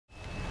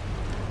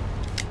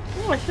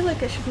I feel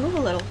like I should move a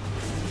little.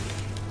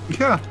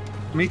 Yeah,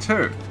 me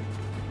too.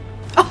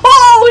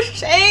 Oh,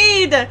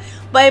 shade!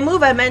 By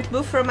move, I meant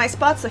move from my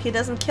spot so he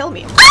doesn't kill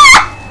me.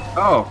 Ah!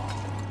 Oh.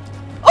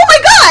 Oh my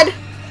god!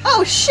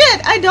 Oh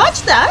shit, I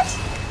dodged that?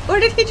 Or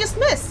did he just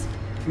miss?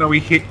 No, he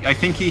hit. I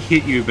think he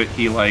hit you, but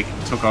he, like,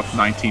 took off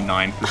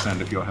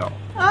 99% of your health.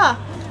 Ah.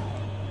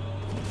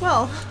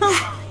 Well.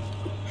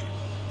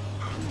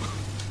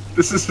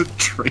 This is a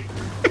trick.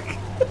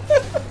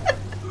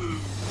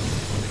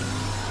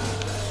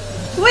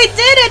 We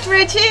did it,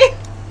 Richie!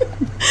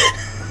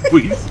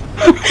 Please.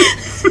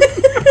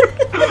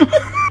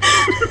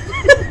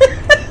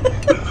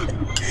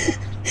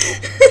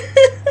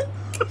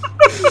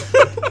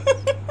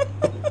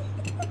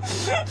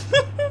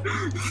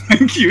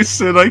 Thank you,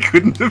 Sid. I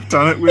couldn't have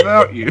done it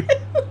without you.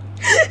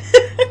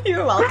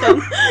 You're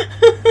welcome.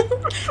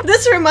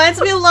 This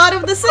reminds me a lot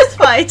of the Sith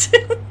fight.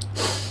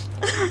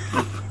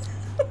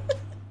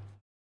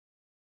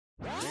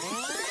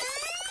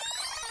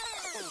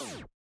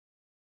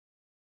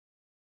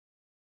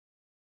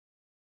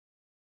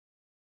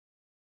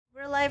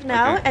 We're live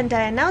now, Okay. and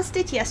I announced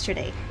it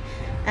yesterday.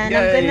 And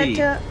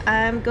Yay.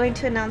 I'm going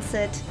to announce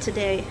it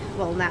today.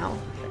 Well, now.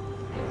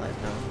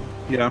 Live now.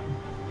 Yeah.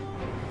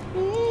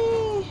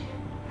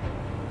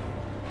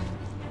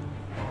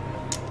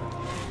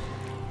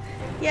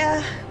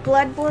 Yeah,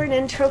 Bloodborne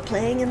intro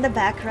playing in the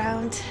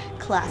background.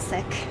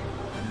 Classic.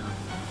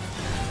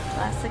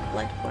 Classic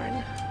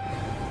Bloodborne.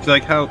 It's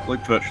like how,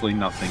 like, virtually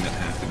nothing that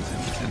happens in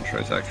this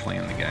intro is actually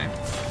in the game.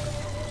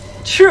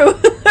 True.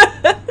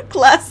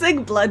 Classic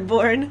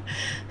Bloodborne.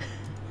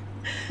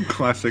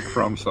 Classic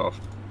FromSoft.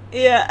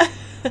 Yeah.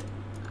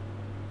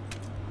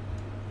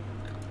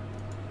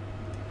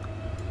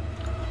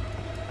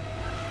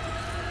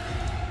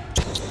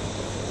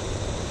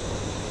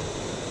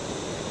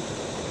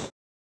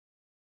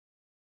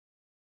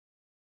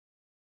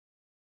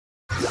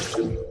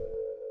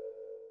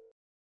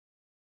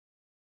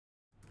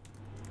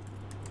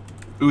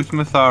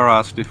 Uthmathar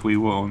asked if we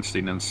were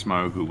Ornstein and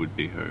Smo, who would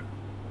be who?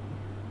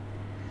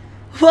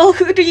 Well,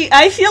 who do you...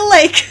 I feel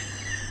like...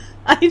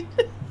 I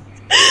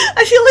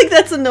feel like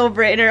that's a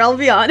no-brainer, I'll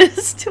be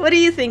honest. What do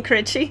you think,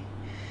 Richie?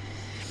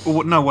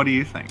 Well, no, what do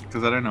you think?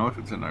 Because I don't know if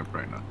it's a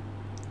no-brainer.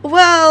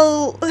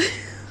 Well...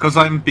 Because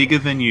I'm bigger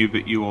than you,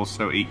 but you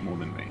also eat more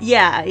than me.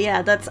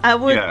 Yeah, that's...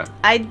 Yeah.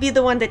 I'd be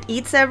the one that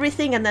eats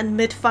everything, and then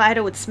mid-fight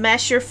I would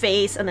smash your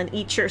face and then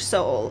eat your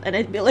soul. And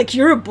I'd be like,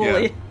 you're a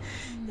bully.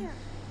 Yeah.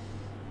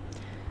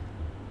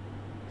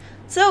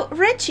 So,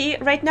 Richie,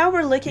 right now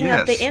we're looking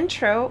at the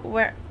intro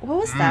where... What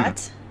was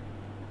that?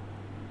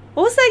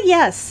 What was that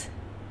yes?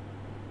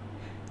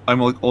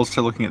 I'm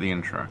also looking at the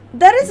intro.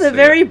 That is a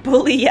very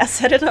bully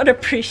yes. I did not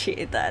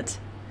appreciate that.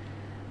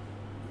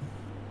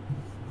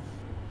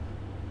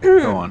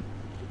 Go on.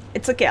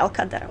 It's okay, I'll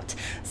cut that out.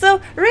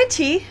 So,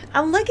 Richie,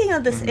 I'm looking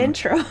at this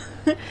intro.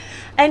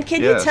 And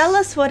can you tell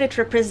us what it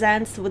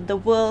represents with the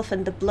wolf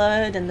and the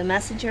blood and the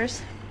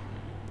messengers?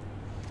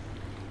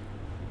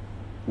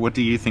 What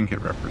do you think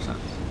it represents?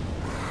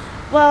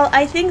 Well,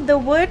 I think the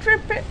wolf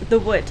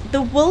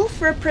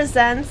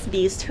represents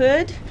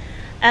beasthood,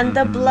 and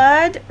the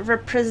blood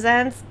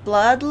represents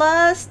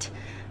bloodlust,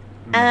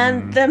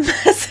 and the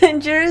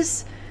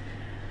messengers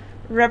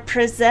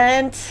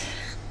represent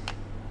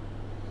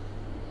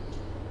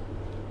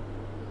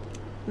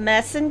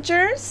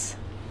messengers.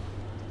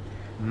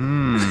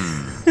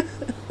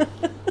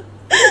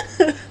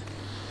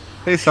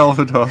 Hey,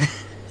 Salvador.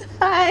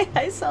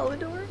 Hi,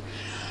 Salvador.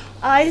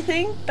 I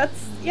think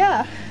that's,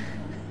 yeah.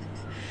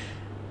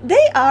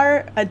 They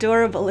are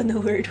adorable in a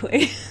weird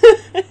way.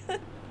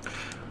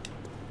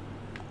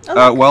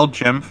 While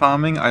gem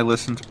farming, I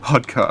listen to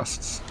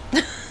podcasts.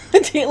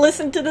 Do you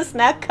listen to the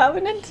Snack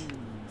Covenant?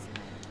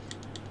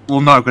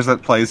 Well, no, because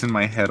that plays in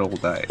my head all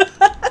day.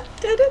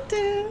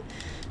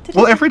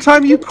 Well, every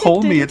time you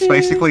call me, it's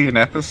basically an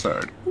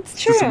episode.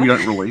 It's true. Just that we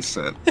don't release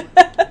it.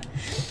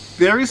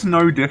 There is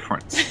no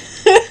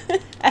difference.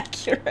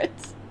 Accurate.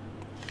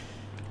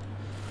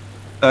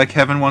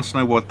 Kevin wants to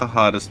know what the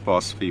hardest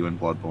boss for you in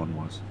Bloodborne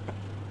was.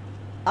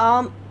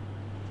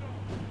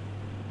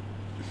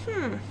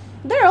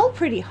 They're all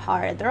pretty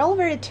hard. They're all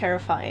very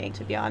terrifying,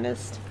 to be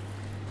honest.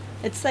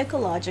 It's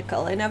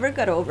psychological. I never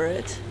got over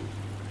it.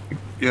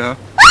 Yeah.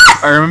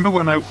 I remember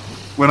when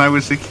I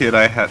was a kid,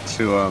 I had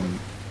to,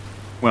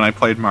 when I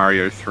played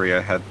Mario 3,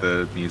 I had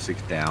the music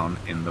down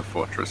in the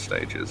fortress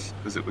stages,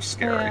 because it was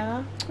scary.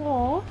 Yeah.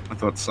 Aww. I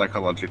thought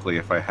psychologically,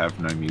 if I have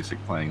no music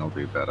playing, I'll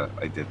do better.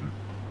 I didn't.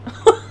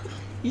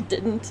 You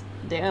didn't?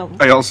 Damn.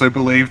 I also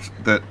believed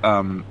that,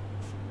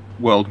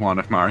 World 1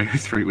 of Mario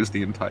 3 was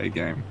the entire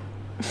game.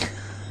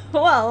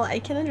 Well, I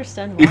can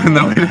understand why. Even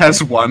though it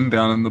has 1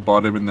 down in the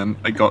bottom, and then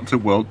I got to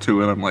World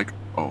 2 and I'm like,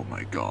 oh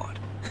my god.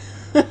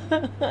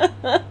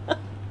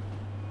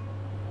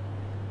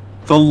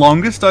 The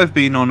longest I've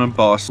been on a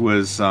boss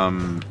was,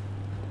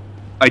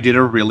 I did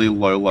a really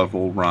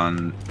low-level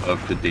run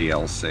of the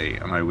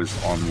DLC, and I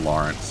was on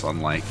Lawrence on,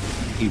 like,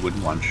 he would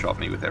one-shot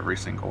me with every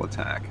single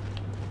attack.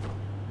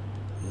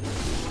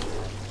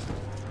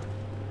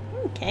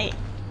 Okay.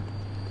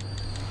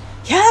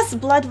 Yes,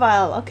 Blood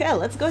Vial. Okay,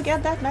 let's go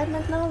get that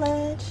Madman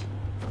knowledge.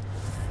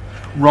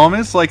 Rom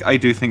is like, I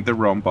do think the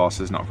Rom boss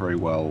is not very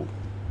well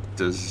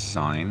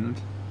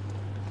designed.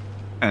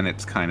 And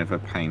it's kind of a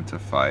pain to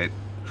fight.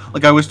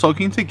 Like, I was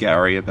talking to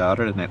Gary about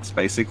it, and it's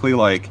basically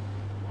like,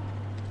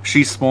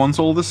 she spawns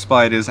all the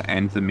spiders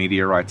and the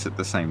meteorites at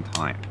the same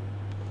time.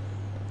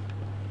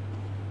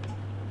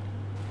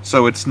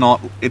 So it's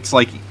not, it's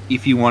like,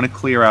 if you want to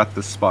clear out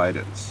the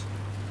spiders,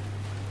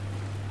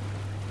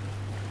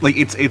 like,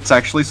 it's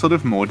actually sort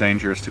of more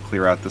dangerous to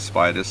clear out the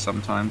spiders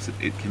sometimes.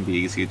 It can be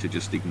easier to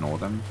just ignore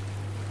them.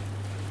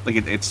 Like,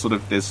 it's sort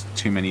of, there's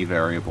too many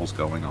variables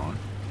going on.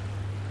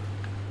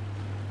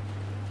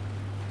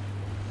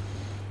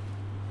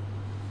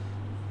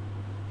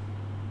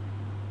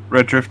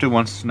 Red Drifter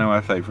wants to know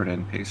our favorite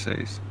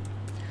NPCs.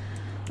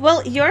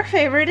 Well, your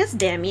favorite is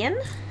Damien.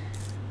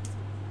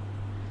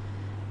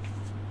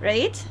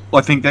 Right?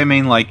 Well, I think they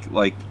mean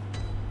like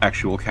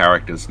actual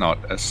characters, not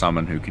a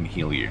summon who can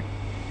heal you.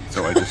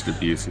 So I just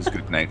abuse his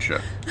good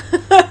nature.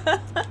 I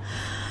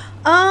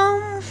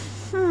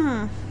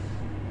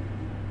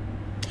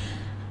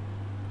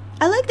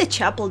like the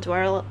Chapel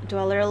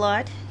Dweller a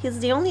lot. He's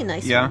the only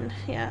nice one.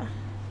 Yeah.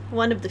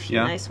 One of the few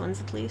nice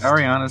ones, at least.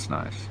 Ariana's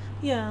nice.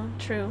 Yeah,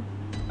 true.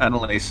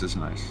 Annalise is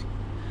nice.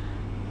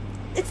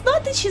 It's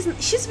not that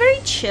she's very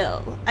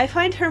chill. I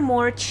find her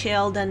more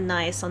chill than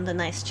nice on the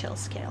nice chill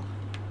scale.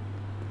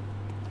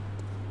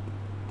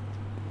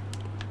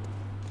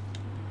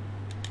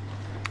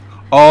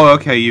 Oh,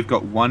 okay, you've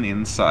got 1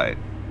 insight.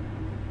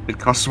 It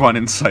costs 1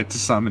 insight to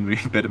summon me.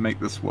 You better make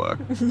this work.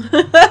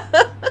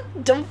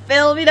 Don't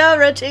fail me now,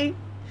 Richie.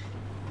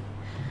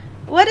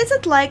 What is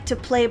it like to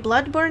play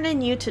Bloodborne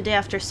anew today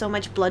after so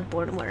much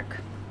Bloodborne work?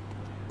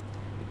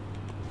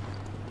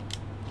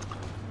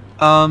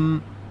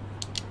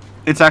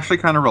 It's actually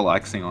kind of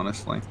relaxing,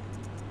 honestly.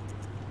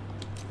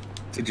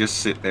 To just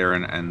sit there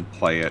and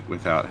play it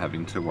without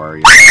having to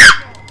worry.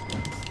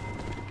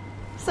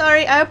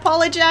 Sorry, I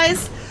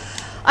apologize.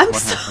 I'm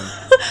so...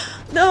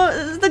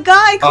 No, the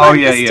guy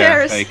climbed the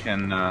stairs. They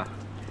can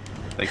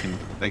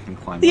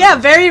climb. Yeah,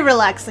 very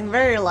relaxing,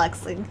 very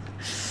relaxing.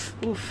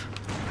 Oof.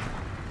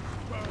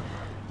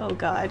 Oh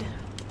god.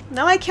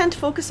 Now I can't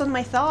focus on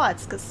my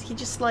thoughts, because he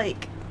just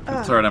like...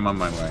 It's alright, I'm on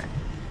my way.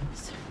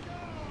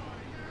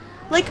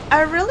 Like,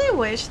 I really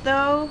wish,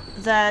 though,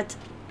 that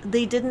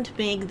they didn't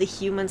make the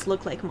humans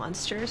look like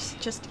monsters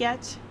just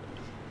yet.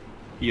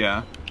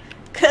 Yeah.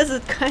 Because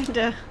it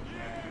kinda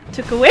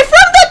took away from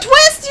the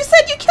twist! You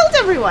said you killed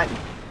everyone!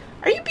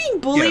 Are you being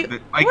bullied? Yeah,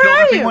 I killed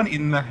everyone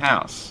in the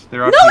house.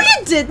 They're up No, here.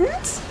 you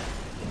didn't!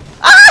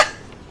 Ah!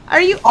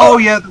 Are you... Oh,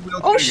 yeah, the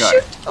wheelchair Oh, guy.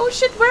 shoot! Oh,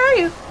 shit, where are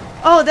you?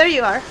 Oh, there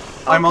you are.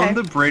 Okay. I'm on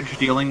the bridge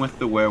dealing with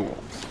the werewolves.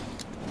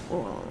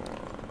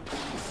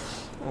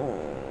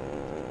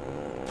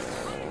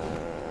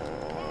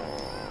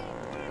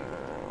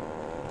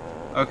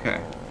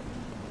 Okay.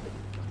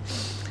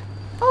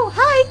 Oh,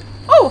 hi!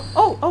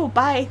 Oh,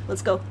 bye.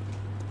 Let's go.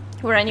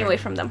 We're running away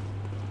from them.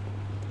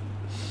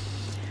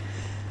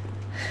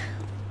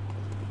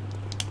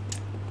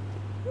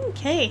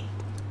 Okay.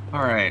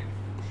 Alright.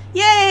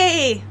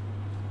 Yay!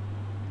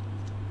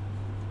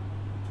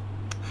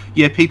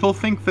 Yeah, people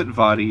think that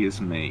Vardy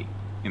is me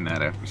in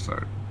that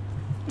episode.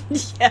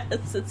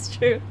 Yes, it's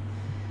true.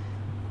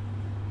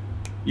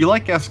 You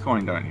like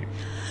Gascoigne, don't you?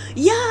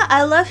 Yeah,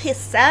 I love his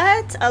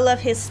set. I love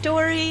his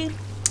story.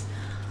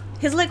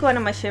 He's like one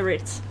of my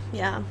favorites.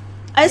 Yeah.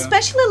 I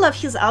especially love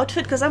his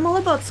outfit because I'm all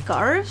about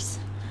scarves.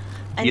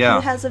 And he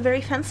has a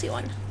very fancy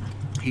one.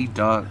 He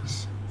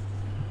does.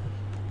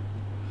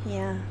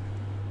 Yeah.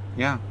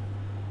 Yeah.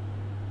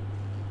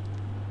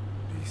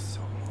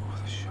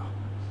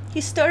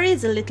 His story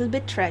is a little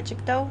bit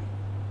tragic, though.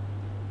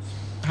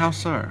 How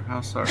so? How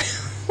so?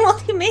 Well,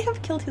 he may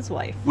have killed his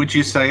wife. Would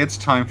you say it's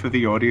time for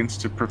the audience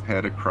to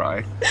prepare to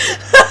cry?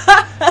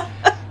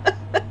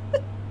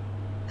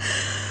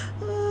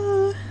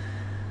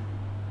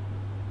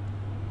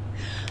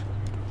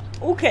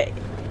 Okay.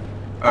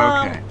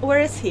 Okay.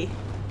 Where is he?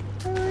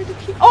 Where did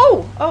he...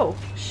 Oh,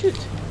 shoot.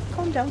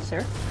 Calm down,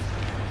 sir.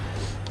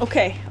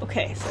 Okay,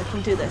 so I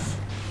can do this.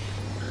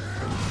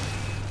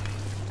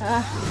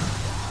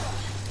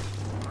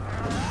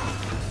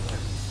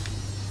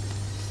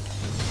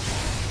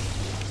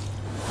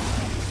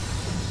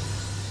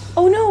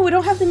 Oh no, we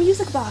don't have the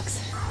music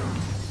box.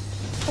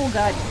 Oh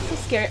god, so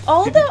scary.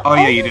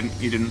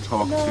 You didn't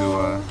talk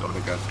to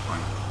Dr.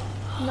 Gascoigne.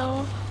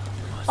 No.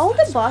 All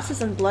the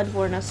bosses in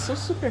Bloodborne are so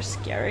super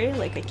scary,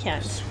 like I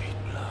can't.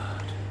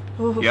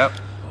 Ooh. Yep.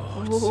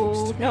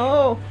 Oh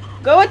no.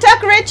 Go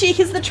attack Richie,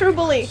 he's the true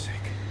bully.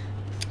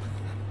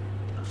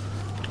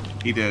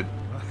 He did.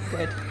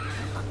 Good.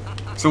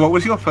 So what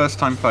was your first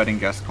time fighting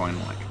Gascoigne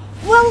like?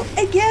 Well,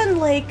 again,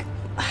 like,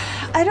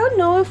 I don't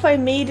know if I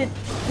made it...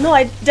 No,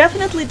 I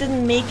definitely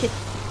didn't make it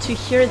to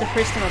here the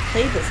first time I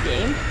played this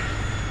game.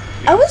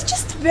 Yeah. I was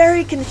just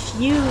very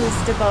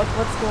confused about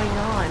what's going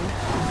on.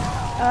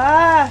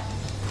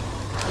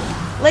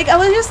 Like, I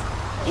was just,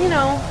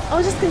 I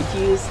was just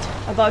confused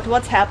about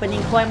what's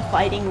happening, who I'm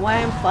fighting, why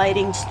I'm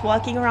fighting, just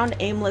walking around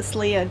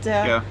aimlessly, and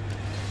Yeah.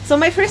 so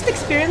my first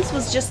experience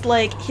was just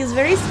like, he's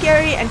very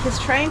scary and he's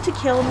trying to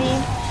kill me,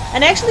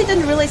 and I actually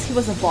didn't realize he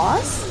was a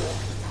boss,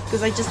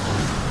 because I just,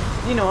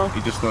 you know...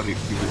 You just thought he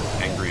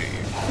was angry at you.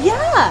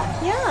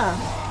 Yeah,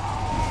 yeah.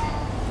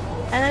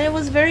 And it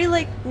was very,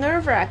 like,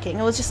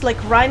 nerve-wracking. I was just,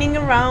 like, running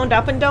around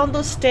up and down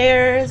those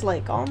stairs,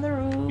 like, on the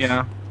roof.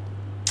 Yeah.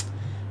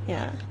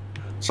 Yeah.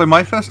 So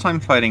my first time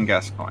fighting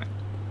Gascoigne.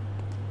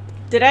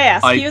 Did I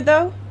ask you,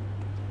 though?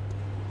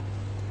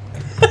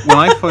 When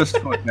I first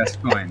fought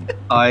Gascoigne,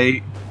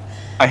 I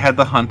had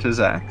the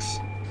Hunter's Axe.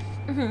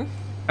 Mm-hmm.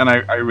 And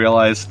I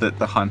realized that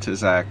the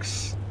Hunter's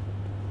Axe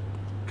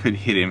could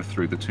hit him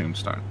through the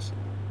tombstones.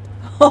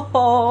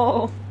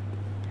 Oh.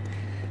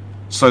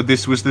 So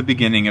this was the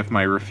beginning of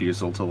my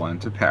refusal to learn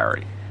to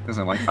parry. Because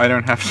I'm like, I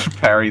don't have to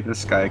parry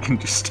this guy, I can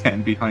just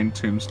stand behind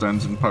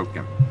tombstones and poke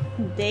him.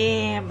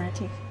 Damn,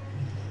 Richie.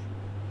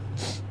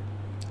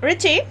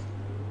 Richie?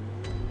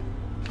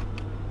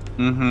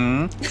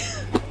 Mm-hmm.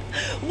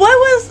 What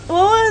was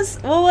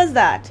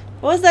that?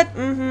 What was that?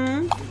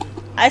 Mm-hmm.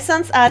 I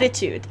sense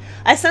attitude.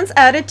 I sense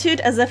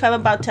attitude as if I'm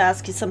about to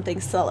ask you something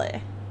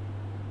silly.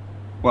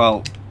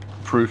 Well,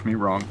 prove me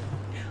wrong.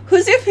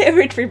 Who's your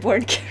favorite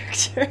Reborn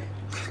character?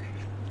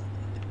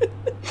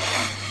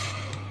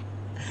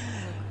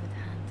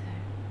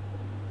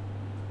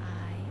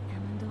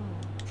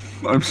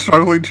 I'm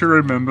struggling to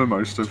remember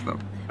most of them.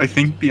 I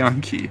think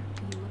Bianchi.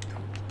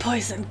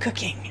 Poison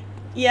cooking.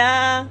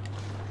 Yeah.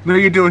 No,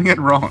 you're doing it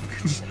wrong.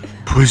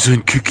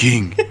 Poison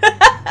cooking.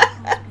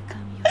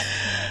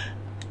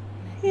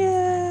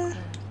 Yeah.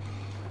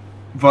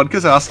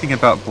 Vodka's asking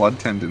about blood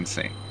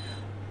tendency.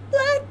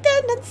 Blood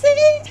tendency.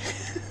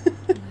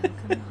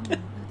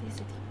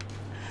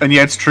 And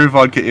yeah, it's true,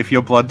 Vodka. If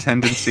your blood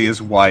tendency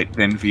is white,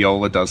 then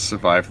Viola does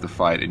survive the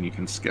fight and you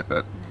can skip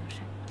it.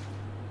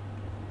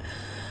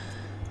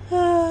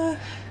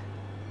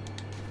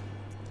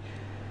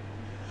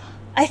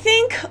 I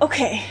think,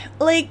 okay,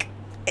 like,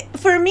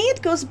 for me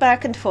it goes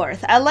back and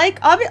forth. I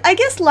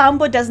guess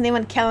Lambo doesn't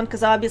even count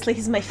because obviously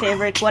he's my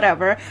favorite,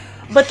 whatever.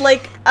 But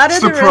like, out of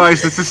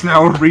Surprise, this is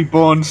now a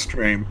Reborn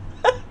stream.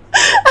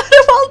 out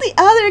of all the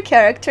other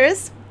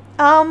characters,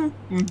 I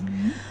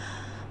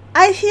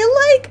feel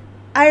like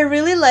I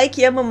really like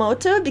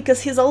Yamamoto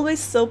because he's always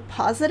so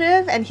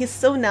positive and he's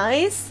so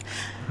nice.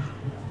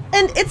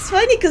 And it's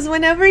funny because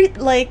whenever,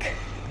 like,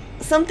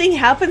 something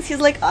happens, he's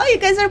like, oh, you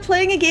guys are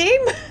playing a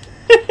game?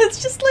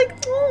 It's just like,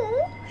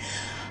 oh.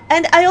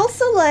 And I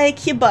also like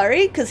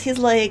Hibari because he's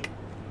like,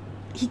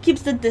 he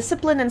keeps the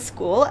discipline in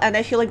school, and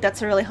I feel like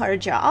that's a really hard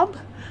job.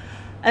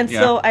 And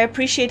so I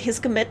appreciate his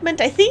commitment.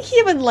 I think he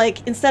even,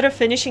 like, instead of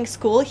finishing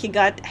school, he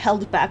got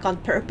held back on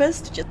purpose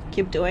to just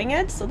keep doing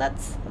it. So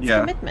that's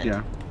commitment.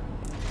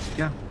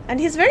 Yeah. And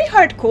he's very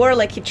hardcore,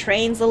 like, he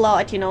trains a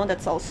lot, you know,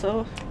 that's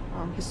also,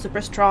 he's super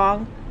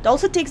strong. It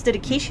also takes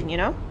dedication, you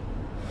know?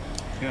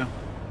 Yeah.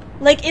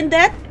 Like, in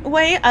that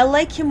way, I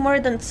like him more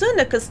than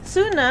Tsuna, because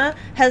Tsuna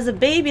has a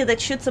baby that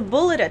shoots a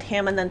bullet at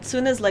him, and then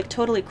Tsuna's, like,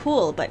 totally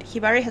cool, but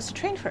Hibari has to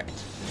train for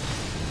it.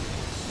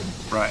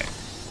 Right.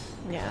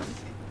 Yeah.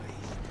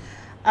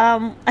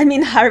 I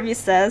mean, Harvey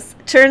says,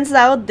 turns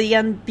out the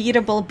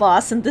unbeatable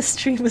boss in this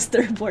stream is the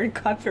Reborn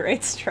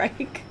copyright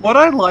strike. What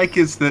I like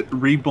is that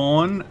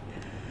Reborn,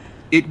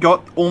 it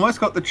almost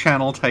got the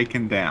channel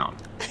taken down.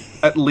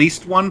 At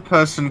least one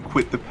person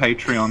quit the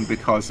Patreon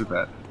because of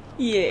it.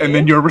 Yeah. And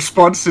then your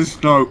response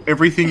is, no,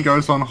 everything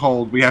goes on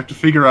hold. We have to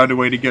figure out a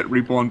way to get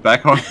Reborn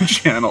back on the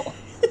channel.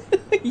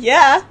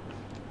 Yeah.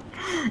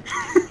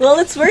 Well,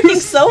 it's working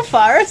so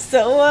far,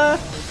 so,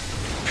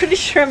 pretty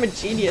sure I'm a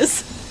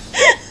genius.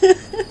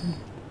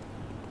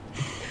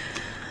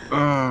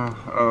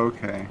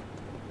 Okay.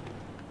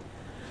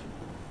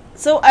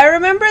 So I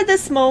remember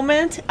this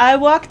moment. I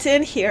walked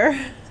in here.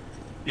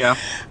 Yeah.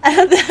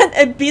 And then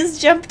a beast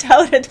jumped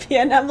out at me,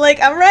 and I'm like,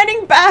 I'm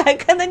running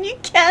back, and then you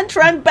can't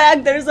run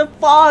back, there's a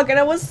fog, and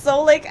I was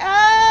so like,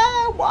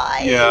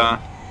 why? Yeah.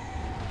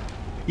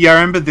 Yeah, I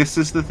remember this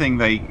is the thing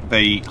they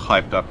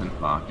hyped up in the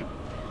market,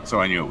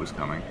 so I knew it was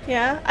coming.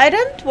 Yeah, I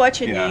didn't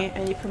watch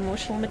any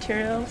promotional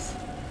materials.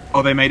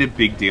 Oh, they made a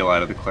big deal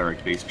out of the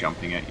cleric beast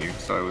jumping at you,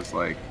 so I was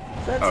like,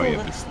 That's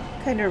this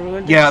kind of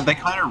ruined it. Yeah, they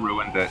kind of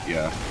ruined it,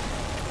 yeah.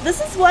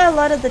 This is why a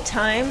lot of the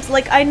times,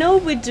 like, I know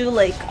we do,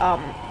 like,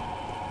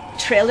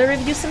 trailer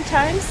reviews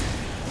sometimes,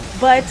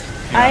 but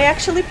I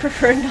actually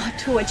prefer not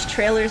to watch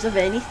trailers of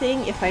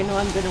anything if I know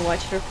I'm gonna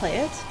watch it or play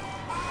it.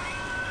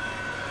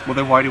 Well,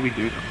 then why do we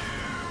do them?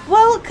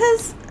 Well,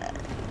 because,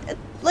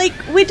 like,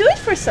 we do it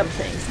for some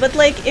things, but,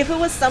 like, if it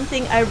was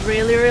something I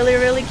really, really,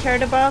 really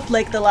cared about,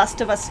 like The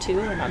Last of Us 2,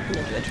 we're not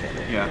gonna do a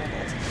trailer on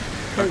it.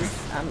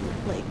 Because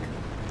I'm, like...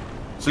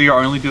 So you're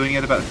only doing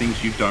it about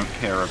things you don't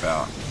care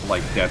about,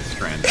 like Death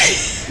Stranding,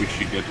 which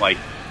you did, like...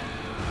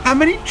 How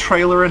many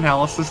trailer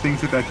analysis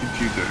things of that did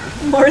you do?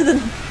 More than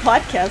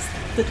podcasts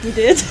that we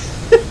did.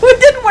 We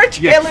did more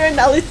trailer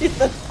analysis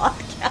than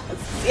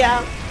podcasts,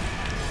 yeah.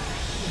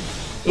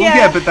 Well, Yeah.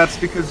 yeah, but that's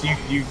because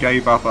you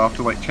gave up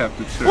after like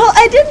chapter 2. Well,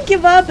 I didn't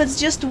give up. It's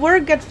just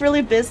work got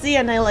really busy,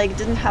 and I like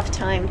didn't have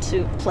time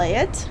to play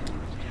it.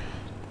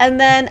 And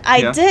then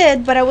I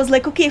did, but I was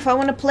like, okay, if I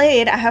want to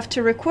play it, I have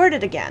to record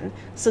it again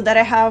so that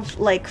I have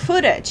like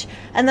footage.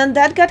 And then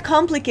that got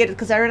complicated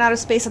because I ran out of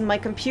space on my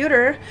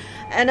computer,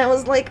 and I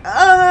was like,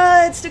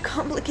 it's too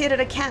complicated,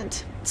 I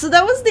can't. So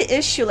that was the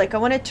issue. Like I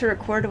wanted to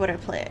record what I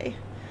play,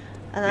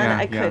 and then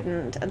I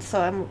couldn't, and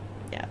so I'm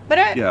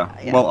But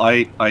well,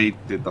 I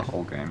did the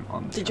whole game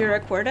on. Did you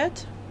record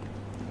it?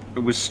 It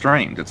was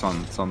streamed. It's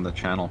on the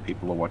channel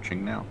people are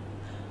watching now.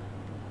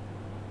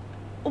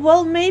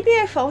 Well, maybe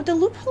I found a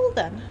loophole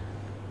then.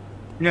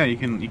 Yeah, you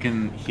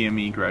can hear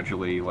me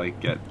gradually like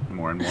get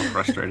more and more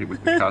frustrated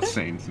with the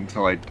cutscenes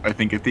until I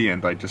think at the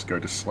end I just go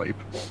to sleep.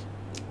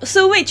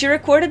 So wait, you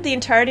recorded the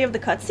entirety of the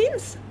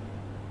cutscenes?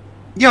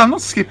 Yeah, I'm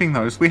not skipping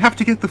those. We have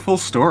to get the full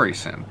story,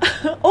 Sin.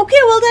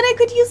 Okay, well then I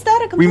could use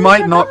that. We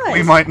might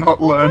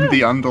not learn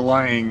the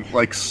underlying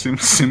like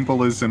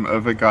symbolism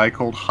of a guy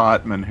called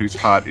Hartman whose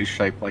heart is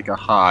shaped like a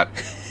heart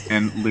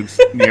and lives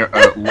near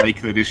a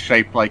lake that is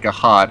shaped like a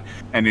heart,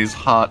 and his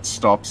heart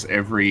stops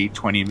every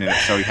 20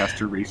 minutes, so he has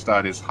to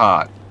restart his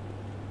heart.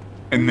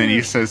 And then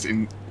he says,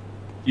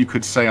 "You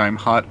could say I'm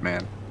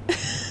Heartman."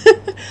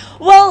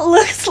 Well,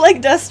 looks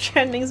like Death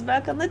Stranding's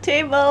back on the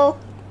table.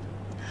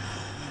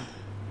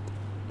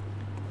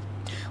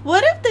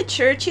 What if the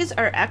churches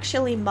are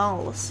actually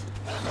malls?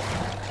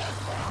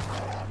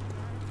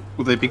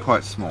 Will they be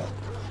quite small?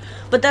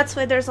 But that's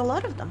why there's a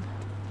lot of them.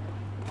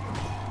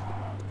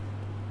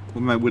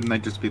 Well, wouldn't they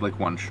just be like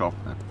one shop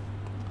then?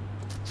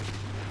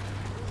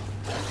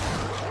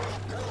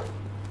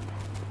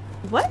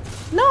 What?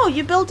 No,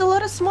 you build a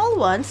lot of small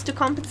ones to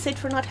compensate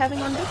for not having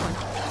one big one.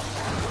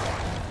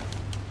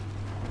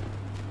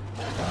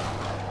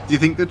 Do you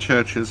think the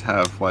churches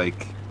have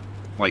like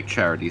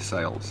charity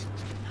sales?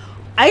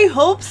 I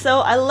hope so.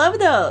 I love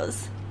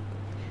those.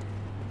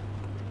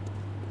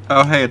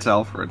 Oh, hey, it's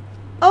Alfred.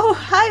 Oh,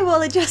 hi,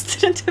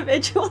 well-adjusted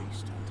individual.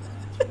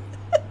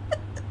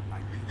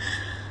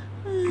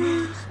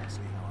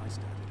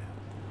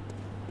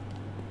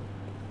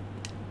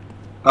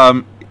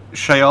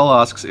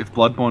 Shayol asks, if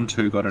Bloodborne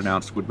 2 got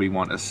announced, would we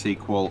want a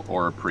sequel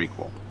or a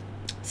prequel?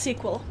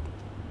 Sequel.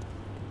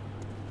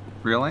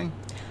 Really?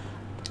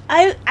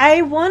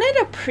 I wanted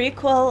a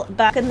prequel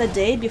back in the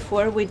day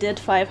before we did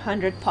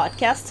 500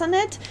 podcasts on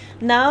it.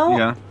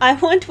 Now, I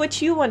want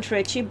what you want,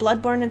 Richie,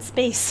 Bloodborne in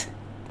space.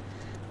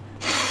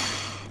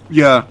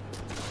 Yeah.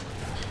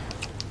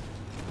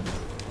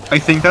 I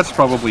think that's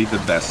probably the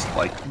best.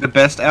 Like, the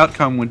best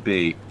outcome would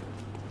be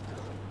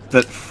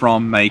that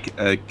From make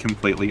a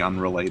completely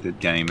unrelated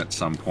game at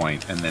some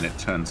point, and then it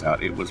turns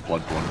out it was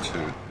Bloodborne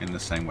 2, in the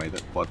same way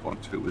that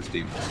Bloodborne 2 was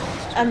Demon's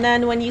Souls 2. And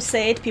then when you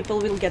say it, people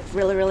will get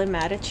really, really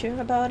mad at you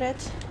about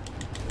it.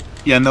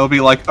 Yeah, and they'll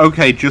be like,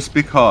 okay, just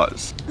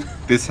because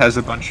this has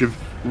a bunch of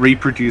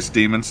reproduced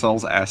Demon's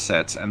Souls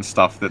assets and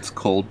stuff that's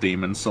called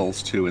Demon's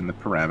Souls 2 in the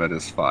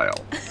parameters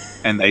file,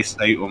 and they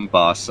say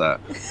Umbasa,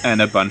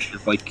 and a bunch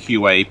of, like,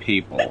 QA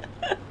people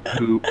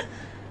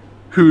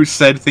who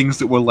said things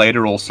that were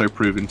later also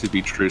proven to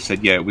be true,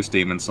 said, yeah, it was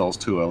Demon's Souls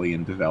too early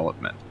in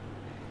development.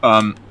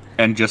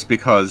 And just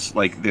because,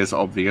 like, there's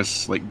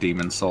obvious, like,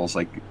 Demon's Souls,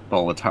 like,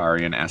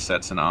 Boletarian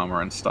assets and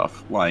armor and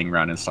stuff lying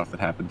around and stuff that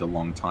happened a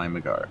long time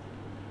ago.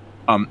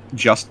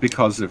 Just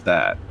because of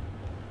that,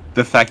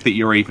 the fact that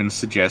you're even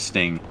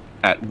suggesting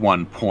at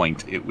one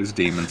point it was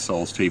Demon's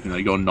Souls 2, even though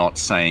you're not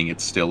saying it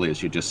still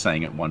is, you're just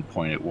saying at one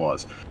point it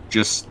was.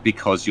 Just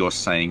because you're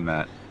saying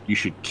that, you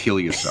should kill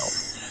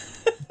yourself.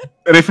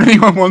 And if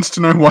anyone wants to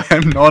know why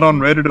I'm not on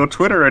Reddit or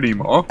Twitter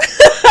anymore,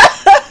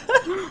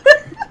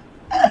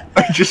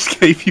 I just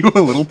gave you a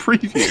little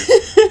preview.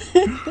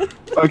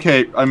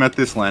 Okay, I'm at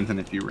this lantern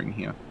if you ring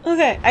here.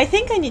 Okay, I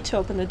think I need to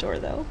open the door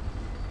though.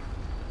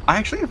 I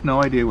actually have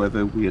no idea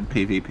whether we had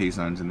PvP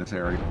zones in this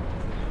area.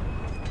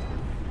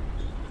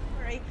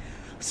 Alright,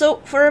 so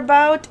for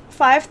about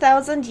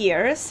 5,000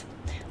 years,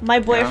 my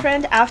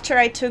boyfriend, after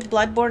I took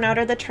Bloodborne out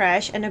of the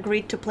trash and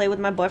agreed to play with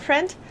my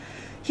boyfriend,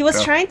 he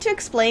was trying to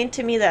explain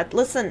to me that,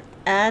 listen,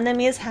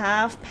 enemies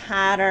have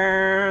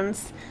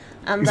patterns.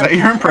 And is that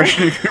your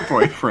impression of your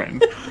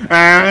boyfriend?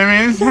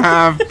 Enemies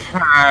have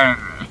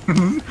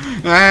patterns.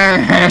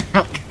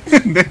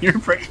 And then your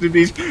impression of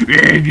these.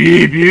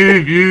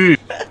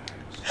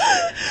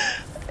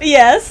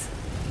 Yes.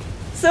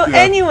 So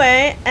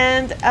anyway,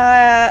 and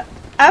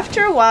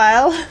after a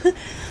while,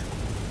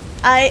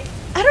 I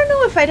don't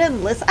know if I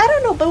didn't listen. I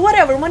don't know, but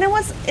whatever. When I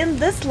was in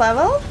this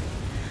level,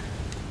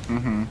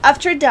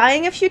 after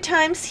dying a few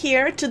times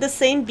here to the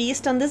same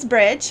beast on this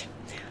bridge,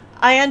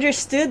 I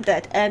understood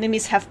that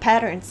enemies have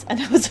patterns,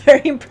 and I was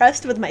very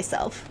impressed with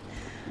myself.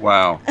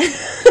 Wow.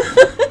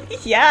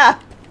 Yeah.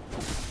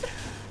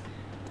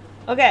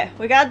 Okay,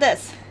 we got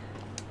this.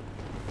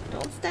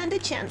 Don't stand a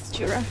chance,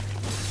 Jura.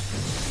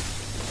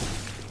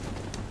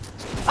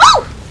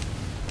 Oh!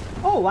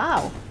 Oh,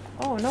 wow.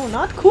 Oh, no,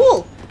 not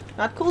cool.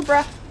 Not cool,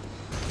 bruh.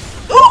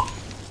 Oh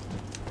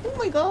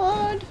my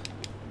god.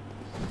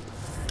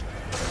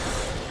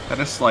 Had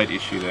a slight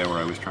issue there where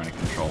I was trying to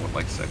control it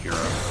like Sekiro.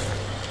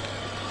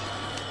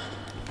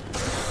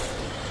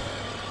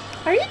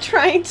 Are you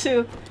trying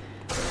to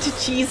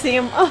cheese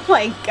him? Oh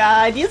my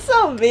god, you're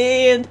so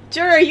mean.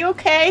 Jur, are you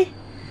okay?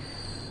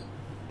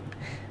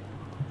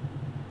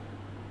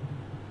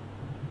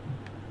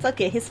 It's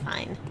okay, he's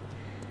fine.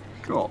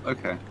 Cool,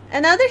 okay.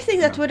 Another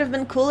thing that would have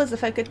been cool is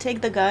if I could take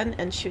the gun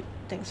and shoot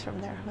things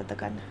from there with the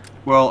gun.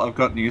 Well, I've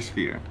got news for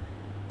you.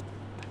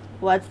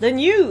 What's the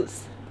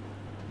news?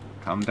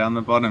 Come down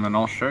the bottom and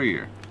I'll show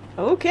you.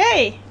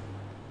 Okay.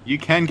 You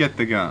can get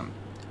the gun.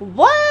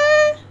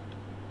 What?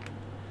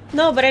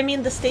 No, but I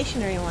mean the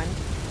stationary one.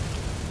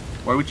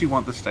 Why would you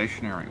want the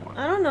stationary one?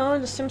 I don't know,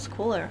 it just seems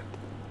cooler.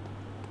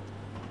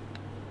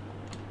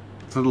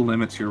 So it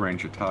limits your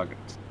range of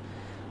targets.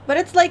 But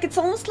it's like, it's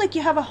almost like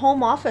you have a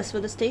home office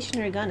with a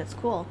stationary gun. It's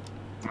cool.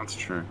 That's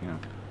true, yeah.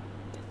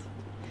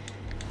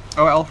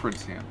 Oh,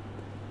 Alfred's here.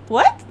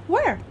 What?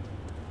 Where?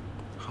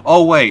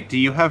 Oh, wait, do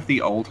you have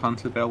the old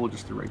hunter bell or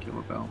just the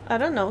regular bell? I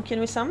don't know. Can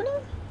we summon him?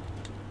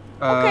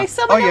 Okay,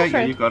 summon Alfred. Alfred.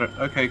 Yeah, you got it.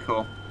 Okay,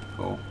 cool.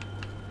 Cool.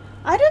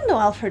 I didn't know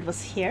Alfred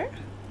was here.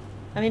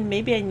 I mean,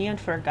 maybe I knew and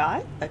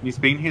forgot, but... He's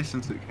been here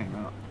since it came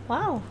out.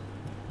 Wow.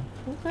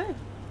 Okay.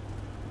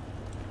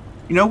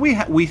 You know,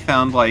 we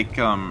found, like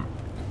early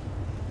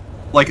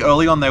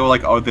on they were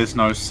like, oh, there's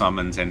no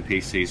summons,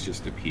 NPCs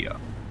just appear.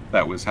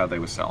 That was how they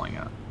were selling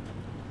it.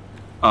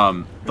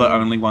 The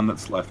only one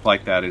that's left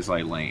like that is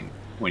Eileen.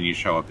 When you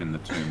show up in the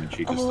tomb and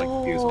she just like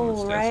appears on the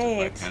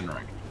stairs to fight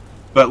Henrik.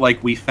 But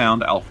like we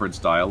found Alfred's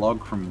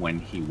dialogue from when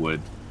he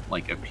would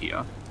like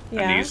appear.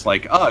 Yeah. And he's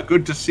like, ah,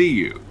 good to see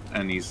you.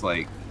 And he's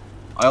like,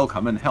 I'll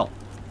come and help.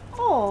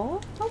 Oh,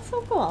 that's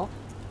so cool.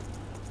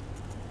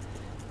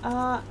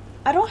 I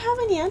don't have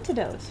any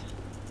antidote.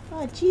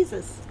 Oh,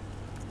 Jesus.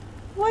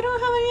 Why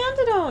don't I have any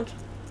antidote?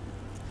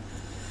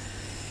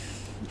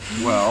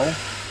 Well,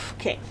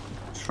 okay.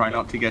 Try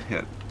not to get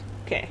hit.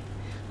 Okay.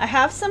 I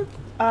have some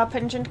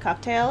pungent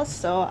cocktails,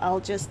 so I'll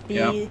just be...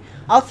 Yeah.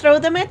 I'll throw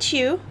them at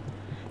you.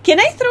 Can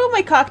I throw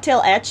my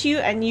cocktail at you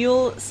and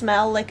you'll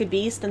smell like a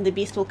beast and the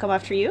beast will come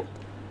after you?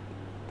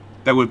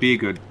 That would be a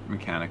good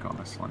mechanic,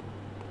 honestly.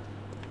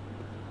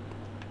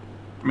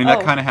 I mean,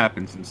 that kind of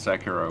happens in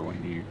Sekiro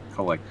when you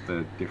collect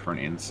the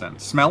different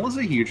incense. Smell is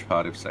a huge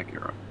part of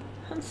Sekiro.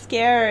 I'm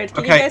scared.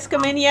 Can you guys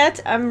come in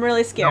yet? I'm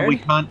really scared. No, we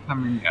can't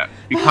come in yet.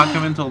 You can't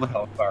come in until the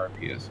hellfire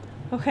appears.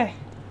 Okay.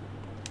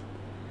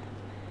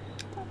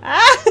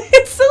 Ah,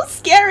 it's so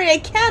scary. I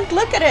can't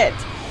look at it.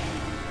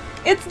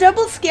 It's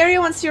double scary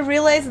once you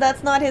realize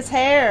that's not his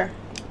hair.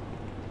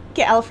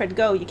 Okay, Alfred,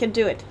 go. You can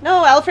do it.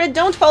 No, Alfred,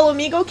 don't follow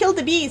me. Go kill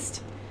the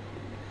beast.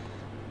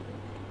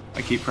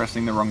 I keep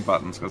pressing the wrong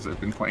buttons because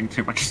I've been playing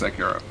too much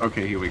Sekiro.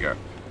 Okay, here we go.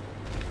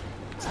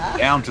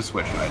 Down to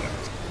switch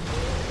items.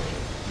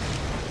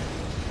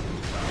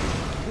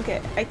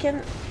 Okay, I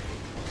can...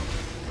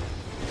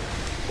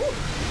 Ooh.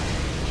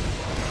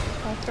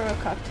 I'll throw a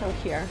cocktail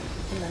here,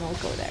 and then I'll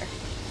go there.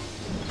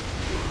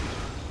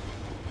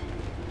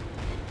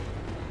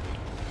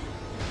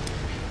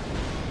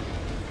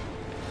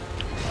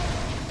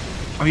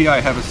 Oh yeah,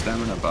 I have a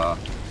stamina bar.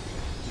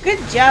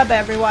 Good job,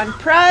 everyone.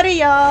 Proud of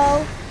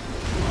y'all.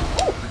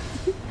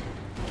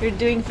 You're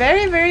doing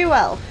very, very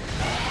well.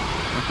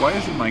 Like, why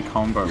isn't my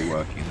combo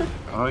working?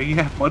 Oh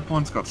yeah,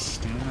 Bloodborne's got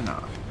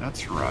stamina.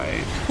 That's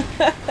right.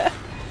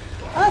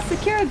 Oh,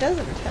 Sekiro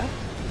doesn't, huh?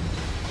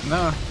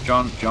 No,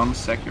 John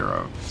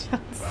Sekiro.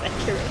 John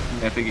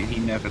Sekiro. He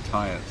never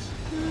tires.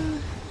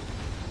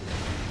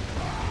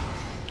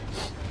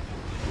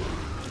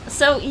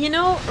 So, you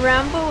know,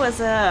 Rambo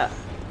was a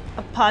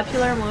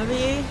popular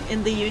movie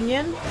in the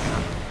Union?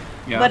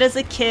 Yeah. But as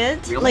a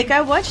kid, really? like, I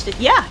watched it.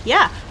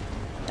 Yeah.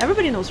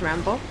 Everybody knows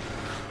Rambo.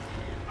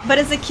 But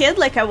as a kid,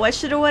 like, I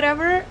watched it or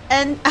whatever,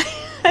 and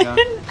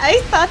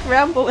I thought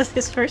Rambo was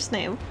his first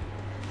name.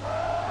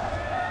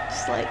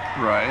 Just like...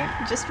 Right.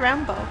 Just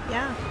Rambo,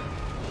 yeah.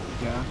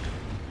 Yeah.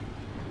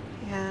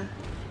 Yeah.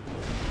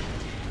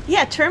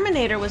 Yeah,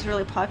 Terminator was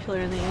really popular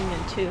in the Union,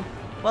 too.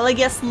 Well, I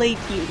guess late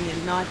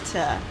Union, not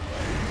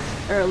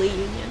early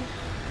Union.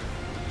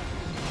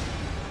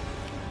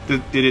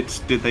 Did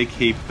they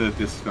keep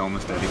this film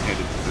is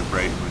dedicated to the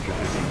brave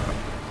Mujahideen?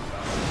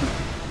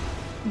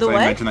 The what?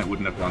 I imagine that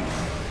wouldn't have done.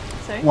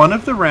 Sorry? One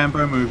of the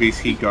Rambo movies,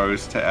 he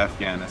goes to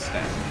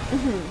Afghanistan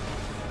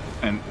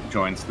and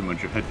joins the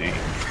Mujahideen.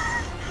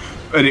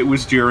 But it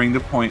was during the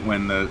point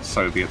when the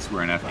Soviets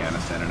were in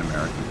Afghanistan and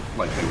America,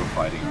 like they were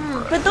fighting.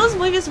 But those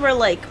movies were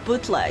like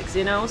bootlegs,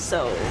 you know,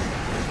 so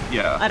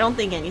yeah, I don't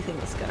think anything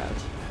was cut out.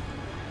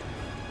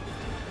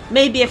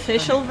 Maybe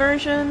official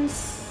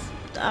versions,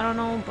 I don't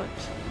know, but...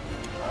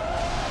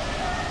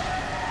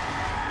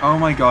 Oh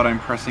my god, I'm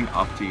pressing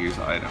up to use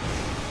item.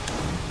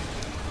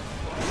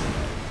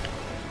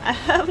 I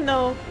have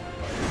no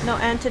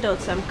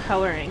antidotes, I'm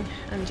cowering.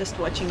 I'm just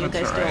watching you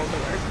guys do all the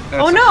work.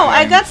 Oh no,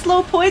 I got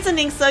slow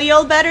poisoning, so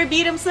y'all better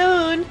beat him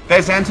soon!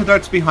 There's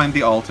antidotes behind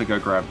the altar, go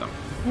grab them.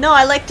 No,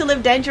 I like to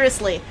live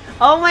dangerously.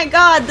 Oh my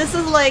god, this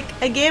is like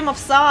a game of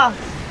Saw.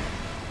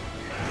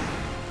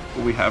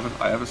 Well, I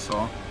have a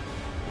saw.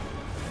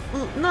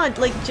 not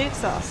like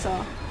Jigsaw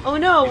saw. Oh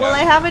no, will I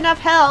have enough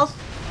health?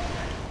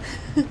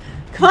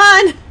 Come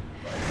on!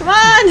 Come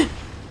on!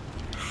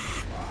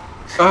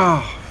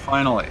 Oh,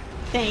 finally.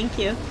 Thank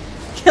you.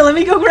 Okay, let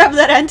me go grab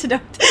that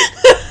antidote.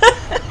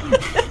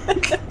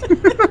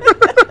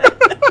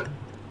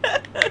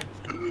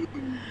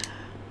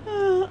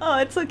 Oh,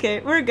 it's okay.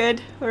 We're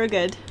good. We're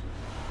good.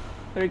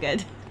 We're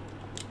good.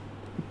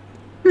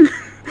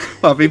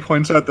 Harvey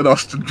points out that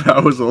Austin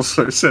Powers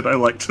also said, "I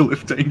like to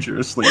live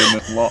dangerously,"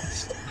 and then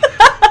lost.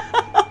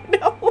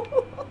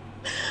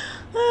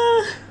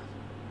 Oh,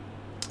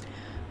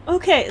 no.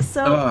 Okay,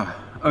 so...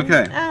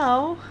 okay.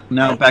 Ow.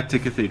 Now back to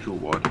Cathedral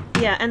Ward.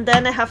 Yeah, and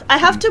then I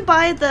have to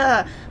buy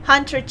the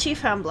Hunter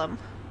Chief Emblem.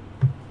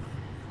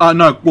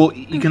 No, well,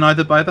 you can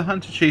either buy the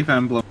Hunter Chief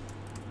Emblem,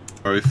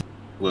 both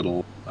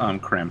little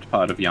cramped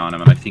part of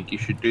Yharnam, and I think you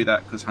should do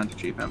that because Hunter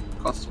Chief Emblem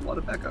costs a lot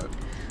of echo.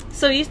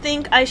 So you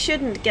think I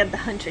shouldn't get the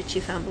Hunter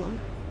Chief Emblem?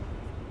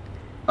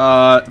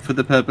 For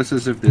the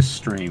purposes of this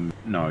stream,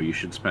 no, you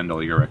should spend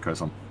all your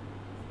echoes on...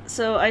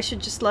 So I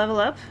should just level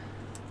up?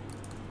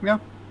 Yeah.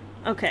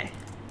 Okay.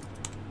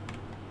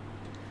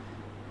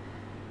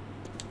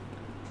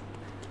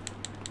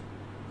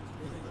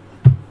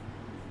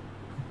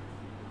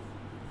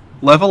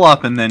 Level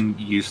up and then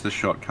use the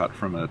shortcut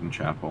from Erdon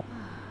Chapel.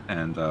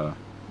 And, Welcome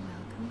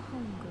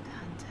home, good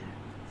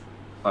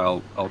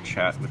hunter. I'll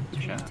chat with the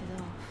chat.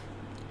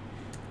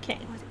 Okay.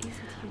 What is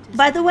it you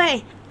By the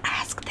way,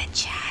 ask the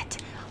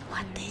chat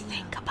what they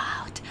think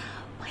about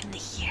when they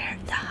hear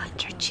the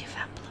Hunter Chief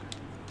Emblem.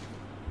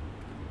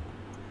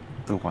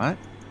 The what?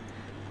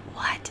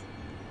 What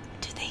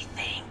do they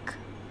think?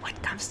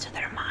 What comes to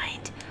their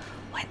mind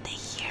when they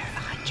hear the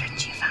Hunter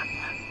Chief Emblem?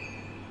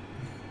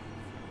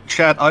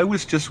 Chat, I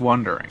was just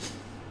wondering,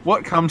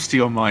 what comes to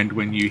your mind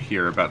when you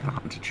hear about the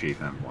Hunter Chief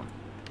Emblem?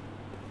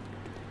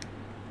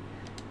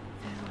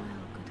 Farewell,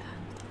 good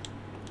hunter.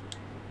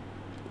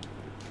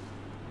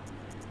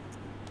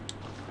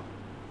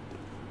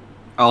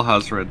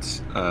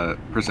 Al-Hazred's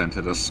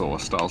presented a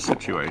Saw-style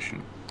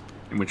situation,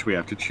 in which we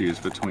have to choose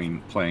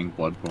between playing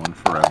Bloodborne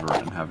forever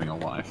and having a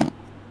life.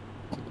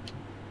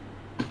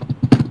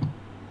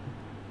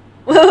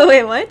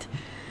 Wait, what?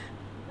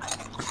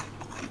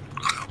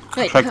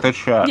 Wait, Check the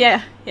chat.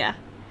 Yeah.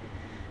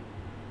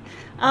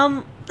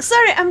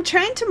 Sorry, I'm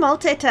trying to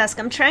multitask.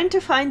 I'm trying to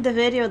find the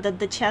video that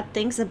the chat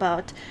thinks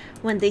about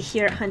when they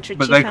hear Hunter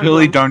But Chief they Emblem.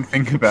 clearly don't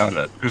think about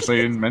it, because they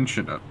didn't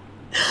mention it.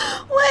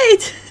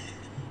 Wait!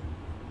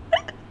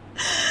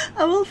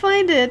 I will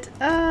find it.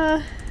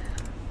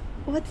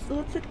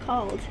 What's it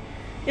called?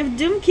 If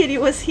Doom Kitty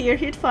was here,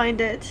 he'd find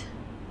it.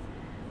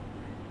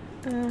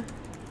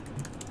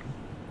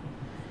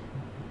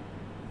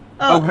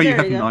 Oh, hey, you there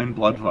have we go. 9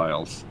 blood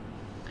vials.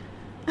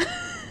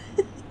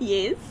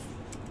 Yes.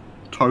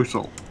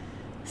 Total.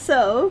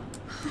 So,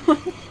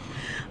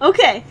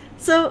 okay,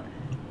 so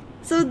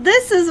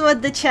this is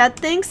what the chat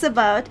thinks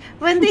about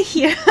when they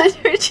hear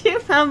Hunter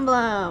Chief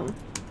Emblem.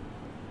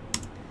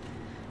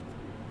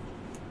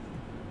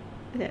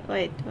 Okay,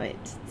 wait,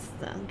 it's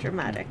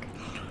dramatic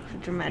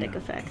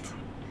effect.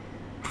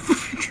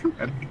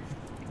 Dramatic.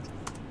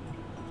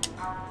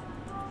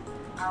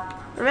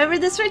 Remember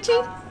this,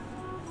 Richie?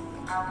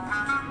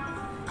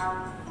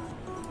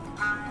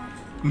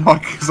 No,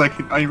 because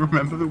I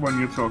remember the one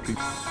you're talking.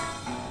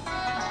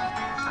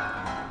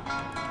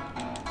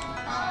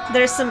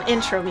 There's some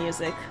intro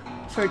music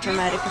for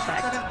dramatic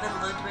effect. Could have been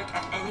Ludwig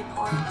at any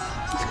point.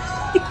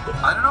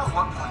 I don't know at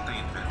what point they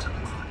invented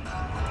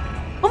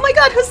it. Oh my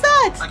god, who's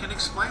that? I can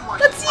explain why.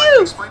 That's I you!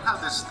 can explain how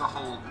the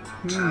whole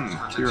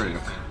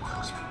Curious. thing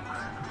works.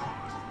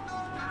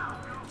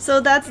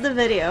 So that's the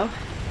video.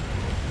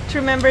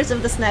 True members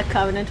of the Snack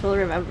Covenant will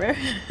remember.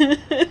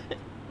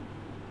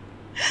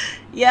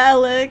 Yeah,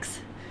 Alex.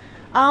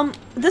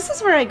 This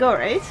is where I go,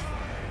 right?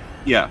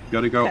 Yeah, you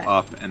gotta go Okay.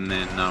 up and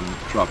then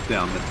drop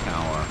down the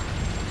tower.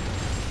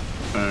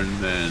 And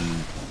then...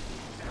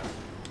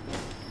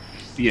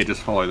 yeah,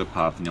 just follow the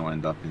path and you'll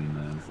end up in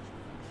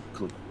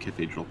the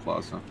Cathedral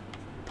Plaza.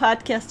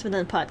 Podcast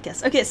within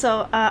podcast. Okay,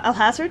 so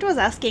Al-Hazard was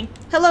asking,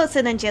 hello,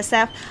 Sin and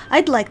GSF.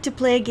 I'd like to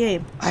play a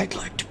game. I'd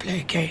like to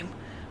play a game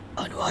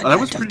on one That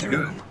was end of pretty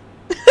the good. room.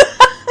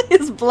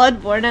 It's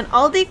Bloodborne and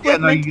all the Yeah,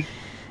 no, equipment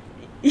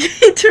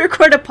to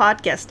record a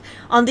podcast.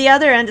 On the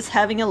other end is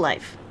having a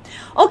life.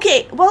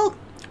 Okay, well,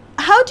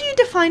 how do you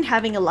define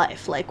having a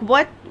life? Like,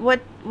 what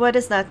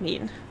does that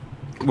mean?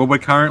 well, we're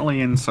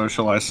currently in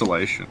social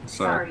isolation,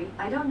 so... Sorry,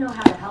 I don't know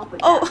how to help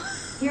with Oh.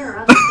 that. Here are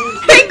other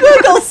things. Hey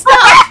Google,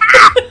 stop!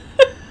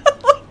 Oh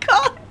my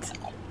god!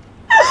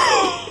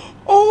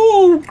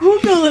 Oh,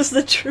 Google is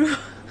the true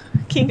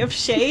king of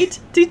shade.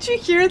 Did you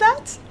hear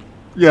that?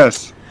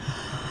 Yes.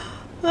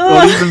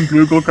 Well, even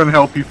Google can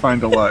help you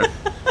find a life.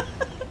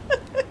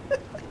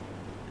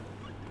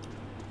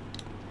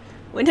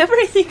 Whenever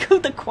I think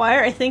of the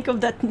choir, I think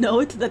of that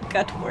note that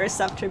got worse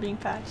after being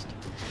patched.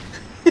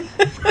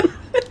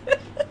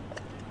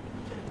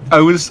 I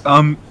was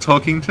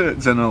talking to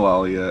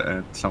Zenolalia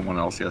and someone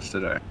else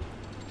yesterday.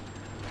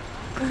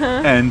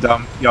 And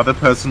the other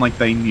person, like,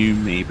 they knew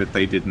me, but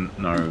they didn't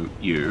know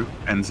you.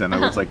 And Zena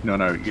was like,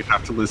 no, you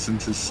have to listen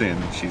to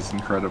Sin. She's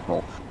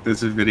incredible.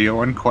 There's a video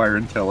on Choir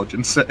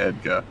Intelligence at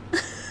Edgar.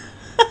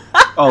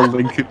 I'll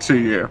link it to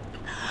you.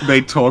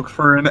 They talk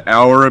for an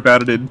hour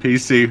about an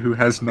NPC who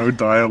has no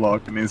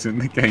dialogue and is in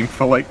the game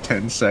for like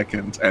 10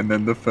 seconds, and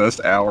then the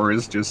first hour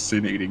is just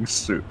Sin eating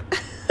soup.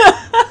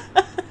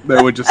 They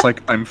were just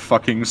like, I'm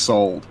fucking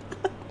sold.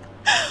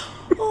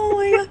 Oh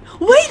my god.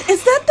 Wait,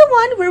 is that the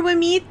one where we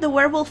meet the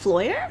werewolf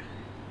lawyer?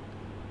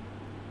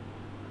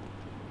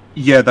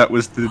 Yeah, that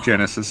was the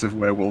genesis of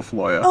Werewolf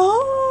Lawyer.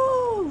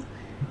 Oh!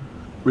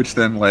 Which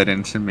then led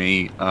into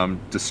me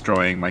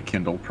destroying my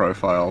Kindle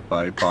profile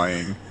by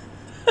buying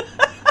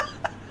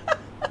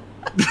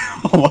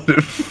a lot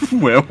of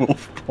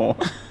werewolf porn.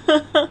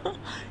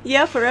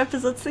 Yeah, for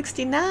episode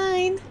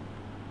 69.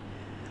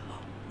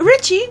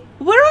 Richie,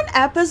 we're on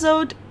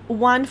episode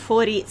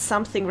 140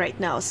 something right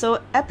now,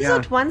 so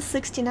episode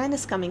 169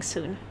 is coming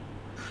soon.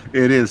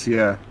 It is,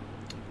 yeah.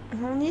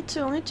 I'll need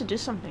to do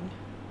something.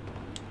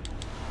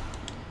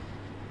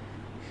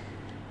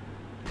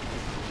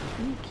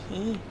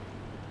 Okay.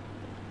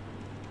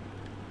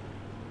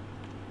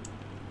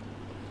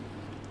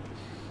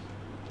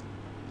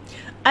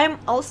 I'm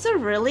also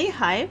really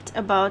hyped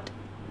about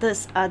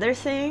this other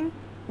thing.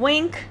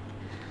 Wink.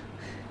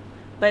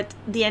 But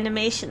the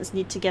animations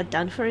need to get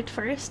done for it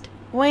first.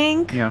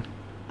 Wink. Yeah.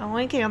 I'm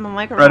winking on the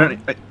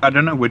microphone. I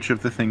don't know which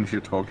of the things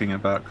you're talking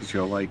about, because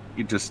you're like,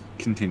 you just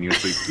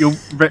continuously...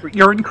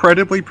 You're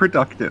incredibly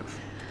productive.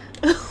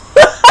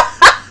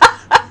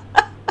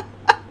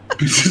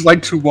 This is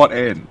like, to what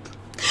end?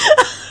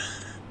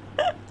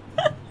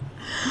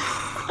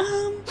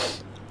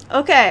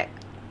 Okay.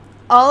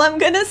 All I'm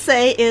gonna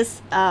say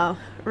is,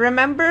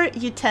 remember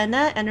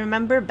Utena and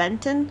remember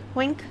Benton?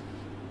 Wink?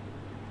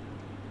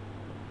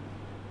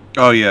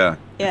 Oh, yeah.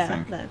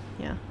 Yeah, that,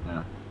 yeah.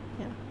 Yeah.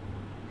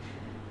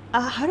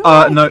 How do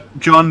I... No,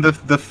 John, the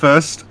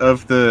first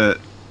of the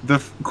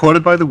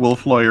quoted by the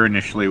Wolf Lawyer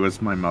initially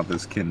was my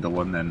mother's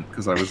Kindle, and then,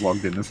 because I was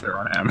logged in as her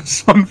on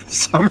Amazon for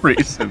some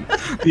reason,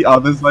 the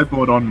others I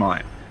bought on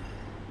mine.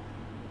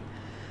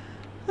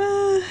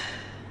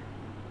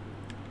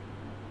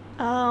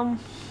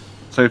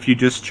 So if you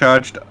just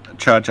charge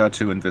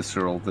R2 and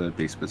Visceral, the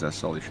Beast Possessed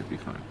Soul, you should be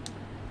fine.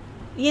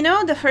 You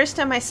know, the first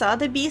time I saw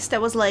the Beast, I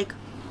was like,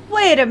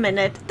 wait a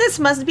minute, this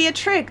must be a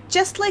trick,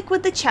 just like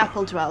with the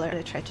Chapel Dweller.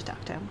 I tried to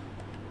talk to him.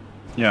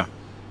 Yeah.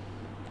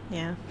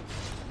 Yeah.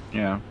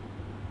 Yeah.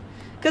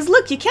 Because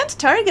look, you can't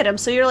target him,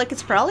 so you're like,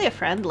 it's probably a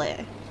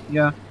friendly.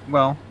 Yeah,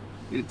 well,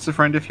 it's a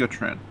friend if you're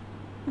Trin.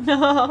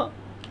 No.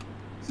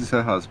 This is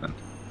her husband.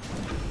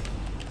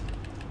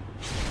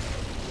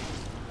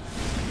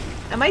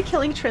 Am I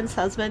killing Trin's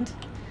husband?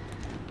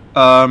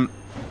 Yeah,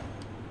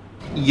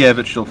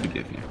 but she'll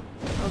forgive you.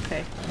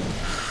 Okay.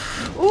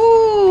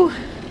 Ooh!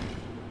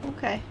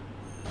 Okay.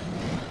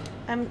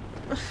 I'm...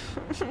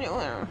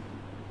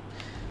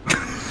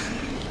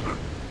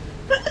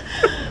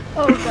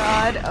 Oh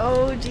god,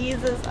 oh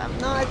Jesus, I'm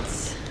not...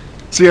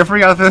 See,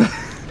 every other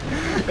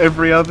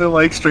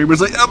like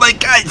streamer's like, oh my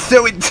god, it's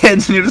so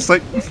intense, and you're just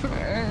like...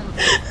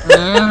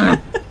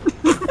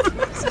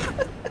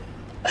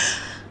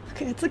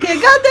 Okay, it's okay,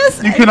 I got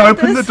this! You can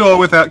open the door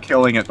without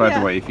killing it, by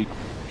the way, if you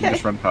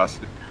just run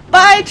past it.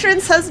 Bye,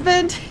 Trin's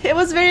husband! It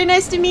was very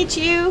nice to meet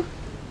you!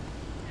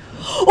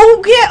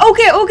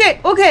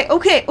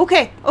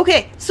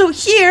 Okay, so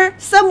here,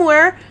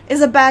 somewhere,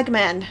 is a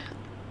bagman.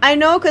 I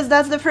know, because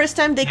that's the first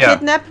time they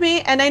kidnapped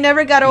me, and I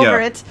never got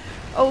over it.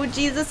 Oh,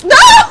 Jesus. No!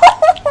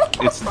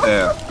 It's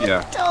there,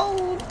 yeah.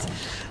 Don't!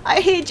 I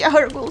hate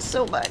Yharnam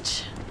so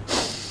much.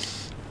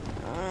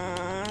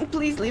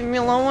 Please leave me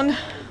alone.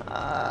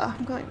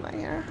 I'm going back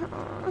here.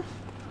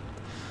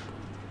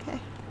 Okay.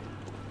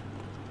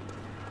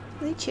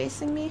 Are they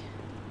chasing me?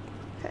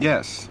 Okay.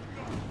 Yes.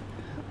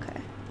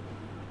 Okay.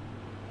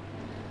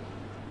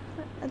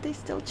 Are they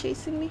still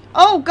chasing me?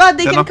 Oh god,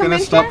 they can come in here? They're not gonna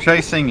stop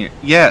chasing you.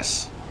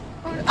 Yes.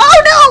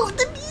 Oh no!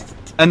 The beast!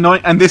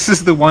 And this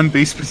is the one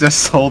Beast Possessed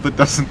Soul that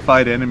doesn't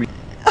fight enemies.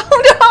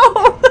 Oh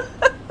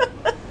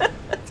no!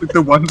 It's like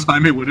the one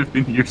time it would have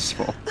been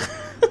useful.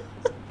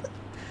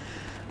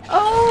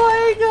 Oh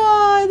my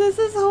god, this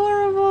is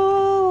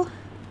horrible.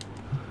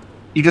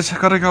 You just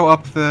gotta go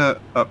up the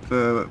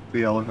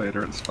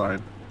elevator, it's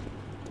fine.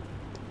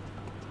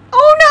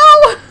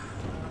 Oh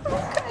no!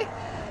 Okay.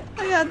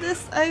 I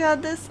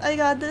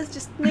got this.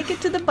 Just make it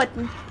to the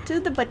button.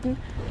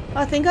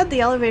 Oh, thank god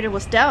the elevator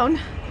was down.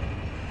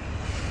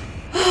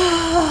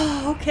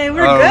 Okay,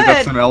 we're good. We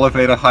got some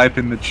elevator hype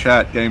in the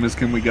chat. Gamers,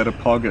 can we get a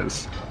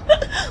poggers?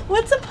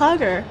 What's a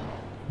pogger?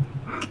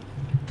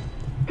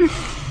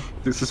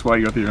 This is why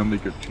you're the only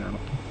good channel.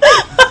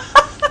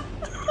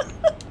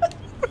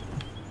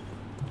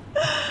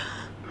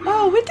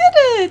 Oh, we did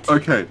it!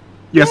 Okay.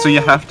 Yeah, so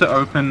you have to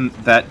open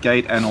that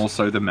gate and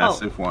also the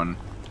massive one.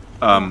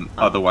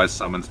 Otherwise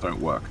summons don't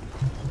work.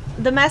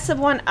 The massive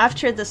one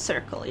after the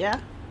circle, yeah?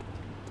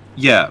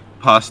 Yeah,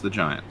 past the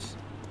giants.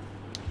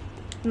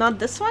 Not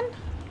this one?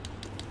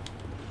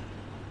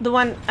 The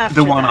one after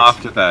The one that.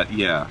 after that,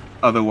 yeah.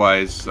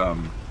 Otherwise,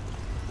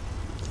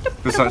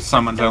 the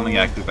summons only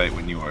activate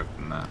when you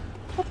open that.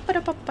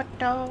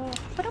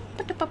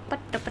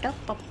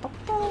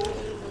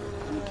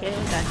 Okay,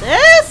 got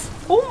this.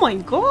 Oh my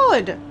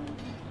god.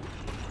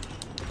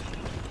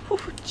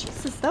 Oh,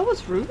 Jesus, that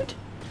was rude.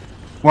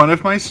 One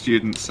of my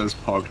students says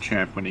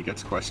PogChamp when he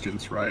gets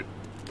questions right.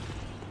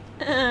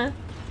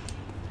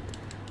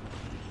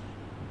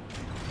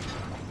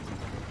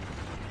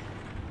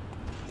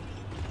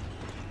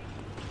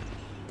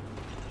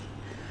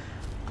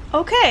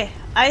 Okay,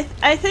 I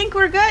think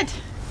we're good.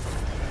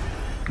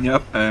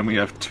 Yep, and we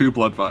have 2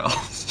 blood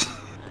vials.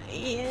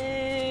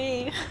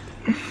 Yay.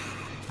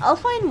 I'll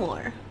find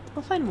more.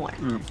 I'll find more.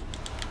 Mm.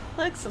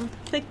 Look, some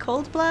thick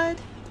cold blood.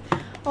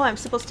 Oh, I'm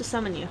supposed to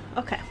summon you.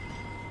 Okay.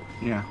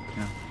 Yeah.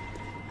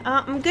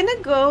 I'm gonna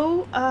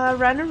go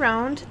run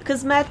around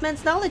because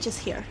Madman's knowledge is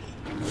here.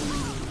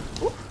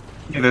 Ooh.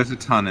 Yeah, there's a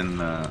ton in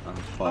the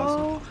plaza.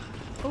 Oh,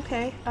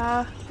 okay.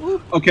 Ooh.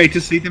 Okay,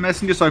 to see the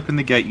messengers open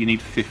the gate, you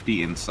need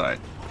 50 insight.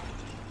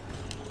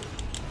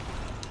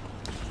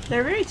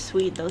 They're very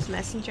sweet, those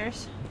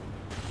messengers.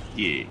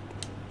 Yeah.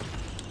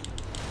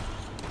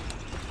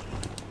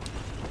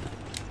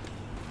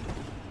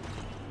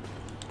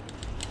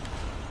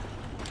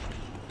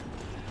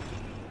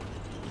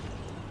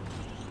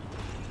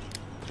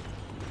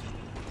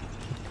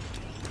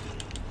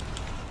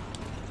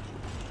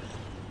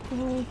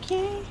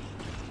 Okay.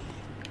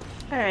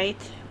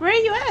 Alright. Where are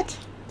you at?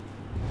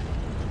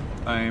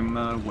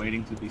 I'm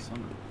waiting to be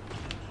summoned.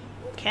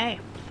 Okay.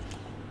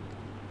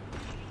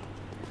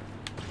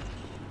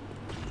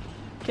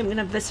 Okay, I'm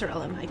gonna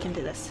visceral him. I can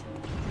do this.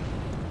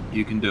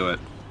 You can do it.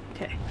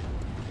 Okay.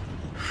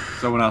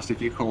 Someone asked if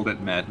you called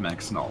it Mad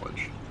Max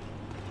knowledge.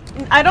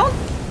 I don't...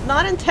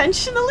 Not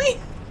intentionally.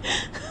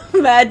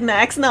 Mad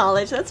Max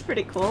knowledge. That's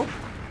pretty cool.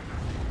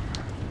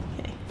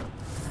 Okay.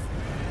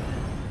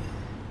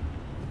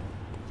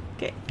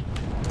 Okay.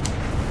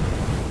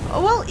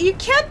 Oh, well, you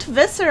can't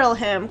visceral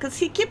him because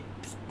he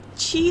keeps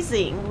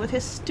cheesing with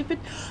his stupid...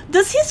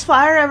 Does his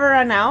fire ever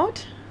run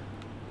out?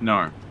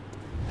 No.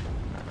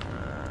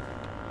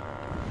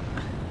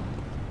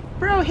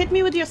 Bro, hit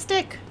me with your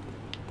stick.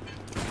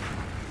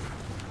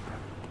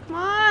 Come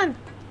on.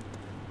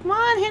 Come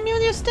on, hit me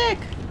with your stick.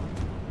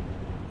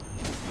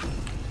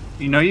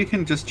 You know you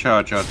can just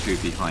charge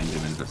R2 behind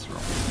him in Visceral.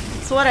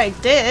 That's what I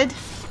did.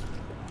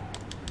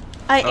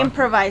 I Oh.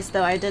 improvised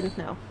though, I didn't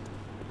know.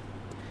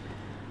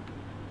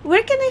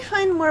 Where can I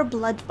find more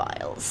blood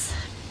vials?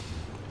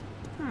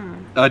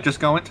 Just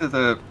go into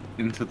the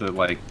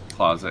like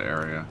plaza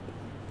area.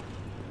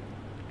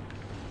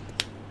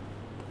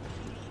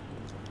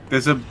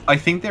 I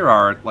think there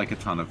are like a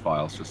ton of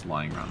vials just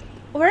lying around.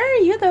 Where are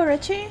you though,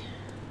 Richie?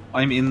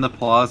 I'm in the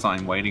plaza,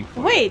 I'm waiting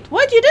for you. Wait,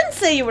 what? You didn't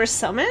say you were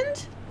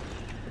summoned?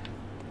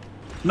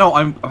 No,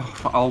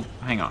 I'll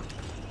hang on.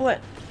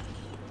 What?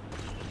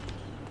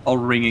 I'll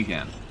ring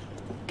again.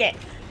 Okay.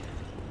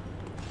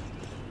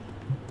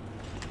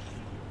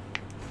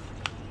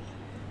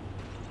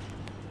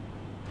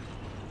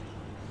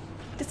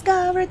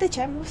 Discover the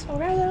gems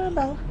forever. Where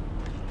are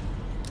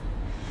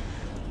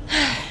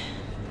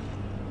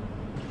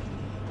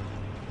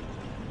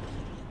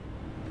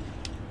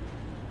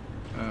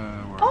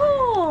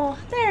Oh,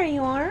 there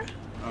you are. you?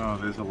 Oh,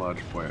 there's a large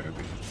boy over here.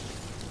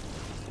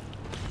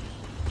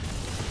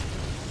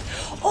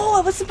 Oh,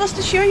 I was supposed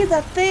to show you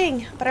that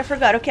thing, but I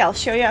forgot. Okay, I'll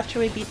show you after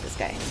we beat this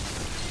guy.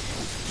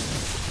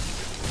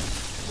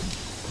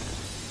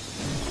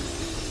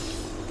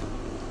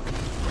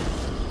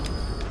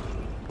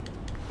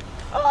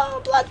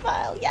 Oh, blood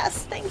vial.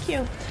 Yes, thank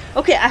you.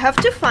 Okay, I have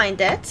to find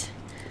it.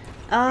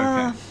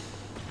 Okay.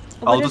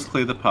 what I'll is- just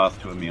clear the path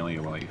to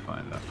Amelia while you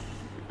find that.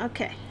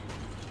 Okay.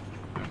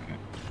 Okay.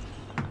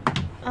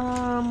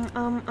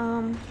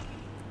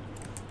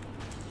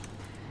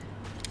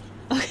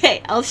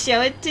 Okay, I'll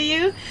show it to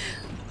you.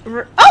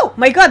 Oh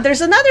my god,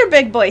 there's another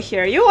big boy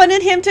here. You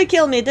wanted him to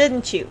kill me,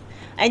 didn't you?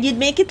 And you'd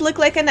make it look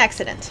like an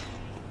accident.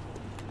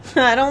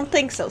 I don't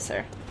think so,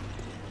 sir.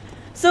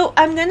 So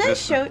I'm gonna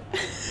This show...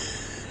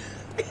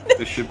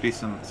 There should be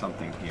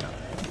something here.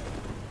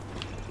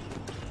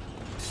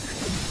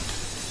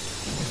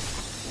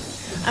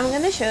 I'm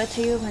gonna show it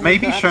to you when we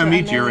Maybe go up show to me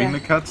Amelia. during the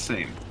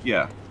cutscene.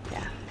 Yeah.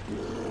 Yeah.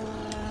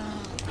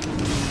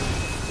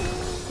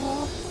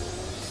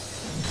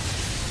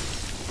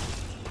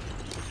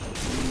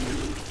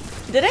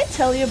 Did I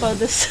tell you about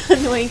this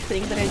annoying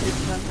thing that I did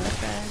with my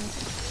friend?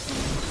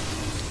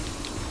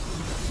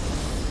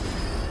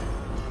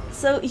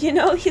 So, you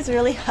know, he's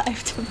really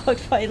hyped about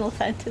Final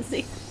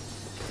Fantasy.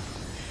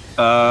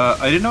 I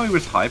didn't know he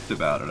was hyped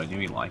about it. I knew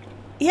he liked it.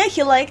 Yeah,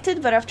 he liked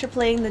it, but after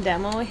playing the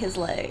demo, he's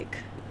like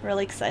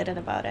really excited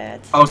about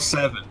it. Oh,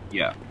 7.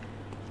 Yeah.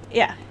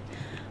 Yeah.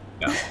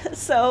 Yeah.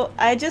 So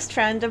I just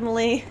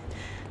randomly,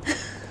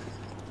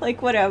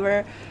 like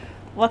whatever,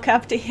 walk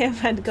up to him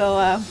and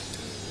go,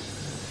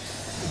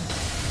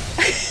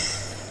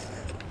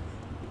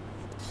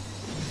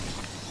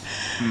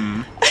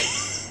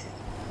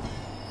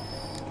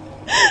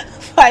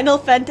 Final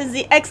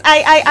Fantasy X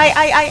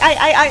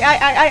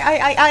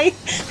I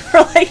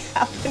for like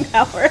half an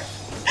hour.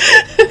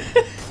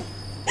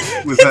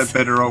 Was that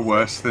better or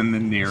worse than the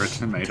Near a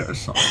Tomato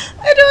song?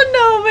 I don't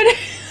know, but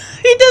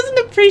he doesn't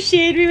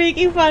appreciate me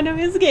making fun of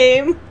his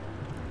game.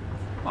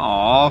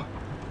 Aww.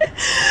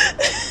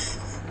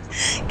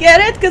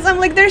 Get it? Because I'm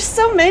like, there's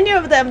so many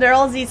of them. There are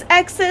all these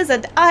X's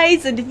and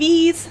I's and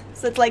V's.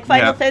 So it's like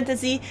Final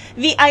Fantasy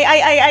V I,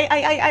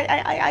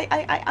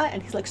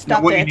 and he's like,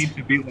 stop what it. You need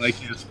to be like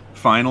is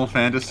Final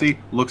Fantasy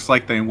looks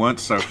like they weren't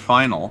so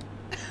final.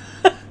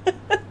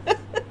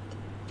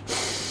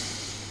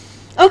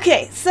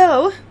 Okay,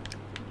 so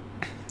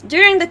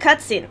during the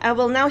cutscene, I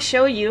will now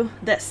show you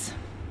this.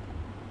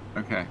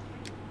 Okay.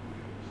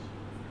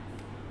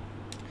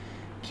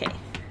 Okay.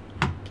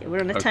 Okay,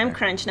 we're on a time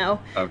crunch now.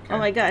 Okay. Oh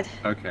my god.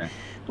 Okay.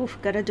 Oof,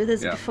 gotta do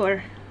this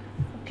before.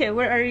 Okay,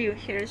 where are you?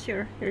 Here's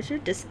your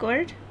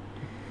Discord.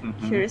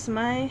 Here's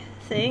my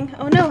thing.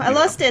 Oh no, I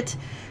lost it.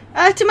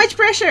 Too much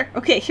pressure.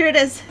 Okay, here it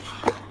is.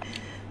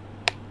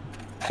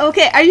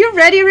 Okay, are you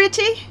ready,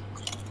 Richie?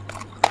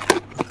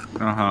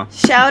 Uh-huh.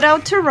 Shout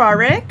out to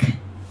Rorik.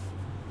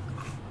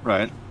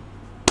 Right.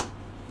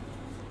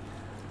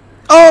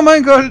 Oh my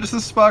god, it's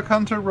the Spark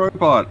Hunter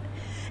robot.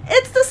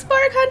 It's the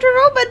Spark Hunter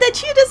robot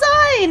that you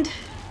designed.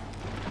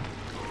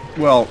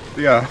 Well,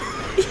 yeah.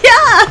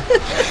 Yeah.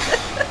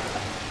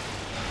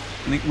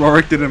 I think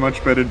Rorik did a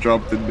much better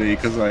job than me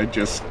because I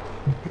just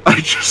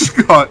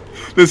got.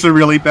 There's a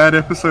really bad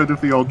episode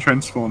of the old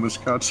Transformers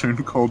cartoon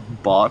called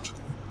Bot,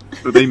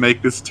 where they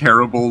make this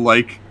terrible,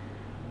 like,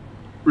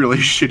 really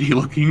shitty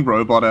looking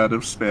robot out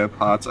of spare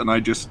parts, and I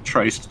just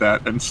traced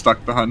that and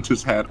stuck the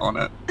Hunter's hat on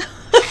it.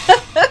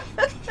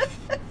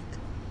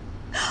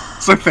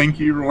 So thank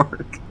you,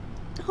 Rorik.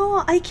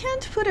 Oh, I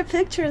can't put a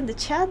picture in the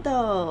chat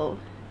though.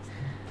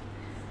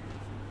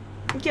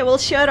 Okay, we'll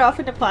show it off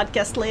in the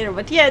podcast later,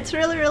 but yeah, it's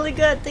really, really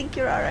good. Thank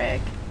you,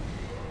 Rorik.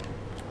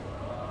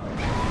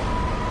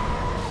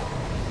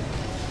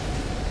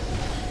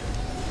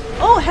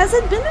 Oh, has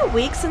it been a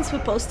week since we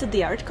posted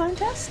the art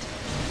contest?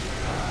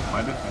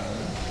 Might have been.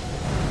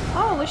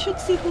 Oh, we should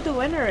see who the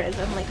winner is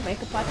and like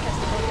make a podcast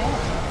about that.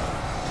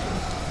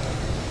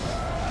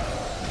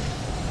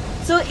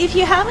 So if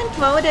you haven't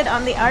voted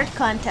on the art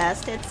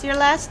contest, it's your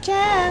last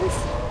chance.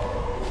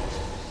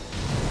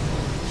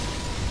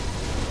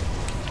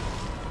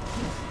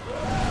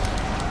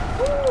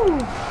 Ooh.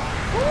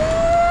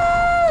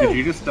 Ooh. Did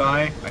you just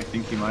die? I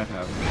think you might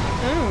have.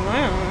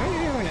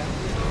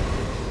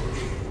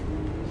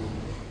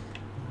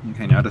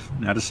 Okay, now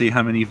to see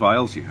how many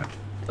vials you have.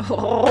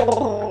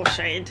 Oh,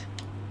 shade.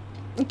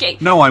 Okay.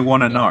 No, I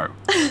want to know.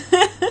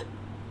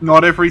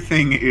 Not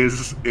everything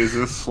is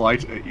a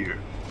slight at you.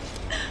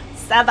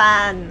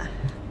 7.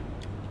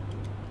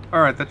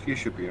 Alright, that you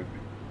should be okay.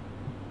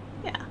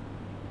 Yeah.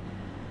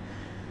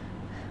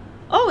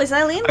 Oh, is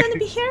Eileen going to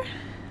be here?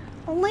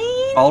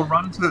 Eileen? I'll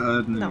run to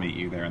Erden and meet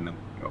you there and then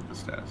we'll go up the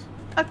stairs.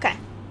 Okay.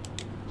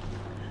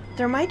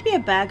 There might be a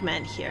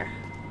bagman here.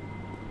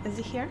 Is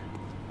he here?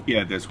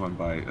 Yeah, there's one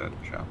by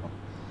Chapel.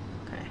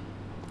 Okay.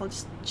 I'll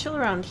just chill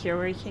around here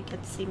where he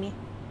can't see me.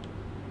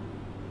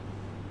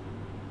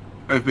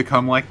 I've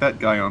become like that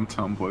guy on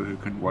Tumblr who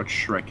can watch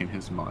Shrek in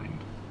his mind.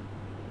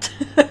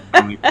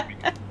 Only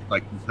I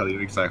can tell you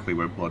exactly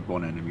where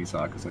Bloodborne enemies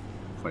are because I've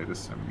played this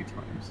so many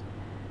times.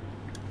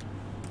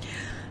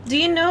 Do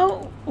you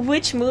know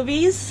which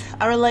movies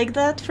are like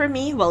that for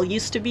me? Well,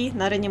 used to be,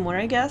 not anymore,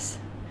 I guess.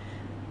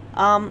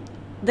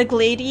 The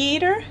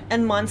Gladiator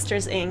and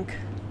Monsters, Inc.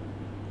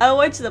 I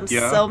watched them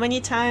so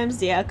many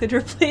times, yeah, I could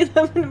replay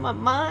them in my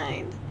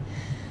mind.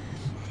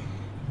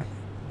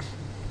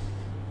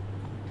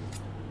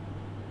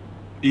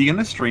 Are you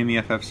gonna stream the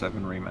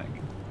FF7 remake?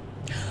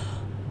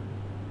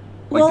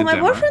 Well, my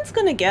boyfriend's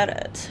gonna get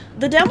it.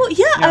 The demo,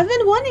 yeah, I've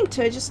been wanting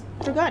to, I just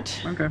forgot.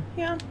 Okay.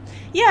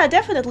 Yeah,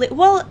 definitely.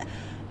 Well,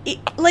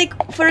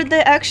 like, for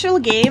the actual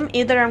game,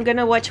 either I'm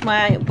gonna watch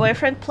my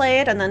boyfriend play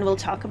it and then we'll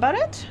talk about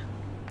it.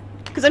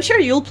 Because I'm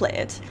sure you'll play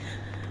it.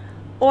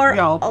 Or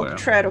I'll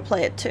try to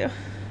play it too.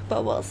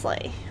 But we'll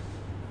see.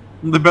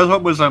 The best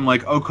part was I'm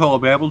like, oh cool, I'll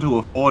be able to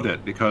afford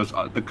it because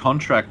the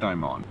contract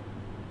I'm on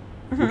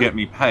will get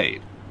me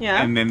paid.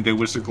 Yeah. And then there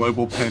was a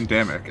global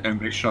pandemic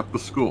and they shut the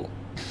school.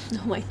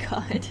 Oh my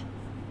god.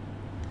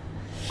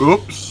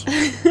 Oops.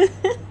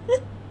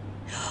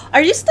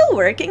 Are you still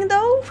working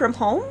though, from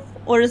home?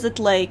 Or is it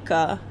like,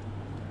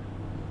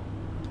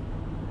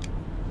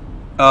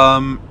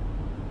 No,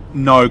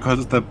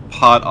 because the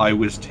part I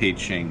was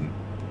teaching,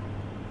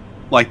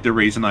 like the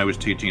reason I was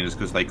teaching it is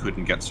because they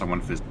couldn't get someone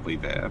physically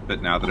there.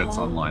 But now that it's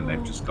online,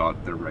 they've just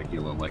got the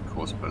regular, like,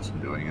 course person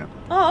doing it.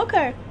 Oh,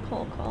 okay.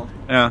 Cool, cool.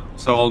 Yeah,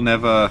 so I'll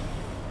never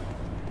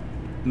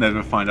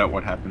find out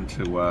what happened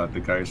to the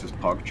guys as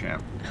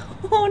PogChamp.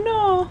 Oh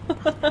no!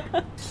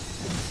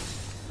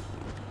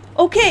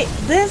 Okay,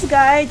 this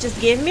guy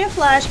just gave me a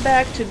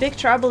flashback to Big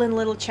Trouble in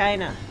Little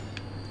China.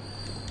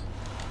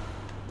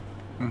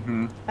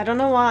 I don't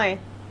know why.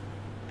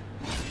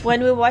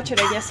 When we watch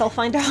it, I guess I'll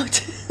find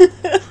out.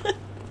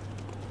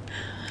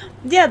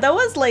 Yeah, that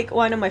was like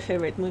one of my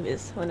favorite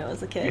movies when I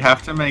was a kid. You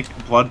have to make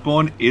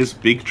Bloodborne is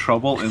Big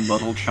Trouble in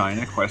Little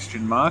China,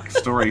 question mark,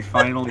 story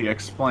finally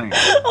explained.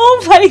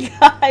 Oh my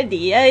god,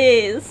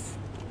 yes!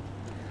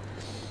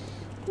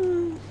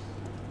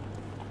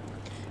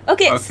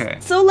 Okay,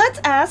 so let's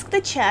ask the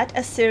chat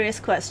a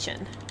serious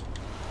question.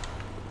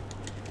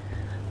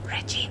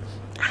 Richie,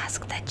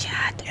 ask the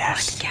chat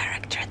what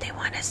character they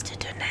want us to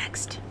do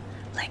next.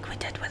 Like we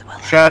did with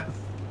Willem.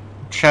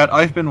 Chat,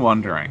 I've been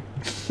wondering.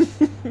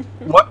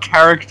 What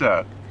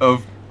character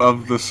of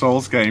the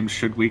Souls games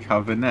should we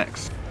cover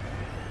next?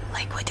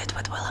 Like we did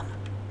with Willem.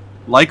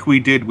 Like we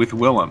did with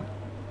Willem.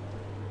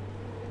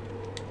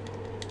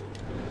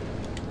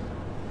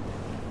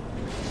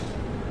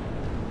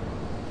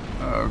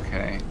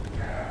 Okay.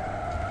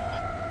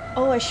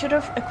 Oh, I should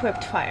have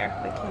equipped fire.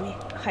 Wait, let me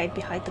hide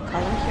behind the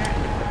column here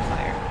and equip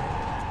fire.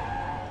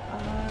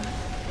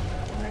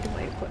 Where do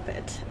I equip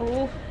it?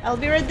 Oh, I'll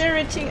be right there,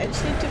 Richie. I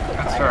just need to equip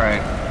fire. That's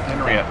alright.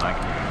 Henriette and I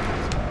can.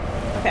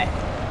 Okay.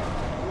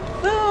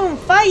 Boom!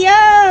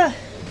 Fire!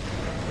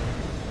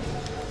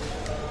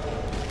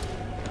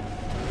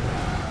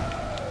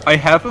 I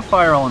have a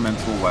fire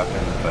elemental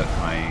weapon, but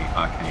my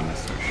arcane is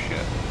so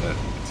shit that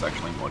it's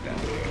actually more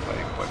damaging if I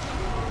equip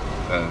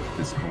a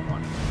physical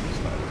one and use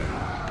that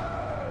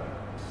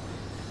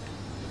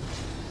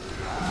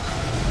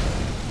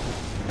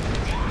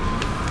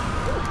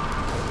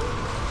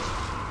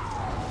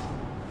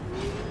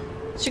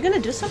Is she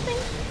gonna do something?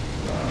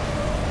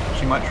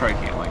 She might try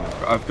healing.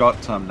 I've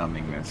got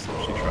numbing mist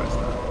if she tries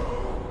that.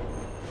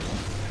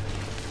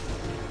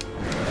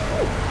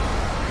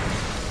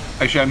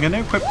 Actually, I'm going to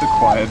equip the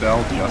choir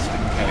bell just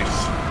in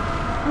case.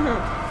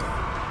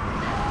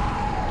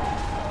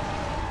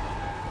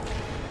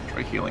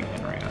 Try healing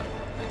Henriette.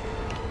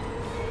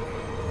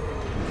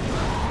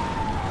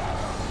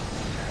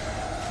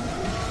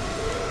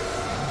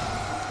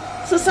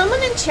 So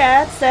someone in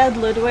chat said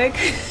Ludwig.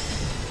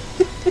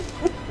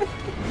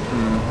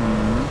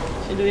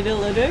 Should we do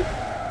Ludwig?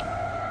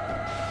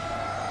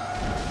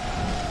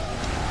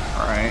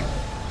 Alright.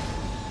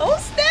 Oh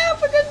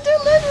snap, we're gonna do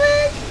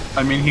Ludwig!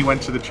 I mean, he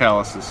went to the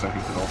chalices, so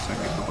he could also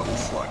make the little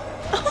slug.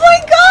 Oh my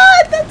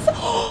god, that's...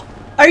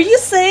 Are you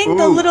saying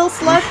the little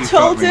slug she's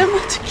told got me.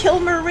 him to kill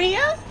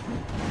Maria?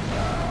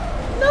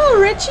 No,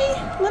 Richie!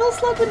 Little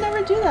slug would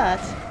never do that.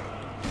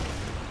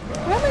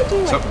 What am I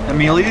doing? So, like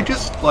Amelia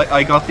just, like,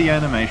 I got the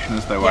animation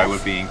as though I Yes.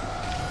 were being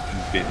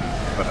bitten,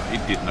 but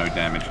it did no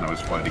damage and I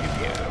was floating in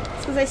the air.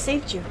 It's because I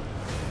saved you.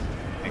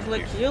 I was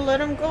like, you let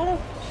him go?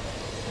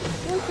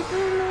 Don't you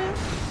do that?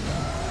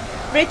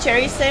 Rich, are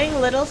you saying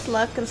Little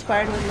Slug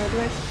conspired with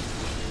Ludwig?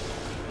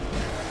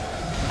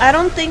 I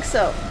don't think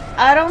so.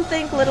 I don't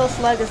think Little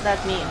Slug is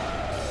that mean.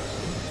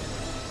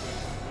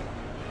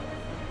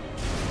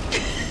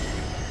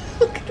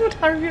 Look at what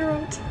Harvey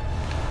wrote.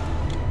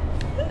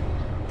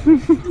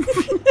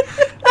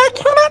 I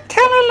cannot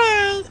tell a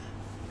lie.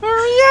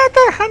 Maria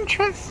the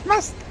Huntress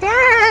must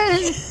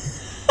die.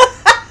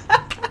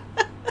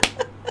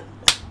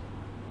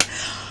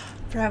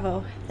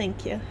 Bravo.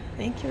 Thank you.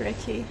 Thank you,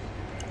 Richie.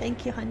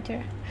 Thank you,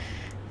 Hunter.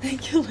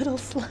 Thank you, Little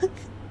Slug.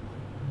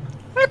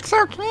 It's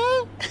okay.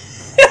 So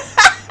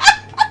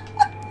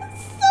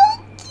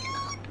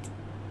cute!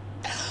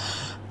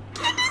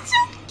 It's so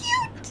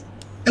cute!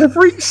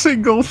 Every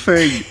single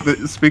thing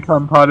that's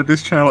become part of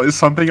this channel is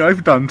something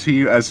I've done to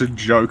you as a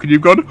joke, and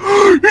you've gone,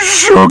 "You're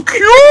so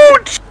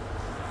cute!"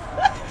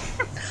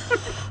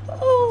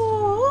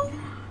 Oh.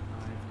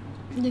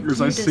 As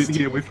I sit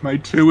here with my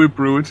 2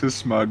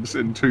 Ebruitus mugs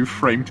and 2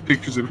 framed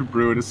pictures of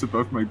Ebruitus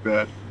above my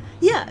bed.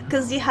 Yeah,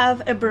 because you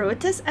have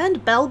Ebruitus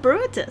and Bell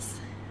Bruitus.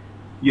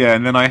 Yeah,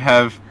 and then I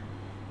have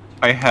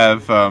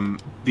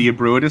the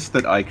Ebruitus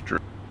that Ike drew.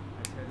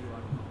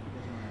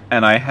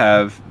 And I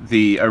have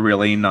a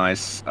really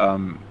nice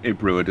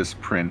Ebruitus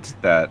print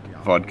that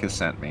Vodka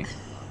sent me.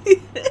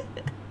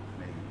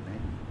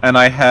 And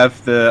I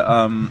have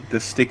the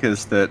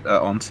stickers that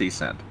Onsi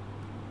sent.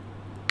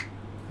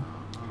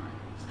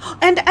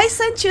 And I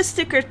sent you a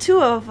sticker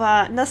too of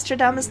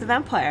Nostradamus the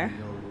Vampire.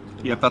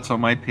 Yep, that's on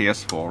my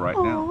PS4 right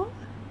now.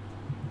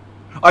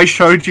 Aww. I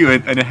showed you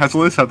it, and it has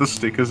all these other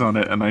stickers on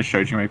it, and I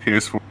showed you my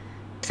PS4.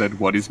 It said,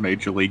 "What is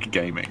Major League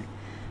Gaming?"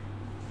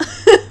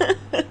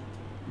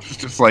 It's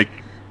just like,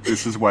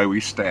 this is why we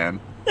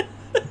stand.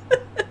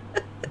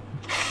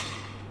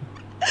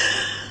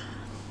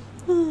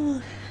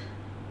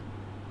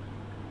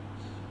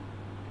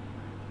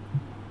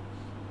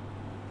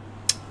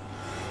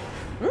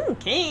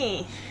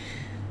 Okay.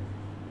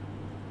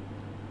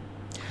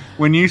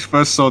 When you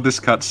first saw this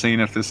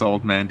cutscene of this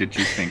old man, did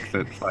you think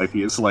that 5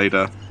 years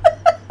later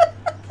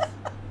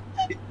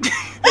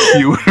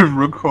you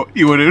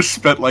would have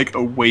spent like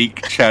a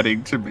week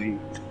chatting to me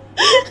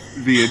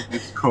via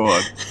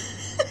Discord?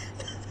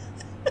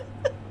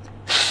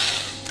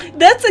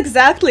 That's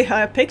exactly how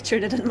I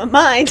pictured it in my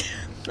mind.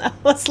 I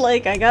was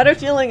like, I got a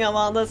feeling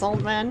about this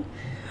old man.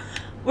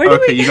 Where do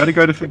Okay, we... you gotta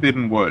go to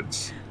Forbidden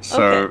Woods.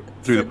 So, Okay,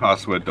 through so- the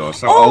password door.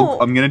 So Oh,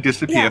 I'm gonna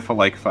disappear yeah. for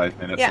like 5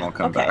 minutes and I'll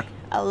come back.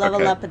 I'll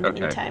level Okay, up in the okay.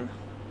 meantime.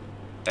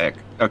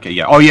 Okay,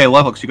 yeah. Oh yeah,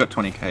 Levelx, you got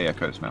 20k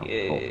echoes now.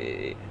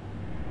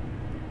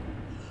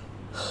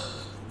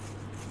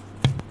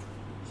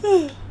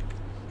 Cool.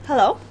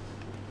 Hello?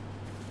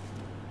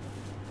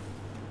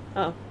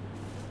 Oh.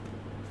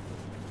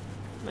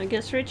 I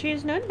guess Richie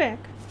is not back.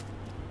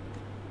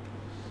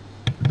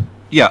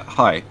 Yeah,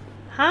 hi.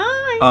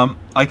 Hi!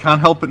 I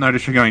can't help but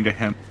notice you're going to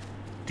Hem.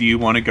 Do you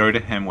want to go to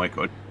Hemwick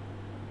or...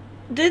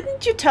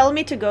 Didn't you tell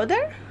me to go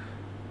there?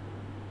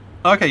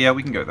 Okay, yeah,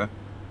 we can go there.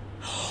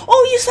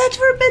 Oh, you said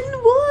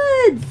Forbidden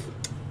Woods!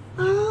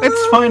 Oh.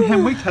 It's fine,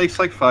 Hemwick takes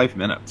like 5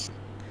 minutes.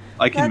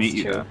 I can meet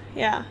you true. there.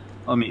 Yeah.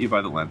 I'll meet you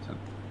by the lantern.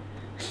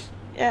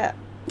 Yeah.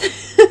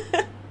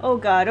 Oh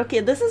god, okay,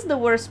 this is the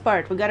worst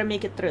part. We gotta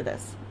make it through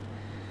this.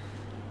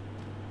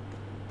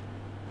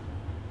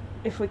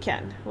 If we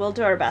can. We'll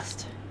do our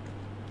best.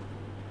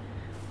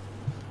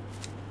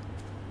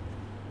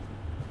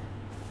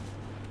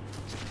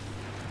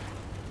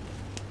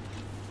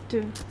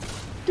 Do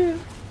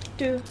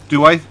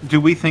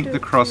we think the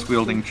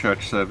cross-wielding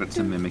church servants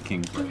are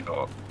mimicking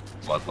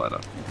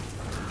Bloodletter?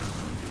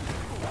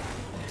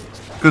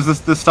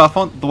 Because the stuff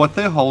on what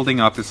they're holding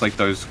up is like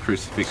those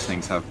crucifix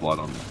things have blood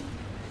on them,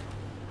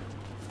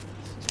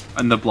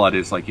 and the blood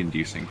is like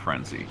inducing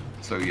frenzy.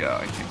 So yeah,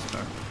 I think so.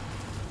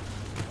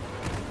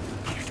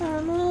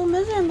 I'm a little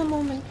busy at the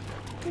moment.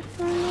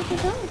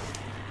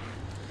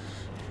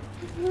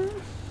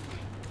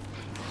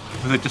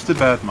 Was it just a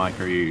bad mic,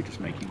 or are you just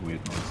making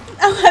weird noises?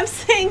 Oh, I'm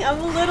saying I'm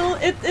a little.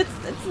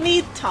 It's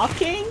me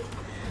talking,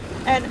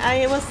 and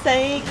I was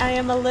saying I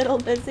am a little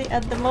busy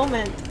at the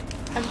moment.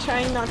 I'm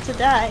trying not to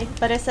die,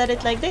 but I said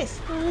it like this.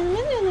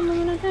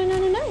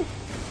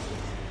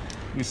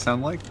 You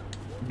sound like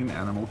an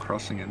Animal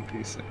Crossing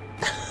NPC.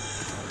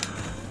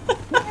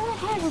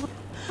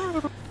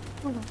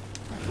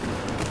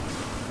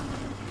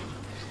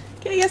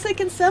 Okay, I guess I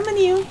can summon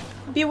you.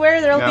 Beware,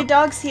 there'll be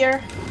dogs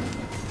here.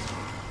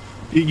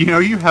 You know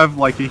you have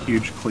like a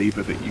huge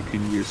cleaver that you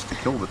can use to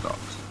kill the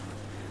dogs.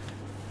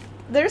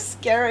 They're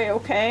scary,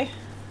 okay?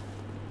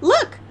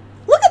 Look!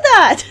 Look at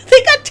that!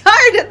 They got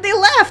tired and they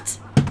left!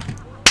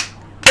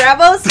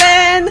 Bravo,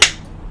 Sven!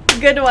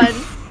 Good one.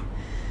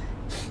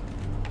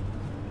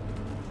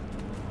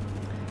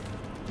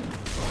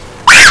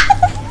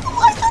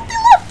 I thought they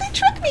left! They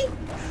tricked me!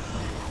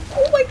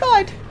 Oh my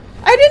god!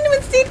 I didn't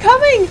even see it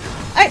coming!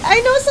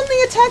 I know something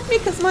attacked me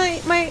because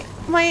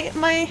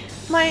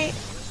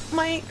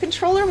my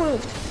controller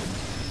moved.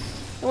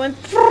 It went.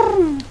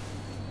 Do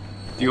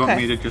you want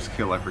me to just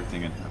kill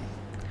everything in him?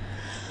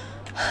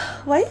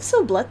 Why are you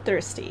so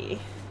bloodthirsty?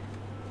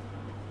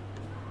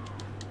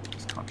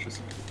 Just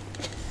conscious.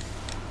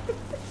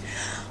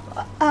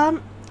 I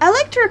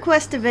like to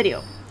request a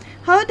video.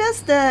 How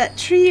does the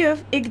Tree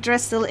of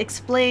Yggdrasil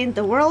explain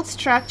the world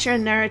structure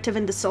and narrative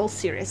in the Soul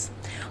series?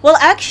 Well,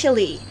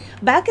 actually,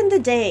 back in the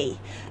day,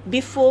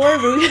 before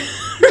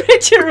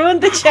Richie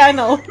ruined the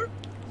channel.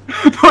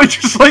 I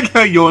just like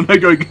how you're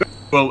not going,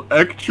 well,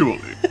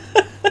 actually.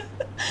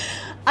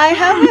 I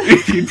have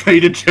if you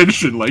paid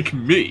attention like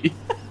me.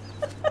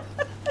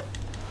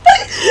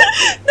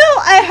 No,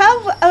 I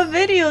have a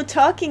video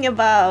talking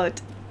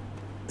about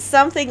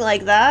something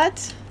like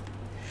that.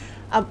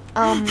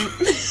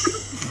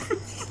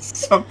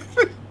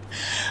 Something?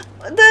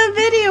 The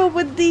video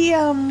with the,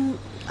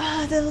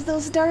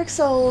 those Dark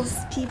Souls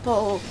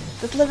people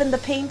that live in the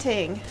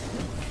painting.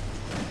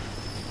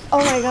 Oh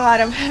my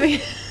god, I'm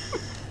having...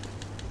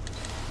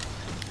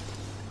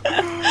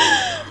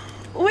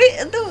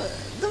 Wait,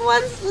 the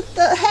ones with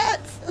the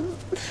hats.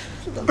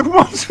 The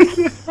ones with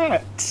the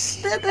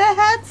hats. The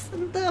hats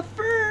and the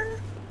fur.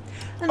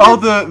 And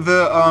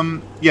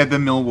oh, yeah, the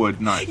Millwood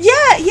Knights.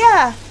 Yeah,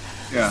 yeah.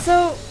 Yeah.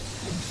 So,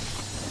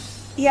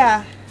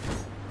 yeah.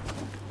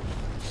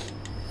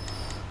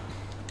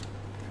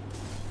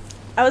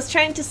 I was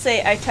trying to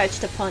say I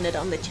touched upon it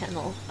on the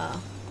channel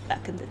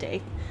back in the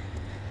day.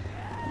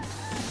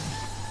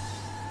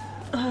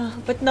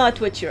 But not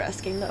what you're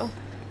asking, though.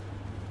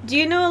 Do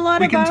you know a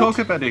lot about... We can talk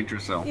about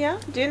Yggdrasil. Yeah?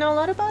 Do you know a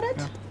lot about it?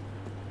 Yeah.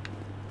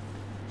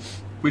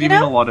 What do you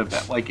mean a lot of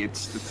that? Like,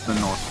 it's the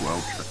North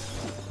World trip.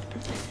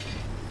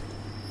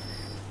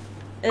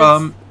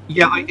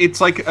 Yeah, it's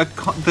like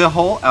the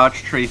whole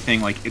Archtree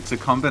thing, like, it's a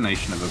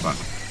combination of a bunch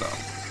of stuff.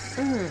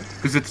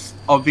 Because it's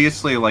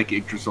obviously, like,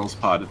 Yggdrasil's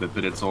part of it,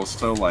 but it's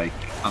also, like,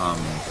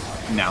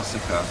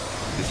 Nausicaa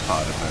is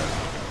part of it,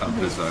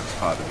 Berserk's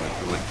part of it,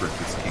 the, like,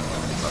 Griffith's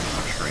Kingdom is like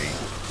Archtree.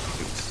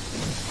 It's...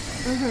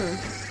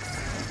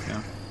 Yeah.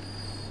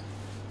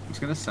 I'm just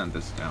gonna send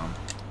this down,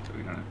 so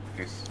we don't have to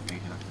face me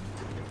here.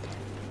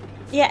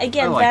 Yeah,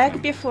 again, like back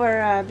him. before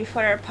our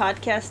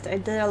podcast, I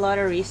did a lot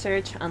of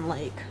research on,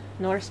 like,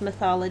 Norse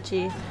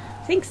mythology,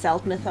 I think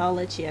Celt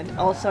mythology, and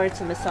all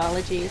sorts of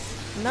mythologies.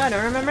 No, I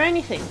don't remember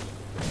anything.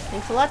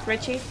 Thanks a lot,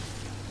 Richie.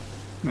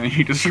 No,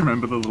 you just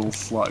remember the little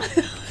slug.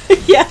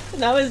 Yeah,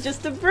 that was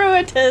just the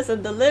Brutus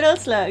and the little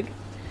slug.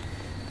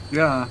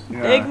 Yeah.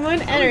 Big moon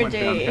Really energy. went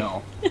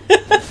downhill.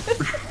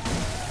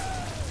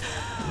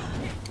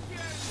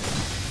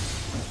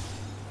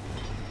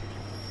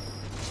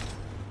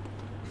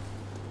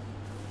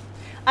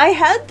 I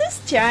had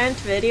this giant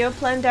video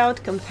planned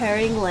out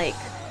comparing like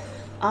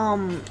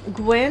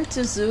Gwyn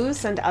to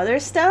Zeus and other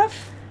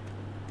stuff.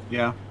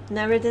 Yeah.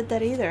 Never did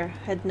that either.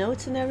 Had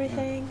notes and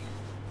everything.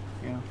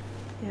 Yeah.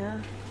 Yeah.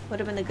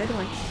 Would have been a good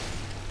one.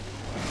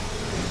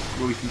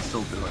 Well, we can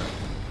still do it.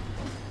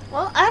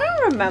 Well, I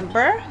don't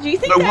remember. Do you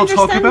think No, I we'll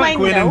talk understand my about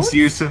Gwyn and notes?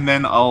 Zeus, and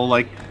then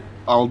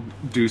I'll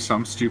do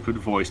some stupid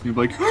voice, and you'll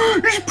be like,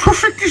 oh, "He's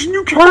perfect, this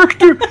new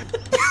character."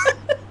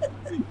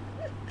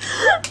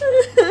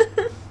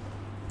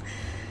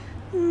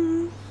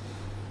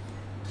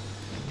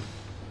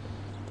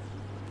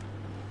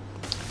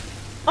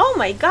 Oh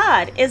my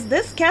god, is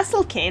this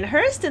Castle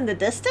Canehurst in the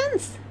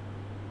distance?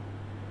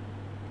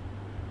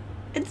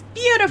 It's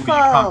beautiful!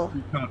 Well,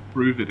 you can't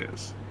prove it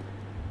is.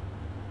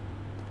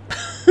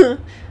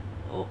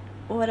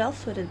 What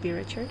else would it be,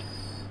 Richard?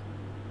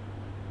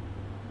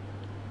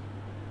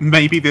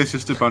 Maybe there's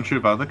just a bunch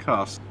of other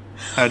casts.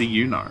 How do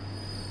you know?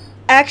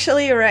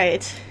 Actually, you're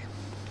right.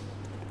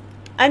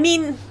 I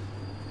mean...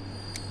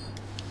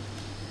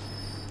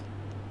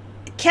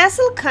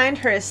 Castle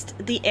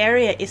Canehurst, the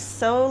area is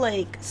so,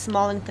 like,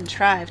 small and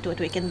contrived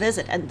what we can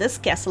visit, and this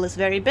castle is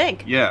very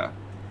big. Yeah.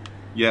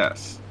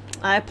 Yes.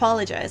 I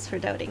apologize for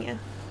doubting you.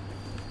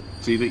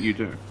 See that you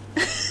do.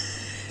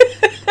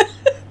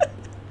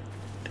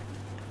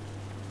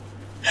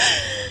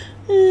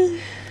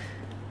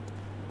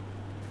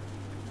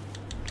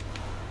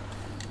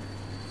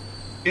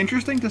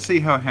 Interesting to see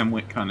how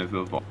Hamlet kind of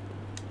evolved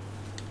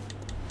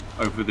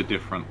over the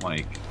different,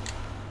 like,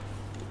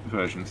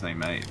 versions they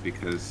made,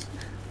 because,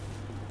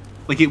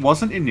 like, it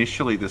wasn't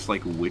initially this,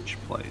 like, witch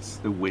place.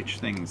 The witch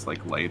thing's,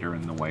 like, later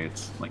in the way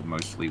it's, like,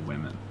 mostly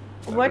women.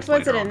 What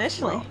was it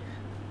initially? Well.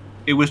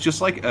 It was just,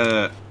 like,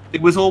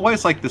 it was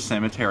always, like, the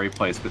cemetery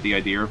place, but the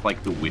idea of,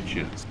 like, the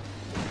witches.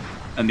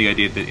 And the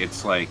idea that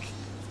it's, like,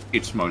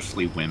 it's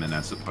mostly women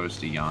as opposed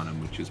to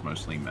Yharnam, which is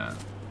mostly men.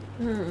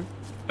 Hmm.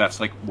 That's,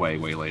 like, way,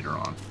 way later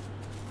on.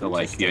 The,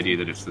 like, the idea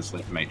that it's this,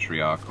 like,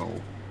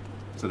 matriarchal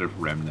sort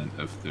of remnant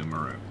of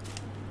Thumaru.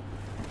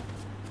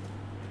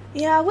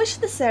 Yeah, I wish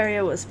this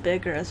area was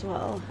bigger as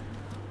well.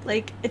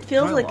 Like, it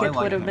feels Well, like I it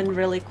like would have been Hamlet.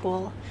 really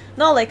cool.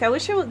 No, like, I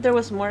wish there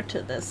was more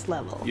to this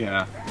level.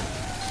 Yeah.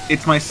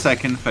 It's my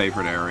second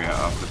favorite area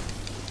after...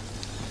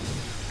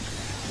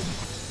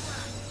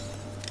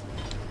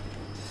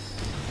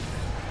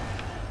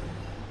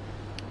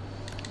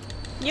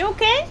 You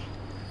okay?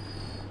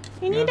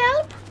 You need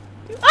help?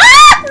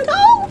 Ah!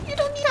 No! You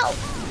don't need help!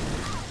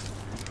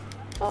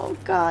 Oh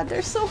god,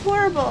 they're so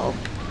horrible.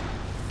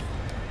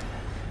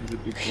 He's a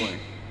big boy.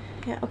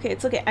 Yeah, okay,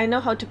 it's okay. I know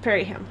how to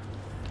parry him.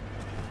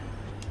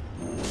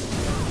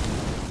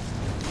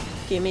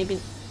 Okay, maybe...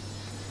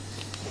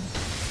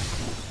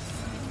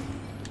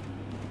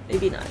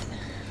 Maybe not.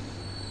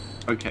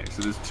 Okay,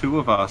 so there's 2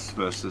 of us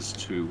versus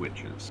 2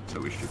 witches, so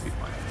we should be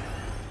fine.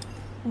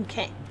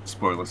 Okay.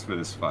 Spoilers for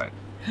this fight.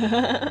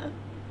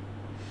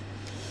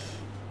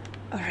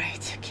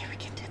 Alright, okay, we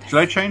can do this. Should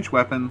I change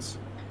weapons?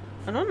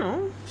 I don't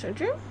know. Should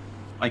you?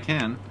 I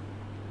can.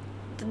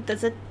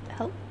 Does it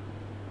help?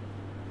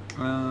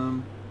 I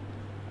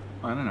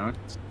don't know.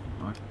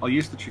 I'll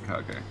use the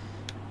Chicago.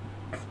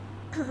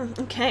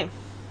 Okay.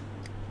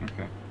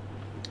 Okay.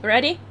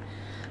 Ready?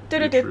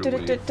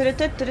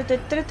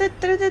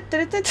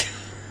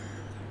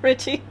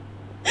 Richie.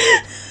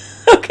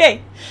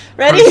 Okay.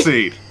 Ready?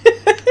 Proceed.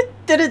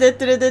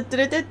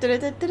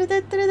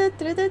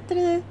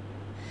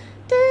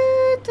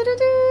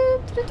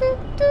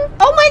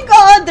 Oh my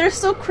god, they're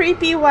so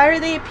creepy. Why are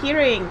they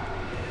appearing?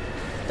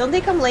 Don't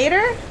they come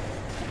later?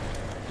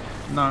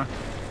 No.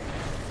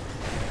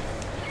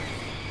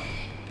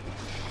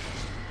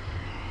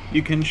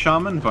 You can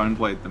Shaman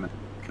Boneblade them and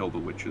kill the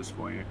witches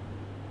for you.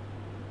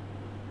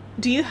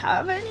 Do you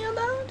have any of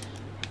that?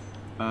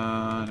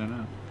 I don't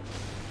know.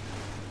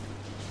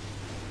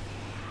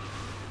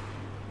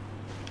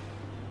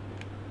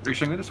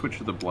 Actually, I'm gonna switch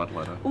to the blood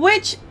letter.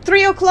 Which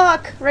 3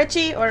 o'clock,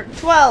 Richie, or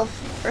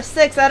 12, or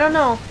 6? I don't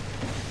know.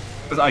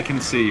 Because I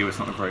can see you. It's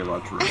not a very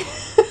large room.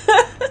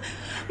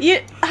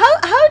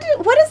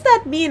 What does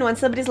that mean when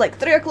somebody's like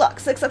 3 o'clock,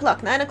 6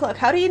 o'clock, 9 o'clock?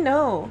 How do you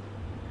know?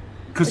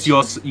 Because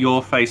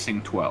you're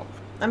facing 12.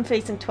 I'm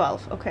facing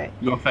 12. Okay.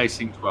 You're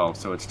facing 12,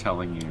 so it's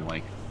telling you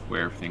like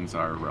where things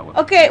are relevant.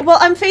 Okay. Well,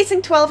 I'm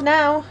facing 12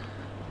 now.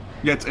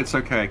 Yeah, it's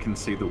okay. I can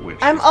see the witch.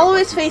 I'm Just go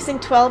always back. facing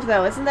 12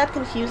 though. Isn't that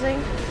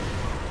confusing?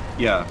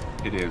 Yeah,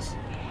 it is.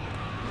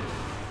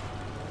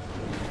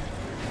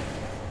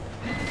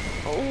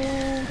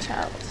 Oh,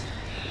 child.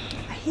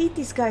 I hate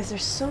these guys. They're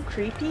so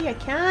creepy. I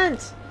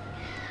can't.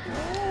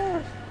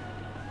 Ah.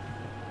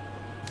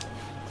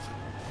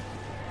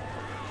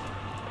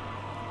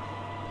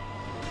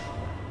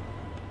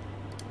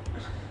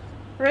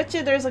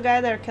 Richie, there's a guy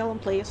there. Kill him,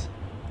 please.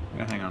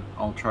 Yeah, hang on.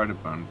 I'll try to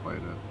Boneblade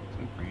it.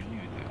 Did I bring any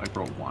idea? I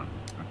brought 1.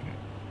 Okay.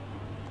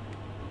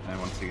 And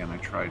once again, I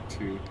tried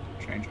to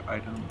change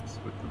items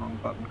with the wrong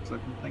button because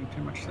I've been playing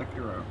too much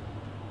Sekiro.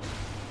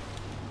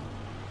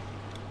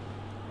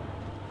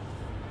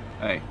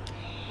 Hey.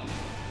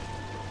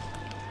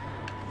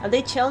 Are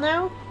they chill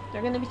now?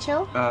 They're gonna be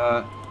chill?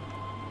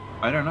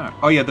 I don't know.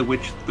 Oh yeah, the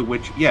witch.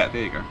 Yeah,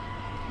 there you go.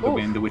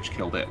 Oof. The witch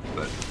killed it,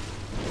 but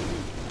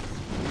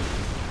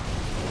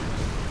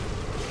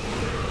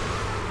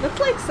Looks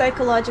like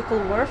psychological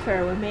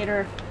warfare. We made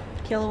her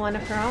kill one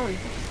of her own.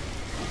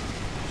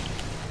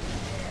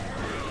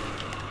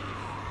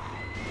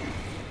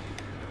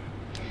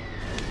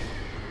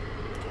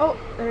 Oh,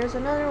 there's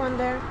another one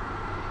there.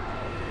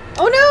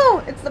 Oh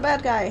no! It's the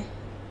bad guy.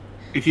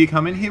 if you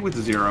come in here with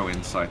 0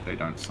 insight, they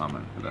don't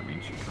summon. But that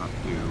means you can't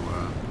do.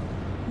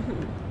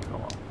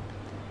 Co-op.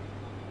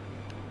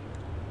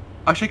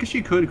 Actually, I guess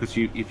you could because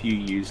if you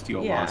used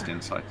your last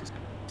insight to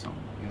summon.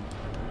 Yeah.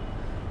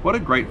 What a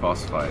great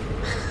boss fight.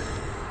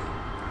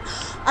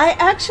 I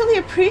actually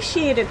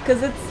appreciate it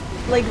because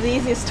it's like the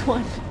easiest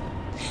one.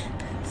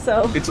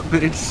 So It's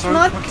so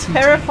not fucking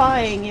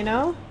terrifying, you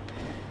know?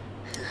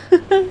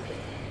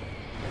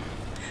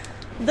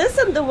 This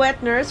and the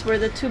wet nurse were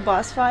the two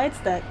boss fights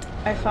that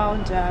I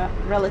found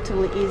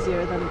relatively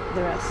easier than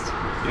the rest.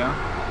 Yeah.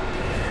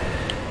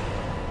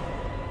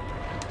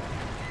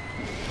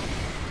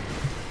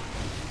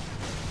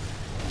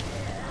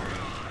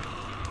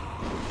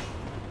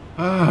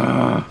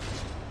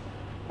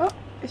 Oh,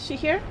 is she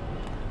here?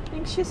 I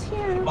think she's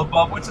here. Well,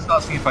 Bob, what's just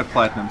asking if I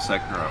platinum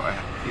Sekiro?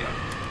 Yeah.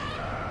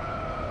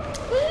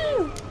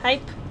 Woo!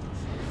 Hype.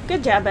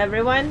 Good job,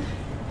 everyone.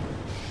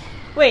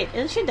 Wait,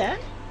 isn't she dead?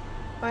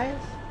 Why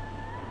is...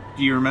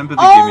 Do you remember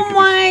the Oh gimmick of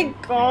my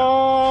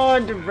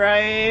god!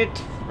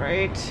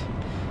 Right.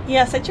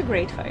 Yeah, such a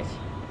great fight.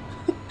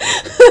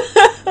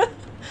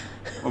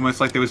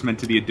 Almost like there was meant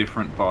to be a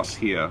different boss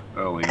here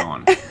early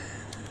on.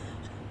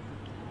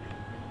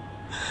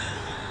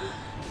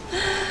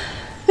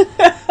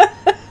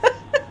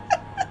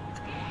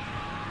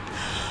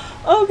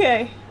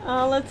 Okay,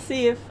 let's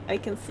see if I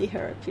can see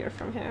her appear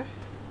from here.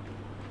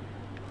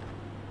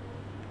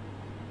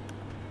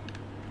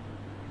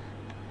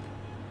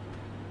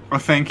 Oh,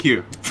 thank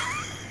you.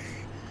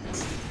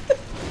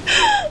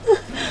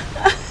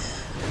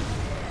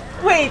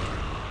 Wait,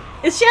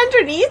 is she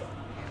underneath?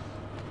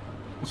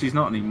 Well, she's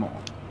not anymore.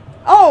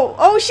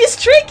 Oh, she's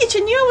tricky.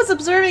 She knew I was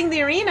observing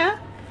the arena.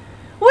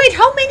 Wait,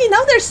 how many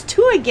now? There's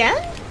 2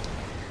 again?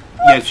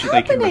 What's They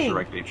can happening?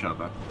 resurrect each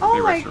other. Oh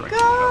They my resurrect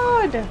each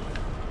other. god!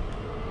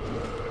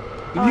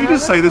 Didn't you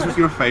just say this was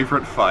your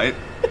favorite fight?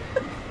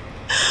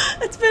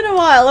 It's been a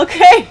while,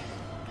 okay?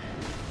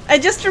 I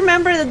just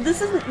remember that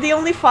this isn't the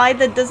only fight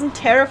that doesn't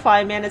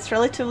terrify me and it's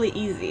relatively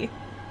easy.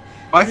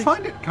 I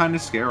find it kind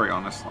of scary,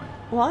 honestly.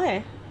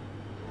 Why?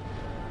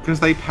 Because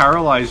they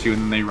paralyze you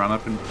and then they run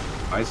up and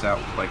eyes out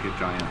with like a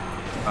giant,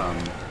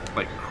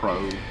 like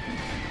crow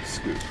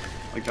scoop.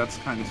 Like that's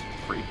kind of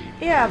freaky.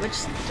 Yeah, but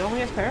just don't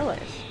get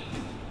paralyzed.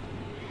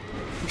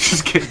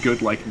 Just get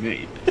good like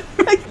me.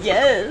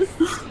 Yes!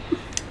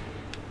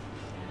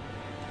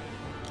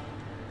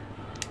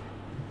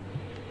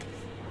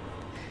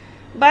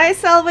 Bye,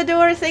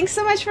 Salvador. Thanks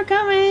so much for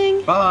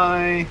coming.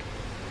 Bye.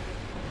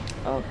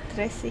 Oh, did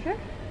I see her?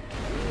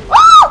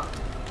 Oh!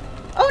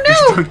 Oh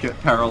Just no! don't get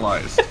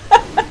paralyzed.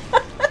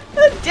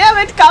 Damn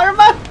it,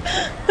 karma!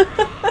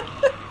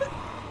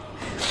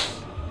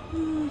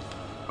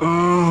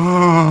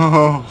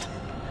 Oh.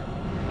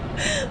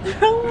 They're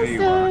There almost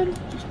you are. done.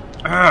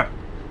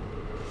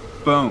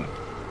 Just, boom.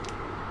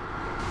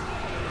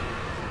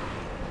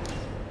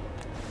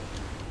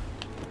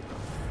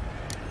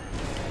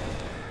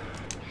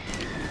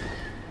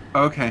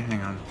 Okay,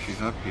 hang on.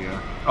 She's up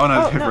here. Oh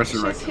no, they've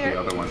resurrected she's here. the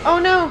other one. Oh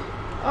no!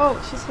 Oh,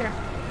 she's here.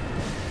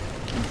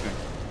 Okay.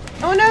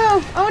 Oh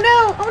no! Oh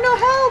no! Oh no!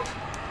 Help!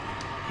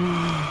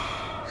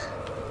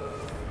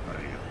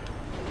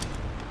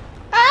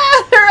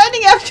 Ah! They're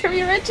running after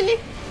me, Richie!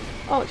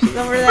 Oh, she's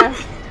over there.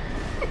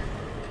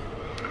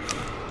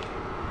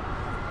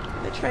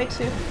 I tried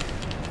to.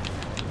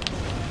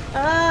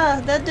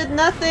 Ah, that did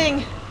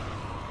nothing.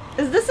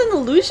 Is this an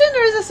illusion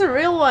or is this a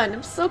real one?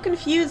 I'm so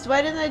confused.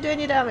 Why didn't I do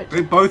any damage?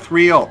 They're both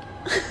real.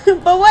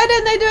 But why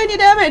didn't I do any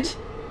damage?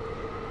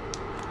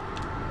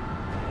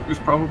 It was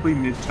probably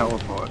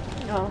mid-teleport.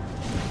 Oh.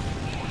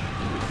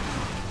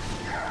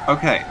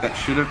 Okay, that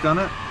should have done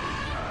it.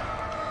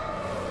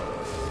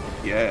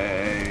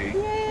 Yay.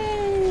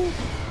 Yay!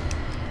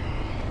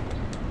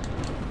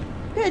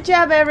 Good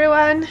job,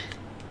 everyone.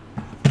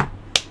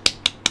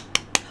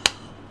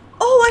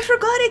 Oh, I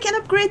forgot I can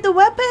upgrade the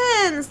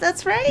weapons.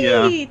 That's right.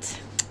 Yeah.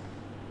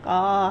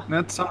 Ah,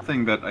 That's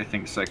something that I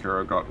think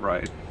Sekiro got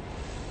right.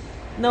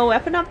 no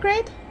weapon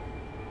upgrade?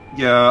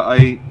 Yeah,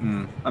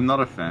 I'm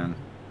not a fan.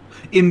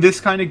 In this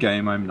kind of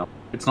game, I'm not.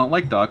 It's not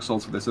like Dark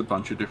Souls where there's a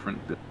bunch of different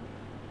bits.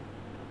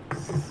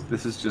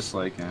 This is just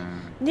like...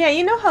 Yeah,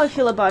 you know how I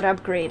feel about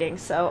upgrading,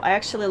 so I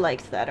actually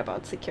liked that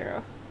about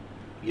Sekiro.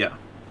 Yeah.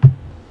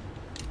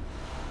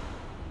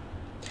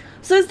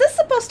 So is this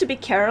supposed to be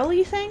Carol,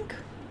 you think?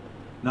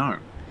 No.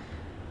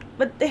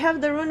 But they have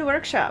the Rune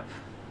Workshop.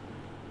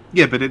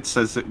 Yeah, but it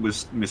says it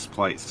was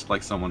misplaced,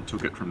 like someone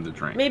took it from the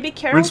drink. Maybe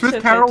Carol took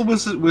Runesmith Carol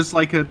it. was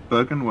like a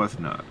Bergenworth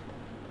nerd.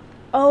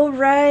 Oh,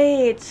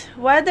 right.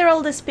 Why are there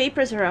all these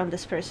papers around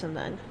this person,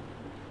 then?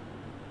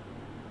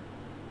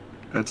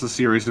 It's a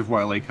series of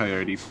Wile E.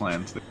 Coyote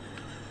plans.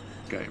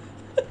 game.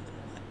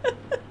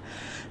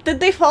 Did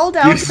they fall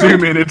down? You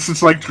zoom in, it's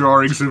just like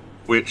drawings of a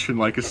witch and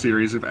like a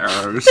series of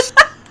arrows.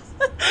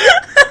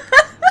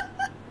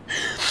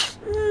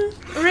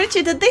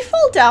 Richie, did they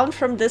fall down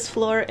from this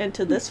floor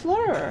into this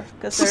floor?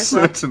 Because there's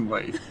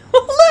certainly.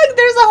 Look,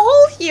 there's a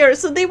hole here,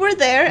 so they were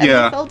there and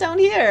Yeah. they fell down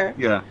here.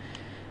 Yeah.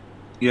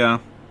 Yeah.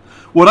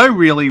 What I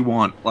really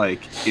want,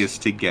 like, is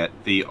to get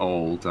the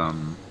old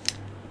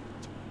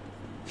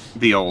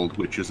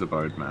Witch's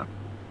Abode map.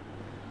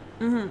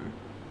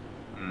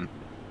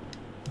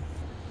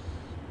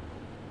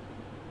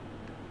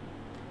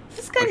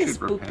 This kind I of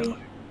should repair spoopy.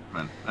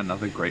 Man,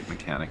 another great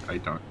mechanic I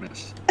don't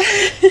miss.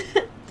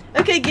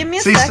 Okay, give me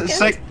a See,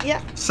 second.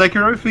 Yeah.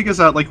 Sekiro figures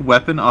out, like,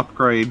 weapon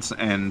upgrades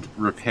and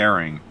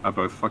repairing are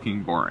both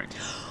fucking boring.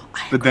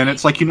 But then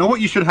it's like, you know what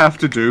you should have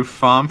to do?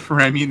 Farm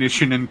for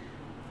ammunition and...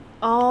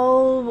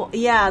 Oh,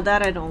 yeah,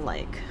 that I don't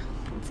like.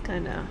 It's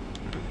kind of...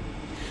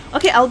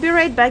 Okay, I'll be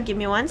right back. Give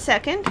me 1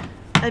 second.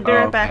 I'll be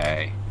right back.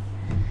 Okay.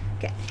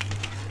 Okay.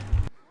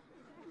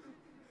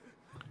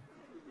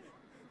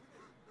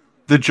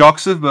 The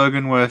Jocks of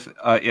Bergenworth,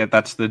 yeah,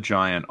 that's the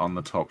giant on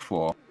the top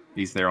floor.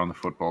 He's there on the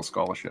football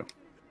scholarship.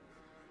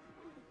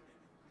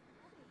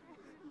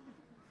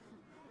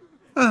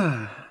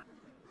 Well,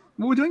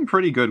 we're doing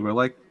pretty good. We're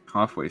like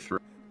halfway through.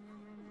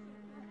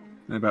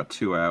 In about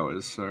 2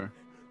 hours, so...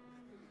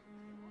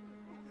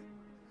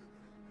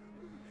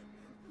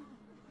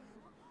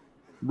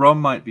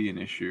 ROM might be an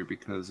issue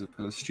because of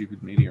her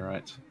stupid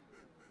meteorites.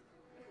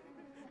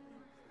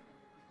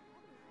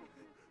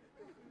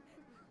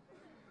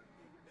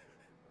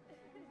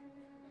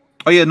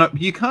 Oh yeah, no,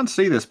 you can't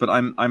see this, but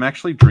I'm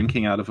actually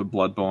drinking out of a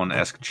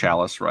Bloodborne-esque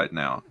chalice right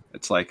now.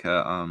 It's like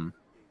a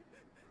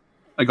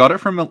I got it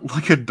from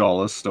like a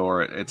dollar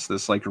store. It's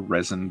this like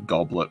resin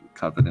goblet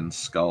covered in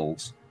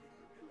skulls.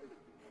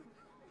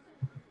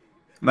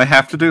 And I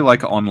have to do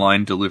like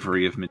online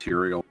delivery of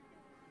material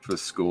for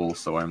school,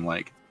 so I'm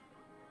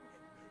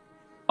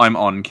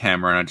on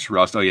camera and I just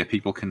realized, oh yeah,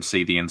 people can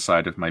see the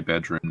inside of my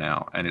bedroom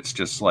now, and it's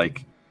just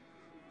like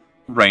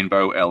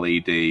rainbow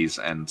LEDs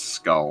and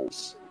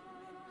skulls.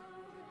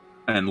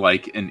 And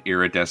like an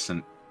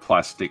iridescent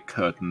plastic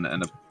curtain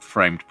and a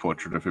framed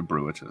portrait of a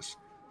Bruitus.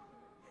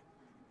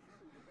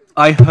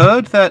 I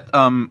heard that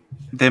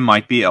there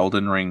might be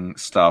Elden Ring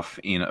stuff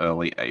in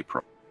early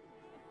April.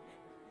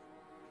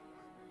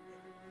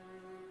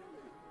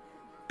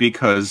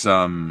 Because,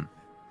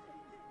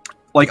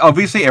 like,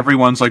 obviously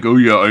everyone's like, oh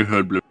yeah, I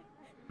heard blah,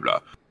 blah,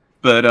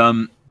 blah.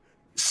 But,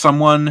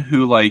 someone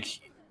who,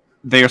 like,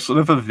 they're sort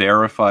of a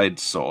verified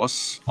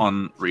source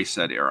on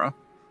Reset Era.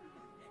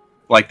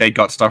 Like, they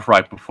got stuff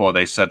right before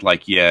they said,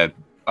 like, yeah,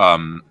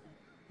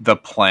 the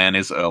plan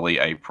is early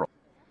April.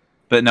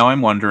 But now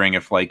I'm wondering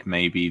if, like,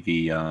 maybe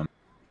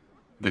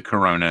the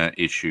Corona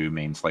issue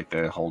means, like,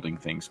 they're holding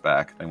things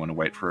back. They want to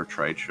wait for a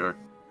trade show.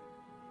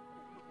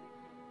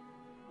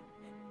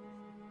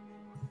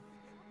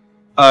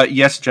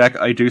 Yes, Jack,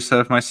 I do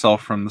serve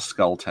myself from the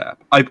Skull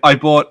Tap. I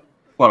bought...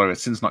 Well,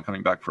 Sin's not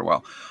coming back for a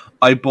while.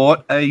 I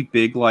bought a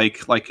big,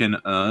 like an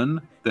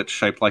urn that's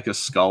shaped like a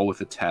skull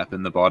with a tap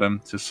in the bottom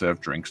to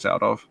serve drinks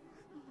out of.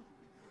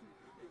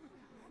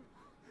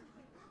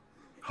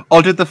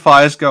 Oh, did the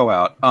fires go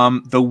out?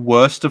 The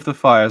worst of the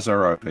fires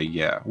are over,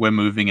 yeah. We're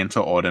moving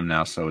into autumn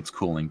now, so it's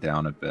cooling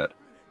down a bit.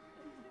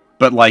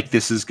 But, like,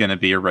 this is gonna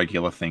be a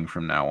regular thing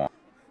from now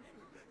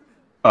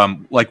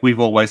on. Like, we've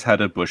always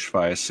had a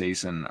bushfire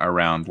season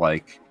around,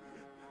 like,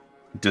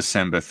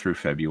 December through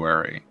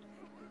February.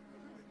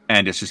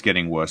 And it's just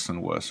getting worse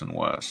and worse and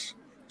worse.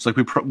 So, like,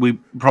 we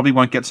probably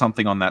won't get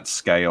something on that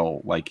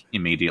scale, like,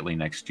 immediately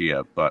next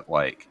year, but,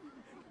 like,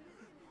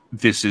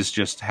 this is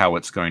just how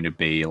it's going to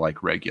be,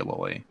 like,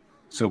 regularly.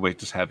 So we're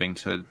just having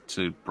to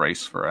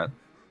brace for it.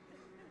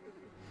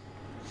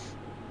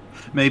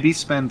 Maybe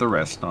spend the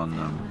rest on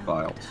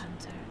vials.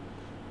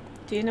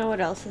 Do you know what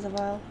else is a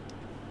vial?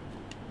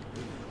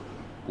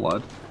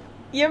 Blood?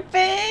 Your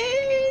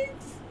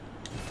face!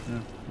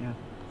 Yeah.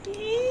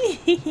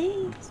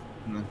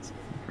 That's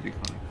pretty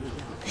funny.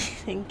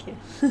 Thank you.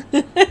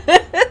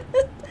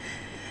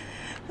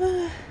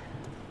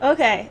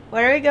 Okay,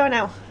 where are we going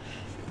now?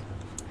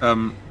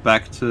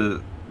 Back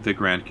to the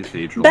Grand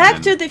Cathedral.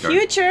 Back to the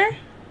future?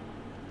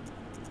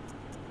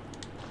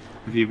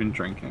 Have you been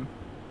drinking?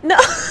 No.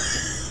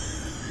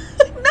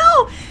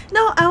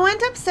 No, I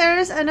went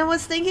upstairs and I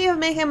was thinking of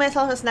making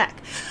myself a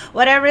snack.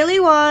 What I really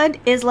want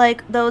is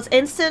like those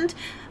instant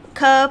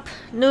cup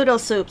noodle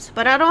soups,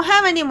 but I don't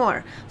have any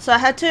more. So I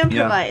had to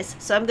improvise.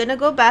 So I'm gonna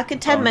go back in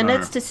 10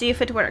 minutes to see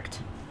if it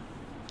worked.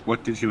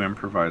 What did you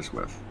improvise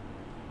with?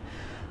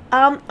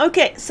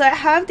 Okay, so I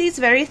have these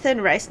very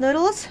thin rice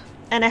noodles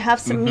and I have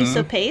some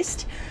miso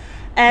paste.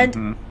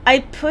 And I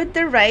put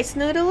the rice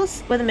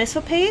noodles with the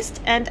miso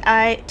paste and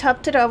I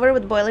topped it over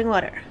with boiling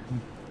water.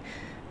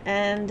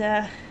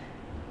 And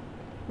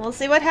we'll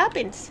see what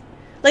happens.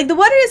 Like, the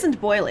water isn't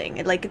boiling.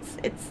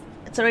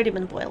 It's already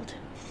been boiled.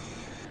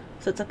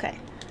 So it's okay.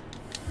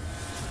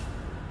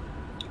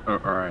 Oh,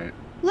 alright.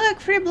 Look,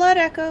 free blood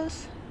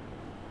echoes.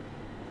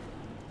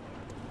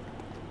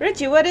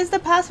 Richie, what is the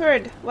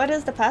password? What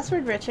is the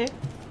password, Richie?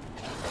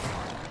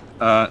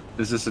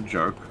 Is this a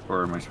joke,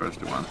 or am I supposed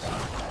to answer?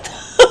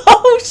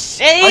 Oh,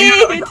 shit!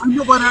 I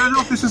don't know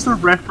if this is a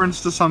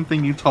reference to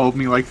something you told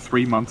me like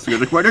 3 months ago.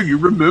 Like, why don't you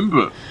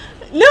remember?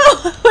 No,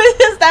 I was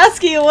just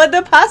asking you what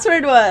the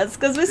password was,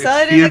 because we saw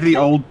it in Fear the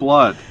old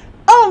blood.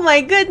 Oh my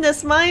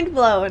goodness, mind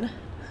blown.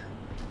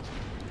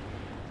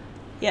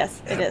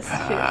 Yes, it is.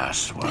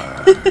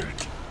 Password.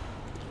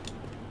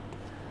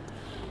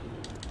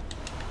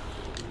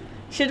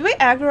 Should we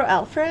aggro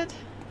Alfred?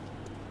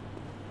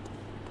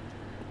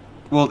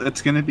 Well,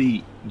 it's gonna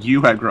be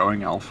you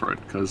aggroing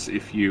Alfred, because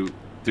if you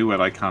do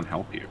it, I can't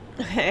help you.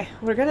 Okay,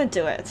 we're gonna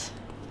do it.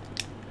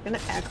 We're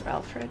gonna aggro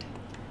Alfred.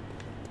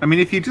 I mean,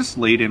 if you just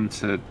lead him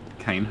to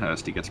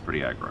Canehurst, he gets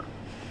pretty aggro.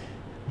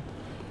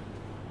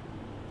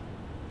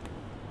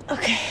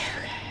 Okay.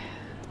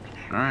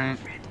 Alright. I'm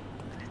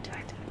gonna do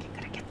it. Okay,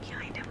 gotta get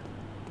behind him.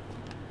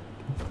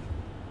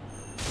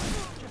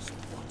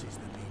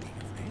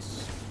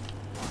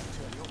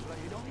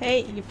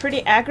 Hey, you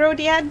pretty aggro,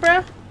 Dad,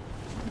 bro?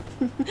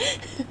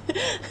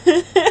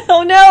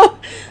 Oh no!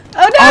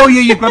 Oh no! Oh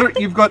yeah,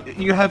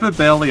 you have a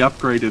barely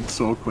upgraded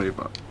Saw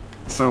Cleaver.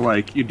 So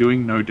like, you're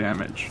doing no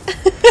damage.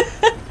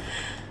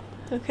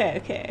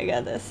 Okay, I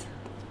got this.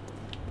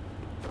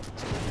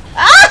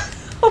 Ah!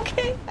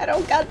 Okay, I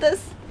don't got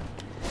this.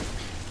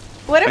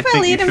 What if I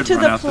lead him to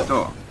the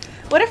door.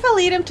 What if I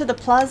lead him to the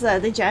plaza? Are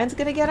the giants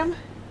gonna get him?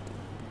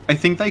 I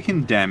think they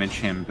can damage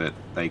him, but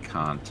they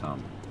can't,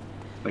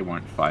 they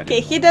won't fight him.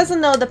 Okay, he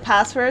doesn't know the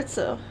password,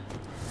 so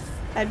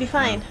I'd be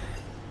fine.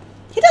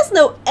 He doesn't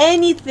know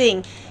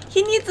anything.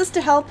 He needs us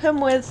to help him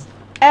with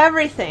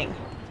everything.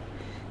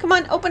 Come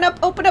on, open up,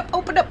 open up,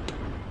 open up.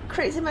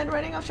 Crazy man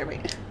running after me.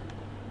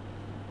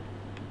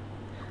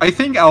 I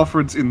think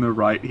Alfred's in the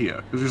right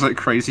here, because he's like,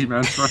 crazy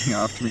man's running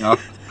after me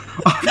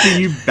after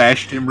you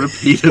bashed him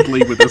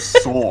repeatedly with a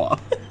saw.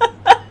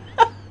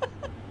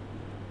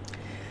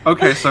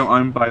 Okay, so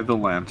I'm by the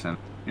lantern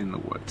in the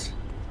woods.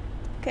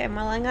 Okay,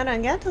 well, I'm gonna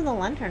get to the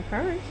lantern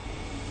first.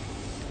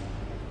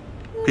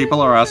 People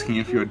are asking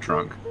if you're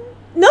drunk.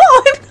 No,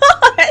 I'm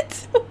not!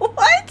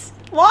 What?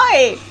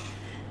 Why?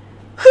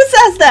 Who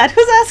says that?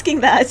 Who's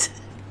asking that?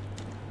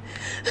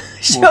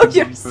 Show More than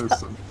one yourself.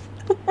 person.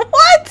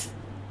 What?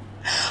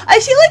 I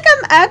feel like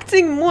I'm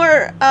acting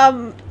more,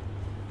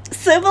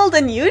 civil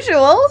than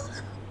usual.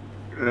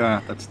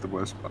 Yeah, that's the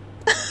worst part.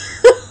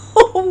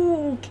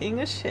 Oh, king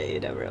of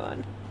shade,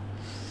 everyone.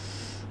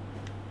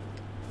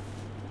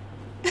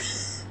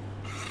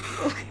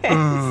 Okay,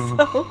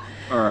 so...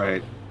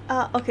 Alright.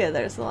 Okay,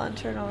 there's the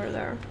lantern over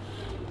there.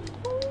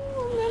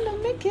 Oh, I'm gonna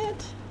make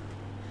it.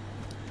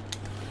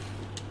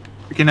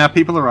 Okay, now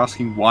people are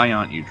asking, why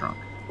aren't you drunk?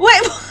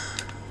 Wait!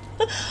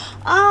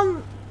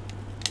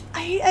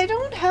 I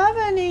don't have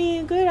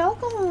any good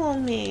alcohol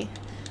on me.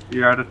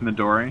 You're out of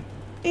Midori?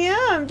 Yeah,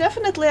 I'm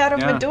definitely out of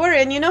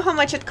Midori, and you know how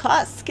much it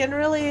costs. Can't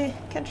really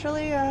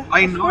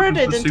afford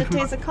it in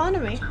today's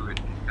economy. It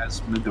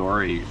has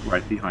Midori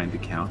right behind the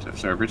counter,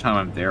 so every time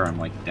I'm there, I'm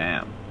like,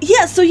 damn.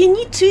 Yeah, so you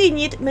need two. You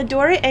need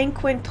Midori and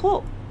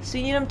Quinto. So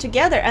you need them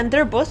together, and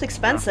they're both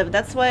expensive. Yeah.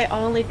 That's why I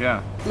only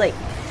like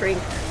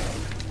drink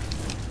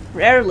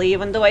rarely,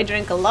 even though I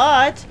drink a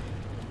lot.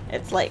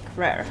 It's like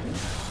rare.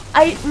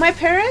 My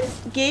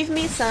parents gave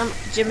me some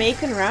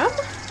Jamaican rum.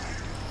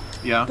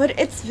 Yeah. But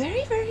it's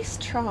very, very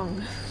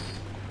strong.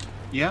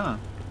 Yeah.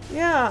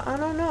 Yeah, I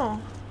don't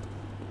know.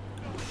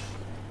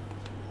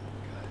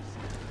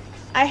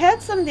 I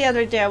had some the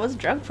other day. I was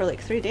drunk for like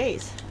 3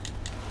 days.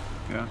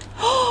 Yeah.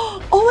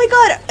 Oh my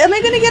god! Am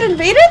I gonna get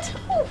invaded?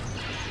 Ooh.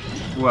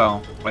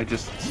 Well, I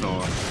just saw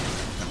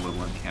a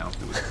little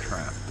encounter with a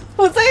trap.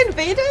 Was I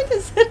invaded?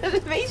 Is it an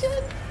invasion?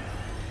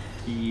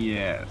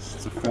 Yes,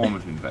 it's a form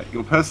of invasion.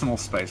 Your personal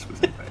space was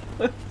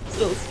invaded.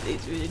 Personal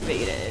space was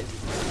invaded.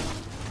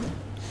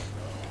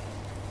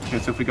 Okay,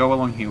 so if we go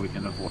along here, we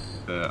can avoid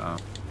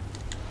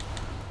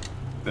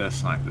the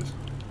snipers.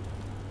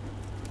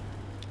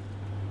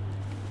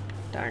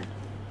 Darn.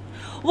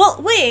 Well,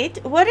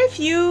 wait. What if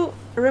you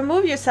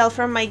remove yourself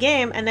from my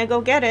game and I go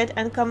get it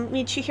and come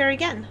meet you here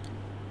again?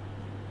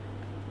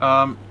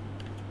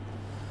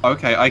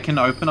 Okay, I can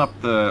open up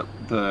the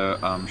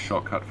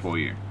shortcut for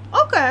you.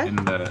 Okay.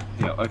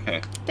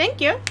 Okay. Thank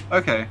you.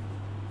 Okay.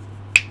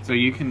 So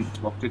you can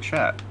talk to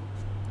chat.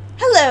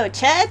 Hello,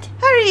 chat.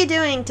 How are you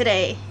doing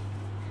today?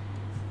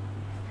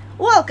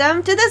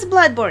 Welcome to this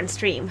Bloodborne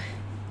stream.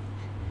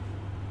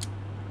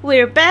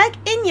 We're back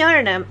in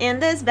Yharnam in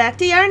this Back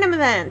to Yharnam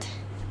event.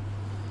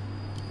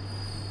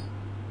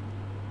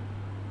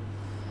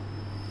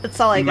 That's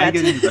all I got.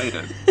 You may get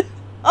invaded.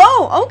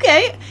 Oh,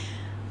 okay.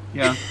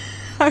 Yeah.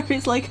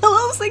 Harvey's like,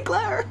 hello,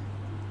 Sinclair.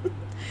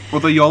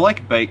 Although you're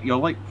like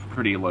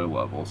pretty low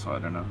level, so I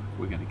don't know if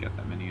we're gonna get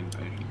that many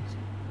invasions.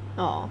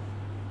 Oh.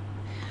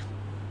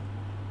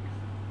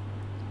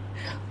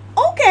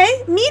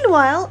 Okay,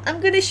 meanwhile,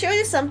 I'm gonna show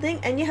you something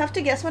and you have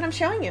to guess what I'm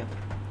showing you.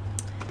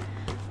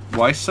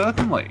 Why,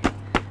 certainly.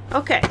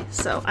 Okay,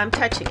 so I'm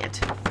touching it.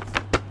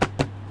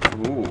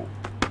 Ooh.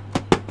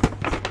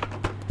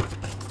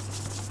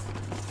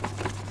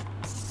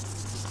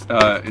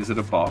 Is it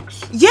a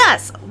box?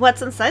 Yes!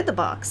 What's inside the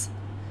box?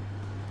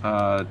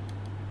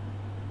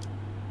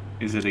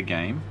 Is it a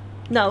game?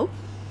 No.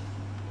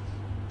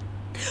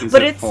 Is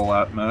But it it's-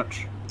 Fallout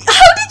merch?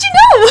 How did you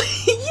know?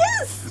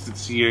 Yes! Is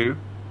it you?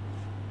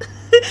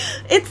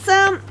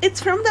 It's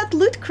from that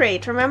loot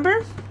crate,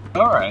 remember?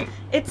 Alright.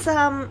 It's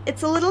a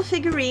little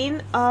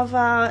figurine of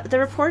the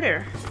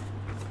reporter.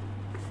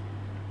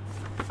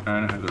 I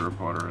don't know who the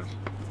reporter is.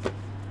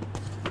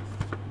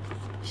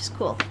 She's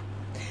cool.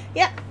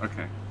 Yeah.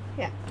 Okay.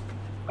 Yeah.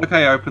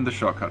 Okay, I opened the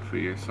shortcut for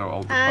you, so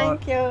I'll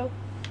depart. Thank you.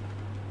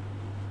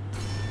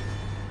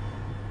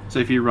 So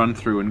if you run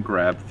through and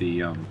grab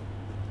the,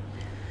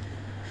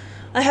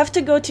 I have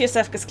to go to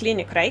Yosefka's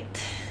clinic, right?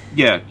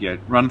 Yeah,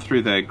 run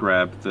through there,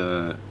 grab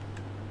the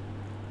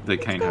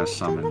Cane Go House to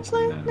the summons,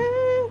 and then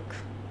clinic.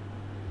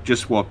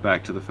 just walk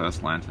back to the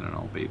first lantern and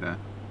I'll be there.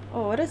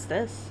 Oh, what is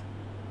this?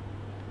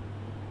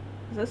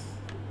 Is this?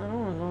 I don't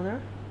want to go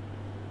there.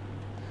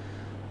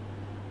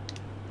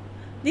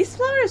 These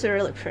flowers are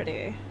really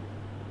pretty.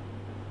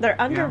 They're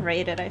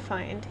underrated, I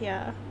find.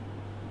 Yeah.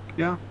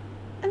 Yeah.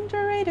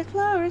 Underrated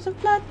flowers of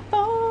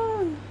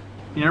Bloodborne.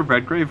 You know,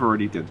 Redgrave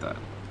already did that.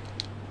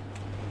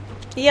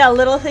 Yeah,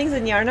 Little Things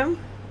in Yharnam.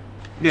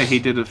 Yeah, he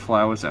did a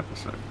Flowers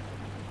episode.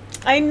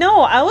 I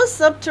know. I was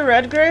up to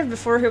Redgrave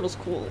before he was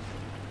cool.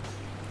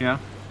 Yeah?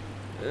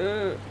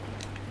 Ugh.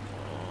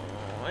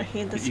 Oh, I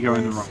hate this You're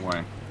going the place. wrong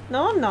way.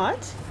 No, I'm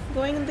not. I'm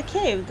going in the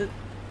cave.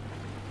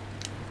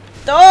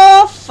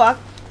 Oh, fuck.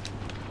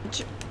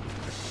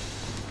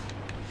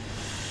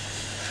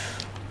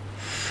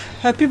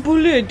 Happy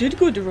bully, I did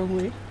go the wrong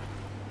way.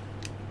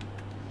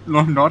 No,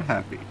 I'm not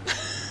happy.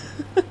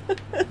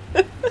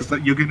 It's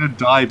like you're gonna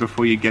die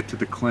before you get to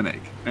the clinic,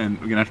 and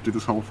we're gonna have to do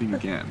this whole thing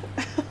again.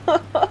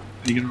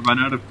 You're gonna run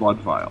out of blood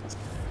vials.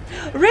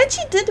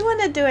 Richie did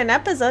want to do an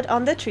episode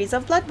on the trees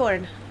of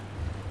Bloodborne.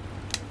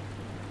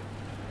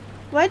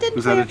 Why didn't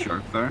Was we that a have-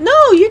 joke, though?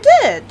 No, you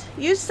did.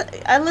 You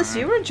unless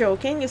you were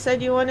joking, you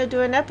said you want to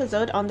do an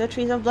episode on the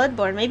trees of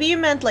Bloodborne. Maybe you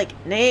meant like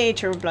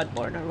nature of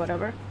Bloodborne or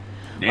whatever.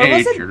 Or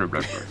was it- Nature of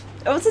Bloodborne.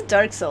 It was a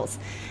Dark Souls.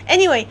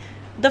 Anyway,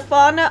 the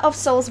fauna of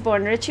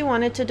Soulsborne. Richie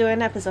wanted to do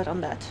an episode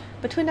on that,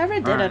 but we never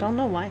did. I Alright. don't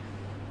know why.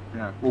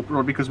 Yeah, well,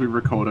 probably because we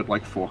recorded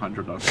like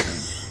 400 of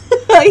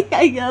them.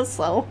 I guess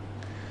so.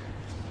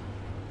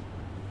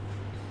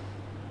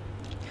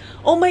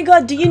 Oh my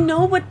god, do you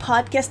know what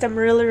podcast I'm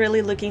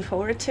really looking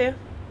forward to?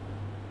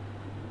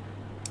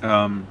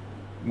 When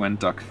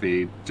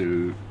Duckfeed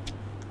do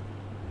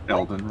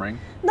Elden Ring.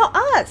 No,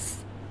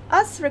 us!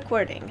 Us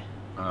recording.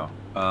 Oh,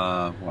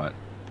 what?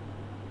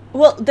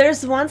 Well,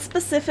 there's one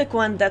specific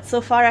one that so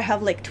far I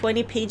have like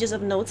 20 pages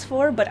of notes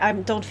for, but I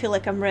don't feel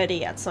like I'm ready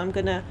yet, so I'm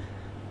gonna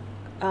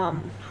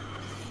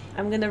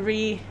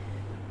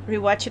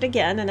rewatch it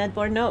again and add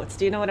more notes.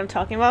 Do you know what I'm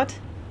talking about?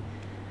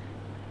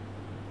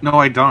 No,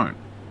 I don't.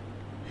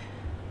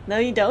 No,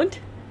 you don't?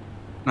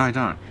 No, I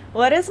don't.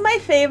 What is my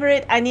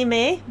favorite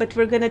anime? But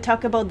we're gonna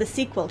talk about the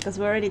sequel, because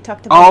we already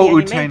talked about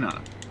Oh, the anime.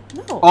 Utena.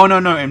 No. Oh, no,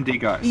 MD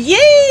Guys.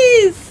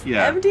 Yes!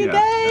 Yeah, MD yeah,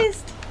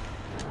 Geist!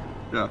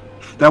 Yeah.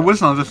 That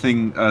was another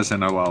thing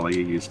Zenowali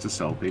used to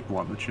sell people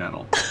on the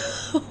channel.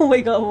 Oh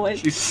my god, what?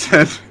 She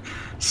said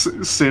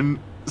Sin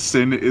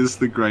is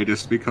the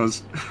greatest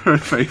because her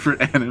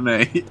favorite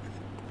anime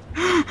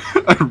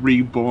are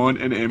Reborn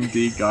and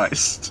MD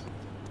Geist.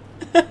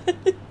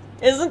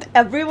 Isn't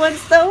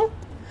everyone's though?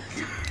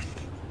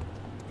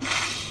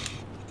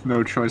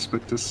 No choice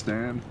but to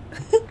stand.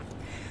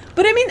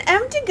 But I mean,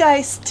 MD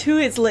Geist 2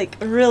 is like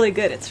really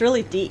good. It's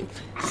really deep.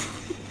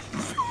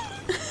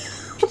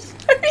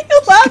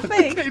 Why are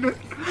you laughing?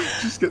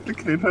 Just get the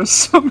Kano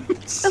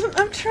summons.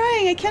 I'm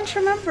trying. I can't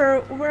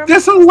remember where.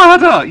 There's a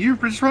ladder! You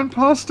just run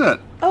past it!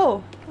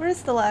 Oh,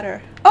 where's the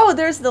ladder? Oh,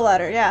 there's the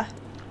ladder. Yeah.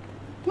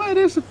 Where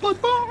is the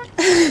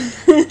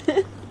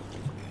Bloodborne?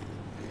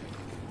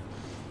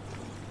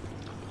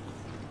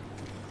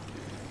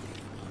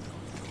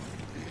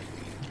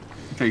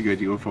 Okay,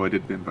 good. You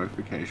avoided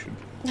bimbofication.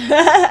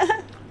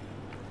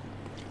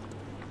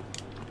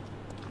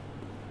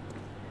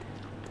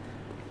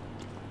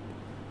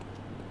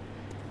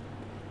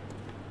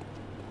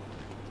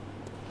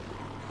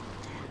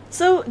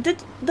 So,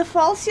 did the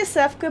false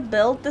Yosefka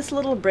build this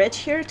little bridge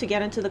here to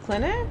get into the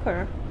clinic,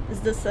 or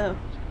is this a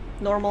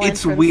normal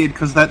It's entrance? weird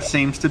because that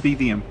seems to be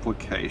the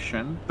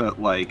implication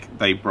that like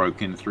they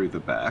broke in through the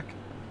back.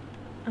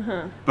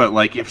 Uh-huh. But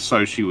like, if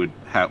so, she would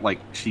have like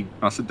she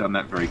must have done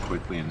that very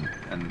quickly,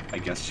 and I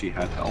guess she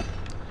had help.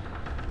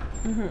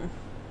 Mm-hmm.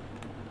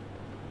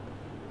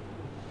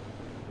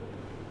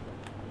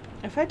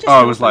 If I just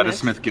Oh, it was open Ladder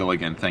Smith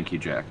Gilligan. Thank you,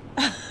 Jack.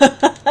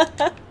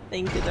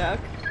 Thank you, Doc.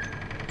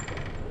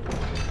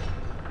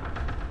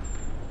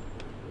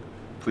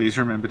 Please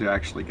remember to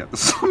actually get the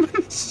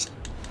summons.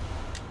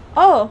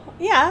 Oh,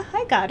 yeah,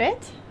 I got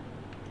it.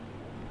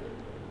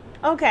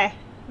 Okay,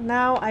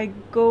 now I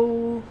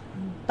go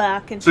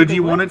back into So the do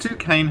you want woods. to do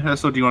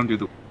Canehurst or do you want to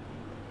do the...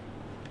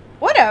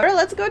 Whatever,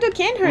 let's go to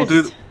Canehurst.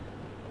 We'll do...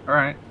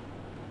 Alright.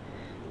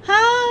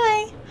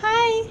 Hi!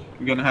 Hi!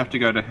 You're gonna have to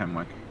go to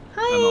Hemwick.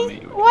 I'll Hi.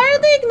 meet you again. Why are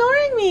they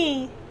ignoring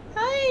me?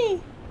 Hi.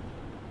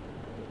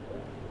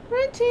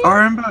 Richie. I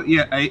remember,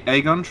 yeah,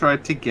 Aegon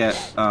tried to get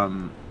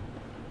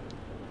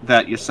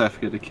that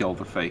Yosefka to kill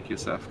the fake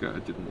Yosefka.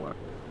 It didn't work.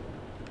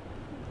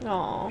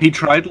 Aw. He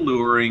tried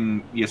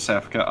luring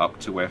Yosefka up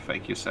to where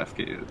fake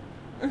Yosefka is.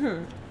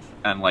 Mm-hmm.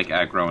 And, like,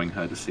 aggroing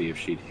her to see if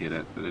she'd hit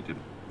it, but it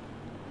didn't.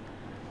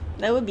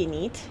 That would be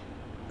neat.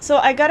 So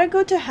I gotta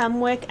go to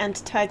Hamwick and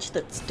touch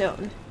that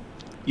stone.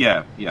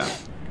 Yeah, yeah.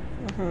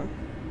 Mm-hmm.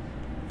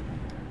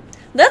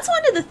 That's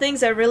one of the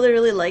things I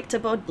really liked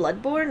about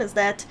Bloodborne, is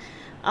that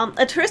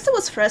at first it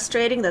was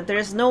frustrating that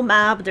there's no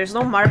map, there's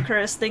no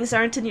markers, things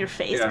aren't in your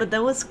face, Yeah. but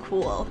that was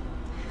cool.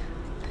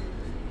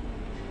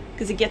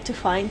 Because you get to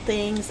find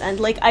things, and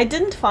like, I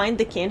didn't find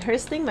the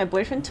Canehurst thing, my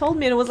boyfriend told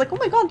me, and I was like, oh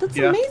my god, that's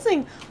Yeah.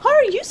 amazing! How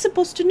are you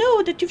supposed to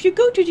know that if you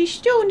go to this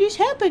stone, this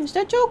happens?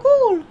 That's so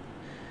cool!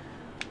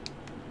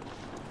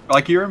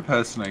 Like your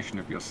impersonation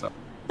of yourself.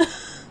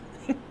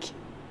 Thank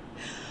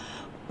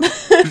you.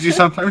 Because you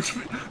sometimes...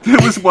 There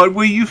was one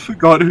where you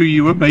forgot who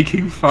you were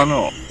making fun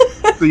of.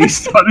 So you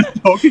started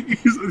talking,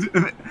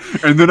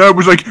 and then I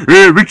was like,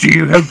 hey, Richie,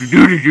 you have to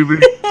do this, you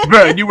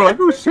bad. And you were like,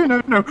 oh, sin,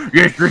 I know.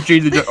 Yes,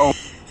 Richie, oh.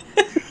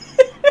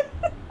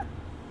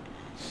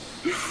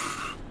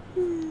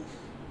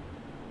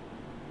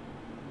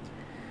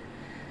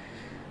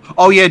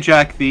 Oh yeah,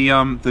 Jack.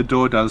 The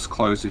door does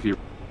close if you're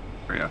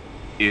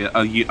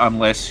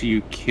unless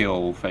you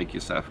kill fake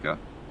Yosefka,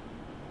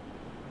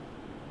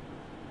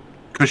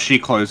 because she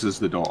closes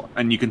the door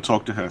and you can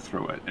talk to her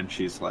through it, and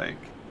she's like,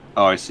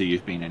 "Oh, I see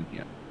you've been in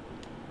here."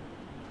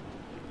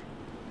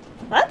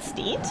 That's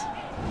neat.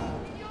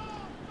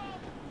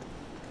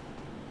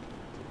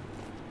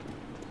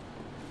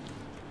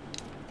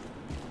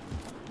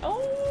 Oh.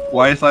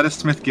 Why is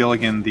Ladysmith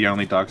Gilligan the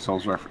only Dark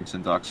Souls reference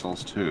in Dark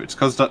Souls 2? It's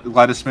because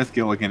Ladysmith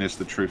Gilligan is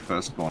the true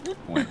firstborn.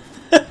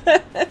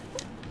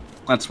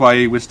 That's why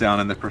he was down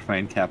in the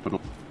profane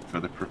capital for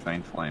the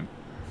profane flame.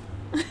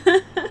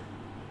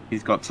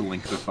 He's got to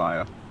link the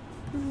fire.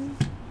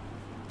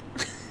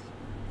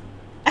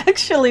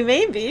 Actually,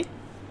 maybe.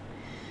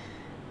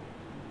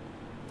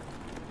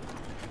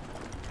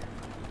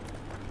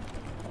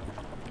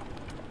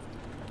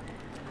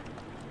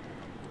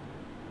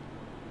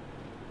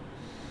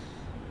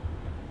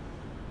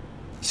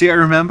 See, I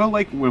remember,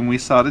 like, when we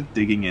started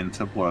digging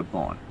into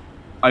Bloodborne,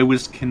 I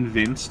was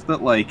convinced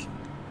that, like,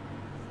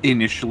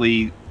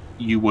 initially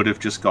you would have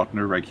just gotten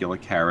a regular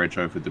carriage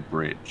over the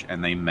bridge,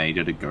 and they made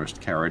it a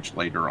ghost carriage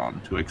later on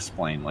to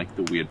explain, like,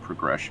 the weird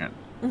progression.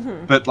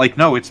 Mm-hmm. But, like,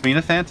 no, it's been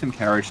a phantom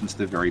carriage since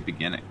the very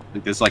beginning.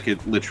 Like, there's, like,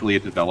 literally a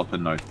developer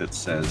note that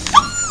says...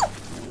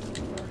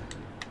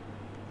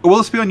 Will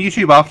this be on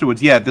YouTube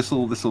afterwards? Yeah,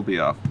 this'll be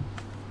up.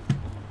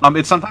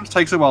 It sometimes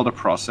takes a while to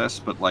process,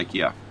 but, like,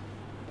 yeah.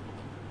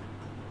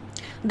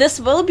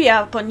 This will be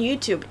up on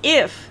YouTube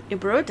if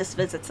Ibrotus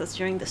visits us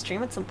during the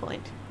stream at some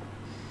point.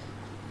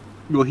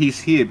 Well,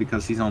 he's here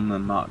because he's on the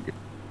mug.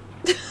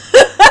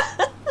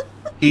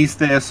 He's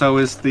there, so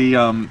is the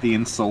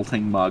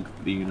insulting mug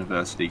the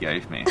university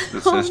gave me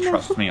that says, no.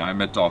 "Trust me, I'm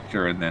a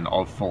doctor," and then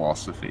 "of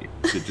philosophy"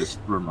 to just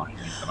remind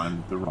me that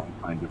I'm the wrong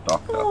kind of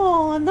doctor.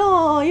 Oh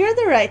no, you're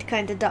the right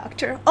kind of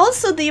doctor.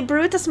 Also, the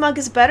Brutus mug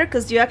is better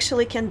because you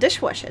actually can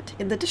dishwash it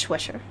in the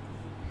dishwasher.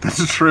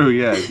 That's true,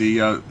 yeah.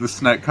 The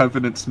Snack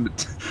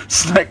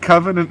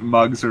Covenant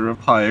mugs are of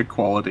higher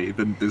quality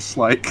than this,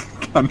 like,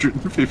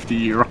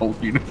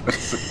 150-year-old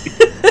university.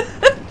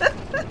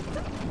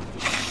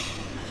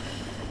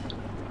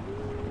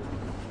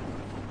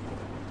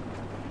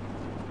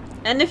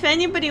 And if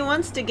anybody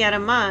wants to get a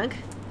mug,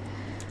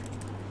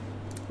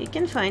 you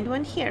can find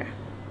one here.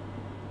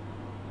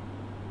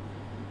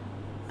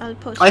 I'll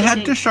post I the had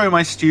link. to show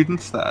my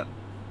students that.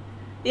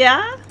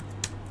 Yeah?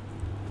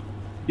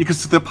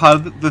 Because the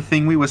part of the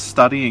thing we were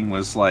studying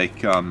was,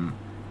 like,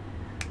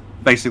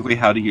 basically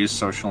how to use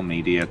social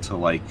media to,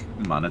 like,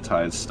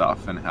 monetize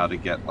stuff and how to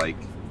get, like...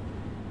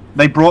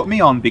 They brought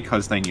me on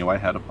because they knew I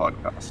had a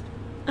podcast.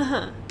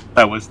 Uh-huh.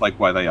 That was, like,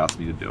 why they asked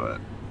me to do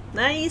it.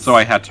 Nice. So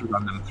I had to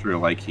run them through,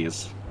 like,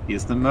 here's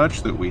the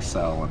merch that we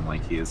sell, and,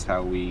 like, here's why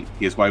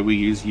we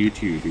use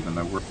YouTube, even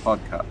though we're a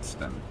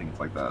podcast, and things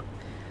like that.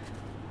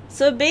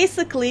 So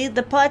basically,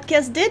 the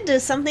podcast did do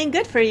something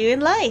good for you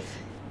in life.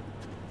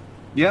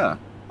 Yeah.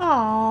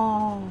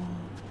 Oh,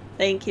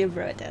 thank you,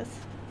 Brutus.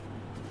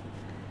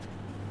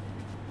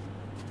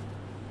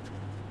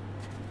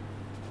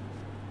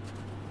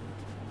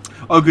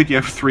 Oh, good, you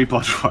have 3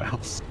 blood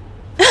vials.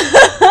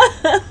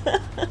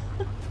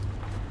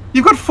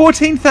 You've got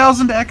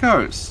 14,000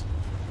 echoes!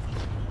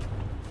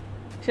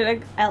 Should I?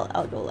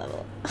 I'll go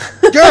level.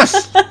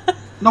 Yes!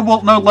 No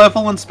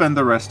level and spend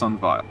the rest on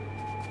vial.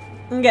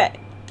 Okay.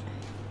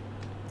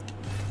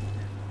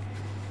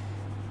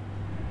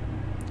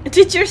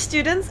 Did your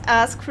students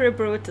ask for a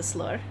Brutus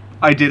lore?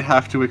 I did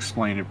have to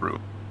explain a brew.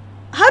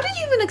 How did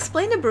you even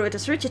explain a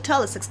Brutus? Richie,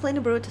 tell us. Explain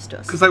a Brutus to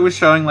us. Because I was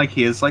showing, like,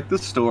 here's, like, the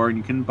store, and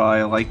you can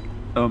buy, like,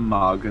 a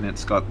mug, and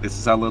it's got, this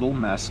is our little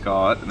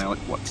mascot, and they're like,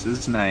 what's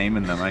his name?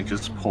 And then I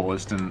just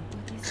paused and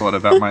thought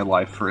about my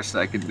life for a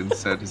second and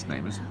said his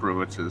name is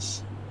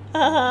Bruitus.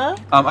 Uh-huh.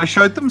 I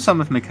showed them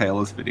some of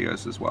Michaela's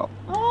videos as well.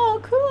 Oh,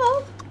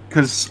 cool.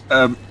 Because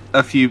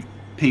a few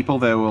people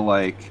there were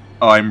like,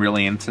 oh, I'm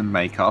really into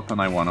makeup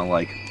and I want to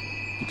like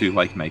do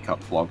like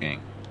makeup vlogging.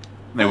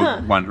 They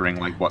were wondering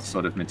like what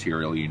sort of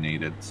material you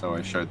needed, so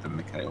I showed them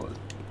Michaela's.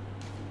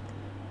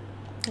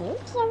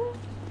 Awesome.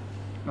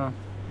 Oh.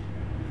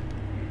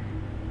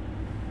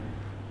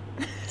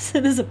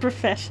 Sin is a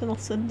professional.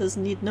 Sin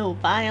doesn't need no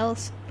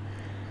vials.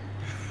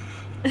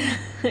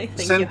 Thank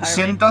you, Harvey.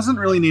 Sin doesn't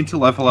really need to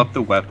level up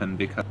the weapon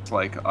because,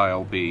 like,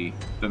 I'll be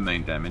the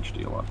main damage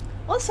dealer.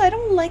 Also, I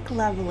don't like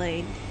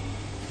leveling.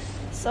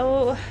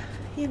 So,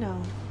 you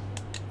know.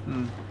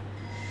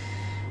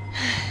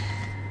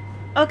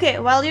 Okay,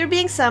 while you're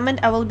being summoned,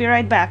 I will be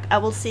right back. I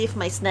will see if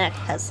my snack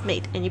has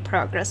made any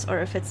progress or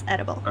if it's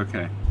edible.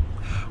 Okay.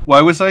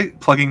 Why was I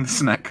plugging the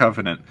Snack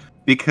Covenant?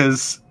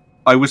 Because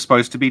I was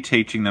supposed to be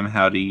teaching them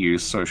how to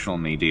use social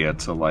media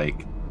to,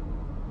 like,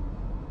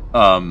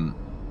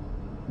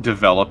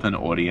 develop an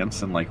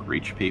audience and, like,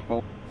 reach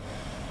people.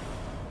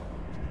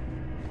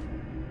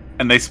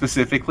 And they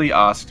specifically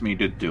asked me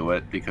to do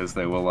it because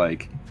they were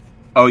like,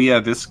 oh yeah,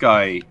 this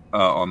guy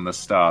on the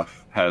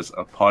staff has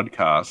a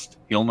podcast.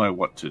 He'll know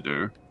what to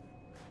do.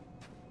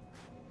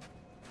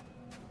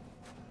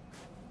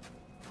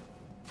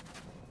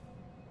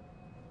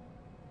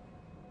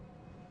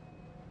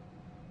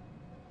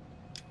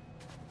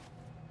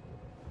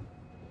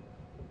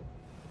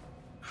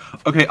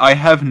 Okay, I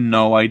have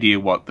no idea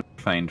what the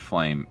Profaned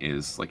Flame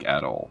is, like,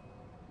 at all.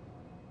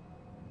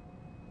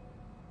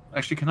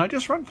 Actually, can I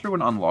just run through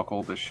and unlock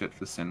all this shit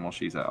for Sin while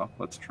she's out?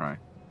 Let's try.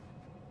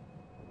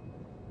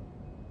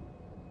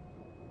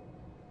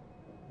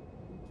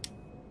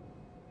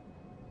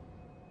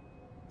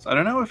 So I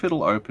don't know if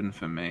it'll open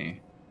for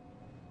me.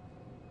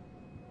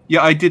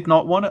 Yeah, I did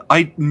not want to...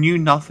 I knew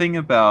nothing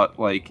about,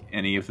 like,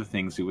 any of the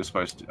things we were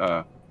supposed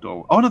to...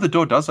 door... Oh, no, the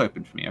door does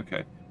open for me.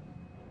 Okay.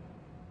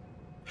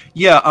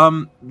 Yeah,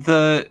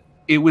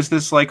 it was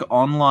this, like,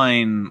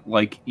 online,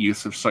 like,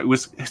 use of...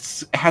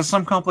 it has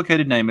some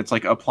complicated name. It's,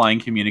 like, applying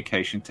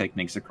communication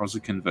techniques across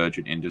a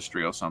convergent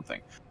industry or something.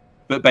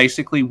 But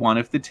basically, one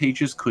of the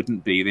teachers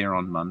couldn't be there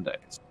on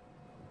Mondays.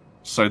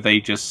 So they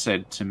just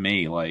said to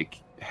me,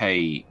 like,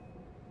 hey...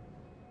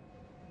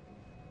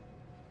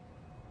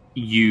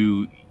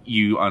 You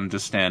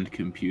understand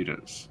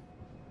computers.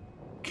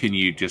 Can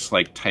you just,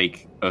 like,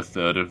 take a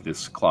third of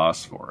this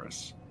class for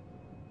us?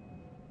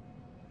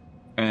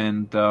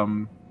 And,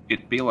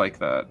 it'd be like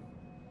that.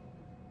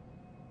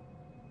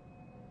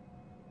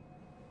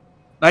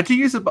 I had to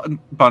use a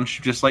bunch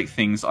of just, like,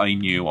 things I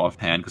knew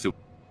offhand because it was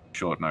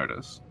short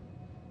notice.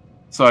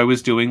 So I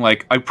was doing,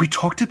 like... we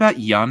talked about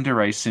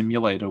Yandere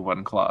Simulator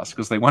one class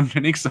because they wanted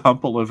an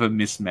example of a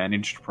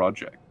mismanaged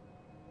project.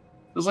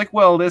 It was like,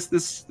 well, there's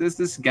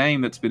this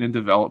game that's been in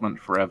development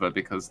forever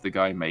because the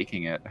guy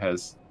making it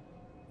has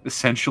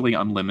essentially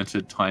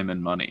unlimited time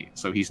and money,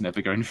 so he's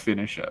never going to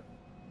finish it.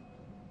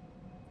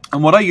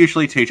 And what I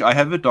usually teach, I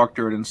have a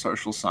doctorate in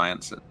social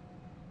sciences.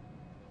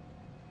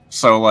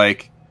 So,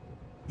 like,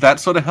 that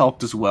sort of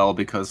helped as well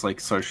because, like,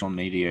 social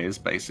media is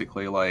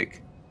basically,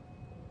 like...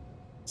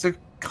 It's a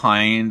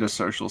kind of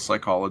social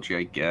psychology,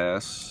 I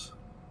guess.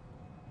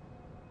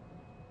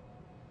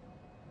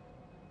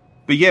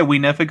 But yeah, we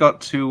never got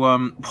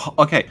to,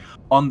 okay,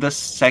 on the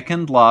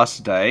second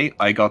last day,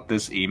 I got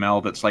this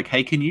email that's like,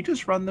 hey, can you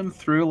just run them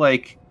through,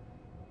 like,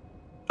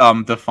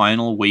 the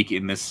final week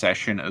in this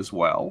session as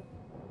well?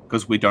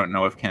 Because we don't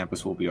know if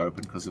campus will be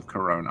open because of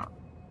Corona.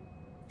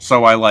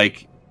 So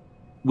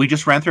we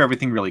just ran through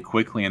everything really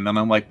quickly, and then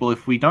I'm like, well,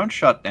 if we don't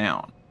shut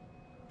down,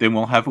 then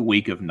we'll have a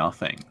week of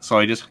nothing. So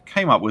I just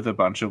came up with a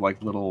bunch of,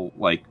 like, little,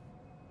 like,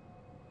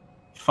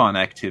 fun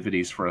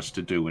activities for us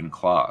to do in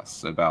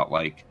class about,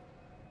 like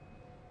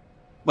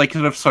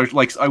kind of social,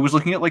 like, I was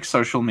looking at, like,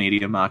 social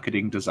media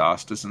marketing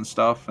disasters and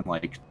stuff, and,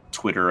 like,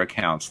 Twitter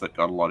accounts that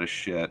got a lot of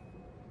shit.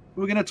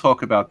 We're going to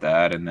talk about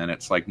that, and then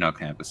it's like, no,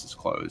 campus is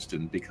closed,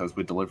 and because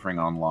we're delivering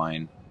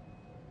online,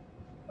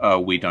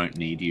 we don't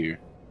need you.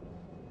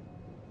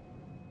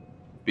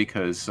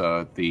 Because,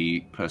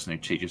 the person who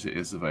teaches it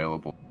is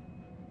available.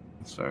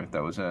 So,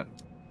 that was it.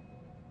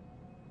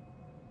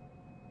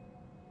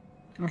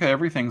 Okay,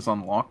 everything's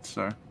unlocked,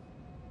 so...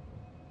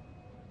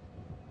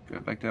 Go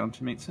back down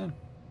to meet Sin.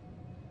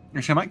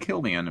 Actually, I might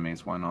kill the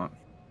enemies, why not?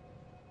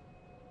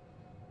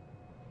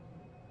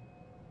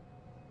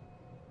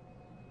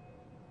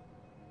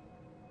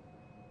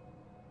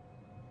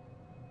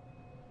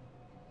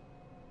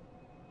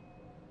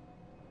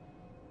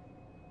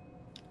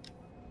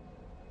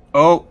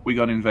 Oh, we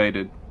got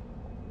invaded.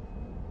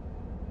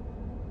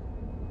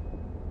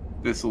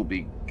 This'll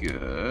be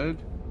good.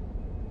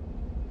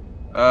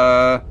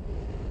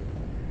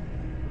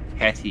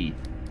 Hetty.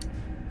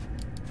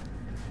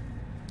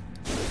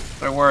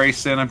 Don't worry,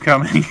 Sin, I'm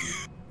coming.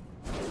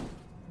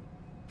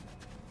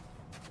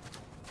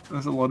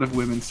 There's a lot of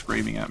women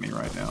screaming at me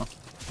right now.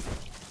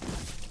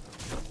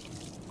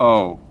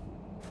 Oh.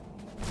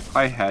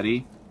 Hi,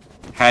 Hattie.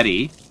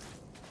 Hattie.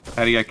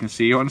 Hattie, I can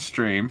see you on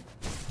stream.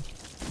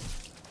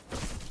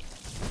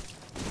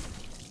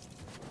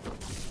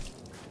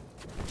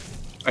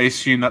 I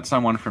assume that's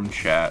someone from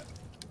chat.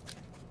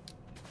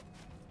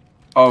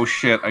 Oh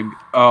shit,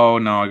 oh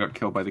no, I got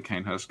killed by the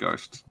Canehurst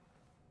ghost.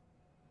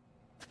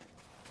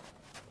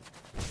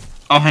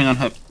 Oh, hang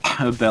on,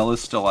 her bell is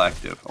still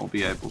active. I'll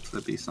be able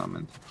to be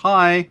summoned.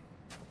 Hi!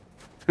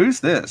 Who's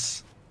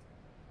this?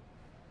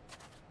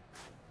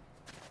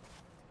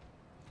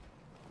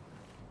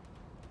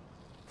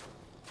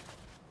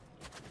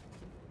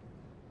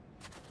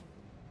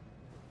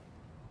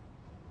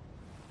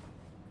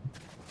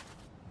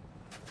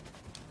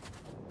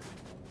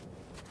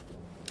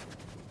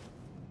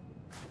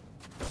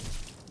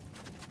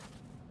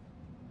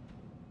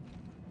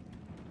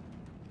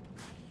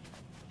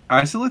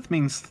 Isolith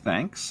means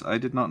thanks? I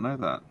did not know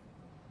that.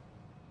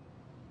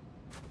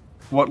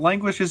 What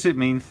language does it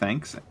mean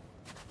thanks in?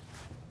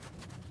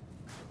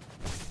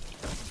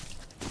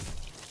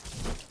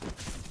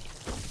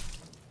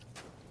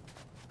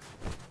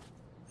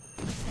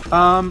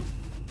 I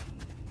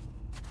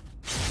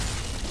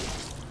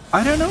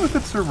don't know if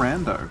it's a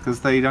rando, because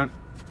they don't...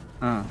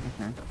 Oh,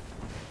 okay.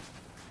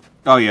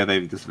 Oh yeah,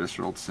 they just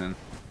visceraled Sin.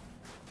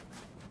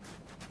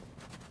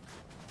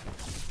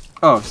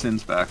 Oh,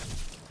 Sin's back.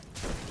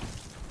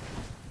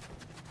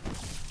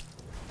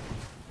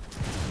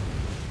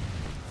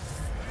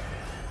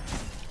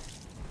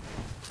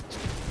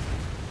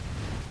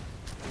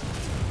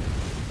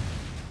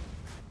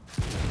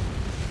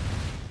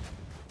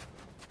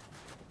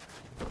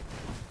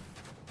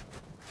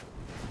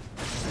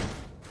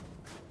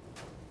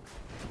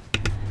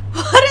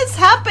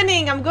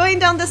 I'm going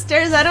down the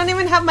stairs. I don't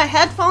even have my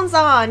headphones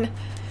on.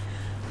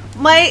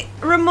 My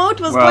remote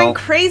was going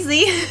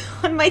crazy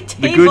on my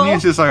table. The good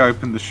news is I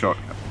opened the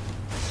shotgun.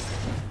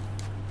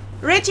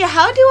 Richie,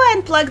 how do I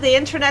unplug the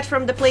internet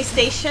from the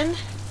PlayStation?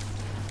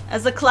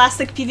 As a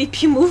classic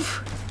PvP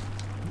move.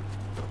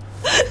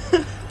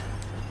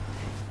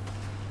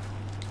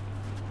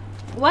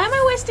 Why am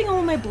I wasting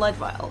all my blood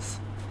vials?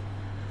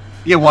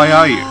 Yeah, why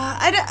are you?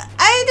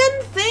 I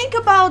didn't think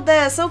about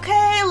this,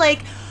 okay?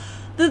 Like...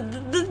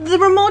 The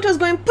remote was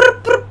going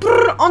prr, prr,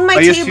 prr on my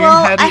table.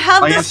 I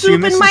have the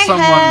soup in my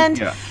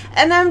hand,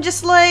 and I'm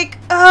just like,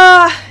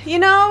 you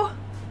know.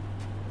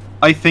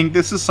 I think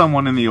this is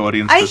someone in the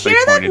audience. I hear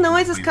that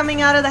noise is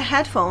coming out of the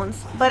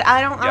headphones, but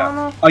I don't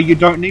know. Oh, you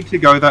don't need to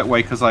go that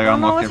way because I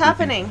unlocked everything. I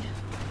don't know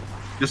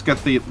what's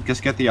happening.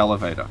 Just get the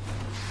elevator.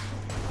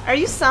 Are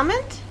you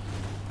summoned?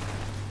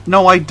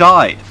 No, I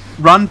died.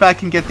 Run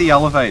back and get the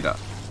elevator.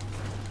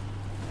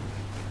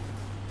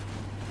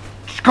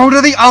 Go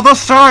to the other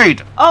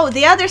side! Oh,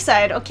 the other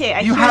side.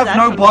 Okay, You have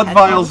no blood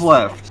vials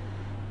left.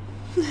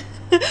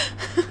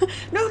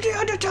 No, the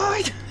other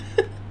side!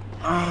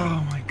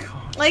 Oh my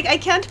god. Like, I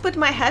can't put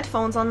my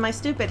headphones on my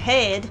stupid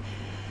head.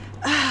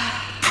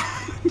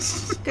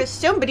 Because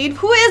somebody...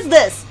 Who is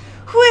this?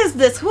 Who is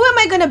this? Who am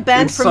I gonna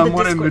ban from the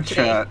Discord in the today?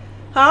 chat.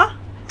 Huh?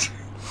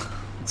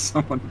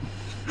 Someone...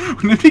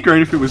 Wouldn't it be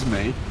great if it was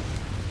me?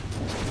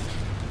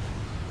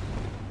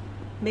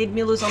 Made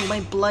me lose all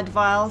my blood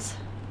vials.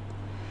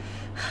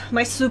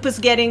 My soup is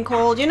getting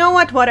cold. You know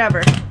what?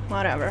 Whatever.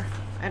 Whatever.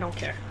 I don't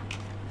care.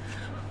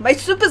 My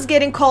soup is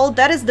getting cold.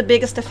 That is the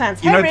biggest offense.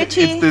 Hey,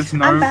 Richie.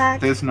 I'm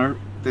back. There's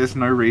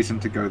no reason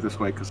to go this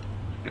way because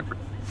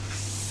different.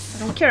 I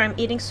don't care. I'm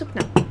eating soup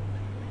now.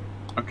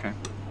 Okay.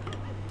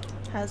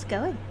 How's it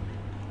going?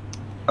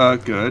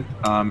 Good.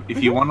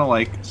 If you want to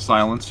like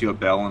silence your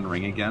bell and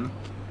ring again.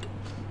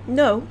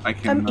 No.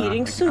 I'm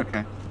eating soup.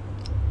 Okay.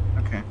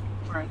 Okay.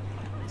 All right.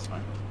 That's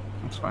fine.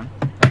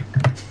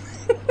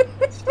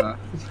 That's fine.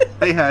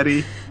 Hey,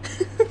 Hattie.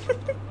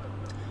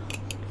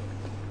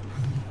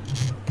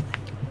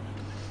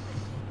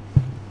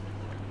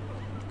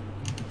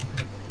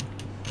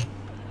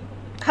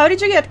 How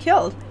did you get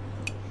killed?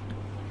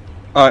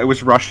 It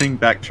was rushing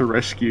back to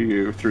rescue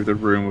you through the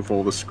room with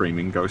all the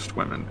screaming ghost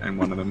women, and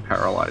one of them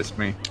paralyzed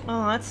me.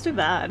 Oh, that's too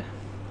bad.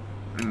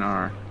 No.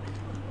 I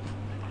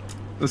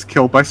was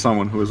killed by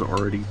someone who was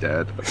already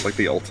dead. That's like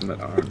the ultimate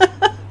own.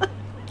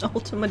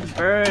 Ultimate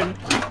burn.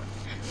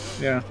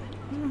 Yeah.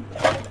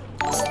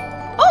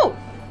 Oh!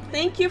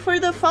 Thank you for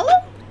the follow?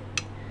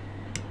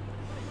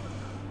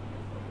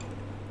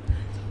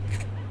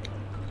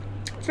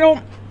 So,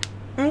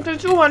 in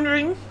case you're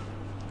wondering,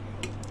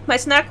 my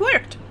snack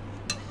worked.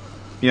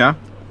 Yeah?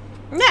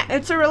 Yeah,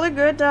 it's a really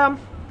good,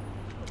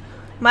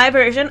 my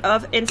version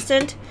of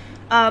instant,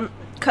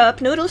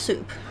 cup noodle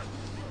soup.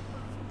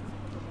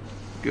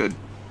 Good.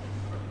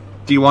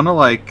 Do you want to,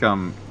 like,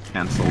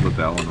 cancel the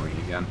bell and ring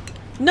again?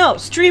 No,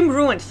 stream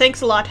ruined.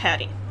 Thanks a lot,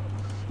 Hattie.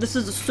 This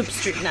is a soup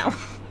stream now.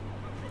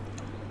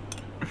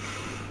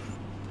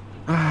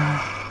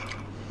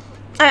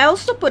 I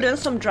also put in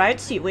some dried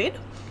seaweed.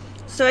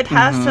 So it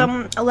has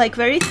some, like,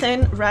 very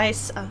thin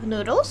rice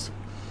noodles.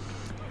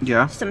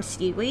 Yeah. Some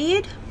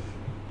seaweed.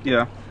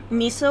 Yeah.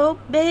 Miso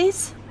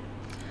base.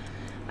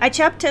 I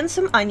chopped in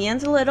some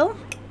onions a little.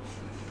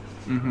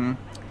 Mm-hmm.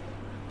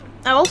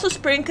 I also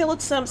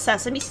sprinkled some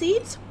sesame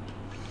seeds.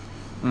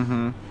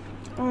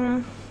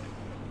 Mm-hmm.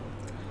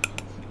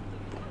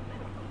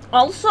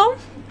 Also,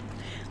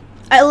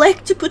 I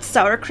like to put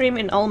sour cream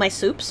in all my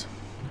soups.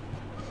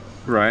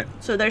 Right.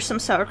 So there's some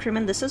sour cream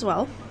in this as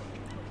well.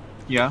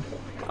 Yeah.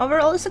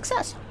 Overall, a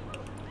success.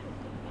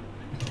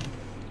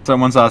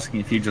 Someone's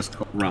asking if you just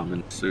call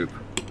ramen soup.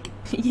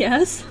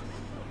 Yes.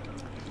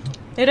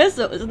 It is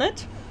though, isn't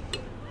it?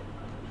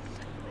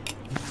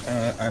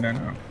 I don't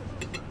know.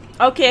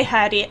 Okay,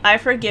 Hattie, I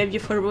forgive you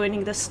for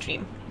ruining the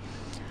stream.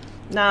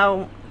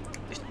 Now,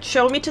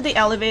 show me to the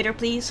elevator,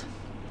 please.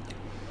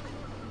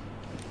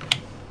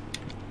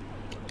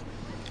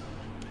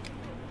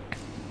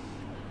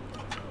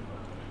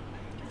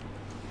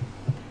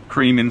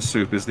 Cream in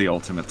soup is the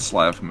ultimate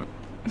Slav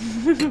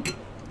move.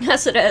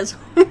 Yes, it is.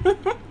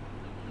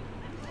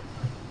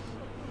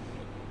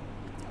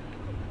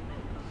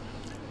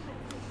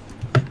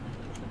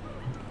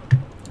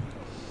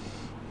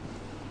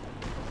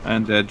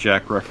 And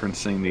Jack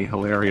referencing the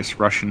hilarious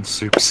Russian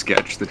soup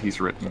sketch that he's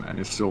written and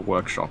is still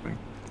workshopping.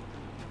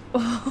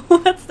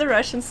 What's the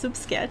Russian soup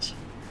sketch?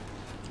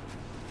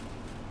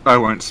 I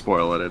won't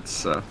spoil it,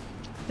 it's,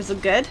 Is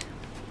it good?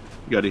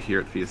 you gotta hear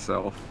it for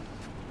yourself.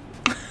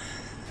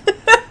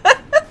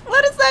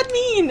 What does that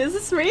mean? Is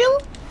this real?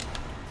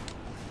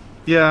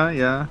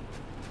 Yeah.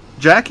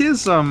 Jack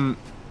is, one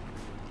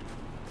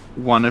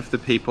of the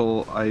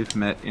people I've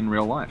met in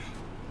real life.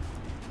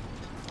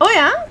 Oh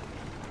yeah?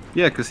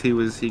 Yeah, because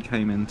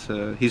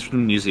he's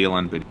from New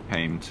Zealand, but he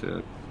came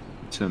to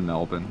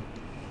Melbourne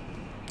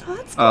Oh,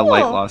 that's cool.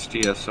 late last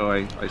year, so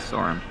I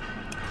saw him.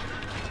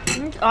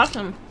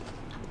 Awesome.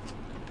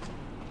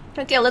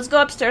 Okay, let's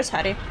go upstairs,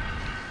 Hattie.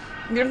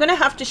 You're gonna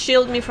have to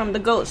shield me from the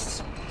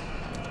ghosts.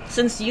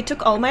 Since you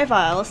took all my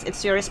vials,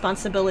 it's your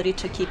responsibility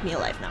to keep me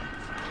alive now.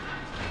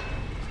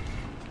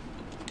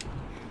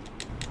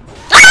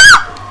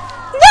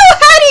 Ah! No,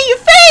 Hattie, you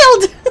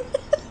failed!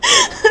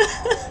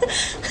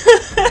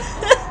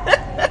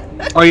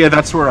 Oh yeah,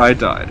 that's where I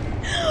died.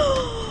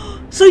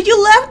 So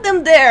you left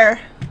them there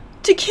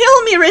to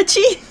kill me,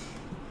 Richie.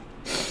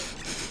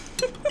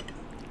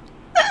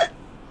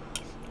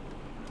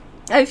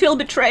 I feel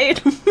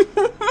betrayed.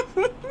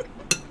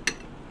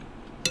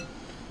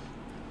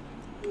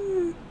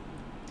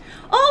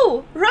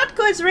 Oh,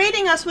 Rotko is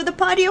raiding us with a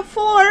party of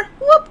 4.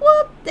 Whoop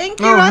whoop. Thank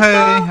you, Oh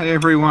Rotko. hey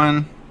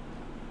everyone.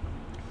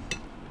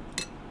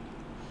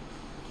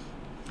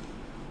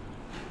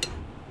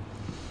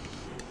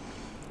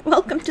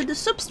 Welcome to the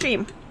soup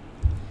stream.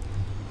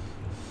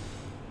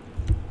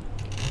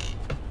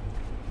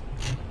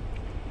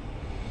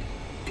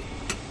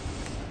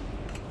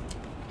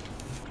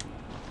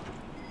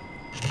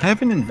 I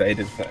haven't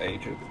invaded for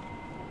ages.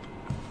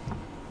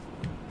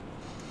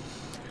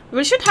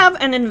 We should have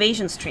an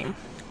invasion stream.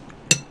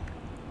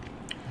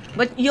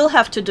 But you'll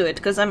have to do it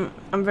because I'm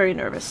very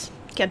nervous.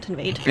 Can't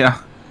invade.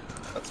 Yeah.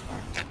 That's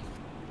fine.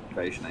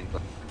 Invasion ain't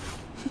good.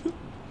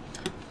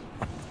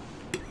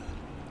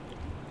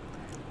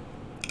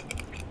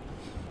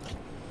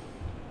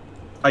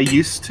 I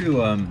used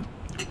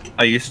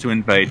to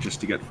invade just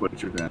to get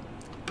footage of that.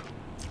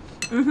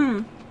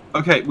 Mm-hmm.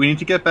 Okay, we need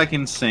to get back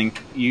in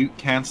sync. You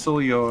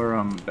cancel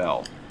your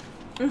bell,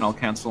 and I'll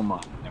cancel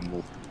mine, and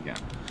we'll again.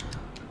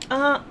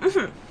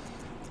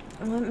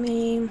 Let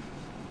me.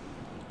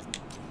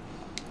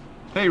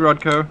 Hey,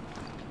 Rodko.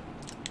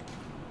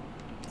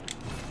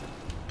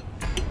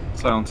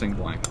 Silencing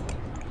blank.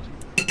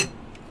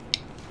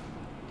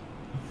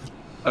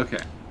 Okay.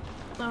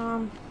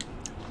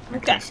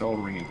 Okay. So I'll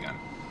ring again.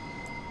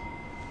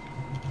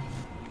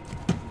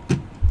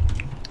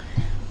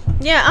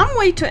 Yeah, I'm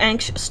way too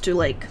anxious to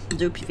like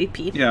do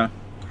PvP. Yeah.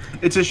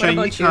 It's a shame you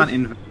about you? can't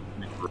invade.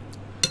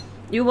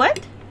 You what?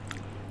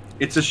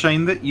 It's a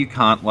shame that you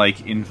can't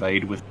like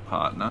invade with a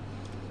partner.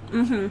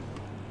 Mm-hmm.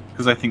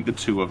 Because I think the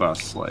two of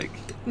us like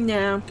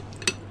Yeah.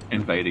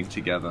 invading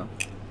together.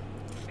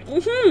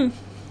 Mm-hmm.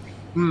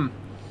 Hmm.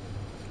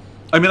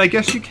 I mean, I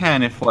guess you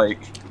can if like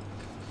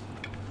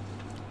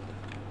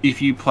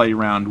if you play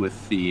around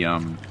with the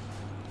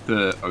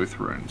oath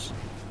runes.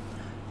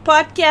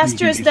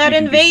 Podcasters you that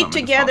can do invade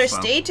something together,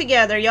 faster. stay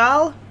together,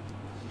 y'all.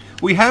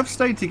 We have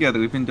stayed together.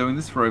 We've been doing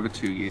this for over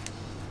 2 years.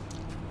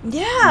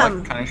 Yeah. I'm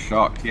like, kind of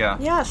shocked. Yeah.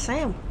 Yeah,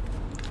 same.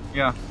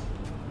 Yeah.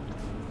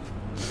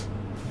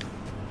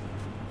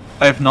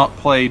 I have not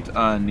played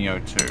Neo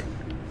 2.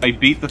 I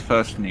beat the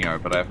first Neo,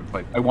 but I haven't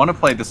played. I want to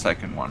play the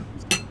second one.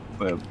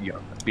 The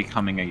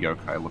becoming a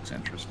yokai looks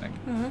interesting.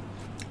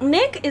 Mm-hmm.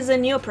 Nick is a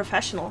neo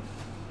professional.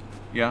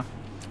 Yeah.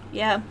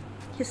 Yeah.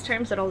 He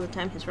streams it all the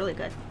time. He's really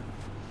good.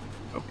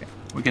 Okay.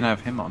 We can have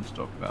him on to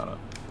talk about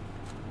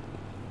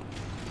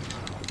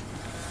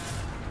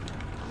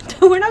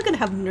We're not gonna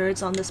have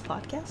nerds on this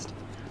podcast.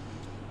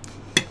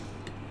 it.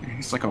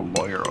 He's like a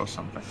lawyer or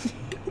something.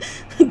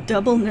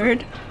 Double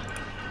nerd.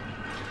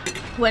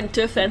 Went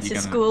to a fancy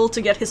gonna- school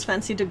to get his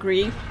fancy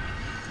degree.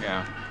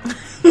 Yeah.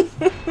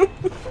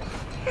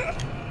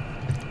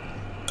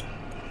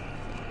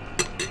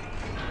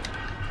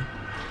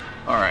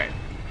 Alright.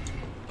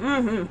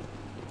 Mm-hmm.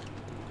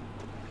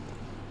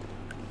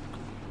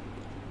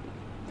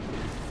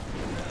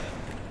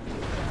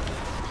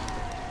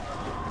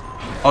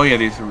 Oh yeah,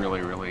 these are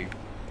really, really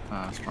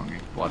strong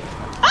blood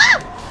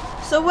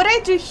effects. So what I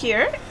do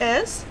here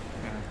is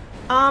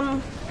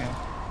Yeah. Yeah.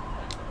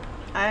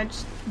 I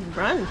just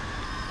run.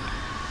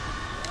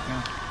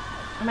 Yeah.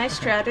 My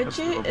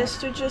strategy is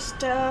to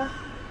just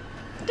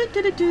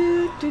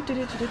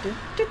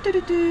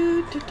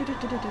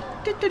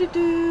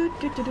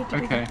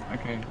Okay,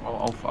 okay.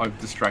 Well, I've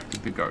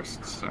distracted the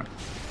ghosts, so...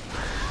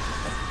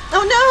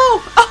 Oh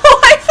no!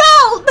 Oh, I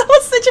fell! That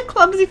was such a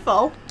clumsy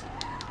fall.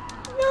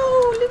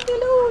 No, leave me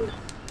alone.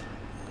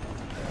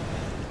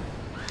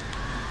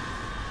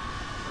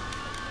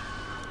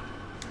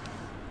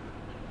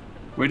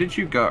 Where did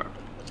you go?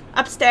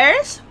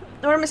 Upstairs?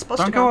 Where am I supposed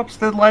Don't to go up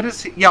the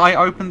ladders. Yeah, I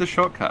opened the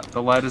shortcut.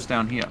 The ladder's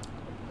down here.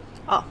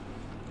 Oh.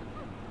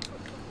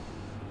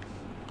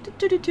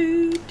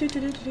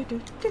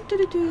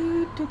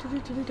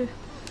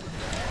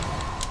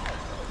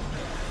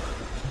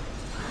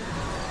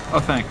 Oh,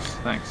 thanks.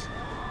 Thanks.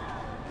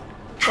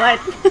 What?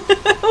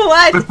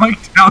 What? I'm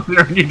like down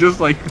there and you just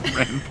like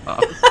ran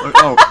past. Like,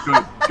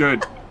 oh,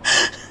 good.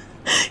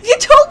 You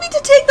told me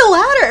to take the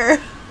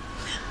ladder.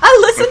 I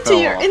listened to fell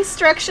your off.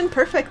 instruction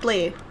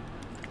perfectly.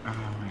 Oh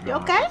my You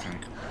God, okay?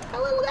 A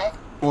little guy?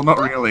 Well, not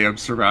really. I'm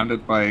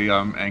surrounded by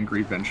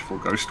angry, vengeful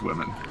ghost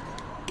women.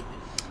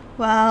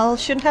 Well,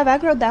 shouldn't have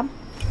aggroed them.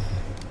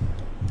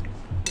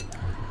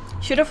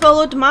 Should have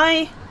followed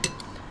my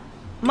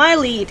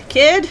lead,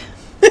 kid.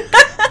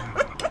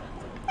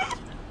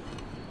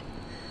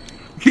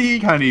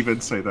 You can't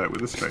even say that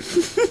with a straight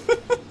face.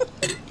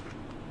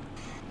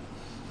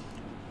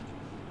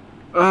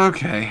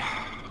 Okay.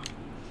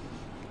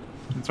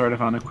 It's alright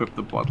if I unequip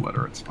the blood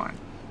letter, it's fine.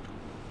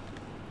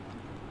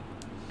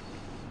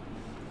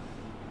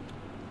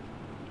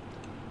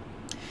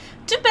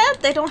 Too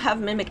bad they don't have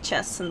mimic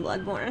chests in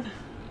Bloodborne.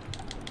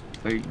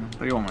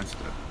 They almost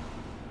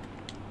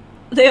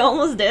did. They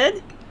almost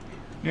did?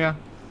 Yeah.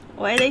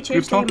 Why they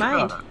changed their talked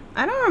mind? about it.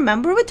 I don't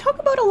remember. We talk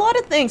about a lot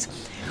of things.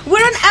 We're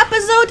on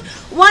episode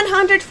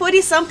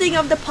 140 something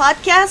of the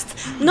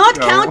podcast, not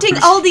No, counting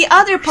whose- all the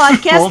other Whose fault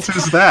podcasts,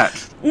 is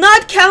that?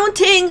 not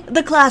counting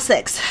the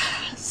classics.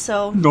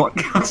 So Not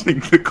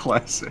counting the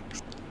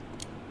classics.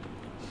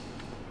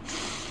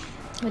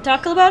 we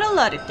talk about a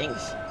lot of things.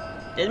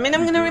 Doesn't mean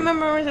I'm gonna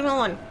remember every single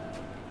one.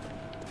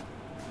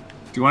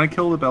 Do you want to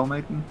kill the Bell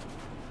Maiden?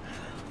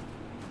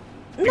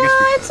 No, guess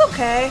we it's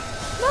okay.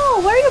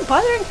 No, why are you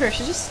bothering her?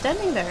 She's just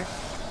standing there.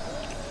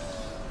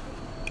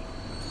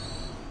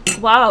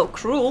 Wow,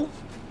 cruel.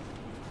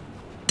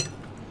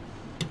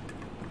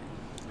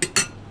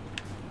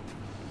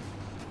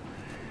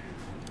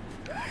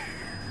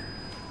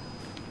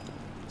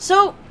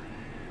 So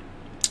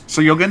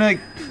So you're gonna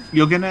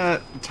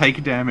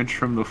take damage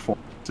from the force.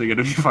 So you're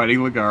gonna be fighting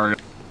Lagaria.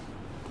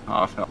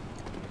 Half health.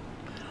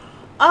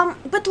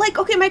 but like,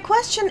 okay, my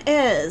question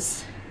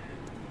is,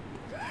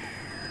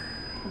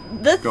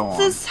 this Go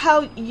on. is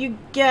how you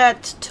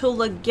get to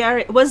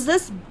Lagaria. Was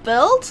this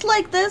built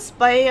like this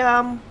by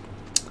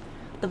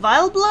the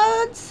Vile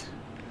Bloods?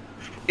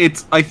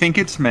 I think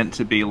it's meant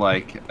to be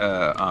like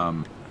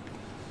the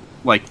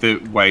way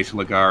to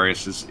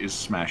Lagarius is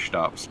smashed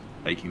up,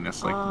 making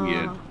this like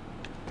weird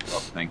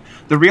thing.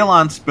 The real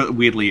answer, but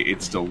weirdly,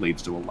 it still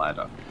leads to a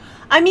ladder.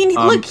 I mean,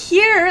 look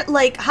here,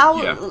 like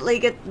how, Yeah.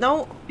 like it.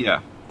 No, Yeah.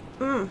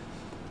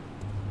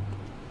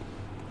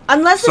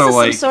 unless this So, is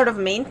like- some sort of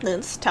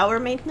maintenance, tower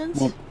maintenance.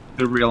 Well,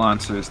 the real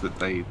answer is that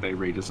they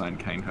redesigned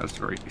Kanehurst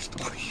very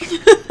hastily.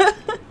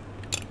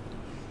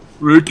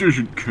 That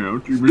doesn't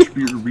count. There must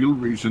be a real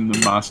reason the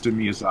master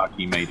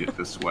Miyazaki made it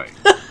this way.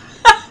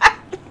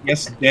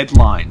 Yes,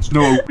 deadlines.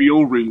 No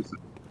real reason.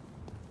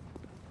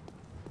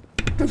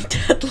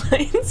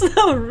 Deadlines,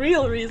 no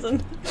real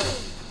reason.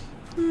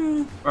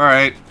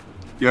 Alright.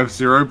 You have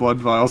 0 blood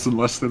vials and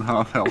less than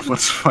half health.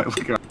 Let's fight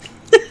Lagaria.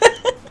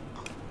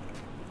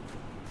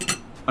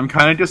 I'm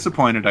kind of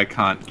disappointed I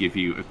can't give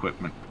you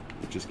equipment.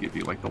 Just give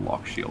you like the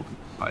lock shield.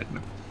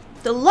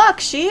 The lock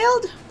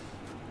shield?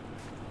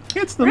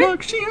 It's the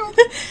lock shield!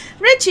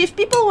 Richie, if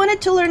people wanted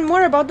to learn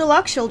more about the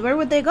lock shield, where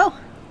would they go?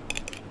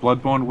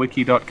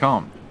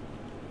 Bloodbornewiki.com.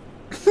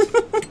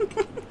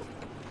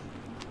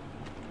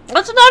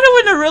 That's not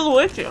even a real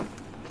wiki.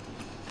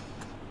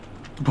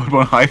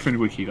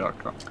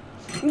 Bloodborne-wiki.com.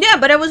 Yeah,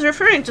 but I was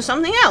referring to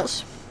something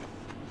else.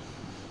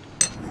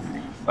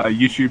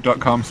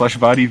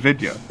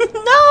 YouTube.com/VardyVidya.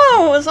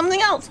 No, something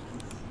else.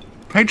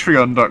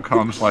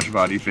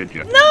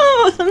 Patreon.com/VardyVidya.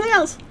 No, something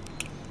else.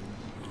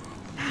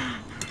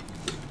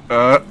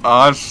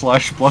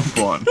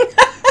 R/Bloodborne.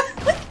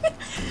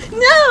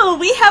 No,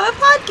 we have a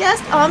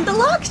podcast on the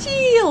lock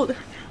shield.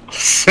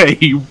 Say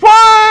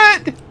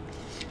what?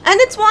 And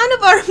it's one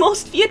of our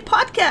most viewed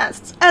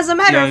podcasts. As a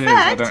matter of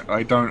fact,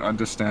 I don't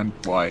understand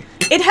why.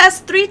 it has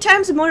 3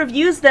 times more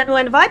views than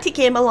when Vati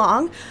came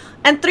along.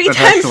 And 3 That's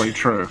times... actually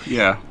true,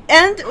 yeah.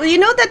 And you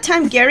know that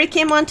time Gary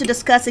came on to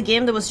discuss a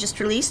game that was just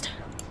released?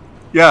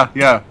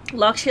 Yeah.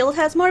 Lock shield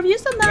has more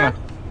views than that.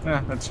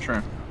 Yeah, that's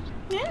true.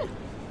 Yeah.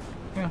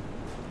 Yeah.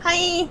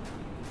 Hi.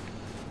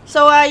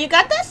 So, you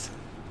got this?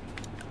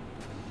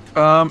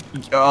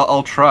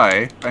 I'll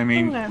try. I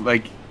mean, Okay.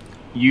 like,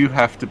 you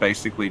have to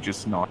basically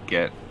just not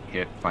get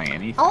hit by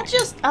anything. I'll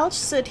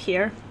just sit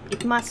here.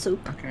 Eat my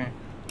soup. Okay.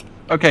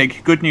 Okay,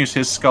 good news.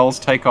 His skulls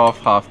take off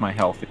half my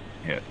health if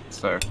you hit,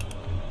 so...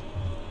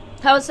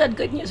 How is that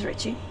good news,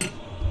 Richie?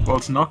 Well,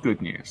 it's not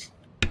good news.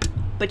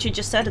 But you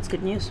just said it's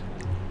good news.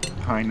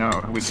 I know.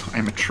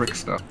 I'm a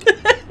trickster.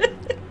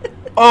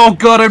 Oh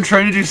god, I'm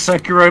trying to do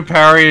Sekiro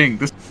parrying.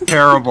 This is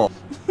terrible.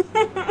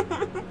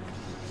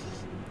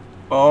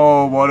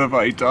 Oh, what have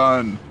I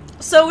done?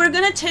 So we're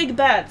gonna take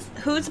bets.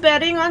 Who's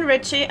betting on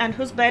Richie and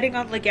who's betting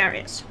on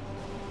Ligarius?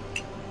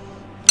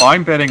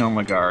 I'm betting on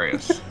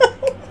Ligarius.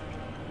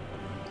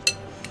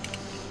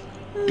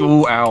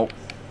 Ooh, ow.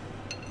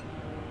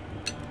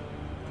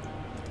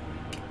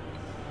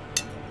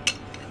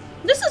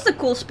 This is a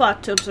cool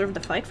spot to observe the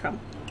fight from.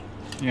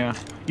 Yeah.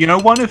 You know,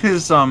 one of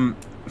his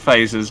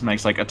phases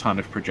makes like a ton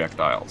of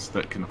projectiles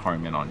that can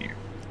home in on you.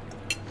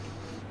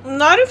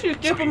 Not if you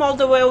keep them all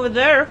the way over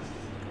there.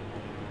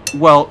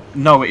 Well,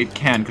 no, it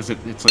can, because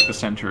it's like the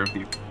center of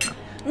the...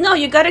 No,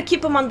 you gotta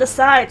keep them on the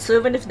side, so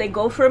even if they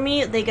go for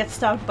me, they get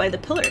stopped by the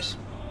pillars.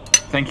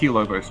 Thank you,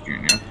 Lobos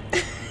Jr.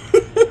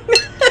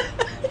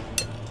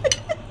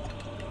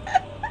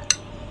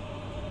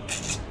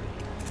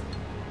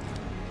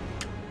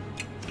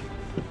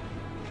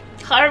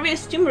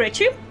 Harvey's Team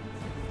Richie.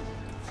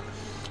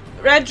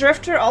 Red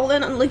Drifter all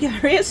in on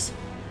Ligarius.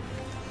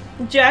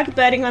 Jack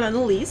betting on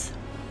Annalise.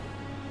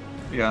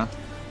 Yeah.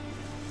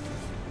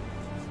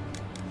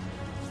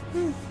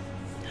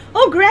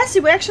 Oh, Grassy,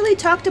 we actually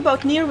talked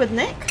about Nier with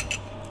Nick.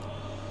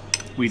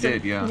 We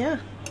did, yeah. Yeah.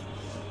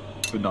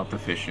 But not the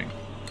fishing.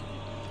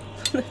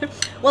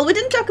 Well, we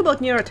didn't talk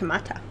about Nier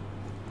Automata.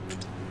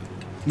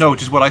 No,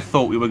 which is what I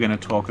thought we were going to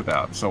talk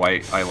about, so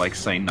I like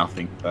say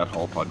nothing that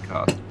whole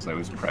podcast, because I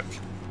was prepped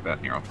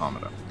about Nier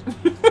Automata.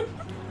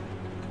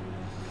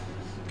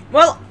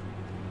 Well,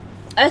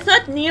 I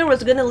thought Nier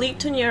was gonna lead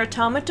to Nier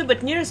Automata,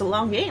 but Nier is a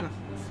long game.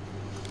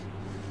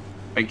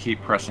 I keep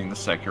pressing the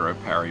Sekiro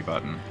parry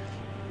button.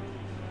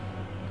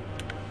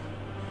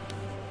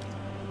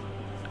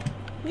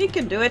 You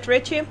can do it,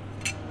 Richie.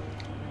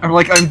 I'm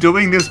like, I'm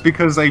doing this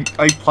because I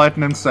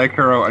platinum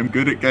Sekiro. I'm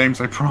good at games,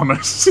 I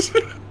promise.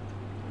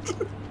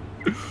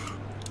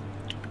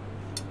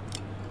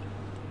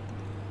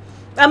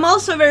 I'm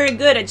also very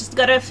good, I just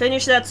gotta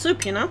finish that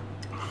soup, you know?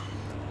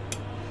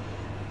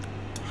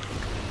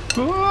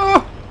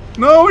 Oh,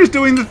 no, he's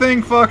doing the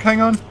thing. Fuck, hang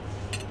on.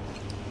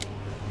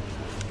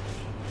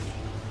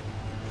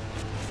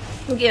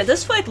 Yeah,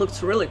 this fight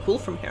looks really cool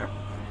from here.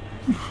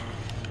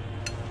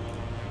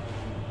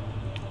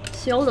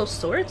 See all those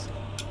swords?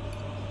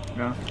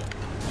 Yeah.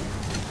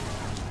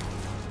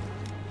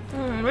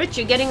 Rich,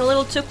 you're getting a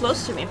little too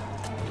close to me.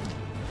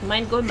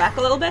 Mind going back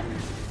a little bit?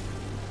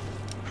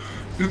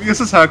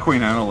 This is how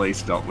Queen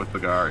Annalise dealt with the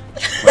guard.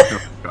 Like,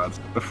 oh, God,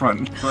 the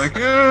front. Like,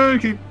 yeah,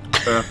 keep...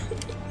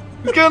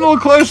 He's getting a little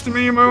close to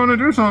me, you might want to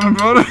do something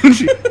about it. And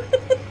she...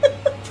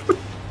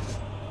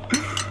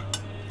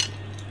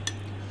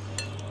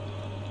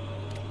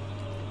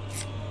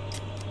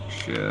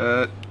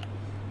 Shit.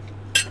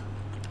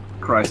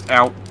 Christ,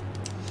 ow.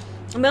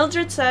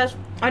 Mildred says,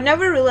 I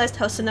never realized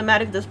how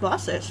cinematic this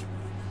boss is.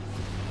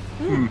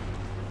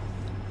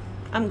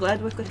 I'm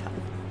glad we could help.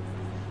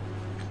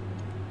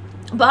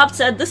 Bob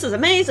said, this is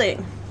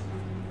amazing.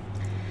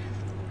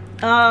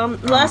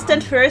 Last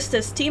and first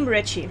is Team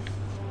Richie.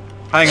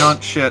 Hang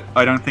on, shit.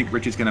 I don't think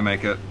Richie's gonna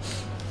make it.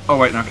 Oh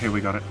wait, okay, we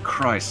got it.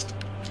 Christ.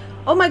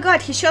 Oh my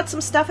god, he shot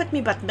some stuff at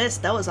me but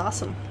missed. That was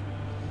awesome.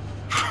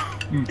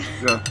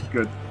 Yeah,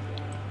 good.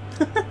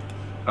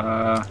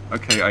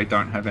 Okay, I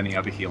don't have any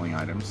other healing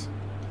items.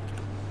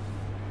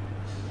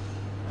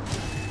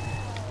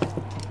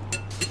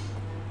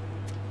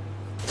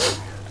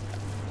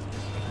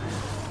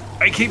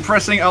 I keep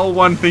pressing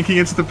L1 thinking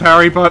it's the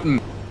parry button.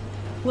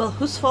 Well,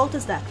 whose fault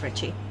is that,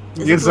 Richie?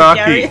 Is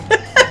Yazaki.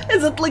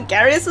 Is it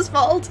Ligarius'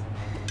 fault?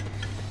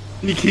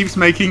 He keeps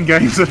making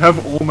games that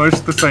have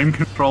almost the same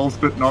controls,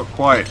 but not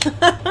quite.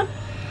 Oh,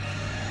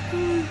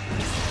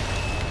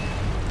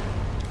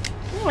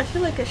 I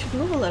feel like I should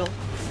move a little.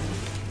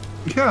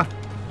 Yeah,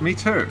 me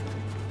too.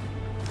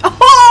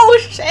 Oh,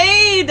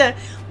 shade!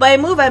 By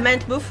move, I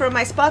meant move from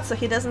my spot so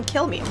he doesn't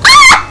kill me.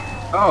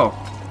 Ah! Oh.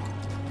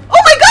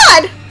 Oh my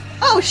god!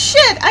 Oh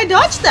shit, I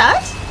dodged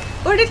that!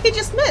 Or did he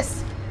just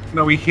miss?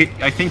 No, he hit.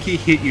 I think he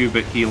hit you,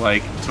 but he,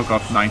 like, took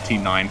off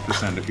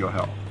 99% of your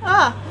health.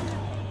 Ah.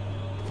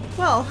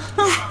 Well.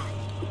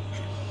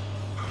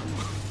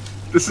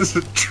 This is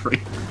a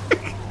trick.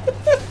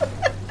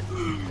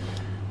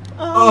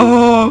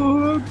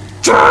 Oh,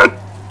 Dad!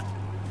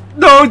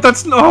 No,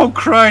 that's no. Oh,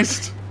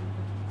 Christ!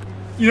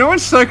 You know in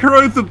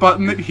Sekiro the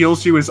button that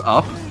heals you is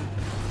up,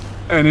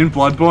 and in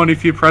Bloodborne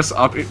if you press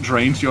up it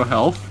drains your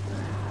health.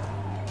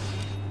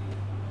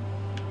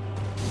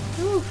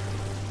 Oof.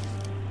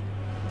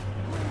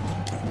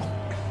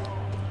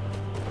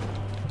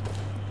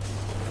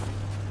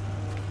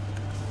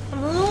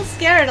 I'm a little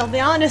scared, I'll be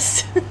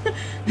honest.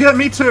 Yeah,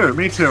 me too.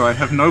 Me too. I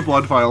have no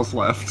blood vials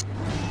left.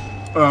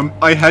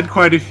 I had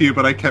quite a few,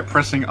 but I kept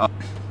pressing up.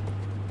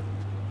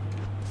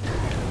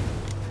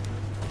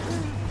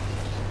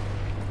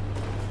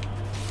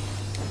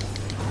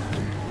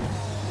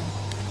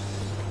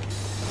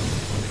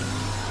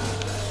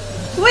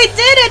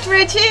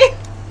 Richie!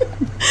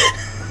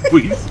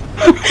 Please.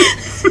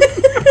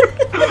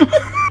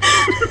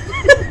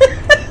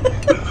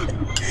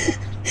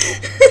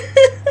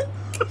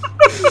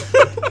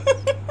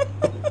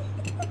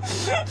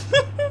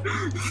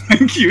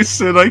 Thank you,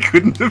 Sid. I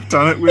couldn't have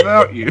done it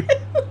without you.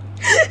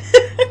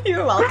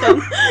 You're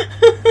welcome.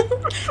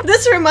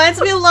 This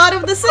reminds me a lot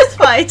of the Sith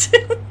fight.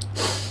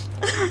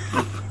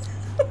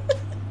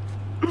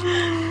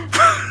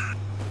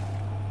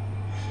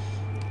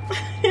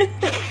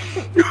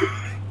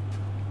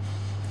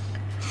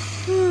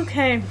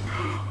 Okay.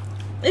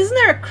 Isn't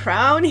there a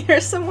crown here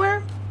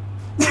somewhere?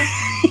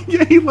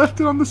 Yeah, he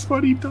left it on the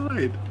spot he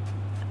died.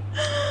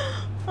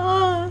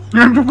 Oh.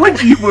 Remember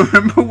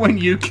when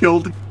you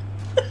killed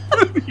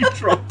you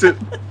dropped it?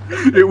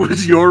 It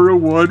was your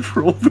reward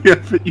for all the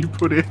effort you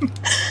put in.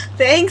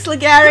 Thanks,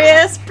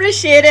 Ligarius.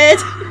 Appreciate it.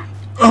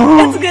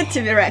 Oh. It's good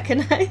to be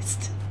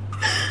recognized.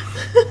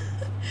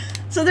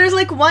 So there's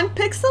like 1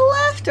 pixel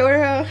left,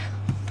 or?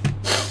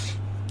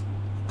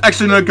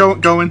 Actually, no.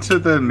 Go into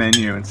the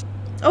menu and.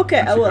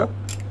 Okay, I will.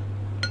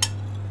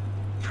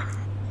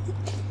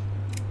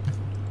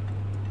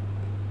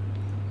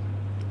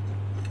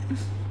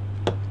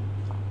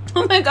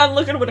 Oh my god,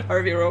 look at what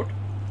Harvey wrote.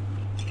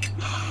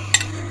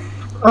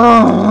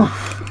 Oh.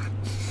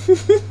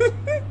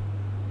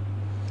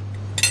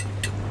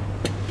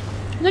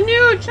 The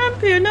new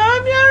champion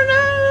of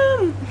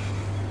Yharnam!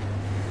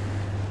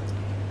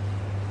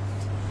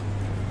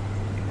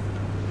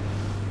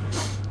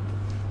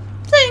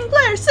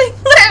 Sinclair!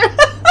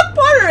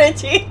 Poor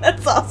Richie,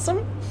 that's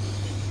awesome.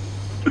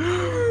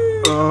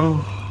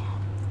 Oh.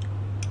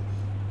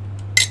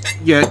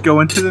 Yeah, go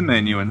into the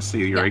menu and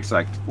see your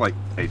exact, like,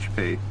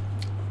 HP.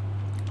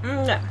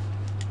 Yeah.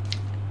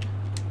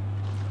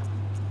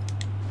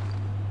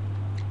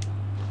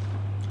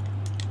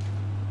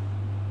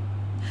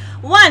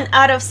 One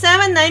out of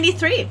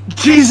 793.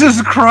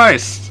 Jesus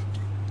Christ!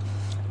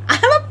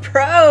 I'm a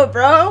pro,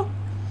 bro.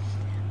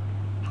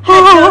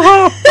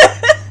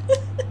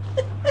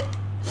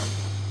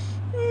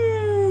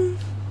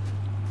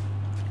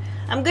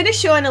 I'm gonna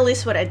show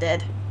Annalise what I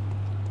did.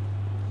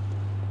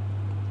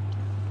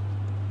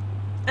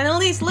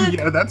 Annalise, look.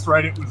 Yeah, that's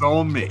right. It was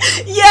all me.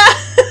 Yeah.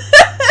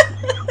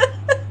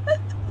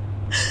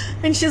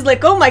 And she's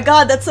like, "Oh my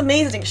god, that's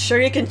amazing.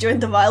 Sure, you can join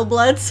the Vile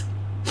Bloods."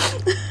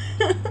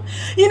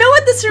 You know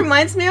what this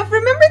reminds me of?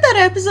 Remember that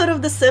episode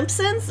of The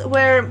Simpsons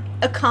where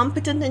a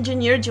competent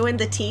engineer joined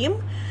the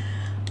team,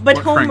 but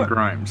What, Homer? Frank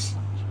Grimes.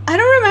 I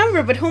don't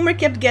remember, but Homer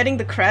kept getting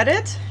the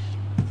credit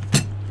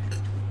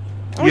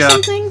or Yeah.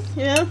 something.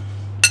 Yeah,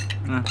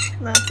 Yeah.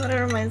 that's what it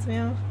reminds me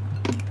of.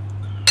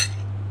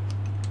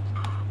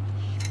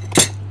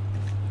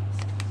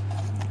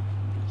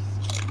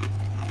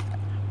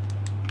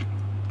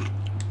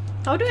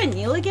 How do I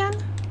kneel again?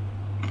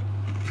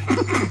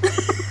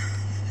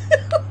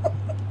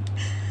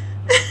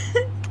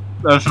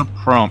 There's a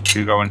prompt.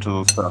 You go into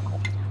the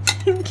circle.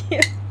 Thank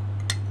you.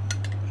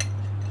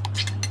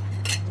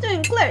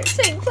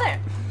 Sinclair.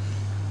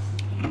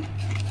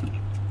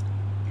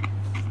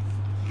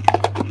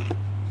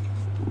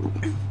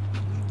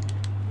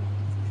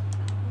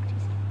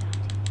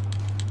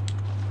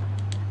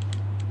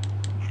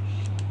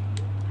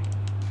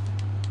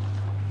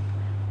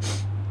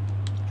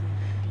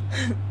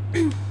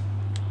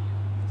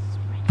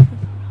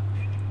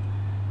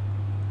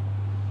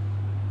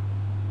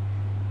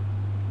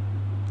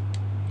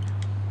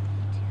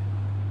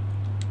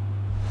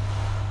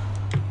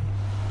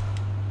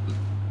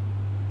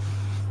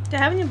 Do I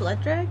have any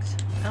blood drags?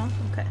 Oh,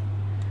 okay.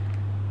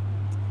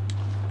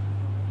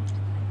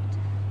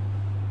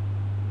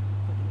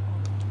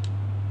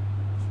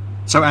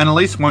 So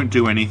Annalise won't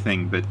do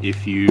anything, but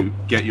if you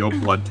get your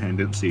blood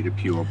tendency to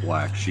pure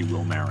black, she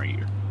will marry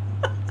you.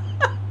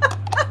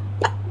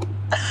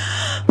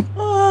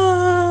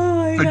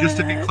 Oh my So god. just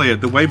to be clear,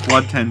 the way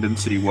blood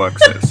tendency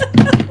works is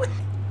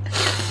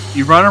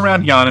you run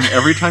around Yharnam,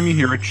 every time you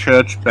hear a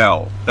church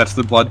bell, that's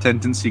the blood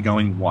tendency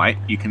going white.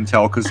 You can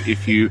tell because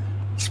if you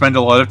spend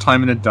a lot of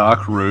time in a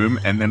dark room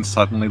and then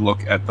suddenly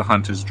look at the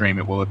Hunter's Dream,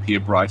 it will appear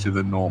brighter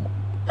than normal.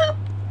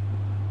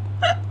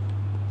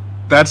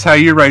 That's how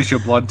you raise your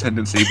blood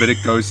tendency, but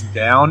it goes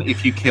down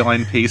if you kill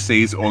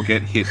NPCs or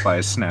get hit by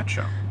a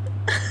snatcher.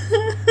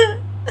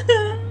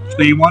 So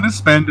you want to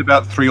spend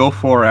about 3 or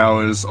 4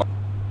 hours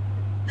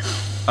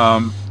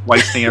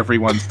wasting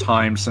everyone's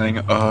time saying,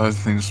 it's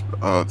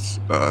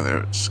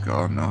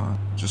gone,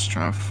 just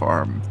trying to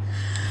farm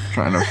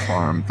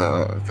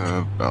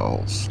the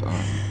bells.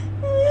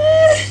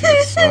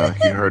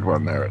 You heard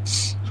one there,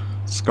 it's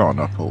gone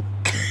up all.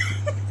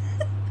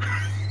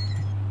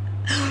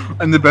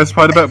 And the best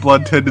part about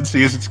blood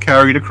tendency is it's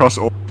carried across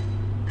all.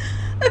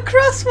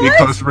 Across what?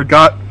 Because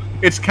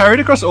it's carried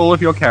across all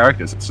of your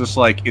characters. It's just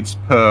like it's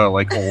per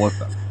like all of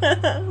them.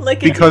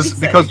 Like an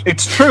because insect.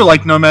 it's true.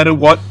 Like no matter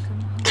what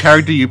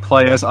character you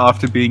play as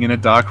after being in a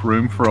dark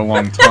room for a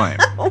long time,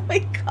 Oh my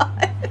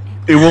god.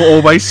 it will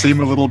always seem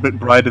a little bit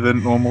brighter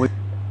than normally.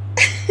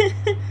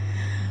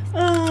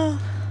 Oh.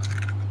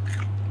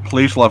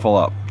 Please level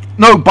up.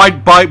 No, buy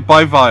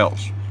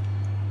vials.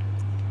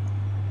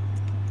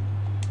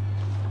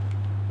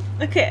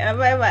 Okay,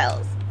 I'm at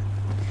vials.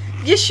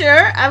 You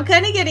sure? I'm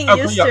kind of getting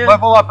used to...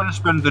 level up and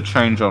spend the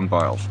change on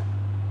vials.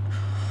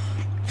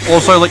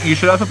 Also, like, you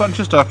should have a bunch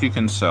of stuff you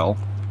can sell.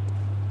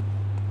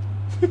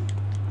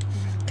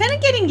 Kind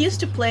of getting used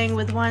to playing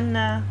with one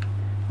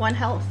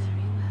health.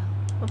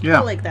 We'll play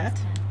like that.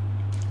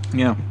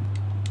 Yeah.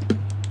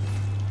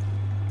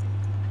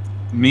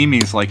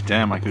 Mimi's like,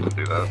 damn, I couldn't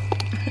do that.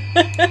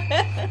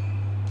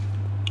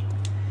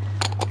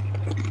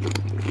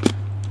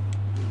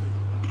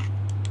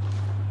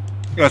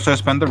 Yeah, so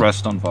spend the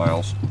rest on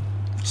vials.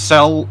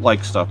 Sell,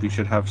 like, stuff. You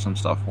should have some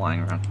stuff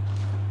lying around.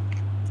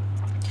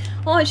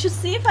 Oh, I should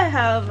see if I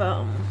have,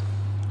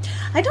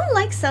 I don't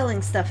like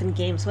selling stuff in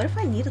games. What if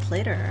I need it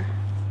later?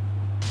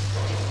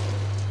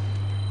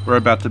 We're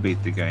about to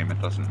beat the game, it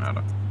doesn't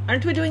matter.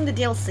 Aren't we doing the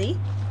DLC?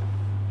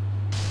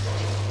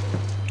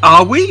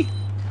 Are we?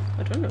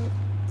 I don't know.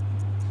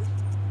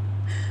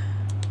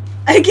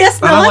 I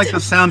guess not. I don't like the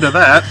sound of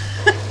that.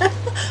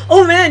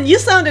 Oh man, you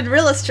sounded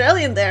real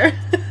Australian there.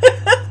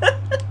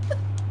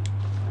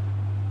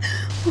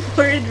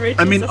 Worried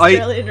Richie's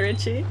Australian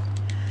Richie.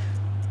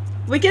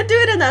 We can do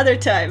it another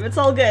time. It's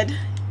all good.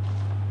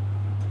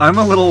 I'm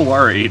a little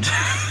worried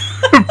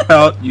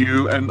about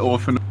you and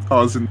Orphan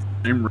Oz in the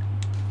same room.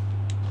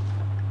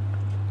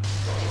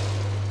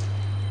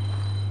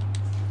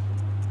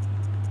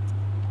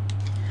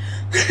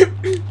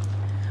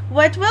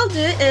 What we'll do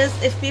is,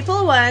 if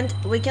people want,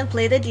 we can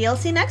play the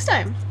DLC next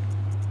time.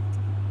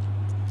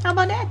 How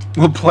about that?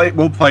 We'll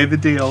play the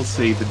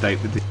DLC the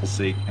date the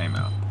DLC came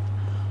out.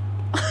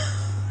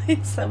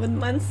 In 7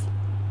 months.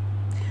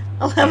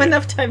 I'll have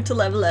enough time to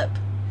level up.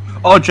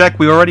 Oh, Jack,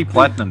 we already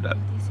platinumed it.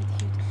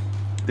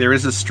 There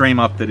is a stream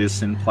up that is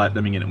Sin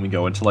platinuming it, and we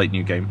go into like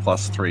New Game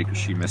Plus 3 because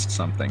she missed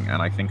something,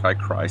 and I think I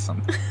cry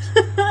sometimes.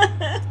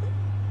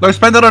 No,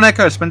 spend it on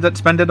Echo. Spend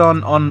it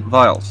on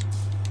vials.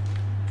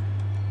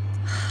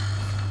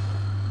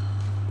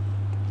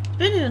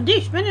 Spend it on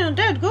this, spend it on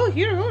that. Go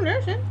here, go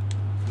there, son.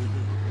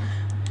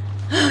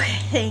 Okay,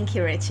 thank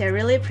you, Rich. I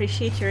really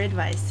appreciate your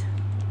advice.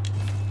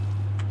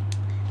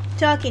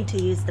 Talking to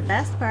you is the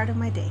best part of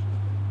my day.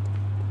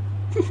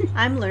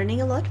 I'm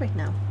learning a lot right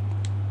now.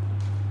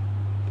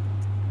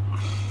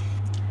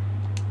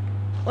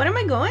 What am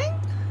I going?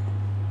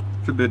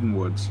 Forbidden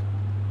Woods.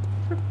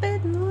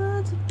 Forbidden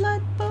Woods of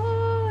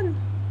Bloodborne.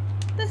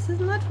 This is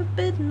not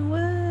Forbidden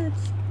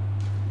Woods.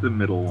 The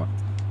middle one.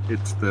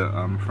 It's the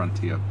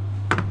frontier.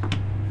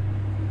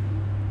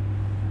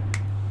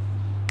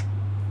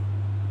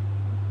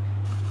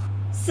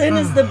 Sin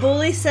is the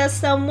bully, says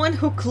someone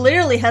who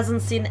clearly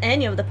hasn't seen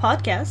any of the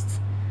podcasts.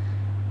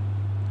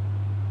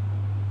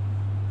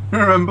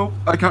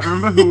 I can't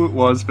remember who it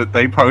was, but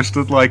they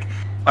posted like,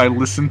 I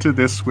listened to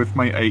this with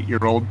my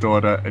 8-year-old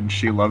daughter and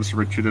she loves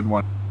Richard and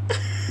one.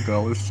 The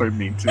girl is so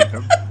mean to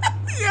him.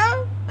 Yeah.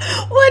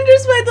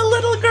 Wonders why the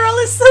little girl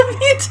is so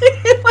mean to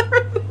him, I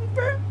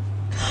remember.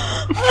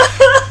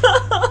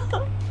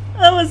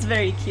 That was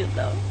very cute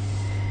though.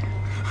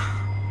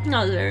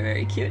 That was very,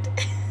 very cute.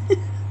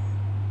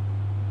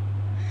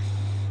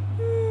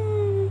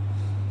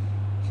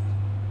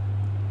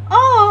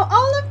 Oh,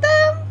 all of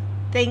them?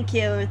 Thank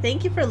you.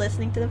 Thank you for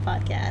listening to the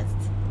podcast.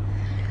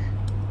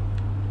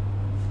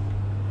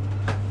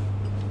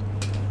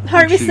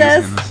 Harvey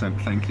says...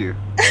 innocent, thank you.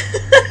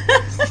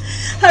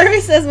 Harvey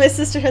says my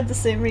sister had the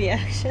same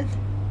reaction.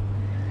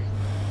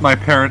 My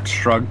parents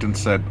shrugged and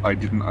said, I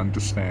didn't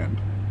understand.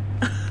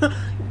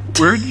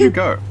 Where did you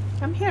go?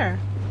 I'm here.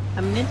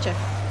 I'm ninja.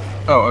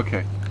 Oh,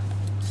 okay.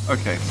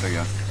 Okay, so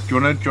yeah. Do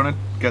you wanna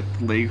get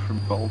Lee from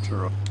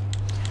Volter or...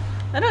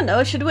 I don't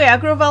know. Should we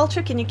aggro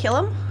Vulture? Can you kill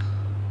him?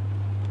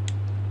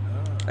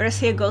 Or is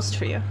he a ghost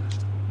for you?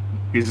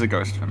 He's a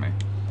ghost for me.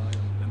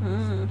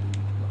 Mm.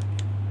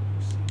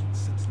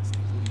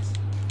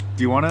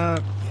 Do you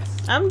wanna...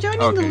 I'm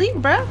joining the league,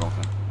 bro.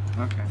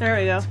 Okay. There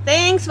we go.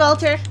 Thanks,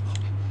 Vulture.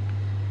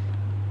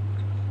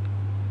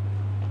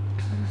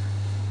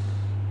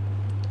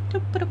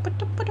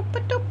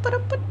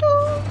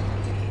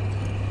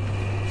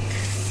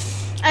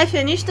 I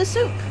finished the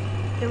soup.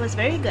 It was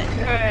very good.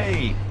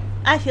 Yay!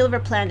 I feel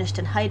replenished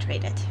and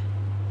hydrated.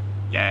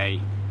 Yay.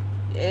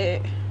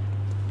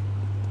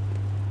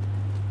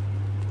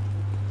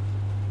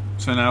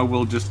 So now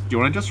we'll just... Do you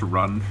want to just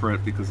run for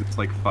it because it's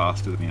like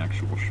faster than the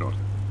actual shot?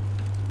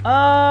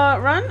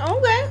 Run?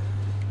 Okay.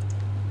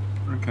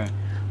 Okay.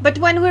 But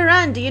when we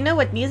run, do you know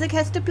what music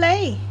has to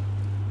play?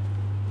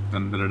 How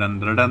did you know?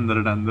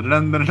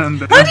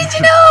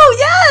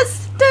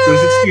 Yes!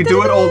 Because you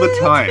do it all the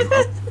time.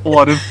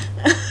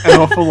 An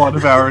awful lot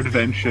of our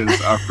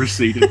adventures are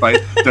preceded by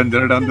dun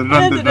dun dun dun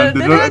dun dun dun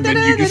dun, and then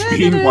you just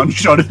being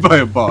one-shotted by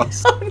a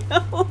boss. Oh no!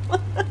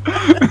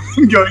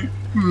 Going,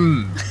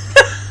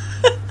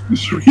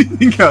 just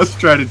rethink our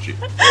strategy.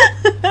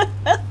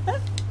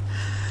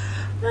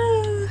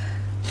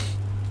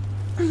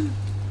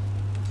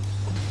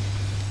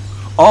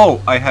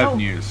 Oh, I have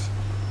news.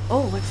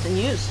 Oh, what's the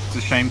news? It's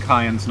a shame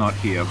Kyan's not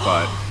here,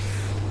 but...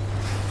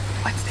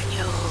 What's the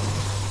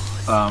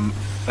news?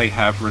 They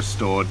have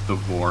restored the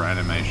vor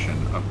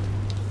animation of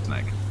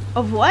Snake.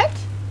 Of what?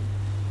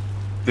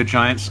 The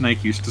giant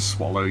snake used to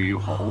swallow you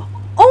whole.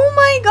 Oh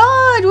my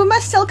god! We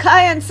must tell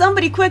Kyan.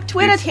 Somebody quick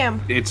tweet at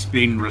him. It's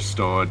been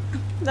restored.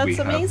 That's we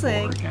amazing.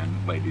 Have lore again,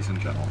 ladies and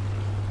gentlemen.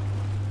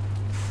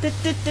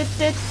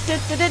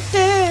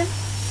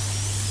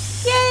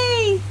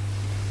 Yay!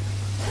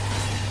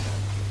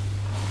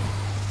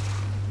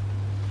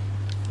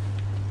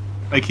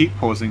 I keep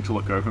pausing to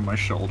look over my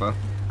shoulder.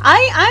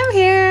 I'm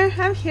here.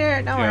 I'm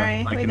here. Don't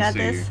worry. I We can got see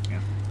this. you.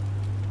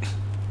 Yeah.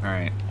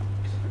 Alright.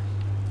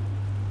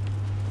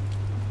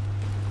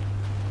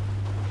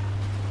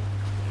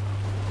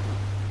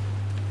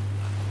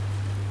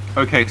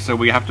 Okay, so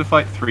we have to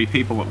fight 3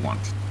 people at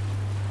once.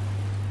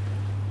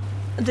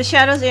 The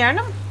Shadows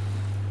Yharnam?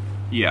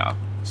 Yeah.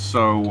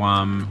 So,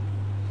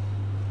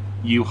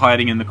 you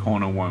hiding in the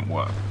corner won't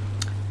work.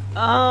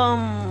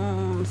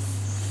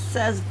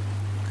 Says...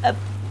 I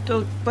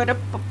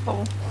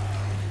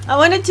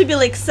want it to be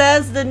like,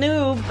 says the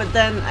noob, but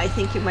then I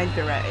think you might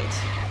be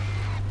right.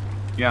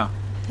 Yeah.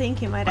 I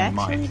think you might I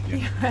actually might, be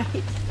yeah.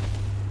 right.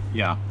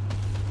 Yeah.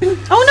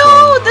 Oh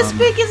no! So, This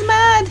pig is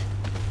mad!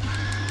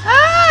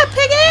 Ah!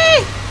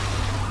 Piggy!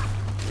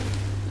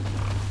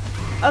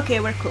 Okay,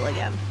 we're cool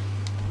again.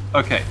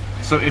 Okay,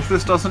 so if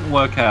this doesn't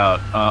work out,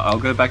 I'll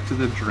go back to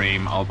the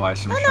dream, I'll buy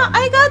some No, Shaman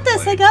I got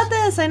this! I blades. got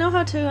this! I know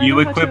how to... You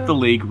equip the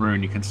League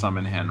rune, you can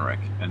summon Henrik,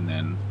 and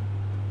then...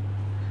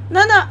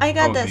 No, I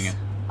got this. It.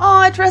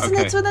 Oh, it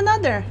resonates Okay. with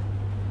another.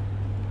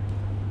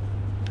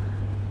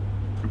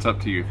 It's up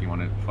to you if you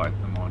want to fight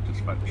them or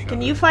just fight the shadow.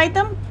 Can you fight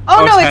them?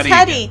 Oh, Oh, no, it's it's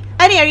Hattie Hattie.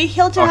 Hattie, are you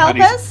here to help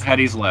us?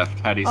 Hattie's left.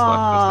 Hattie's left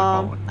as they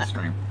call it in the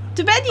stream.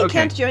 Too bad you Okay.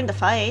 can't join the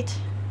fight.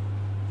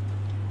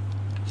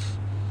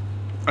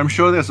 I'm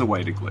sure there's a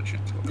way to glitch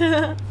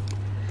into it.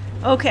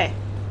 Okay.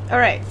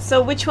 Alright,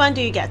 so which one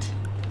do you get?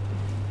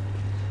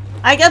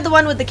 I got the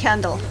one with the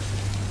candle.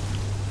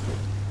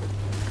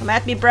 Come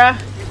at me, bruh.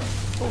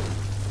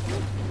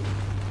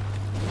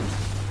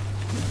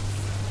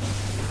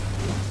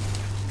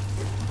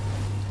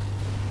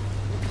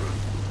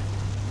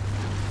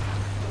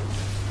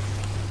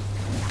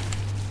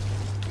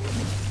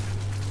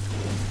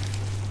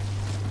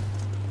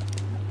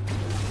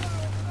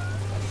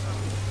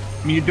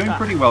 I mean, you're doing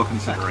pretty well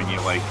considering you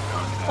like.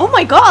 Oh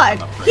my god!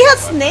 an upgrade He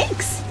has weapon.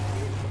 snakes!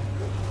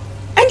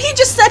 And he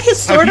just set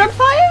his sword you- on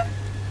fire?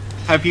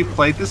 Have you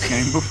played this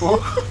game before?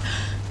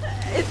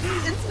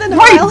 It's been a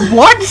Wait, while.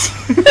 what?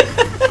 That's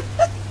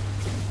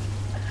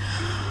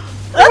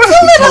a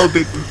Wasn't little... told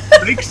that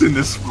there's snakes in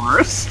this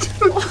forest.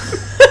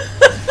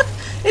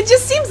 It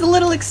just seems a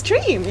little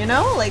extreme, you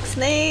know? Like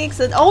snakes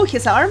and... Oh,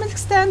 his arm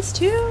extends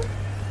too?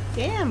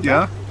 Damn. bro.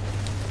 Yeah.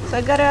 So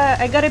I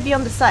gotta be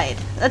on the side.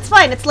 That's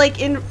fine. It's like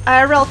in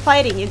IRL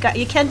fighting. You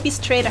can't be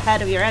straight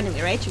ahead of your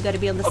enemy, right? You gotta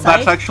be on the Well, side.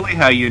 that's actually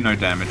how you no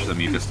damage them.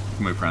 You just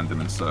move around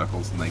them in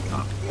circles and they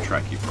can't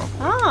track you properly.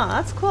 Ah,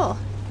 that's cool.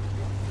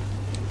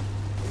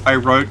 I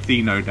wrote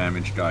the no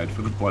damage guide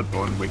for the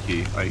Bloodborne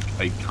wiki.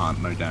 I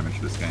can't no damage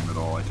this game at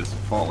all. I just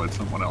followed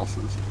someone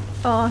else's.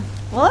 Oh,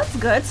 well that's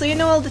good. So you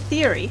know all the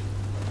theory.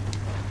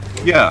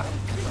 Yeah.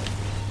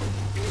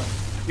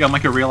 Yeah, I'm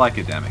like a real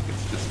academic.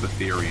 It's just the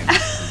theory and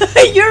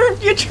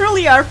You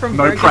truly are from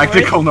no Bergenworth.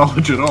 practical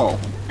knowledge at all.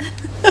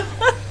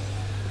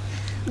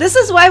 This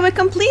is why we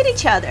complete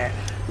each other.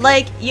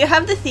 Like, you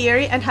have the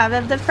theory and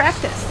have the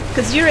practice.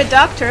 Because you're a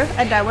doctor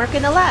and I work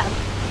in a lab.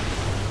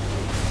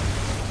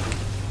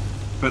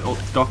 But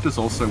doctors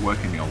also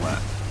work in your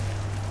lab.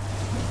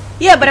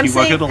 Yeah, but I'm You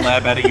work saying... at a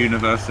lab at a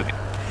university.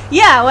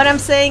 Yeah, what I'm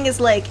saying is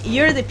like,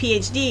 you're the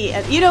PhD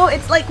and, you know,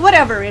 it's like,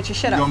 whatever, Richie,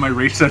 shut You're up. my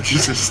research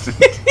assistant.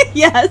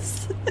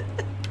 Yes.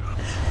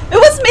 It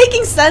was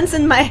making sense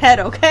in my head,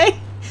 okay?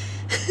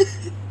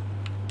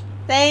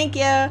 Thank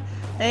you.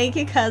 Thank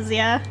you,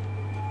 Kazia.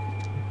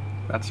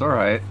 That's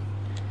alright.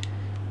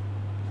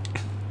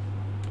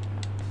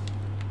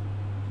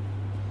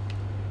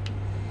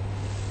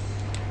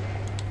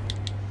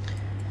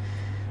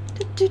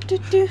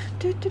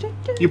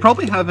 You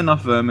probably have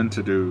enough vermin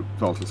to do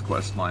Volta's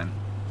quest line.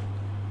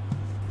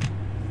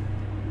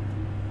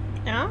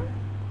 Yeah?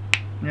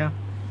 Yeah.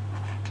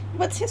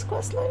 What's his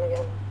quest line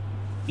again?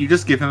 You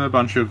just give him a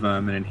bunch of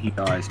vermin and he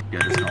dies and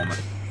get his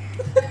helmet.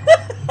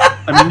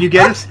 I mean, you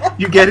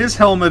get his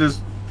helmet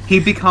as he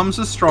becomes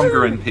a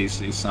stronger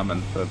NPC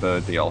summon for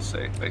the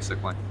DLC,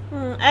 basically.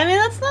 I mean,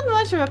 that's not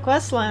much of a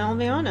quest line, I'll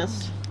be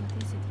honest.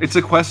 It's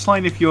a quest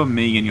line if you're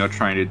me and you're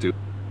trying to do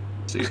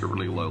at a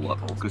really low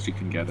level, because you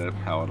can get a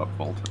powered up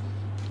Volta.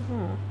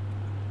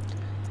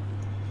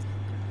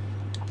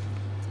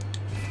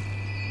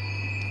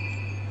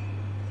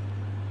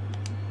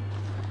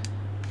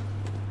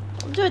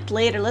 We'll do it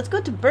later. Let's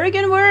go to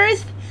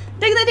Bergenworth!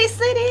 Dignity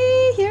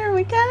City! Here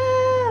we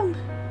come!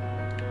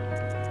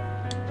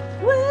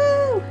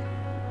 Woo!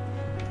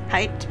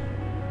 Height.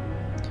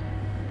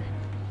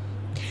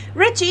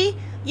 Richie,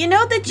 you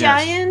know the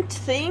giant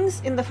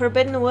things in the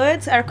Forbidden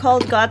Woods are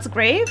called God's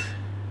Grave?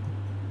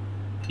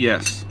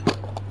 Yes,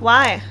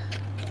 Why?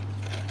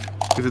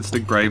 because it's the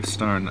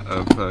gravestone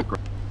of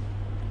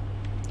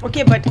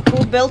Okay, but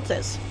who built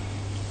this?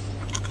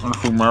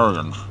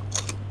 Sumerians.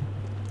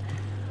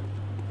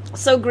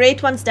 So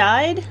great ones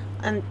died,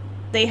 and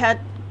they had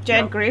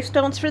giant Yeah.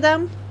 gravestones for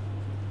them?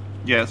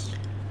 Yes.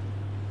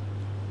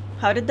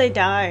 How did they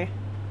die?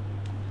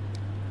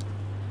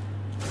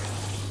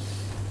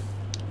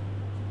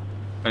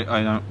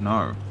 I don't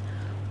know.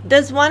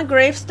 Does one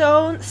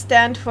gravestone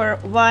stand for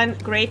one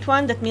great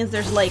one? That means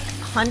there's like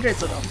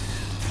hundreds of them.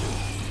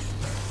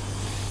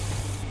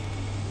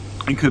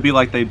 It could be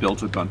like they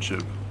built a bunch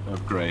of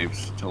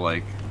graves to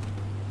like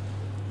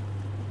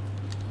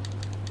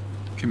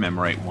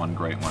commemorate one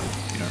great one.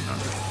 You don't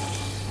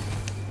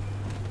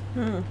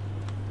know.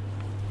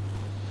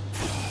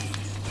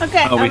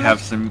 Okay. Oh,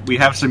 we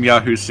have some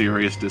Yahoo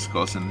serious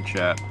discourse in the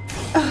chat.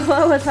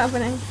 What's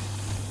happening?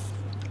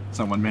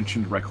 Someone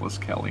mentioned Reckless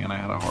Kelly, and I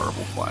had a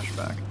horrible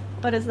flashback.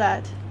 What is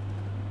that?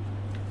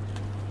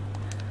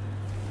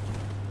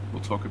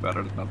 We'll talk about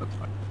it another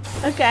time.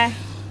 Okay.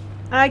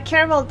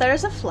 Carol,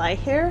 there's a fly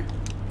here.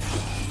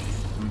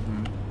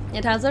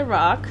 It has a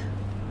rock.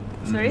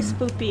 It's very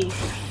spoopy.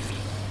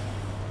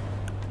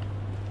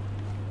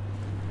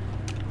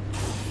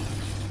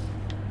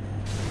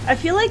 I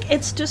feel like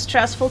it's too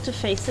stressful to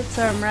face it,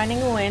 so I'm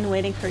running away and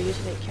waiting for you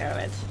to take care of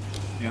it.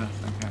 Yeah,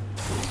 okay.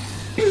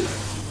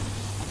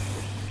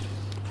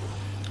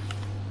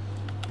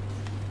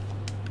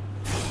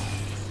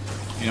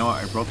 You know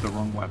what? I brought the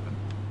wrong weapon.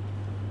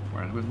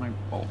 Where was my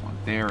bolt one?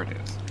 There it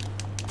is.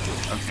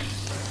 Okay.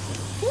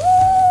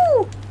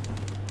 Woo!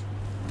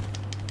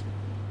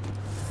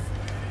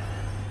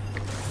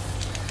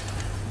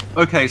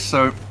 Okay,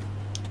 so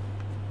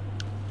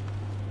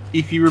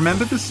if you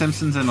remember the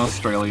Simpsons in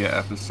Australia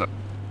episode,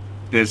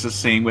 there's a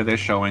scene where they're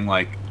showing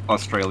like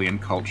Australian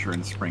culture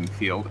in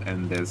Springfield,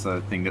 and there's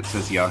a thing that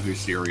says Yahoo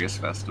Serious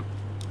Festival.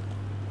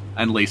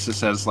 And Lisa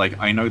says, like,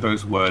 I know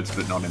those words,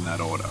 but not in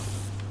that order.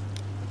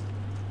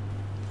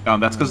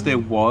 That's because there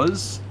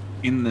was,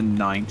 in the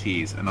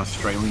 90s, an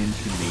Australian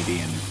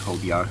comedian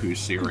called Yahoo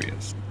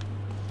Serious,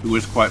 who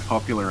was quite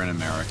popular in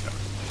America.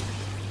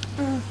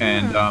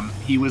 And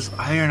he was,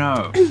 I don't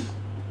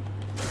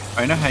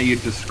know how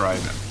you'd describe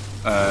him.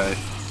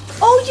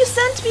 Oh, you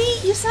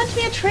sent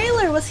me a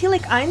trailer. Was he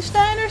like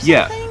Einstein or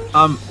something?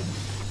 Yeah.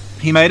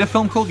 He made a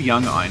film called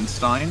Young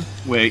Einstein,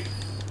 where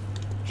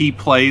he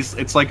plays,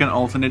 it's like an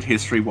alternate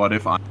history, what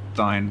if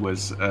Einstein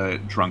was a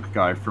drunk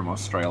guy from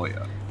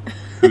Australia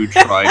who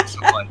tried to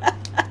like,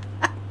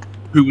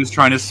 he was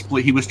trying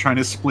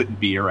to split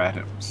beer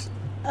atoms.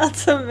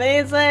 That's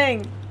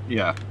amazing.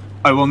 Yeah.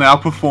 I will now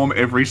perform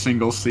every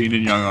single scene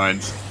in Young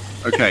Einstein.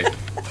 Okay.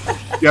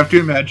 You have to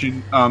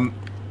imagine,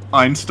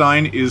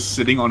 Einstein is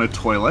sitting on a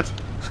toilet.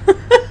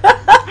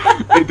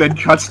 It then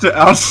cuts to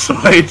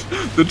outside,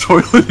 the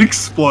toilet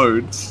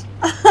explodes.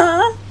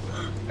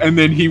 And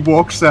then he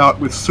walks out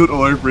with soot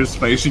all over his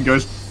face and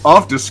goes,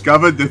 I've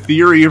discovered the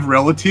theory of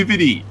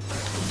relativity.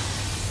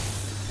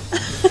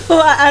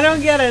 Well, I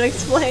don't get it.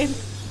 Explain.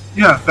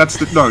 Yeah, that's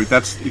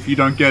if you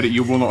don't get it,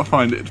 you will not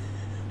find it.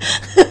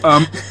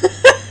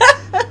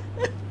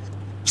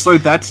 So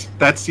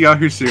that's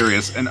Yahoo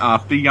Serious, and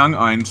after Young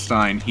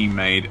Einstein, he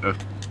made a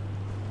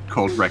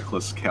called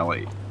Reckless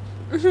Kelly,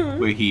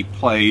 where he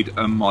played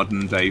a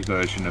modern day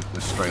version of an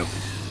Australian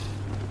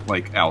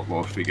like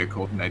outlaw figure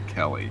called Ned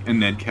Kelly, and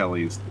Ned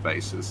Kelly is the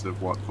basis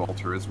of what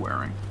Volta is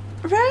wearing.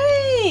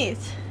 Right.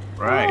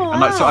 Right. Oh,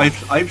 And so wow.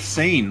 I've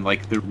seen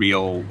like the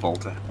real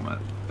Volta helmet.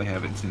 They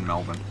have it in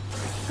Melbourne.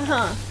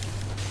 Uh-huh.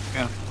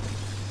 Yeah.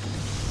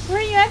 Where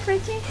are you at,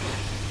 Richie?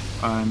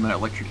 I'm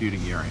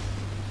electrocuting Yuri.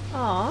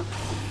 Aw.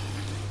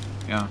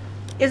 Yeah.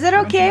 Is it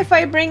okay if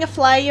I bring a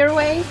fly your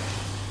way?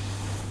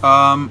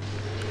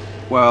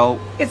 Well.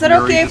 Is it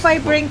Yuri okay if just- I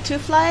bring 2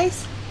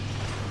 flies?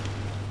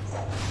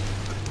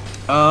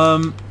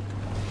 I'm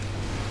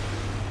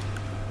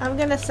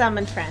gonna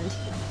summon friend.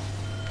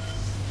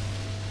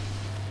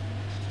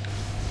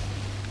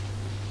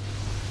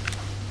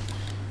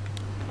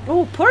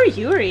 Oh, poor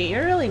Yuri.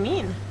 You're really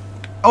mean.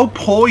 Oh,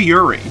 poor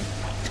Yuri.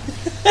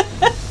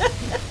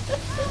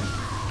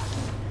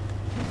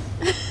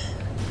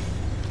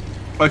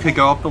 Okay,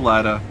 go up the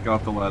ladder. Go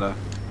up the ladder.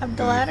 Up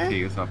the ladder? The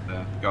key is up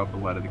there. Go up the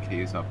ladder. The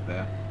key is up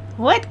there.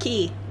 What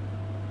key?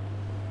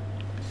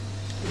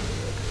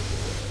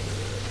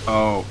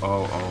 Oh.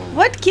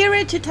 What key,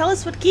 Richie? Tell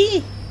us what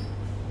key.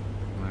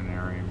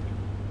 Lunarium.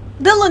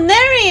 The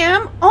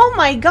Lunarium? Oh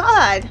my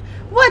god!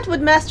 What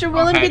would Master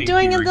Willem be Hattie,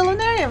 doing in the Richie.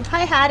 Lunarium?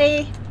 Hi,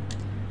 Hattie.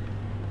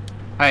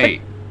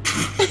 Hey.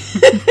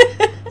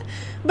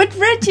 But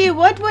Richie,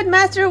 what would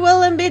Master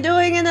Willem be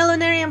doing in the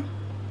Lunarium?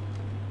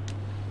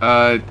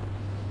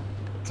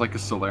 It's like a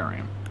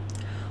solarium.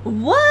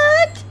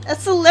 What? A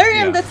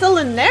solarium Yeah. that's a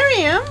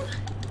Lunarium?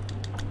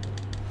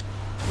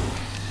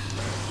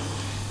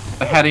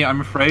 Hattie,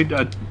 I'm afraid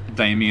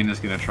Damien is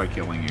gonna try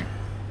killing you.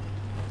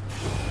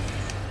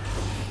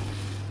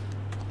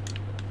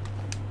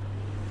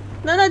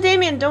 No,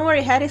 Damien, don't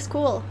worry. Hattie's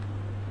cool.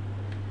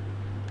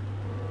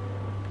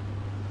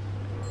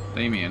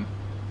 Damien.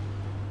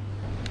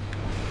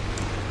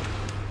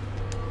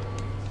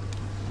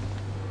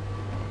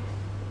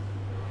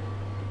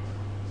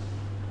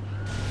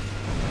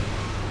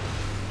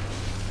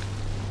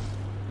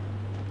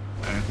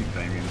 I don't think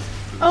Damien's...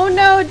 Oh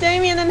no,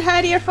 Damien and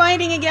Hattie are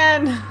fighting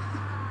again!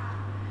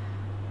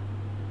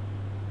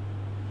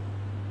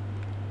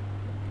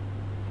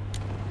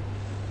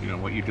 You know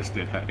what you just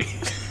did, Hattie?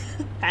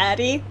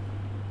 Hattie?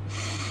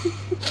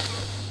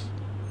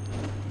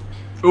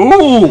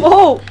 Ooh!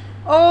 Oh!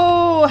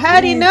 Oh,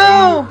 Hattie,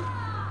 no!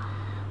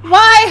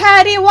 Why,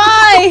 Hattie,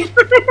 why?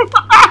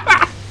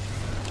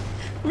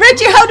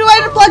 Richie, how do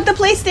I unplug the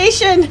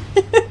PlayStation?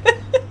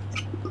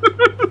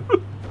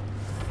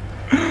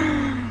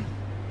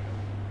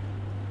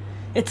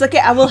 It's okay,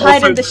 I will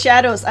hide in the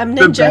shadows. I'm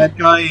ninja.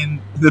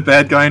 The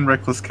bad guy in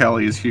Reckless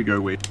Kelly is Hugo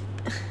Weaving.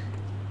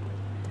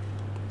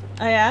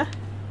 Oh yeah?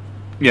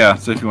 Yeah,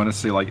 so if you want to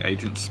see like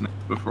Agent Smith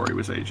before he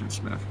was Agent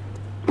Smith.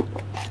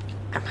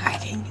 I'm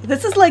hiding.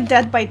 This is like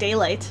Dead by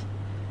Daylight.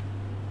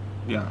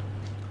 Yeah.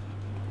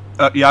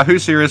 Yahoo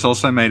Serious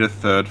also made a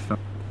third film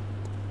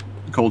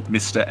called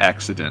Mr.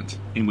 Accident,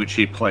 in which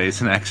he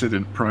plays an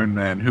accident-prone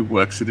man who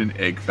works at an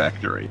egg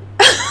factory.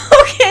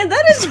 Okay,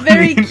 that is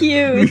very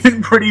cute. You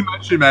can pretty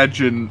much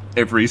imagine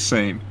every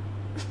scene.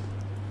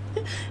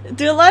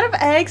 Do a lot of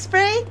eggs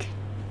break?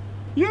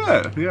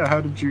 Yeah, yeah. How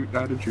did you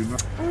know?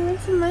 Oh,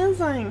 that's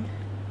amazing.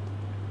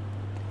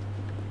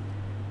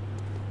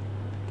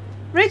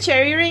 Rich,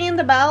 are you ringing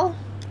the bell?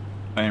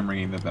 I am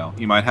ringing the bell.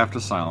 You might have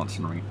to silence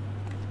and ring.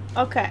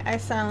 Okay, I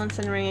silence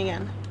and ring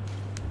again.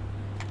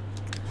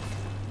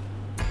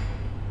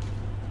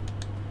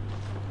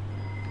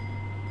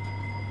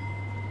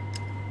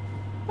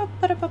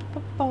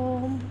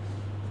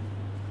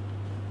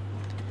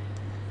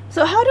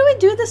 So how do we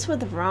do this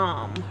with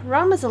ROM?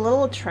 ROM is a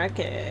little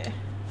tricky.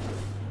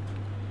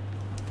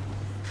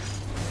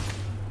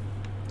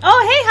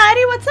 Oh, hey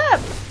Heidi, what's up?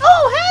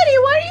 Oh, Heidi,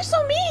 why are you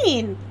so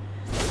mean?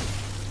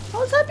 I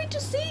was happy to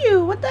see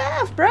you. What the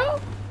F, bro?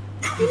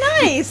 Be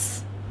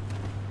nice.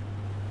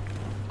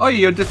 Oh,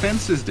 your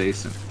defense is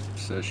decent.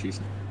 So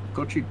she's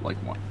got you like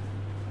one.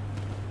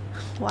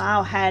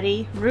 Wow,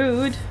 Hattie.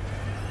 Rude.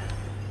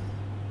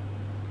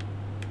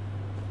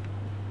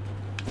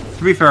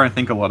 To be fair, I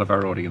think a lot of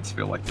our audience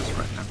feel like this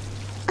right now.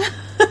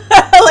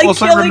 Like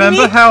also, killing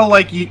remember me? how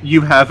like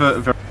you have a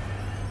very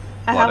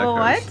I have a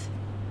what?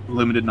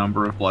 limited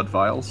number of blood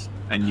vials,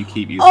 and you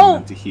keep using Oh,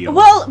 them to heal.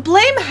 well,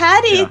 blame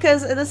Hattie, Yeah.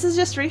 because this is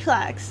just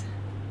reflex.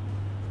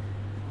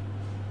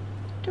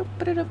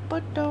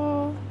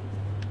 Oh,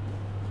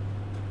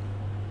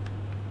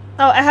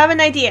 I have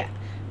an idea.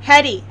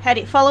 Hattie,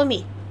 follow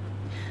me.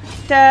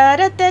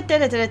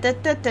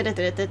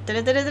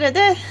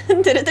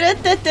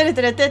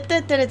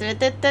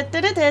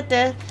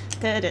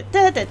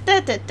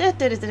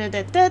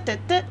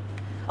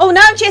 Oh,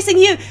 now I'm chasing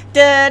you.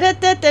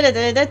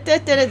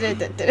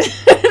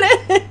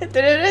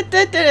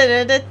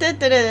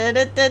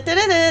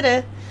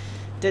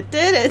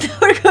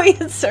 We're going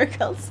in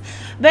circles.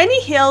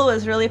 Benny Hill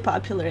was really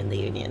popular in the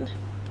Union.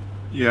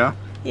 Yeah.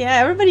 Yeah,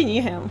 everybody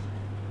knew him.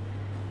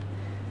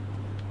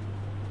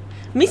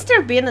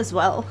 Mr. Bean as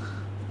well.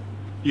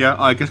 Yeah,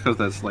 I guess because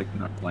there's like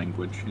no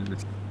language in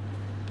this.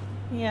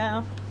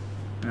 Yeah.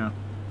 Yeah.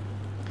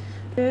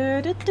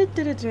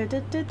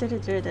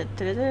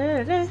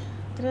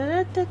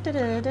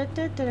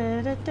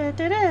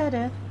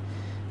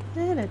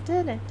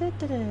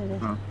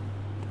 Oh.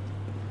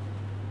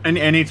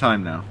 Any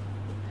time now.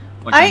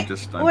 Like I'm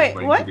just wait,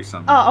 waiting what? to be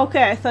summoned. Oh,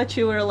 okay. I thought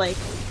you were like,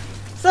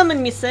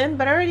 summon me, Sin,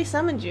 but I already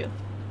summoned you.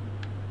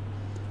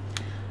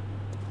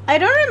 I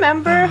don't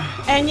remember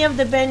any of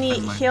the Benny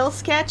Hill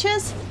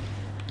sketches,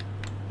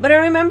 but I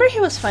remember he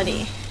was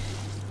funny.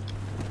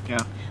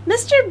 Yeah.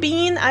 Mr.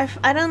 Bean,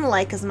 I don't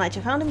like as much.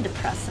 I found him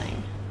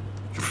depressing.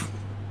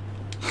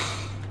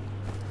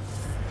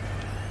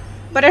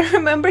 But I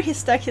remember he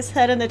stuck his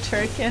head in a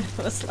turkey and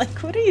I was like,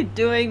 what are you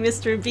doing,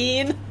 Mr.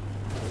 Bean?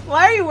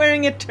 Why are you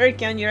wearing a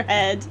turkey on your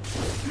head?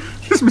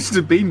 This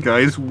Mr. Bean guy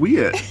is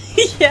weird.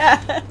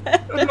 Yeah.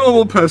 A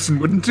normal person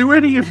wouldn't do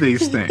any of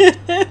these things.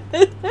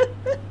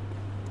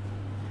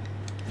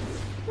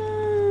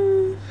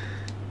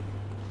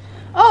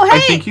 Oh, hey! I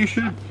think you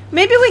should.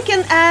 Maybe we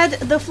can add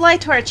the fly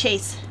to our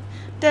chase.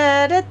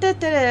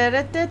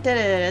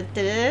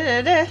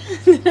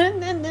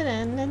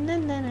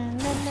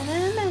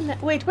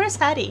 Wait, where's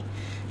Hattie?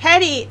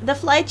 Hattie, the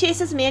fly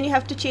chases me and you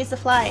have to chase the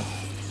fly.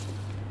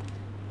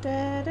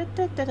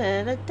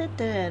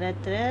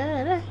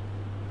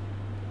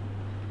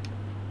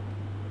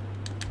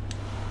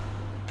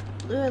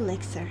 Blue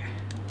elixir.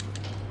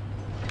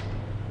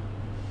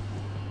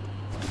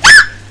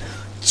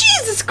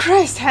 Jesus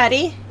Christ,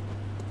 Hattie!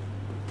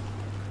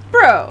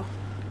 Bro,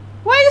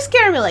 why you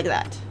scare me like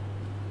that?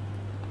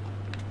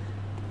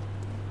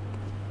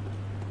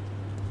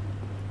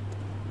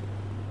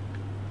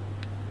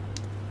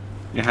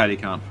 Your Hattie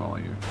can't follow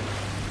you.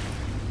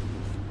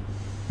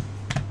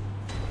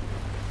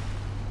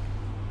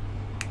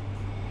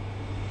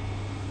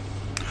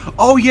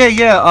 Oh yeah,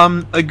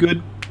 yeah. A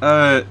good.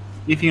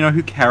 If you know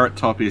who Carrot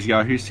Top is,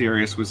 Yahoo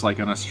Serious was like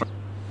an Australian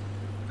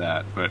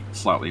that, but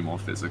slightly more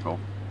physical.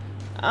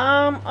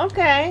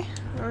 Okay.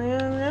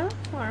 Or,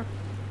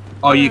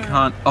 Oh, you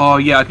can't. Oh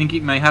yeah, I think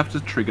you may have to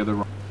trigger the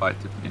wrong fight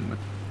to begin with.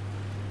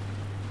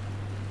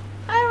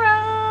 Hi,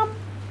 Rom.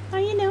 How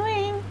you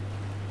doing?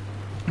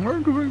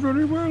 I'm doing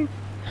very well.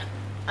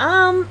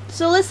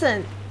 So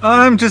listen.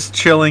 I'm just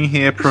chilling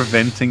here,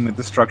 preventing the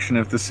destruction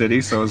of the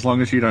city. So as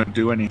long as you don't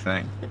do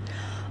anything.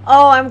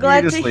 Oh, I'm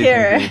glad just to leave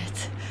hear me be.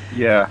 it.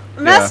 Yeah.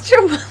 Master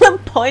Willem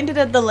pointed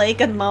at the lake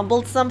and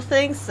mumbled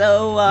something,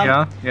 so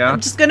yeah.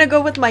 I'm just gonna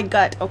go with my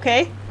gut,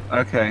 okay?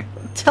 Okay.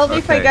 Tell me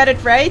if I Okay. got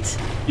it right.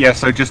 Yeah,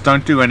 so just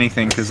don't do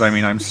anything, because I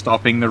mean, I'm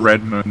stopping the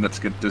red moon that's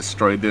gonna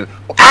destroy the.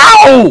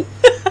 Ow!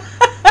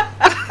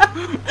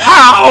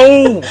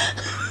 Ow!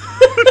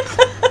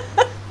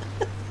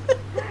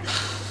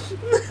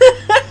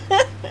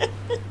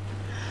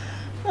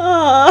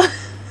 Oh.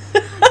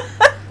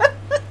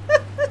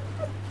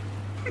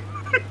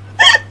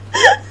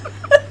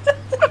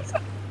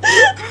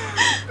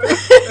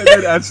 And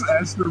then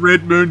as the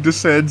red moon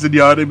descends and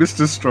Yharnam is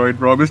destroyed,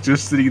 Rob is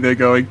just sitting there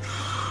going,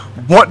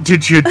 "What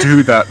did you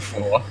do that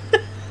for?"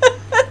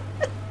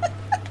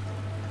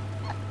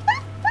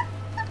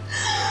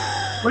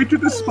 Wait, do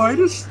the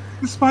spiders?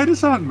 The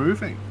spiders aren't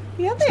moving.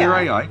 Yeah, Is they there are.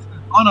 AI?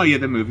 Oh no, yeah,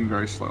 they're moving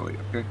very slowly.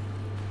 Okay.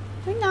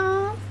 I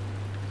know.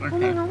 Okay. Oh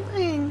my god.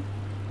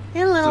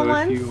 Hey, little So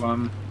ones. if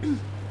you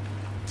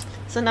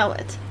So now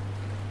what?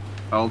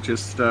 I'll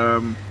just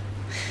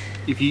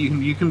if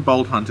you can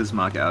bold Hunter's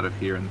Mark out of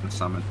here and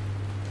summon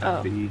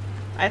Oh, the.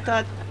 I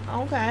thought.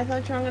 Okay, I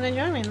thought you were gonna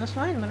join me. That's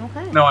fine, but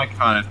okay. No, I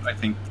can't. I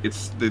think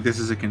this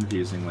is a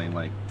confusingly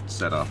like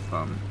set up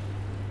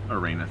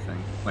arena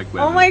thing. Like.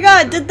 where Oh the- my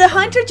god, the did the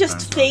summon hunter just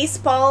turns on. face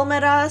palm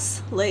at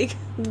us? Like,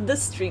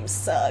 this stream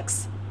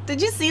sucks.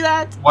 Did you see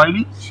that? Why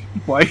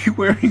are you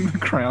wearing the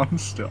crown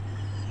still?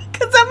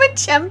 Because I'm a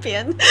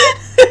champion.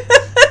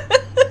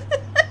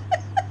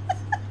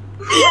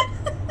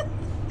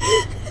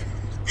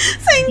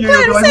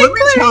 Sinclair, But let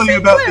me tell you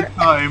about the Sinclair.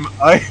 time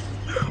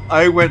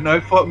I went and I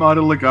fought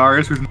Marta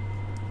Lagares with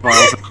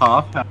vials of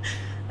half,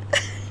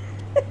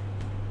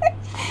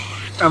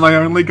 and I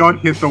only got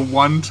hit the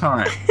one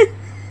time.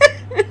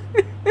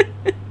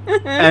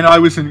 And I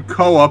was in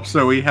co-op,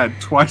 so we had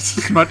twice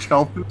as much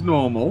health as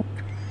normal.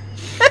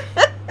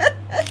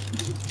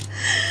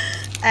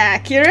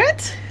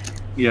 Accurate.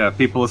 Yeah,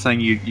 people are saying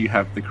you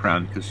have the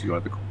crown because you are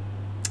the.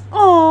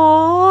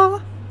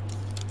 Aww.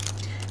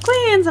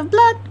 Queens of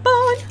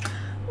Bloodborne.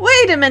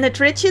 Wait a minute,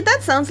 Richie.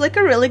 That sounds like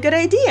a really good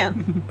idea.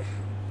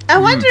 I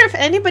wonder if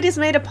anybody's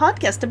made a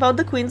podcast about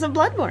the Queens of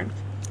Bloodborne.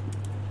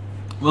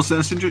 Well, so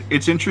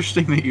it's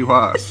interesting that you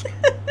ask.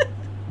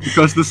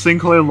 Because the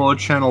SinclairLore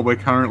channel we're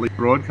currently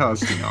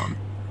broadcasting on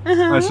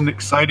has an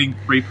exciting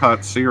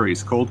 3-part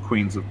series called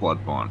Queens of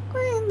Bloodborne.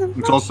 Queens of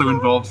Which also Bloodborne.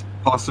 involves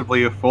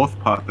possibly a 4th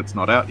part that's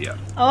not out yet.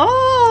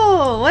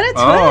 Oh, what a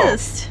Oh.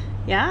 twist.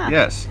 Yeah.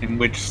 Yes, in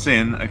which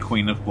Sin, a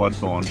Queen of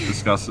Bloodborne,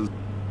 discusses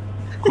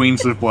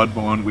Queens of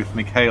Bloodborne with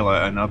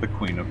Michaela, another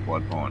Queen of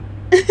Bloodborne.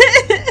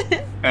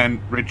 And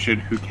Richard,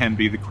 who can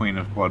be the Queen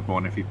of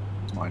Bloodborne if he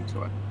puts his mind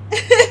to it.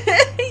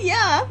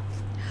 Yeah.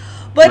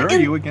 But Where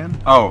are you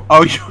again? Oh,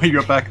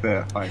 you're back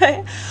there.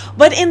 Hi.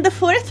 But in the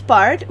 4th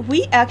part,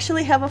 we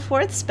actually have a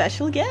 4th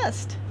special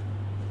guest.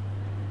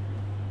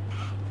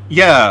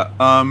 Yeah,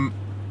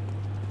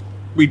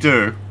 we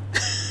do.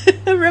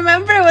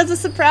 Remember, it was a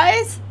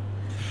surprise?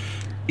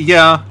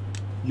 Yeah.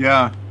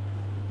 You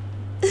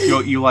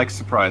like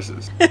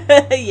surprises.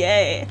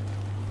 Yay.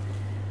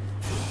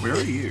 Where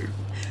are you?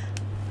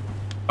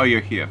 Oh,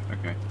 you're here.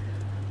 Okay.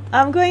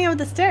 I'm going up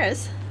the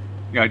stairs.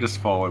 Yeah, I just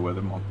follow where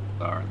the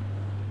monsters are. And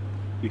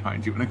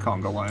behind you in a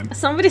conga line.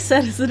 Somebody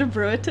said, is it a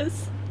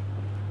Brutus?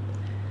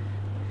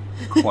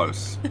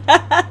 Close.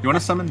 You want to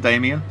summon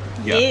Damien?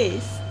 Yeah.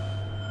 Yes.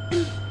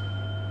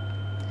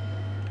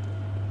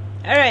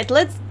 Alright,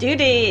 let's do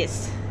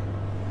this.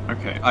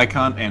 Okay, I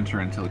can't enter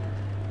until.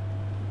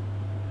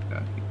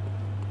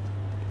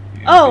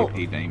 Oh,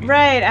 MVP Damien.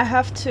 right, I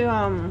have to,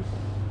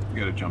 You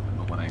gotta jump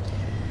in the lake.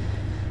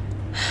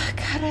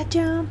 Gotta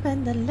jump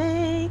in the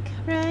lake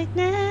right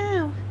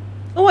now.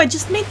 Oh, I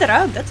just made that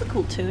up. That's a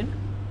cool tune.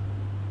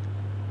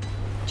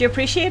 Do you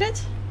appreciate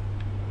it?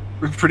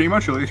 Pretty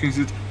much all you can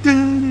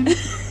do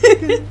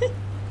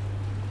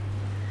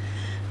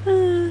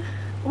is.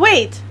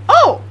 Wait.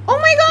 Oh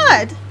my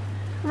god!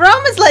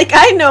 Rom is like,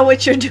 I know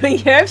what you're doing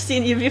here. I've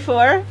seen you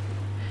before.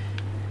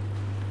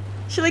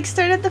 She like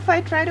started the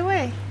fight right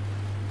away.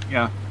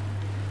 Yeah.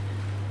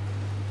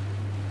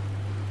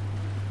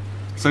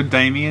 So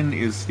Damien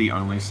is the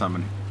only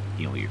summon who can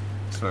heal you,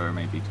 so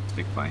maybe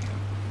stick by him.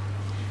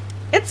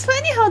 It's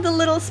funny how the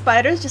little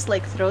spiders just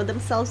like throw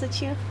themselves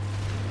at you.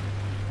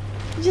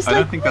 Just I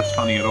like, don't think that's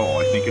funny at all.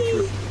 I think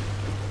it's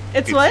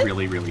it's what?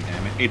 really, really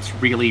damaging. It's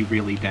really,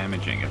 really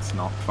damaging. It's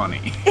not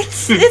funny.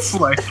 It's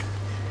like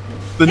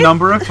the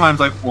number of times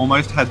I've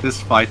almost had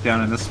this fight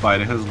down and the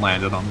spider has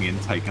landed on me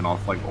and taken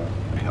off like all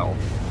my health.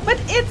 But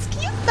it's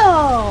cute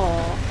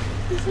though.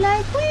 It's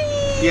like,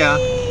 wee. Yeah.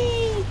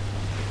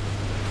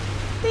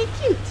 They're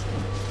cute.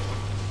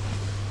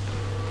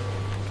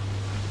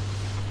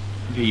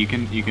 Yeah, you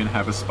can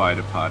have a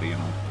spider party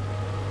and all.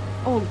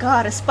 Oh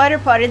god, a spider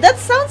party. That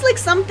sounds like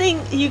something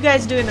you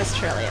guys do in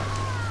Australia.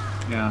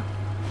 Yeah.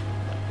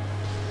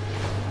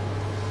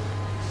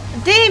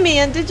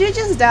 Damien, did you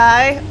just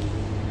die?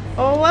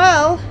 Oh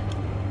well.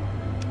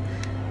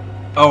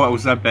 Oh,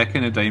 was that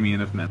Beckon or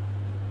Damien of Men?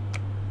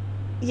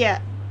 Yeah.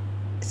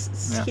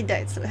 Yeah. He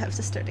died, so we have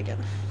to start again.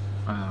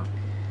 Oh,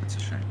 that's a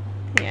shame.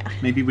 Yeah.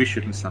 Maybe we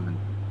shouldn't summon.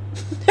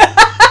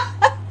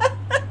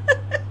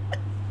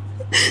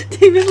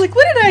 Damien's like,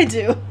 what did I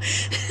do?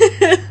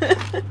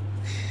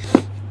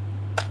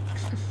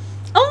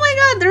 Oh my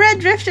god, the Red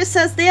Drifter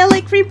says they are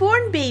like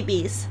reborn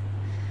babies.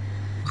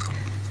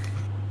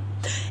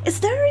 Is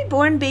there a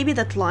reborn baby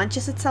that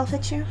launches itself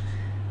at you?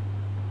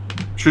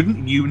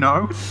 Shouldn't you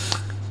know?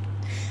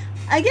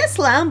 I guess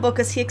Lambo,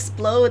 because he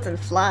explodes and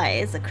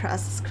flies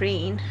across the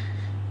screen.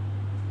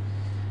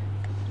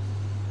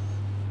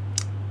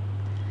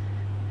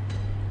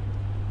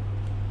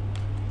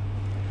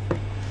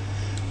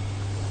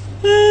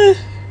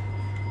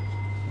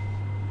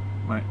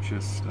 Might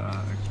just,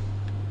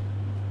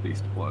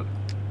 beast blood.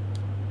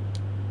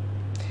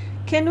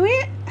 Can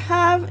we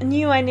have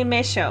new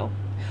anime show?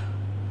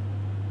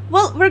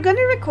 Well, we're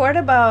gonna record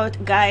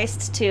about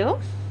Geist too.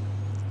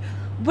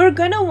 We're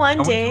gonna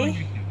one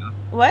day...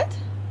 What?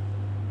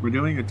 We're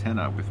doing a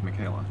 10 with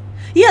Michaela.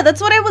 Yeah, that's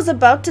what I was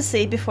about to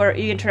say before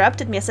you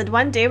interrupted me. I said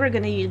one day we're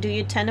gonna do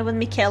Utena with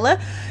Michaela,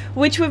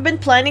 which we've been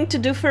planning to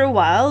do for a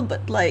while,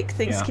 but like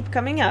things keep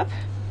coming up.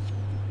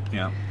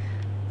 Yeah.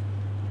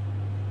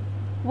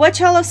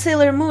 Watch all of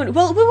Sailor Moon.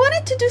 Well, we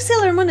wanted to do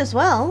Sailor Moon as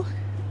well.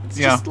 It's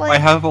just like... I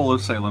have all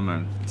of Sailor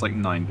Moon. It's like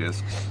 9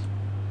 discs.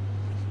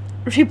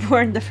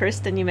 Reborn, the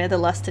first anime, the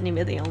last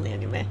anime, the only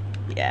anime.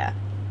 Yeah.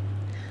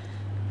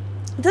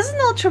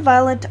 Doesn't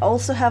Ultraviolet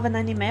also have an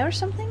anime or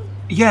something?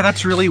 Yeah,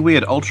 that's really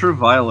weird.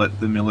 Ultraviolet,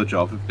 the Mila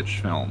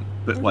Jovovich film,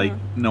 but like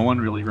no one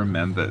really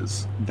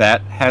remembers.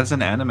 That has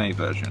an anime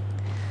version.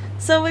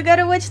 So we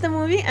gotta watch the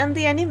movie and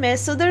the anime.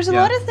 So there's a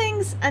lot of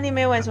things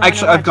anime-wise.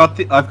 Actually, I've got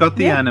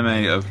the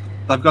anime of...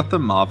 I've got the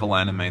Marvel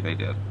anime they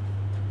did.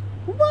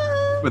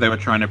 What? Where they were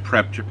trying to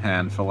prep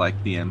Japan for like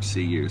the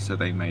MCU, so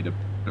they made a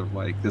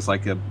there's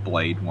like a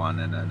Blade one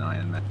and an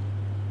Iron Man.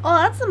 Oh,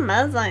 that's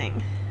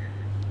amazing.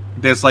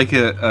 There's like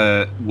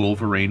a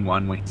Wolverine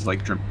one where he's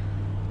like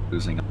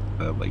losing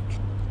like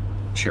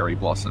cherry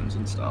blossoms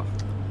and stuff.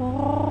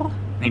 Oh.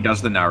 He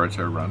does the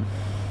Naruto run.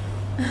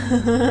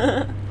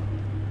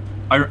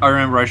 I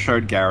remember I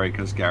showed Gary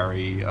because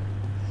Gary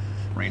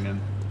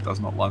Renan does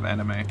not love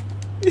anime.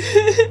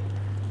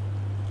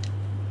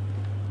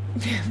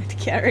 Damn it,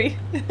 Gary.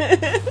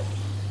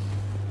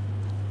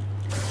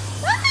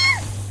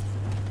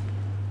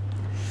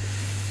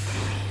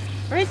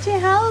 Richie,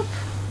 help!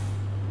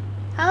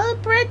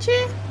 Help,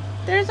 Richie!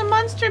 There's a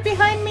monster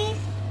behind me.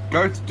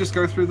 Just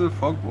go through the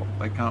fog wall.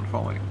 They can't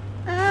follow you.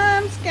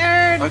 I'm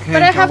scared. Okay,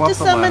 but I go have up to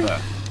the summon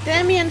ladder.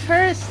 Damien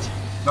first.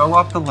 Go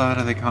up the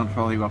ladder. They can't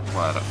follow you up the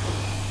ladder.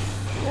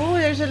 Oh,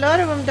 there's a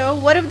lot of them though.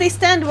 What if they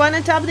stand one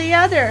on top of the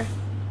other?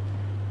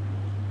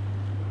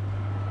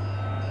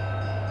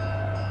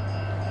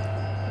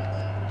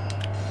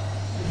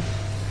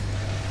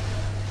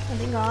 Are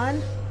they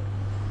gone?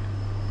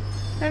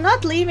 They're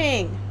not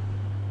leaving.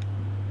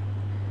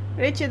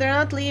 Richie, they're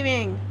not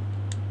leaving.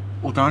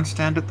 Well, don't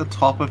stand at the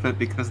top of it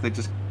because they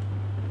just...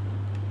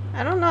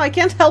 I don't know, I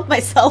can't help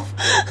myself.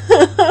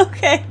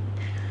 Okay.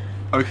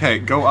 Okay,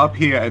 go up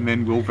here and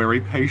then we'll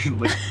very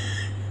patiently...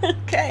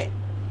 Okay.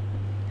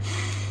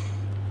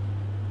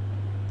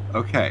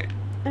 Okay.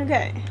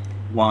 Okay.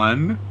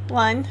 1,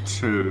 1,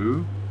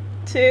 2,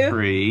 2,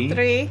 3,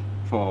 3,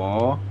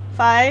 4,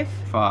 5,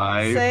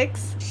 5,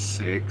 6,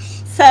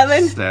 6,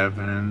 7,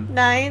 7,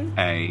 9,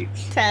 8,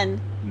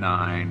 10.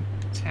 9,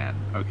 10.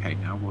 Okay,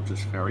 now we'll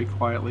just very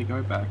quietly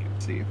go back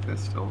and see if they're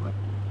still there.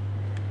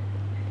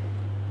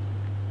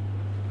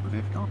 Oh,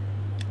 they've gone.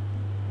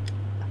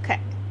 Okay.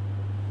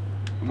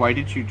 Why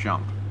did you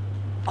jump?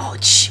 Oh,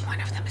 shh,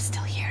 one of them is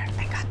still here.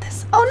 I got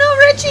this. Oh no,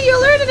 Richie, you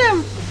alerted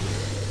him!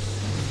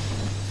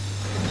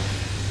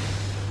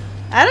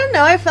 I don't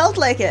know, I felt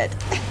like it.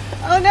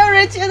 Oh no,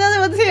 Richie, another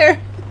one's here.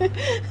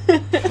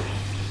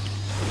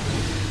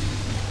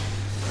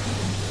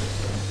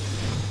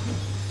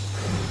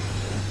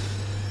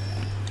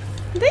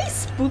 They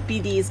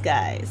spoopy, these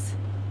guys.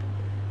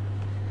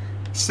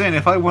 Sin,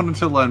 if I wanted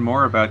to learn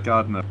more about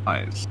Garden of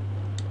Eyes,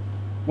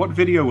 what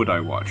video would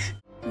I watch?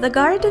 The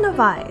Garden of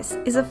Eyes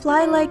is a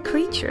fly-like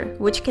creature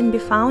which can be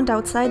found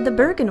outside the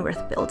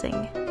Bergenworth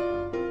building.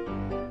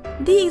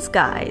 These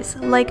guys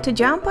like to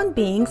jump on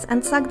beings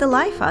and suck the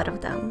life out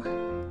of them.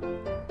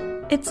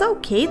 It's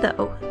okay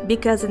though,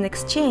 because in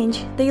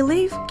exchange they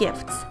leave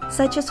gifts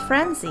such as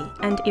frenzy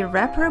and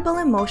irreparable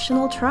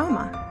emotional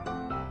trauma.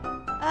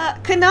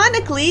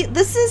 Canonically,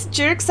 this is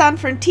Jerks on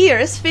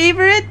Frontier's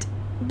favorite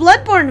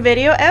Bloodborne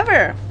video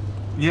ever.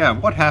 Yeah,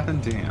 what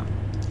happened to him?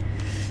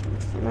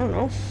 I don't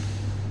know.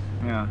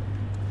 Yeah,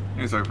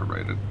 he's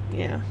overrated.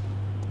 Yeah.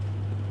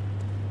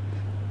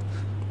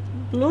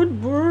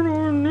 Bloodborne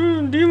or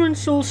no, Demon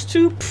Souls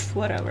 2, pff,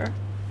 whatever.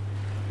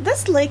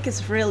 This lake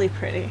is really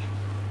pretty.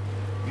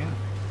 Yeah,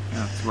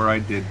 that's where I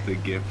did the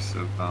gifs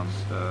of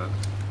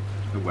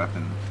the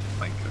weapon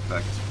like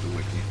effects for the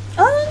wiki.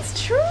 Oh,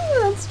 that's true.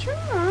 That's true.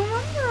 I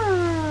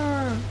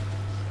remember.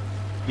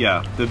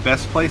 Yeah, the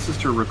best places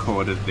to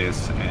record are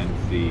this and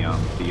the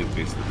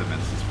abyss that the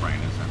Mensa's brain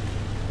is in.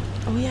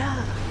 Oh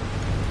yeah.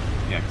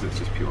 Yeah, because it's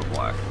just pure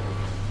black.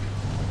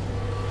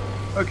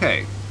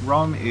 Okay,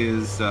 Rom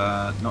is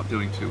not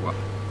doing too well.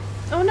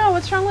 Oh no,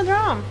 what's wrong with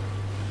Rom?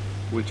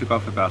 We took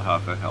off about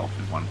half her health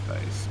in one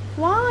phase.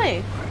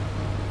 Why?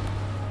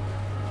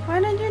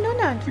 Why didn't you do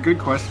that? It's a good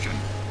question.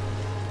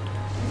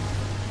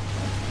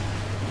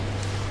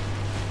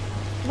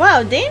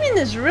 Wow, Damien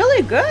is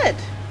really good.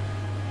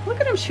 Look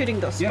at him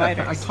shooting those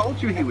spiders. Yeah, I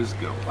told you he was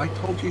good. I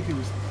told you he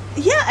was...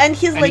 Yeah, and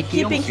he's And like he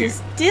heals keeping you.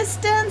 his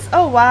distance.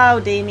 Oh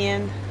wow,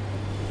 Damien.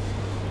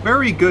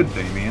 Very good,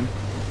 Damien.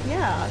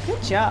 Yeah,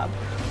 good job.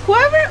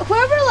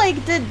 Whoever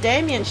like did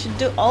Damien should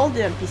do all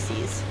the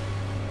NPCs.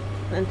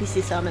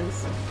 NPC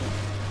summons.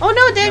 Oh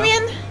no,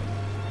 Damien! Yeah.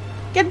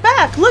 Get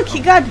back! Look, he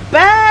got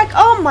back!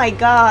 Oh my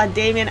god,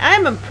 Damien,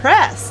 I'm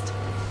impressed.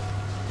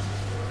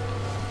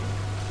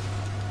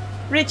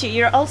 Richie,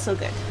 you're also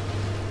good.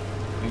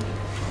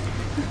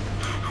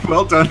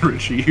 Well done,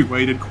 Richie. You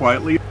waited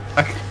quietly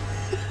back.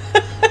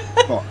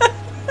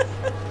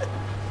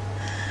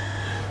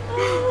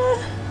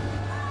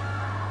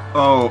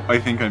 Oh, I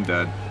think I'm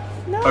dead.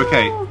 No.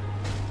 Okay.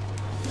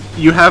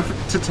 You have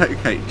to take...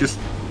 Okay, just...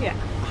 Yeah.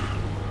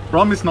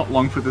 Rom is not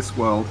long for this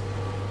world.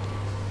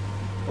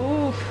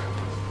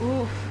 Oof.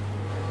 Oof.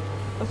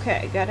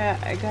 Okay,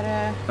 I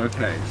gotta...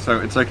 Okay, so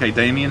it's okay.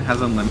 Damien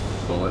has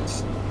unlimited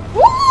bullets.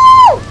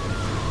 Woo!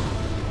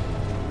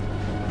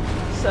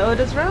 So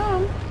does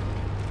Rom.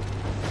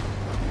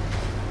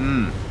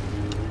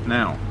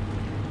 Now.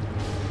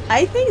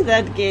 I think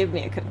that gave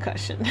me a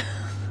concussion.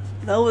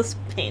 That was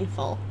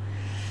painful.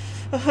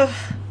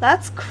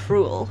 That's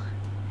cruel.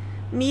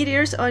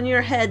 Meteors on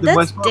your head. The That's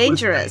worst part was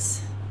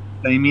dangerous.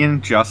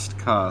 Damien just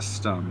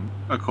cast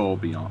a call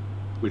beyond,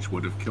 which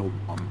would have killed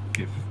Rom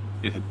if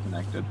it had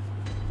connected.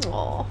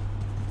 Oh.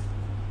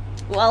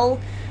 Well,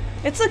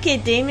 it's okay.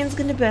 Damien's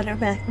gonna better.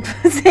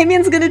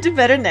 Damien's gonna do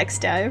better next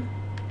time.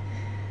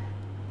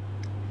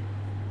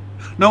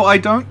 No, I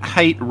don't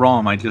hate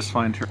Rom. I just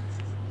find her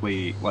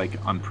really, like,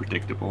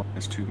 unpredictable.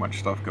 There's too much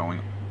stuff going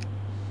on.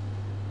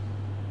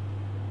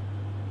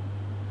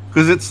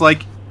 Because it's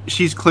like,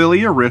 she's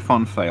clearly a riff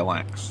on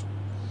Phalanx.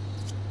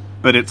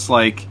 But it's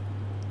like,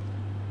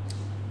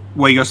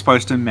 where you're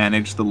supposed to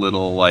manage the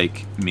little,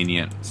 like,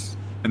 minions.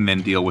 And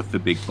then deal with the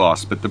big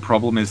boss. But the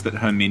problem is that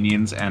her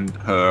minions and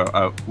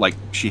her, like,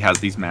 she has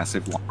these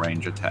massive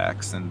long-range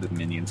attacks. And the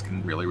minions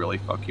can really, really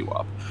fuck you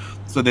up.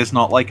 So there's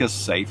not, like, a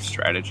safe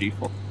strategy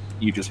for...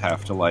 You just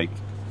have to, like,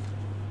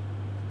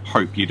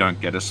 hope you don't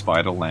get a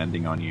spider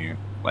landing on you,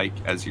 like,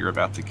 as you're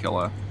about to kill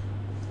her.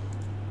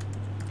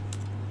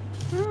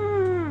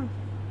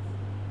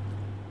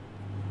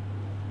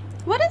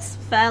 What does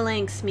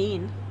phalanx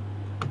mean?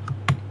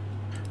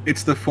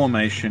 It's the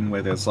formation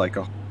where there's, like,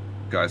 a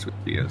guys with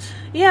spears.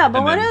 Yeah, but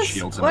And what then does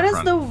shields in what the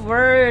does front. the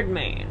word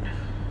mean?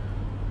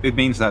 It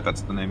means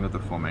that's the name of the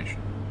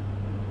formation.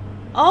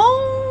 Oh,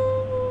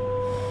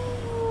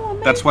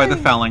 That's why the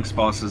amazing. phalanx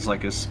boss is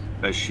like a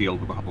shield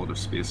with a whole lot of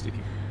spears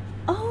sticking.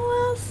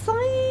 Oh, I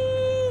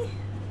see.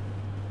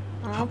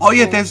 Oh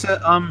yeah, That's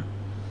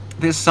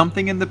there's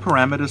something in the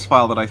parameters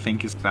file that I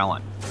think is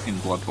phalanx in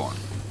Bloodborne.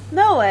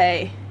 no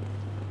way.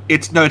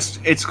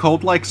 It's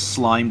called like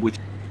slime with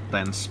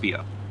then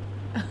spear,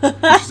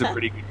 which is a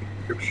pretty good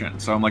description.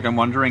 So I'm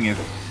wondering if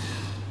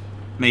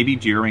maybe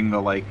during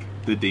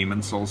the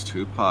Demon Souls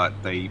 2 part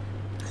they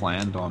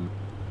planned on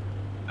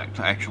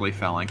actually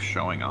phalanx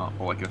showing up,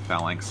 or like a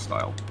phalanx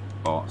style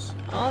boss.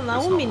 Oh, that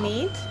It's would be not-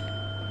 neat.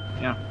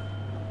 Yeah.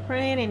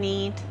 Pretty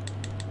neat.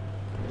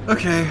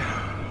 Okay.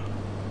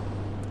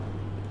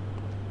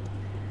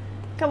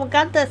 Come on,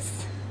 got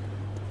this.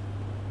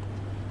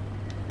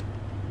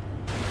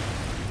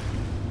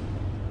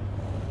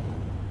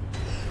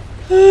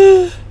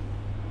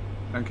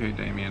 Okay,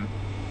 Damien.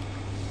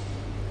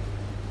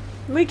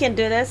 We can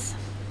do this.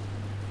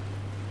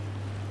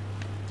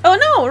 Oh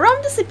no,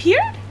 Rom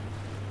disappeared?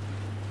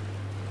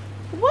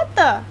 What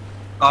the?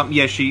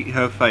 Yeah,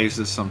 her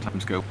phases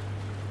sometimes go.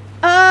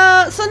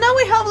 So now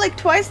we have like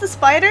twice the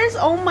spiders?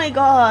 Oh my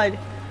god.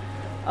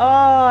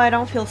 Oh, I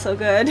don't feel so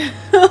good.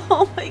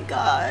 Oh my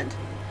god.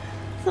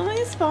 So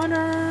many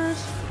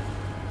spawners.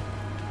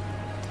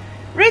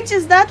 Rich,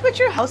 is that what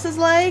your house is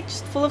like?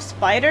 Just full of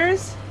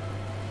spiders?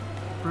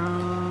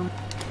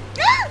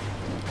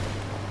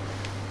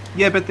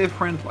 Yeah, but they're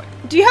friendly.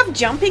 Do you have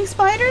jumping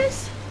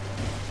spiders?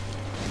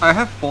 I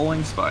have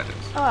falling spiders.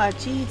 Oh,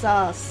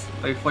 Jesus.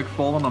 They've like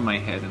fallen on my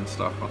head and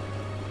stuff.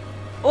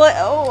 What?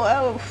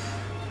 Oh.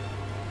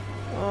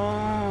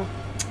 I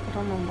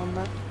don't know about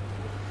that.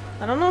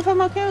 I don't know if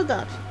I'm okay with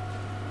that.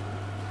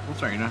 Well,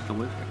 sorry, you don't have to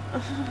live here.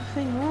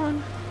 Hang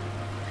on.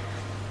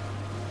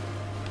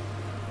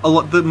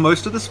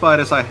 Most of the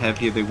spiders I have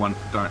here,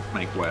 don't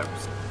make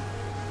webs.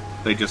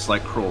 They just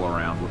like crawl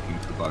around looking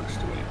for bugs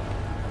to eat.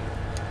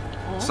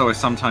 Oh. So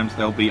sometimes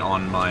they'll be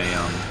on my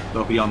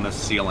they'll be on the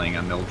ceiling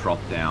and they'll drop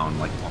down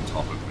like on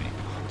top of me.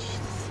 Oh,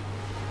 Jesus.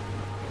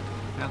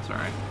 That's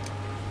alright.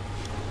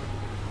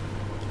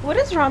 What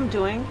is Rom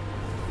doing?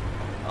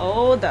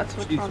 Oh, that's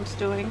what She's- Trump's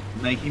doing.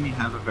 Making me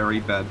have a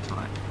very bad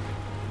time.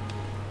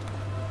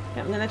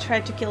 Yeah, I'm gonna try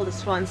to kill the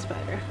swan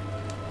spider.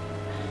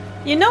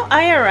 You know,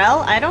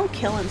 IRL, I don't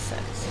kill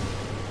insects.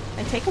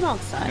 I take them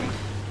outside.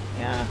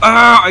 Yeah.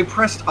 Ah! I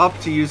pressed up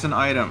to use an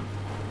item.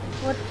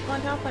 What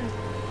happened?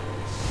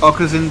 Oh,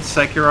 because in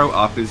Sekiro,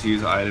 up is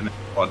use item in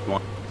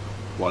Bloodborne.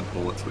 Blood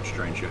bullets, which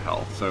drains your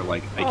health. So,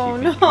 like, I Oh,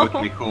 keep thinking, no.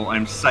 okay, cool,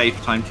 I'm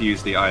safe, time to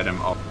use the item.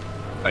 Oh,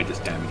 I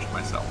just damaged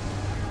myself.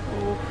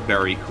 Oh,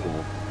 Very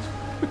cool.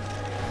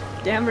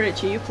 damn,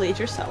 Richie, you played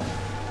yourself.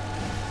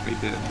 We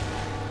did.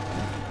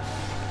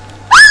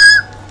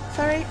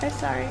 Sorry, I'm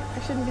sorry. I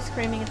shouldn't be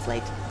screaming, it's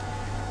late.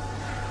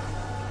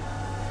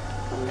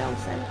 Calm down,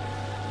 Sin.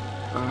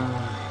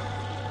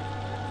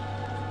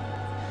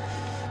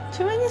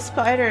 Too many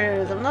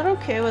spiders. I'm not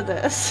okay with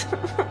this. I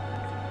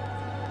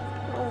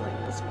don't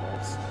like this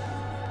mouse.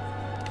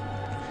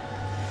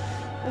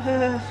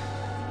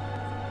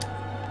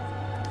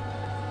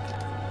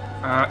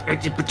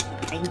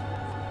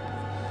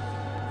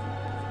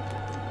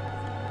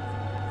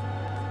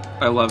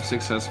 I love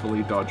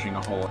successfully dodging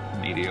a whole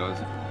meteors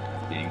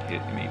being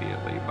hit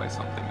immediately by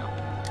something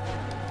else.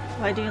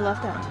 Why do you love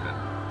I'm that? dead.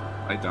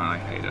 I don't, I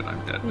hate it,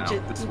 I'm dead now.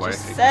 This is You why I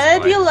just hate said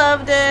this fight. you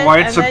loved it. Why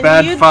it's and a then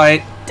bad you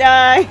fight.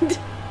 died.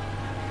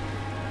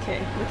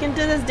 Okay, we can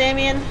do this,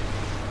 Damien.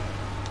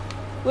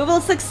 We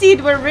will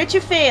succeed where Richie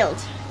failed.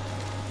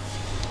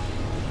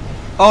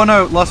 Oh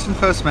no, Lost in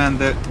First Man,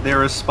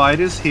 there are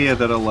spiders here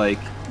that are like,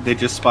 they're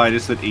just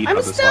spiders that eat I'm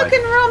other stuck spiders.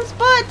 in Rom's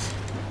butt.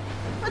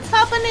 What's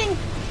happening?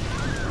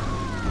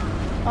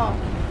 Oh.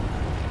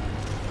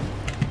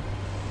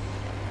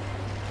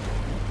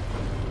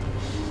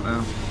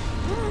 Well,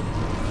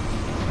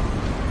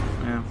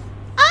 yeah.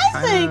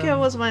 I think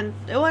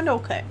it went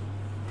okay.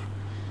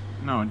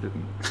 No, it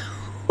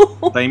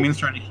didn't. Damien's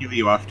trying to heal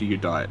you after you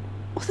died.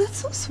 Oh, that's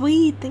so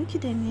sweet. Thank you,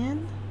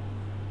 Damien.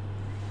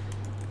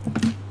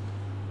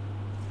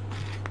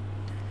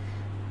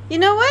 You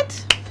know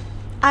what?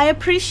 I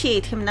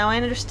appreciate him now. I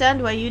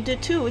understand why you do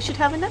too. We should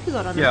have an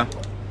episode on Yeah.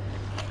 that.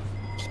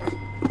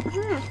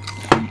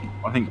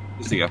 I think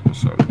this is the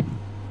episode.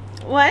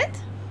 What?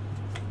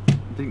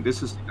 I think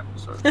this is the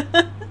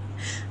episode.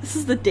 This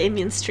is the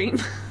Damien stream.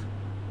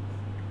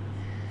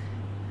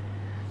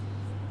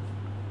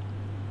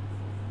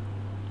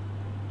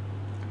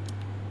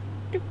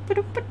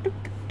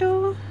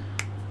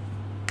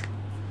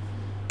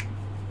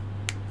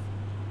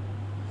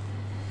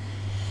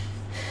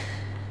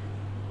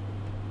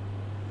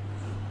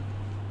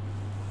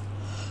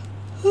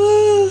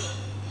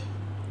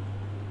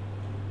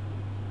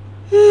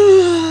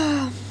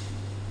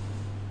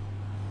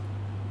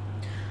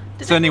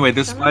 So anyway,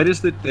 the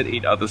spiders that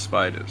eat other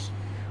spiders.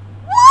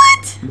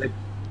 What?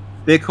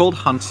 They're called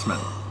huntsmen.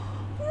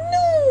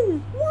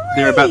 No! Why?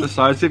 They're about the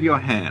size of your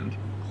hand.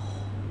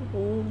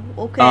 Oh,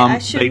 okay, I they-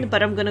 shouldn't,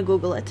 but I'm gonna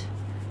Google it.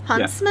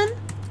 Huntsman?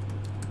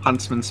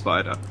 Huntsman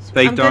spider.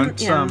 They I'm gonna-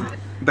 don't yeah.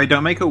 they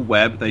don't make a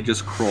web, they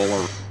just crawl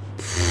around.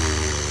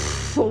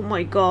 Oh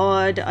my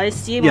god, I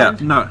see Yeah,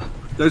 one. no.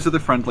 Those are the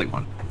friendly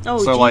ones.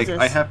 Oh, so like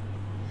Jesus.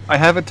 I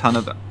have a ton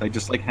of them. They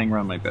just like hang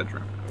around my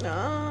bedroom.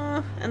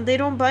 And they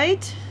don't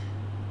bite?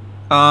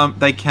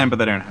 They can, but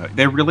they don't hurt.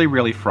 They're really,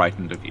 really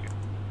frightened of you.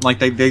 Like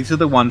these are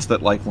the ones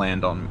that like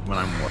land on when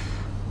I'm walking,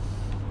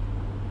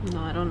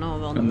 No, I don't know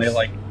about and those.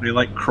 they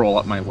like crawl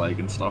up my leg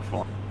and stuff.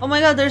 Oh my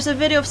god, there's a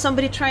video of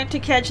somebody trying to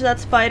catch that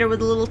spider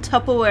with a little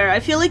Tupperware. I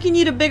feel like you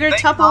need a bigger They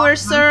Tupperware, can't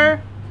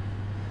sir.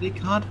 They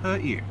can't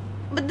hurt you.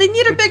 But they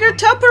need a bigger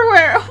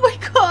Tupperware. Oh my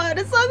god,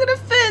 it's not gonna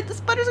fit. The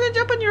spider's gonna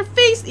jump on your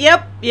face.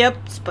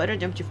 Yep, spider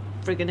jumped, you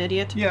friggin'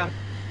 idiot. Yeah,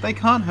 they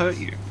can't hurt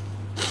you.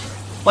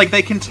 Like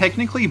they can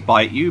technically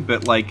bite you,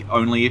 but like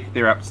only if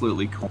they're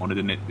absolutely cornered,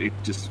 and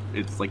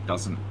it's like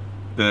doesn't.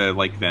 The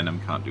like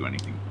venom can't do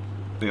anything.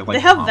 They're, like,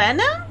 They have harmless.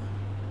 venom?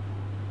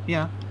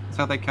 Yeah, that's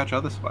how they catch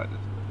other spiders.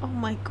 Oh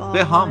my god.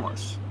 They're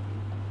harmless.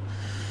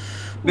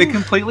 They're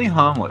completely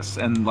harmless,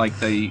 and like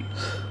they.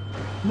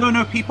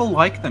 No, people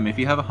like them. If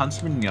you have a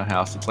huntsman in your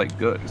house, it's like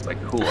good. It's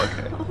like cool,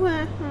 okay.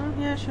 Oh,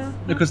 yeah, sure.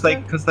 Because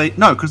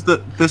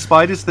the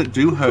spiders that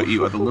do hurt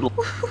you are the little.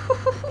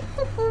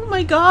 Oh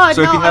my god,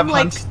 So if no, you have I'm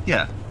like... hunts,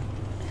 yeah,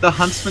 the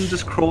huntsmen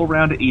just crawl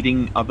around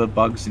eating other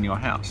bugs in your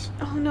house.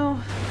 Oh no.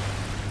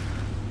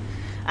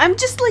 I'm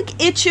just like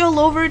itchy all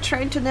over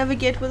trying to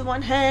navigate with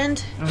one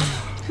hand.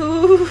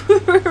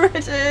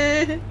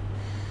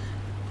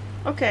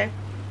 Okay,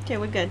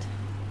 we're good.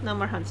 No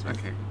more huntsmen.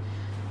 Okay.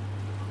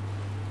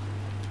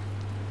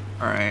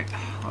 All right,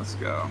 let's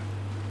go.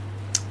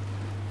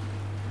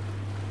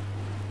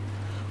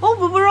 Oh,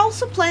 but we're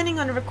also planning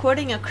on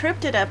recording a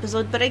cryptid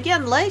episode, but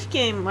again, life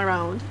came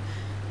around.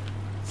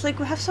 It's like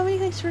we have so many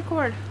things to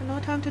record, and no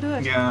time to do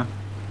it. Yeah.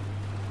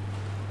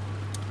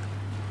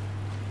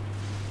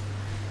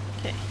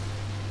 Okay.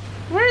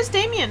 Where is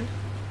Damien?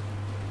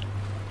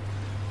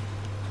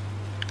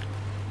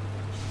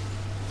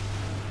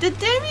 Did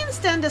Damien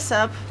stand us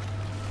up?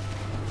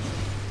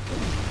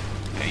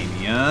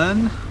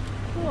 Damien.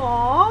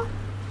 Aww.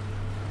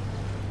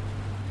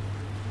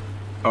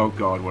 Oh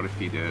god, what if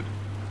he did?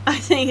 I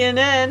think it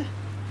did.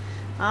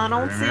 I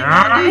don't see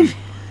that.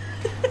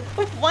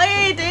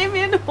 Why,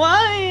 Damien?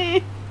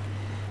 Why?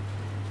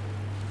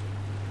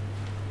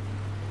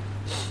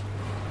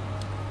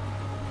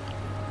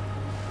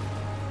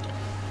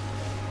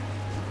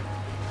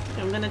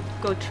 I'm gonna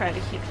go try to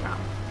hit from.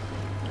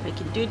 I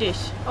can do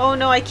this. Oh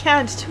no, I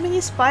can't. Too many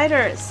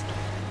spiders.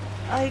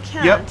 I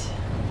can't.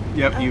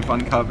 Yep, you've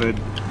uncovered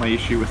my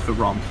issue with the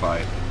wrong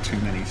fight. Too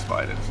many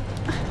spiders.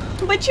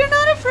 But you're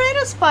not afraid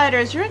of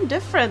spiders. You're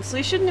indifferent, so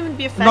you shouldn't even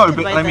be affected No,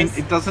 but by I mean, this.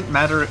 it doesn't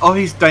matter. Oh,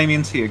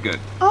 Damien's here. Good.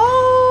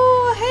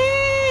 Oh,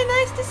 hey,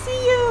 nice to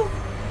see you.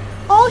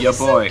 Oh, Yeah, he's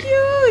boy. so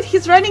cute.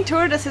 He's running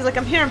toward us. He's like,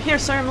 I'm here,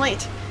 sorry I'm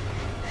late.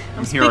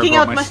 I'm here. I picking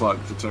brought out my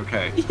slugs. It's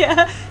okay.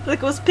 Yeah,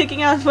 like I was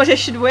picking out what I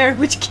should wear,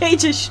 which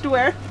cage I should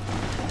wear.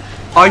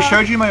 I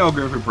showed you my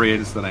Ogre of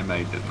Breeders that I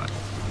made, didn't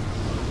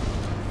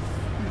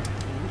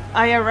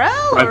I?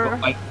 IRL or?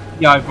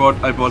 I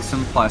bought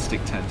some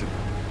plastic tentacles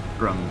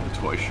from the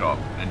toy shop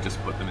and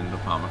just put them in the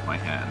palm of my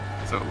hand,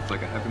 so it looks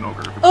like I have an Ogre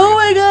of Breeders. Oh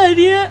my god,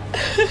 yeah.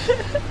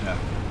 Yeah.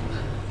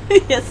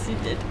 Yes, you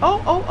did.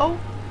 Oh.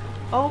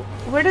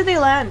 Where do they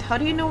land? How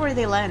do you know where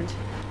they land?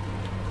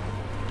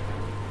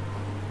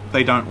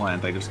 They don't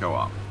land, they just go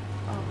up.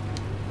 Oh.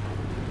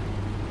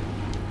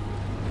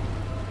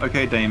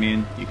 Okay,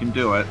 Damien, you can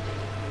do it.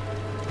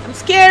 I'm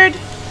scared.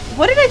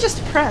 What did I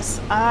just press?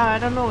 I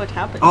don't know what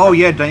happened. Oh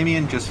yeah,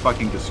 Damien just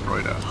fucking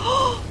destroyed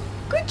her.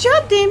 Good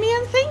job,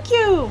 Damien. Thank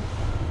you.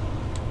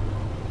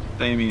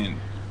 Damien,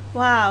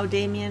 Wow,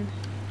 Damien.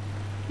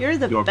 You're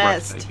the you're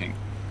best. breathtaking.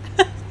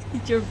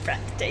 You're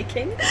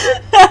breathtaking.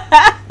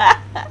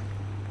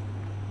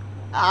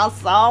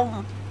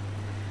 Awesome.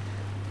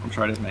 I'm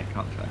trying to make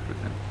contact with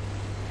him.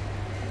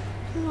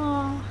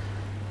 Oh,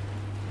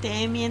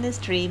 Damien is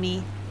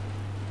dreamy.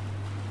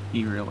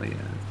 He really is.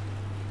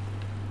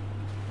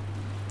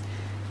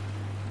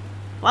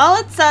 Well,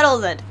 it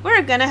settles it.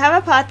 We're gonna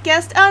have a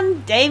podcast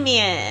on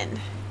Damien.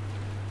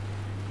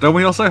 Don't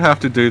we also have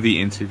to do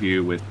the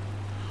interview with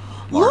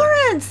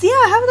Lawrence, yeah,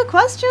 I have the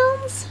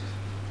questions.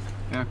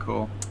 Yeah,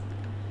 cool.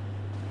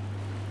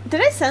 Did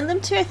I send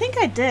them to you? I think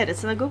I did.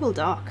 It's in a Google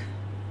Doc.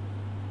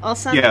 I'll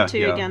send them to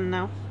you again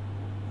now.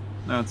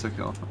 No, it's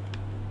okay.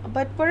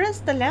 But where is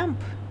the lamp?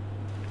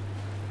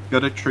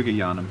 Gotta trigger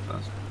Yharnam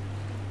first.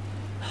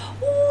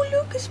 Oh,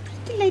 look, it's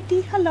pretty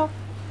lady. Hello.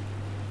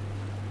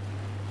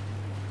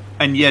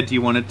 And yeah, do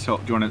you want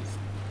to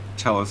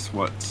tell us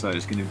what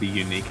is going to be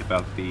unique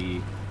about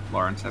the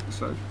Lawrence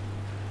episode?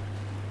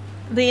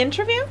 The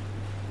interview?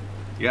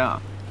 Yeah.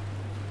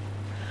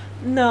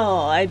 No,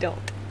 I don't.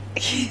 I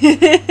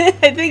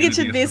think it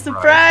should be a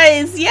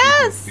surprise.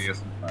 Yes! It's gonna be a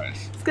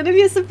surprise. It's gonna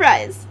be a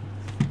surprise.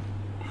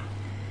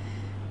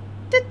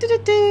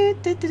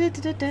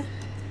 Du-du-du-du-du-du-du-du-du.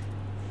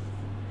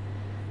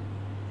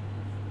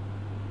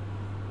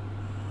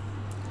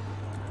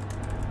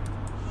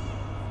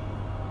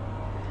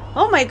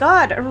 Oh my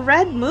god, a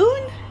red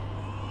moon?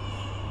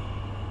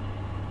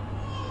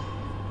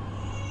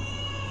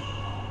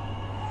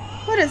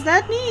 What does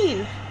that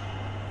mean?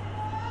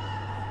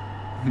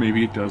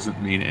 Maybe it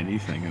doesn't mean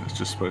anything and it's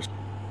just supposed to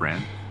be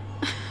random.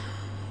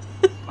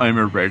 I'm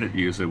a Reddit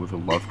user with a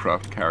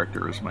Lovecraft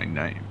character as my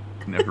name.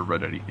 Never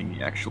read anything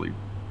he actually...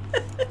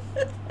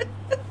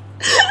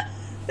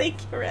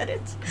 Thank you,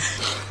 Reddit.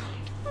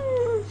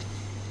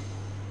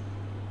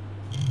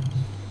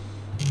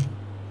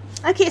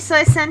 Okay, so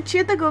I sent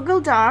you the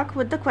Google Doc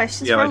with the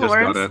questions for Lawrence. I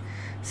just got it.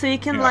 So you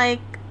can, like,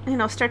 you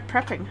know, start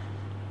prepping.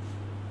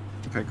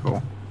 Okay,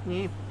 cool.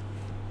 Yeah.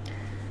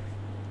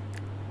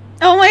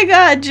 Oh my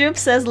god, Jupe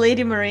says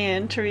Lady Maria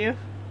interview.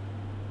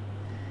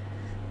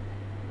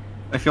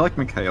 I feel like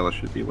Michaela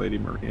should be Lady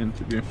Maria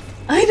interview.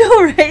 I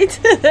know, right?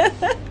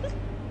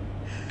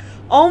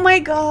 Oh my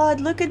god,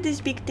 look at this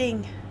big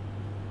thing.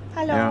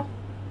 Hello. Yeah.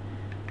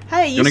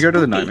 Hi, You wanna go to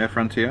the Nightmare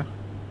Frontier?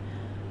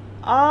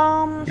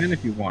 And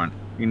if you want.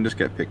 You can just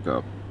get picked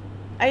up.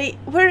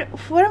 where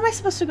am I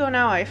supposed to go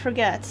now? I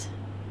forget.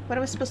 What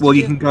am I supposed to do? Well,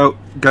 you can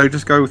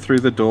just go through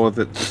the door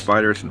that the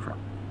spider is in front.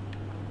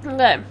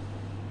 Okay.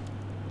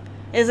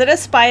 Is it a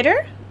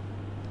spider?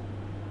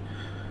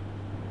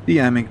 The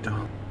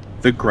amygdala.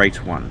 The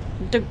great one.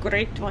 The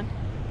great one.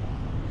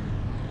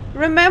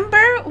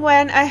 Remember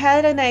when I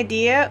had an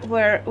idea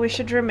where we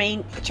should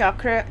remain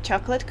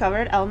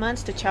chocolate-covered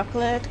almonds to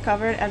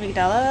chocolate-covered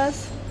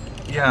amygdalas?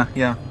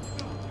 Yeah.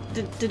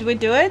 Did we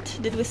do it?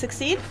 Did we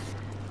succeed?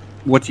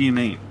 What do you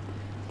mean?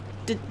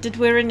 Did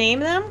we rename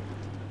them?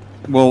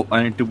 Well,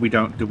 do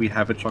we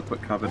have a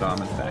chocolate-covered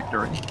almond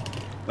factory?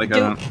 Like,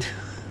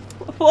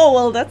 Oh,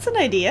 well, that's an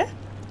idea.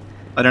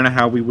 I don't know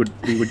how we would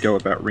go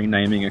about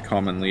renaming a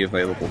commonly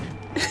available.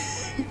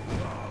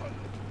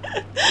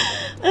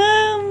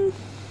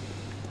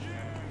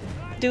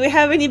 Do we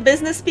have any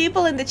business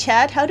people in the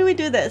chat? How do we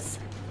do this?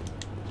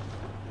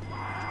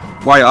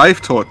 Why,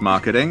 I've taught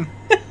marketing.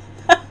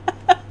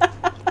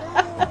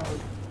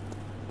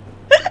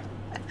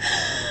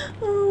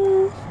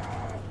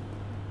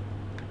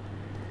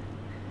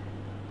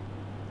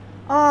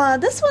 Oh,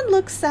 this one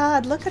looks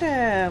sad. Look at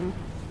him.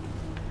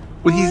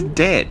 Well, he's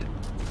dead.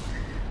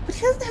 But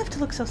he doesn't have to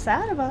look so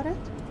sad about it.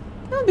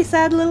 Don't be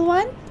sad, little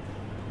one.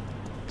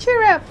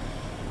 Cheer up.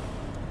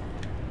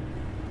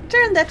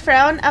 Turn that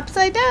frown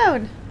upside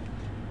down.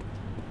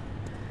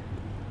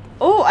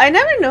 Oh, I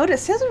never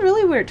noticed. He has a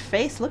really weird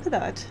face. Look at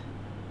that.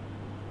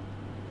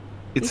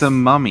 It's a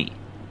mummy.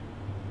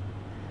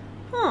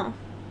 Huh.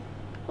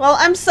 Well,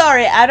 I'm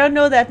sorry. I don't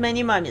know that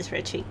many mummies,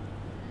 Richie.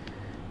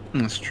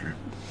 That's true.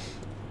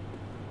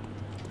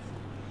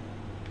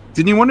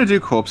 Didn't you want to do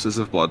Corpses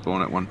of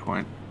Bloodborne at one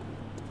point?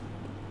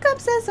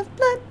 Corpses of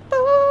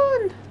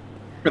Bloodborne.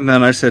 And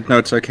then I said, no,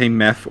 it's okay,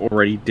 Meph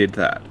already did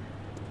that.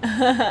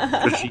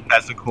 But she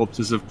has a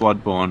Corpses of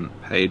Bloodborne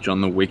page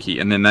on the wiki,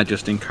 and then that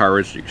just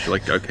encouraged you. She's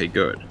like, okay,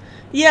 good.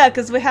 Yeah,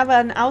 because we have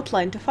an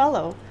outline to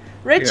follow.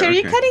 Rich, Yeah, are you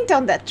okay. cutting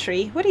down that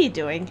tree? What are you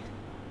doing?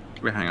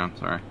 Wait, hang on,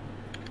 sorry.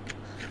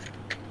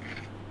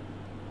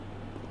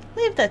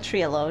 Leave that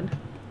tree alone.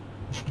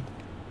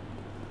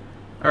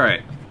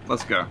 Alright,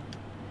 let's go.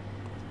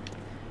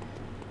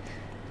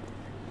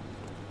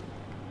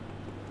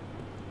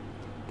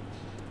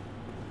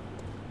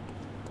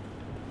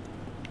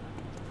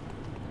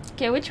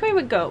 Okay, which way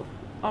we go?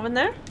 Over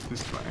there?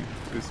 This way.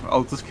 This way.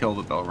 I'll just kill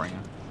the bell ringer.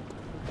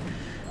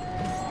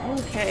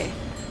 Okay.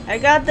 I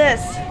got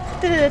this.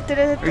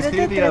 I was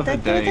here the other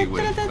day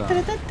with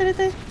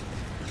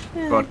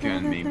Vodka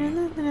and Mimi.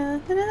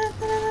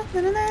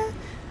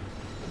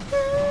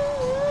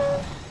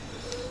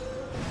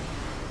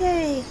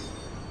 Yay. Do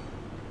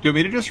you want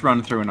me to just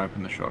run through and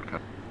open the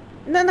shortcut?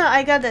 No,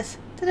 I got this.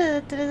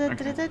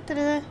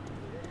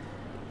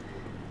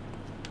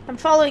 I'm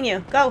following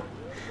you. Go.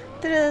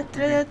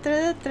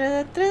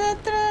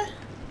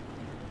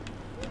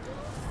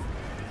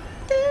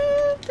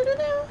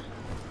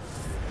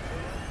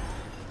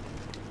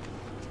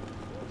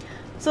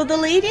 So the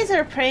ladies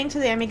are praying to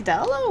the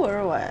amygdala,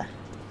 or what?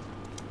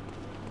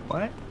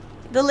 What?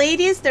 The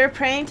ladies, they're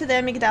praying to the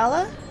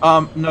amygdala?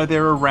 No,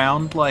 they're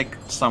around, like,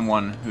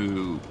 someone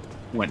who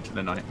went to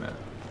the nightmare.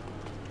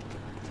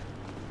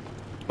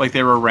 Like,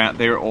 they're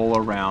all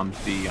around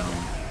the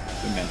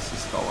Mensa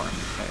Scholar in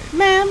the cave.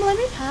 Ma'am, let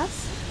me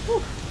pass.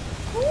 Ooh.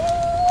 Ooh,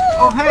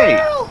 Oh, hey!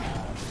 girl.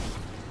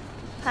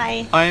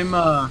 Hi. I'm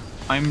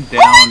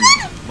down,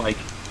 like,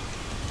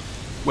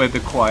 where the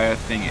choir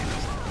thing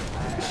is.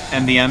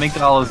 And the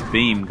amygdala's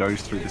beam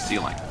goes through the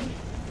ceiling.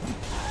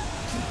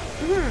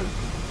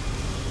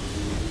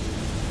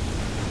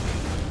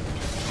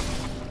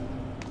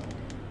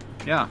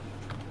 Yeah.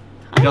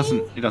 It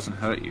doesn't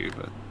hurt you,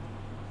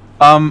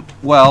 but...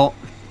 well...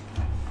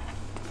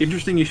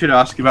 Interesting you should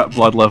ask about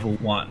Blood Level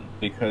 1,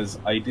 because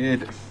I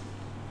did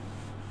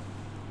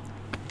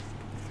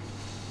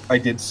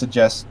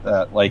suggest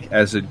that, like,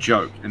 as a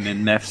joke, and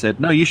then Meph said,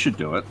 no, you should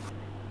do it.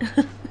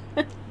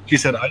 She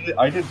said,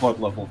 I did Blood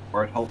Level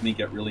 4, it helped me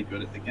get really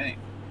good at the game.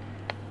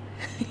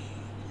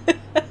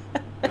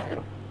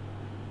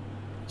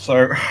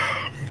 So...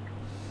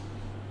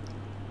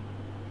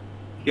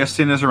 Yes,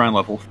 Sin is around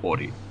level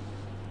 40.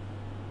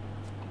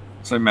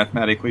 So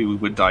mathematically, we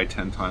would die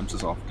 10 times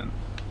as often.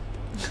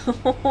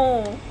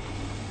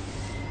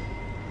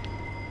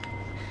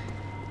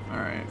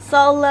 Alright.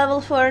 So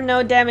level 4,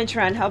 no damage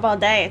run. How about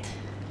that?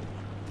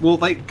 Well,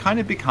 they kind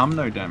of become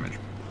no damage.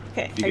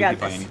 Okay, if you I get got hit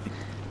by this. anything.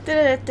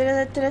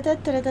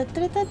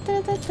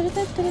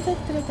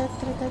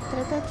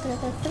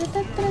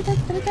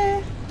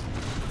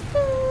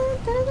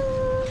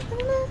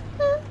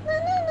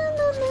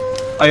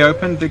 I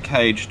opened the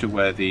cage to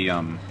where the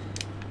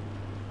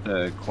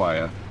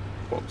choir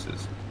corpse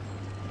is.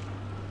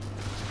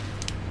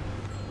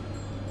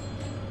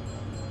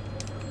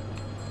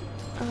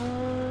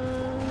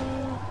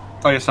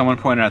 Oh yeah, someone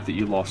pointed out that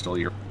you lost all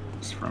your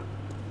from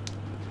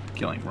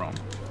killing Rom.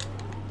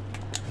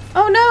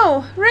 Oh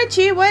no!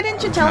 Richie, why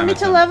didn't you tell me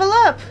to level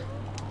up?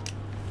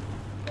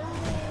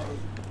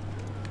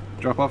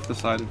 Drop off the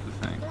side of the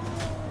thing.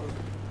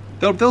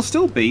 They'll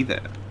still be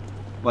there.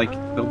 Like,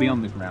 they'll be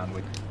on the ground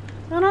with you.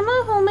 I don't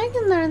know who'll make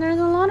it there. There's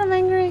a lot of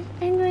angry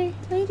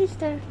ladies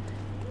there.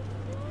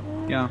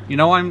 Yeah, you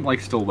know I'm,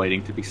 like, still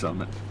waiting to be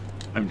summoned.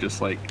 I'm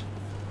just like...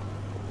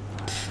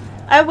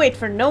 I wait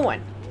for no one.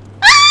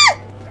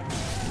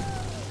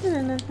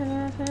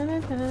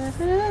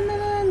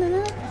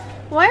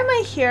 Why am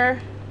I here?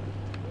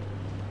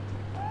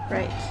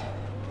 Right.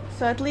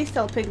 So at least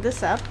I'll pick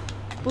this up.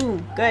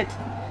 Boom. Good.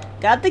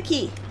 Got the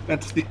key.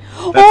 That's the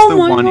Oh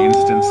my one God.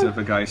 instance of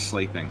a guy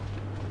sleeping.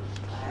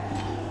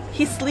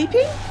 He's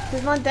sleeping?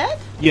 He's not dead?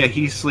 Yeah,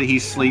 he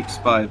sleeps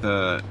by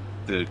the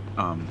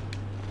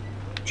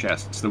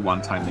chest. It's the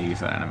one time they use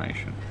that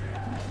animation.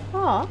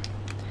 Oh.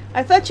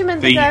 I thought you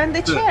meant the guy in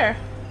the chair.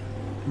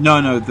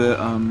 No,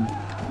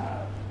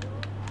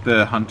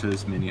 the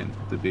hunter's minion,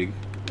 the big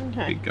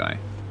guy.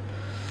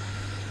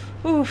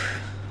 Oof.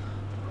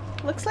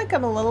 Looks like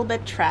I'm a little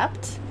bit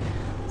trapped.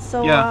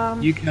 So Yeah,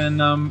 you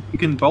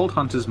can bolt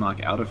Hunter's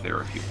Mark out of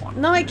there if you want.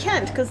 no, I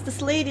can't, because this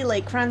lady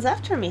like runs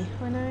after me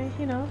when I,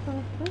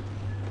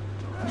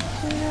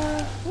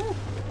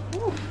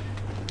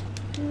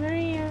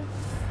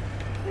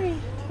 very,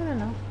 I don't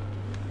know.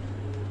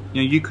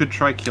 You know, you could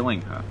try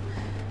killing her.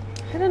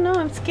 I don't know.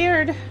 I'm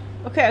scared.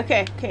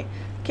 Okay.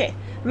 Okay.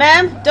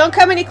 Ma'am, don't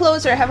come any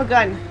closer. I have a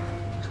gun.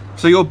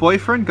 So your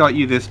boyfriend got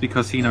you this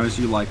because he knows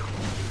you like...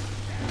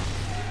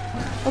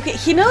 Okay,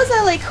 he knows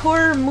I like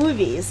horror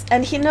movies,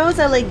 and he knows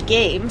I like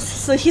games,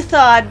 so he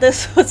thought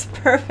this was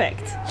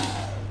perfect.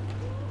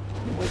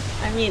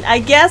 I mean, I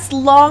guess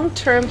long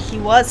term he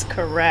was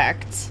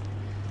correct.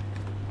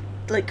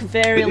 Like,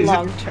 very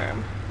long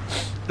term.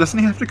 Doesn't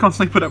he have to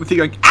constantly put up with you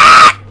going,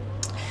 ah!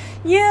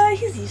 Yeah,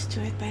 he's used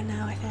to it by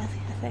now, I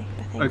think.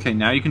 Okay,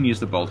 now you can use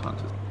the bolt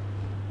hunters.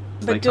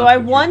 But do I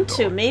want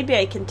to? Maybe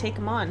I can take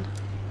him on.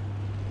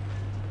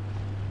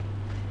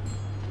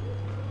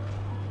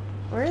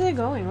 Where are they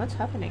going? What's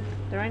happening?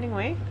 They're running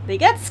away? They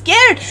got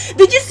scared!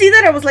 Did you see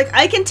that? I was like,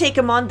 I can take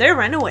him on. They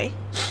ran away.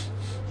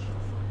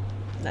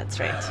 That's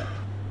right.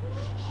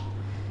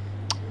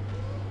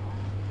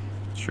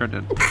 Sure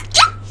did.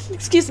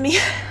 Excuse me.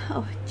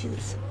 Oh,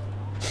 Jesus.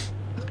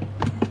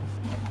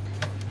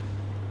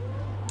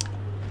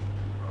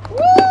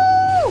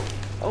 Woo!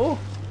 Oh,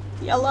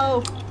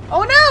 yellow.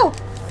 Oh no!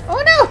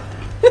 Oh no!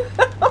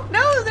 Oh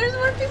no! There's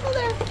more people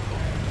there.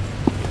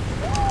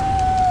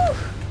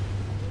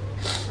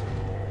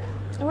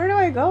 Woo! Where do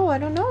I go? I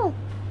don't know.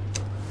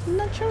 I'm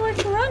not sure where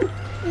to run.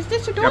 Is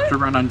this a door? You have to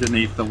run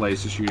underneath the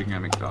laser shooting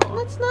amygdala.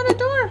 That's not a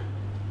door.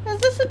 Is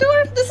this a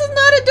door? This is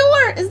not a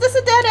door. Is this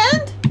a dead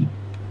end?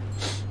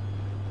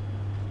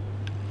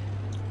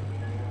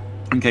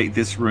 Okay,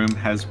 this room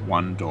has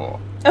one door.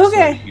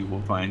 Okay. So you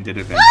will find it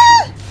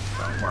eventually.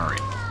 Don't worry.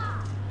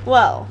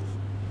 Well,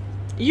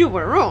 you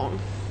were wrong.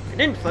 I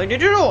didn't find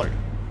it at all.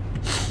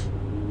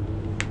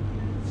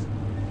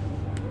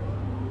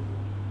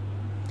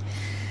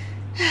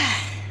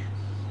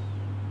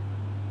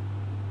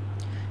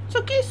 It's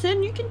okay,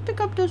 Sin. You can pick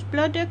up those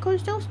blood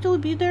echoes. They'll still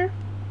be there.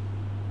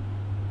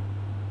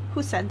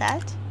 Who said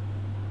that?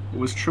 It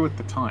was true at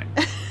the time.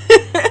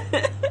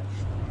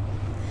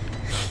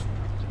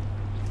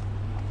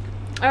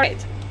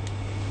 Alright.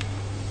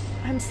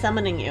 I'm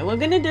summoning you. We're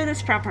gonna do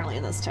this properly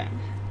this time.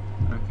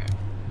 Okay.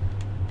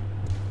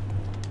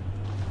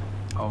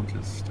 I'll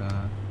just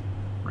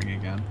ring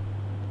again.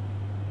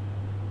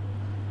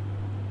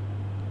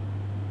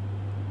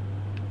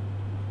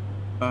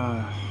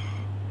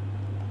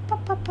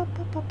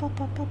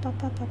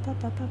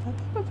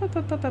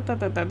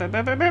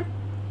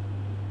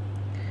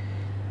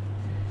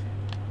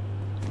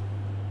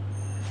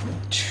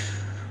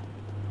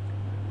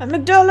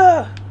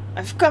 Amygdala!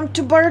 I've come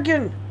to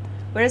bargain!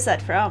 Where is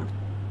that from?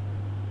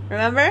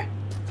 Remember?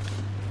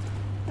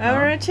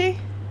 Remember, Richie?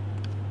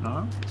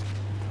 No?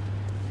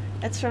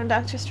 It's from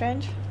Doctor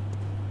Strange.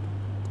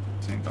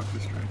 Seen Doctor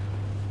Strange.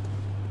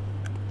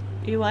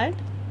 You what?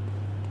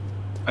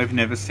 I've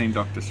never seen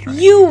Doctor Strange.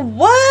 You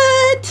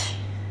what?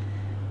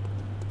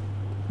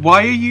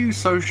 Why are you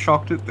so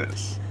shocked at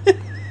this?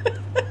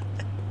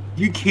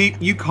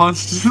 You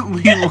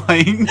constantly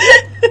like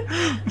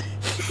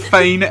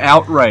feign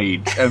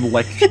outrage and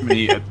lecture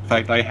me at the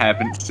fact I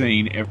haven't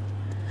seen every...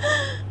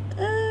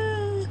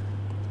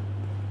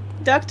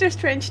 Doctor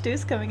Strange 2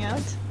 is coming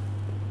out.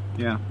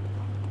 Yeah.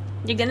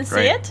 You gonna see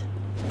Great. it?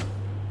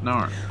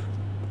 No.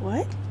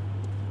 What?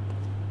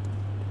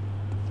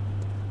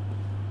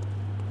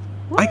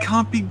 I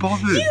can't be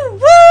bothered. You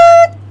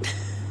what?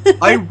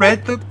 I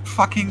read the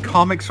fucking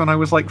comics when I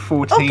was like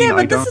 14. Okay, but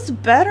I this don't is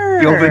better.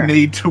 feel the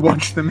need to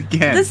watch them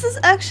again. This is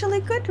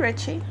actually good,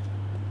 Richie.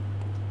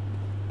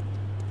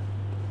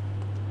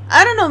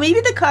 I don't know,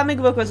 maybe the comic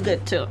book was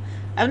good too.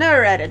 I've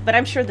never read it, but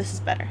I'm sure this is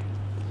better.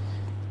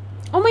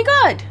 Oh my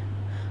god!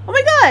 Oh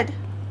my god!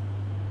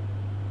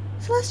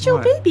 Celestial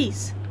What?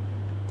 babies!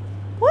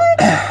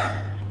 What?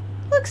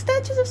 Look,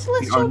 statues of The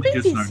celestial only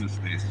just babies!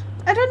 noticed this.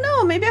 I don't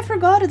know, maybe I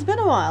forgot, it's been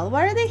a while.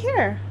 Why are they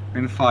here?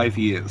 In 5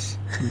 years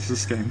since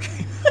this game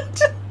came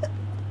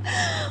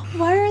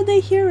Why are they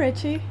here,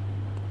 Richie?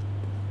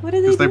 What are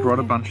they because they doing brought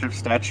a here? bunch of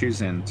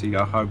statues in to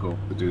Yharnam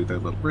to do their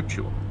little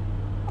ritual.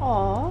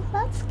 Aw,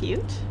 that's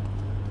cute.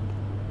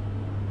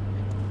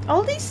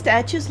 All these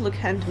statues look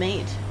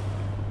handmade.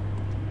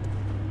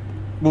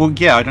 Well,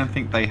 yeah, I don't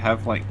think they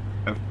have like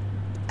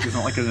there's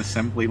not like an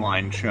assembly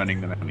line churning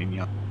them out in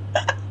Yharnam.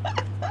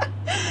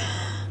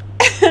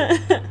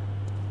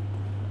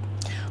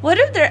 What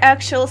if they're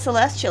actual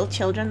celestial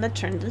children that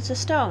turned into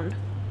stone?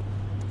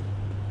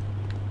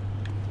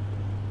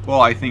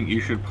 Well, I think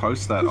you should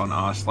post that on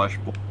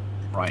r/blog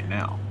right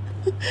now,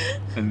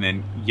 and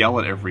then yell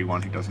at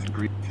everyone who doesn't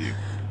agree with you.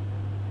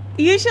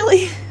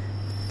 Usually,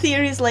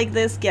 theories like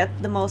this get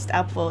the most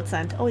upvotes,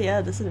 and oh yeah,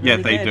 this is really Yeah,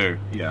 good. they do.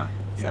 Yeah.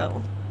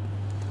 So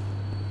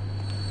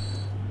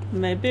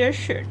maybe I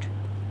should.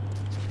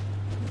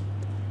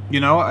 You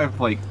know, I've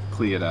like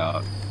cleared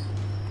out.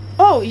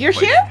 Oh, you're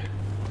Like, here?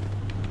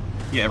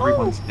 Yeah,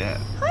 everyone's dead.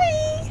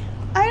 Hi.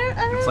 I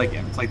don't.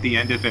 It's like the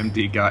end of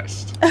MD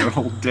Geist. They're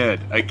all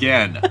dead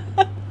again.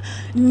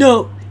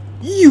 No,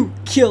 you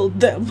killed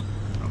them.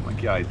 I'm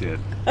like, yeah, I did.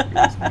 It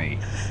was me.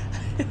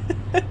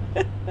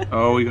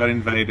 Oh, we got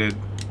invaded.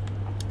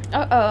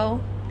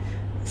 Uh-oh.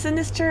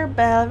 Sinister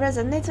bell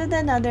resonates with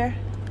another.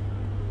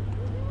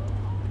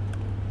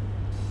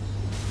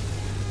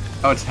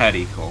 Oh, it's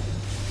Hattie. Cool.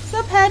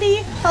 What's up, Hattie?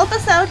 Help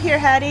us out here,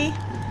 Hattie.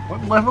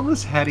 What level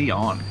is Hattie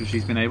on? Because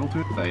she's been able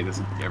to invade us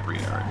in every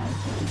area.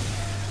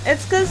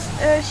 It's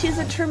because she's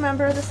a true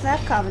member of the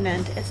Snap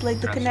Covenant. It's like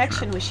the That's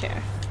connection true. we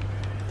share.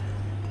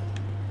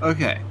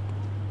 Okay.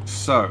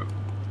 So,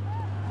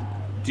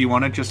 do you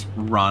want to just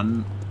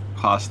run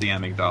past the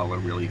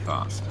amygdala really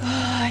fast?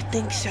 I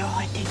think so.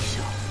 I think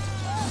so.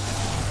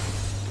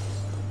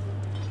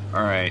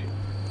 Alright.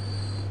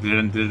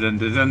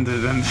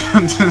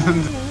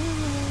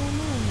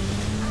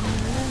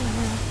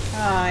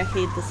 Oh, I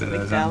hate this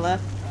amygdala.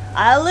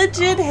 I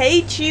legit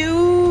hate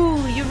you.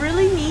 You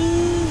really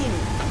mean.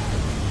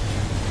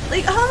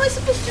 Like, how am I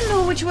supposed to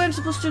know which way I'm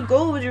supposed to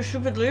go with your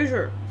stupid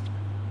laser?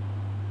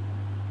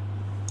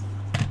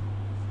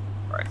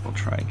 Alright, we'll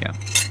try again.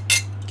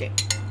 Okay.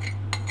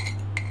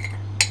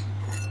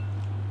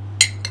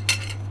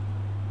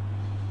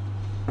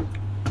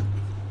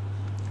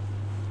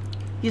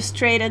 You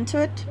straight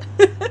into it?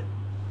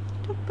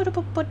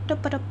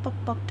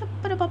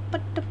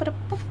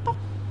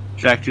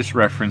 Jack just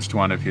referenced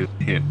one of his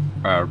hit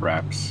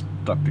raps,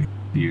 Dr.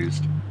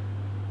 Confused.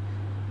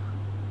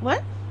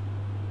 What?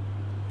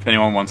 If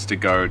anyone wants to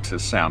go to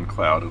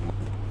SoundCloud and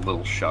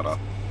little shutter,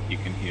 you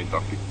can hear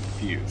Dr.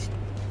 Confused.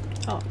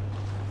 Oh.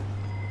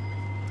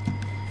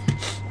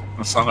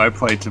 A song I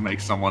played to make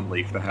someone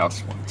leave the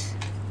house once.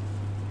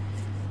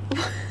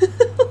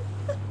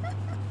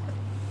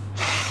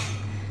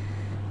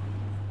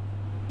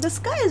 The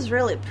sky is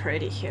really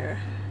pretty here.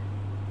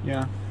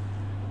 Yeah.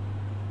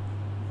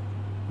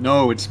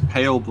 No, it's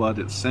pale blood.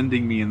 It's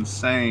sending me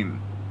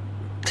insane.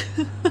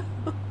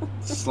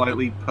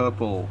 Slightly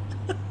purple.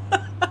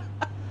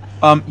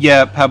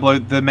 Yeah, Pablo,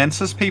 the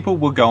Mensis people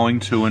were going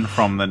to and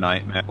from the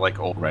nightmare, like,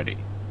 already.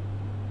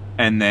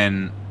 And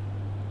then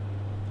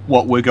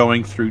what we're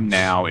going through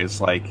now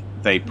is, like,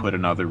 they put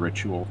another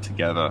ritual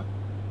together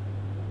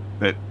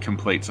that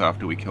completes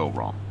after we kill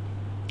Rom.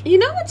 You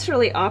know what's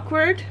really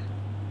awkward?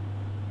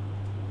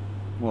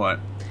 What?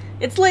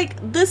 It's like,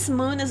 this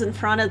moon is in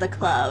front of the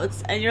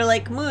clouds, and you're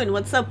like, Moon,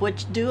 what's up?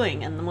 What you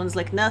doing? And the moon's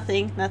like,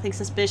 nothing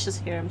suspicious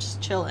here, I'm just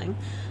chilling.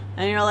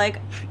 And you're like,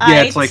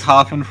 yeah, it's like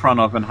half in front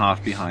of and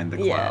half behind the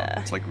cloud.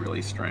 Yeah. It's like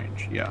really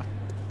strange, yeah.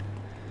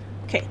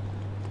 Okay.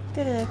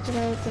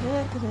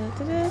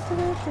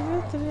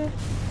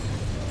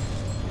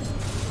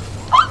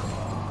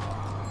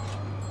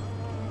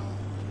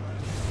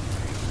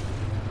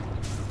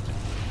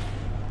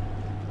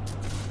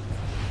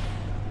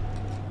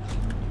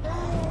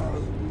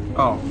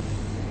 Oh.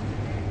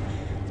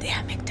 The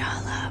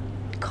amygdala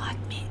caught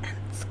me and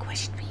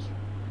squished me.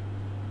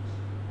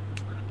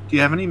 Do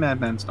you have any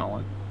Madman's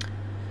knowledge?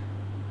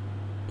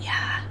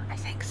 Yeah, I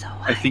think so.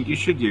 I think you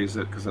should use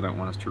it because I don't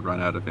want us to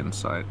run out of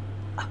insight.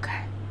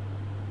 Okay.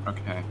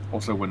 Okay.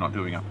 Also, we're not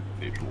doing up a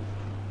cathedral.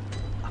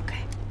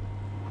 Okay.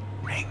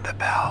 Ring the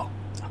bell.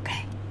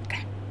 Okay.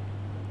 Okay.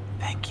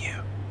 Thank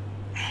you.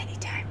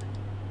 Anytime.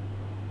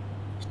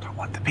 Just don't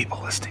want the people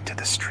listening to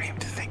the stream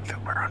to think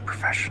that we're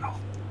unprofessional.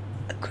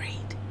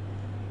 Agreed.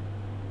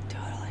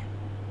 Totally.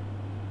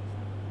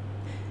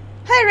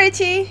 Hi,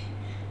 Richie.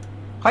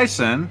 Hi,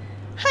 Sin.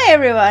 Hi,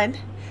 everyone.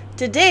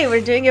 Today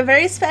we're doing a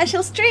very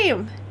special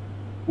stream.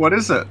 What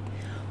is it?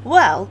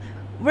 Well,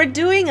 we're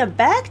doing a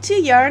back to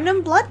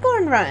Yharnam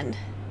Bloodborne run.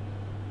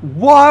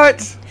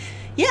 What?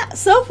 Yeah,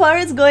 so far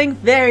it's going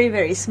very,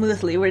 very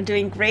smoothly. We're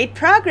doing great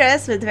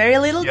progress with very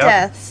little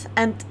deaths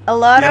and a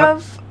lot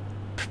of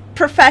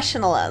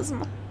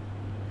professionalism.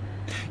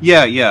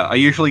 Yeah, yeah. I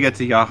usually get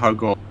to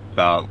Yahoo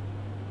about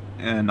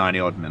 90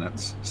 odd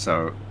minutes,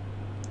 so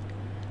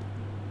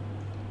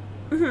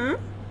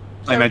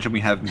I imagine we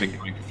haven't been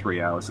going for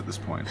 3 hours at this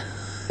point.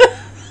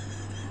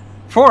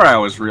 4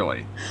 hours,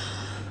 really.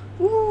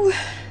 Ooh.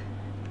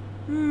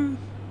 Hmm.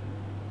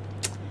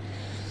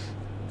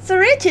 So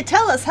Richie,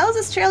 tell us, how's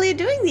Australia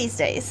doing these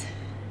days?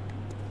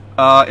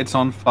 It's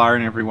on fire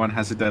and everyone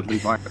has a deadly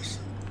virus.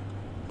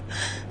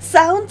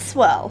 Sounds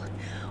swell.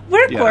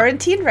 We're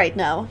quarantined right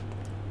now.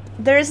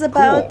 There's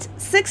about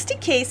 60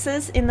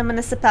 cases in the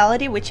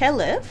municipality which I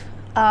live.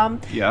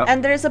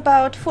 And there's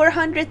about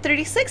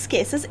 436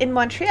 cases in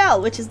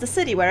Montreal, which is the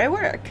city where I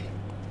work.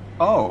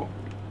 Oh.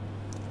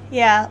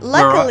 Yeah,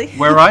 luckily...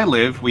 Where I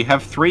live, we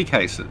have 3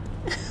 cases.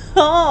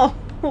 Oh,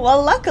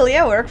 well, luckily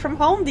I work from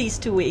home these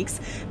 2 weeks,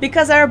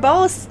 because our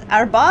boss,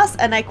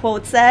 and I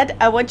quote, said,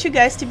 I want you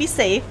guys to be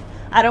safe,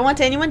 I don't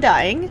want anyone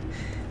dying,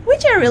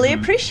 which I really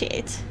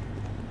appreciate.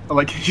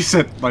 Like you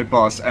said, my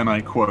boss, and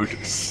I quote,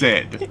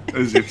 said,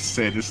 as if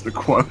said is the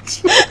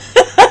quote.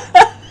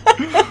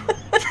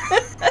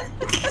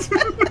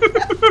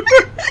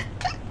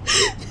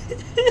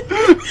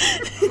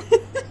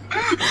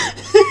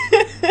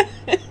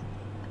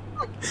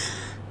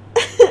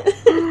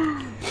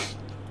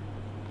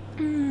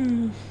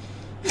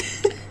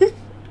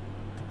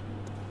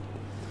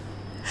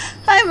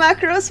 Hi,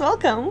 Macros,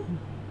 welcome.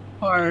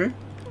 Hi.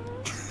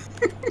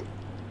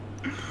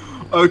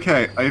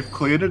 Okay, I've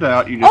cleared it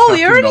out. You just oh,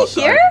 you're already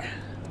here?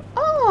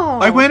 Oh.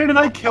 I went in and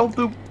I killed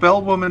the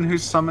bell woman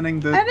who's summoning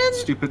the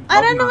stupid... I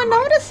didn't even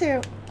notice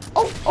you.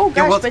 Oh Yeah, gosh,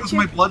 well, but because you...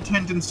 my blood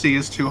tendency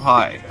is too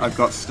high. I've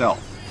got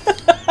stealth.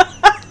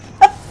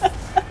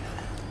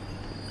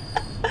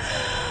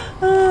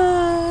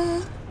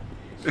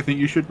 I think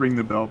you should ring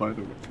the bell, by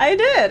the way. I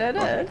did.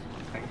 Oh,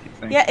 thank you,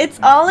 thank Yeah, you, it's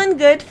thank all you. in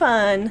good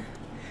fun.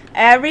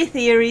 Every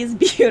theory is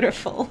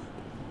beautiful.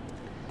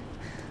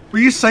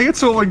 Well, you say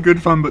it's all in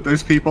good fun, but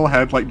those people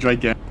had, like,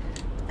 gigantic...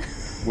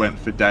 went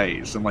for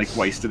days and, like,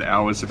 wasted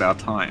hours of our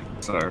time,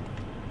 so...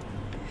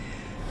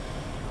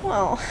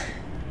 Well,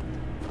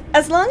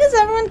 as long as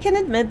everyone can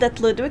admit that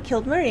Ludwig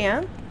killed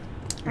Maria,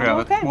 I'm Yeah,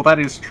 okay. well, that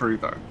is true,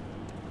 though.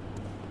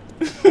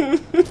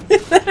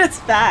 That is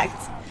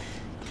fact.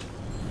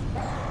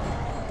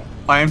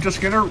 I am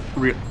just gonna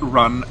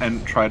run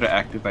and try to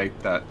activate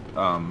that,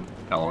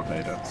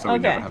 elevator, so we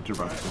Okay. never have to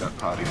run through that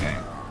party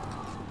game.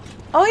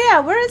 Oh yeah,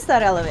 where is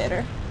that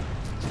elevator?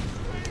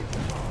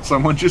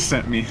 Someone just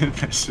sent me a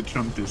message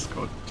on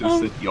Discord, just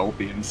said, "You'll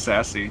be in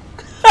sassy."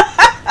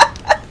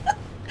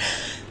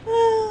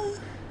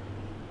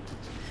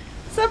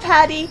 Sup,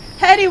 Hattie?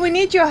 Hattie, we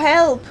need your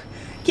help.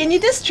 Can you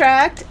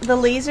distract the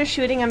laser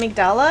shooting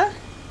amygdala?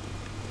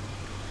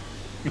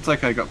 It's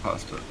like I got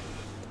past it.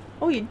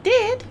 Oh, you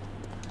did?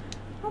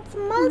 That's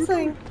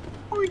amazing.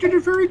 Oh, you did a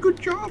very good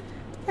job.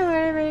 A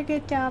very, very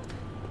good job.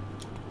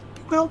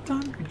 Well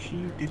done, Richie.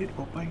 You did it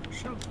all by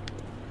yourself.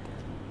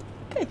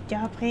 Good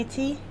job,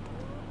 Richie.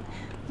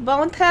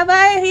 Bon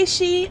travail,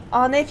 Richie.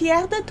 On est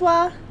fiers de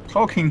toi.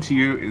 Talking to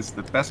you is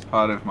the best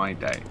part of my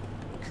day.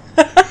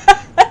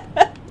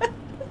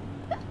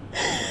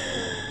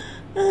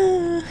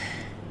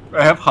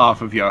 I have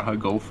half of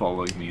Yahagul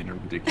following me in a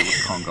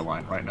ridiculous conga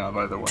line right now,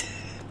 by the way.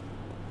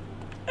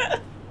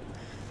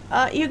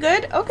 You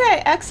good?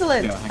 Okay,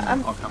 excellent. Yeah, hang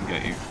on, I'll come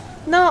get you.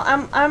 No,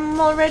 I'm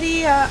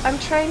already, I'm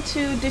trying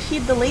to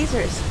defeat the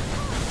lasers.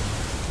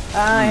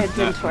 It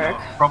didn't work.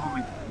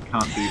 Probably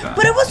can't do that.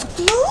 But it was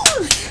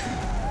close!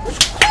 It was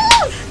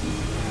close!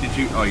 Did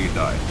you? Oh, you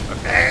died.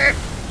 Okay.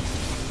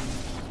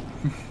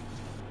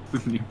 The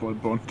new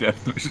Bloodborne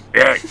death noise.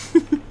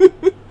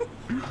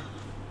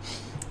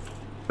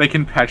 They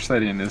can patch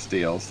that in as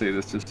DLC.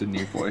 There's just a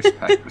new voice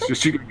pack. It's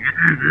just you.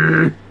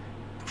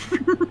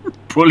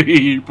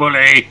 Bully,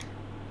 bully.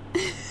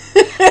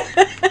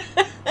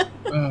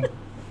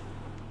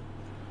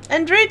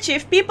 And Rich,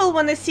 if people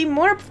want to see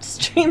more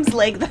streams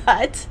like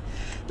that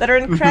are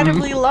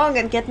incredibly long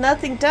and get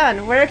nothing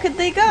done, where could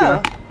they go?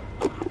 Yeah.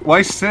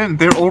 Why send?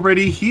 They're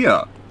already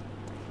here.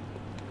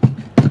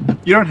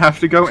 You don't have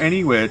to go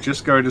anywhere.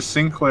 Just go to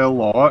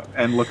SinclairLore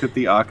and look at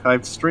the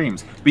archived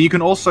streams. But you can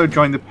also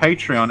join the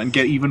Patreon and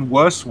get even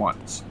worse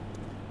ones.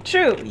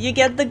 True, you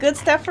get the good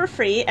stuff for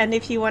free, and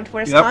if you want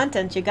worse Yep.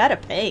 content, you gotta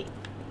pay.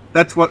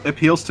 That's what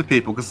appeals to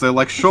people, because they're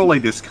like, surely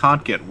this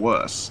can't get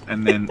worse.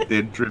 And then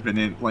they're driven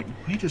in, like,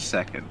 wait a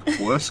second,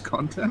 worse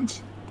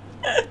content?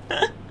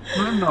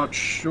 I'm not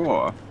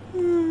sure.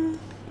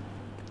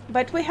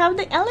 But we have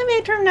the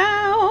elevator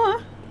now.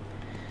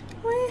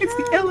 It's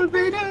the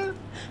elevator!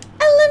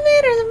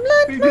 Elevator, the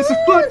blood It's a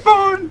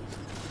Bloodborne!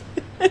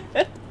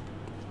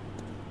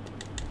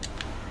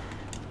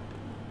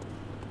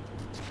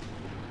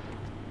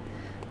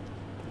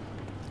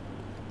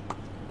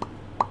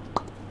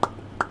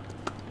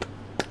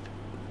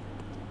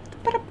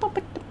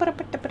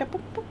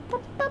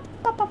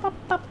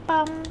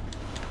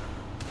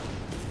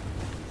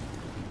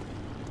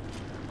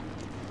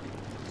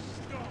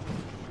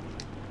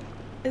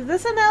 Is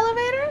this an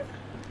elevator?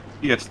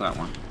 Yes, that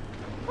one.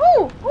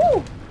 Ooh,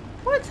 ooh,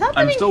 what's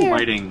happening I'm still here?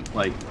 waiting,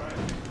 like,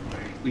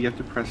 we have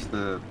to press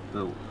the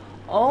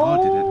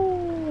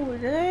Oh,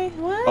 did I?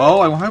 What?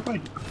 Oh, I hope I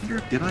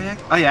did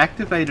I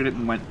activated it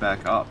and went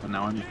back up, and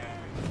now I'm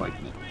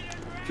fighting it.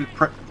 Just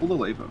pull the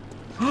lever.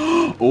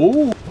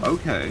 Oh,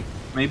 okay.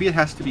 Maybe it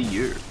has to be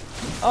you.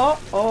 Oh.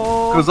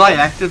 Because I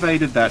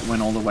activated that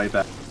went all the way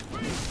back.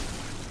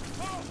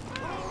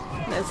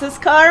 This is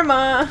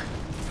karma.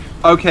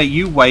 Okay,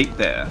 you wait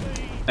there,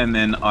 and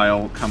then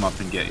I'll come up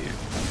and get you.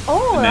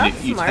 Oh, And then that's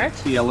if you smart.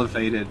 take the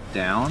elevator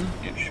down,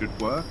 it should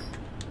work.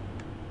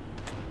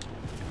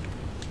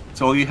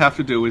 So all you have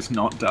to do is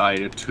not die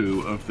to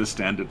 2 of the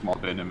standard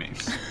mob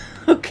enemies.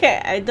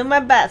 Okay, I do my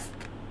best.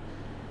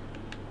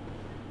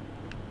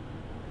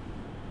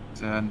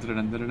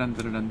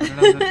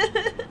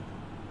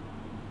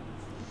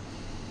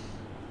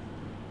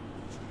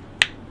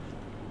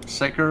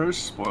 Sekiro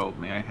spoiled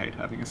me. I hate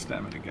having a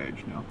stamina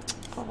gauge now.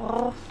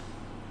 Oh.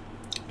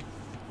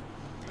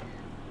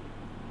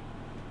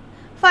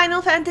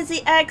 Final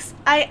Fantasy X.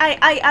 I.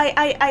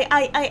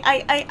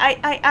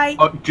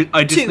 Oh,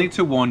 I just 2. need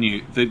to warn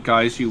you, the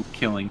guys you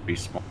killing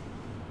respawn,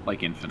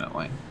 like,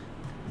 infinitely.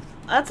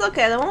 That's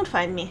okay. They won't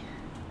find me.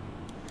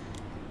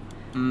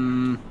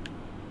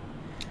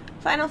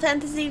 Final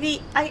Fantasy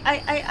V.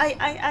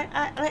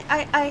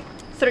 I.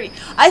 3.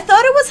 I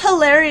thought it was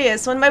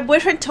hilarious when my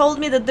boyfriend told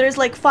me that there's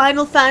like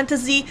Final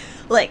Fantasy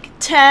like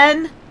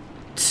 10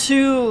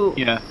 2.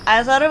 Yeah.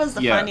 I thought it was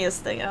the Yeah.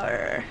 funniest thing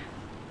ever.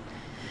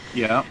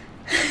 Yeah.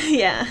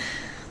 Yeah.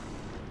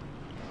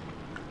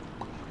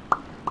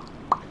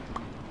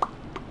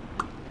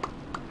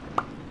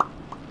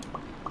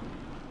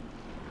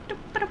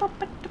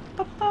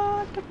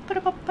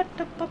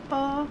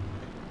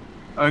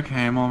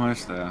 Okay, I'm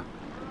almost there.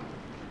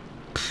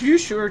 You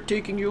sure are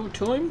taking your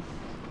time?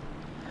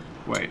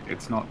 Wait,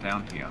 it's not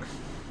down here.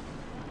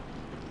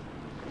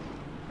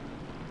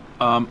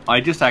 I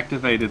just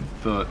activated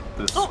the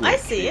switch. Oh, I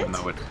see even it.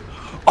 though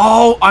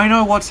Oh, I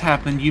know what's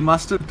happened. You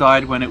must have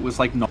died when it was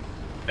like not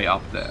way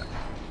up there.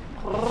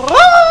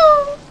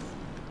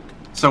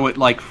 So it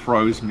like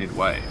froze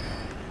midway.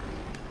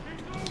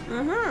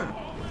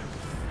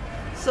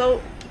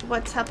 So,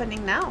 what's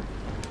happening now?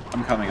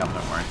 I'm coming up,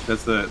 don't worry.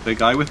 There's the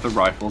guy with the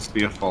rifle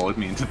spear followed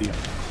me into the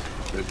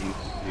but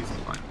he's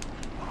fine.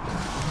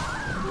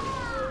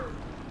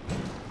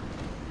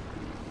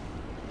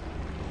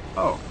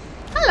 Oh.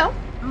 Hello.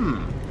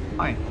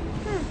 Hi.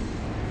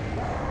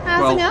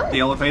 How's it going? The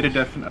elevator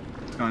definitely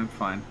it's going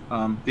fine.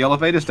 The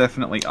elevator's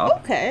definitely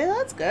up. Okay,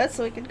 that's good.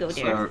 So we could go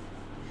there.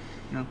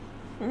 So,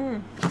 yeah.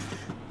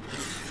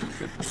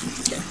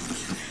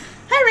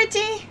 Hi,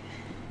 Richie.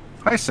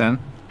 Hi, Sin.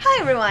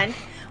 Hi, everyone.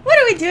 What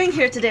are we doing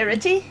here today,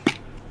 Richie?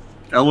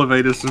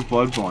 Elevators of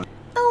Bloodborne.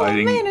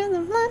 Fighting Elevators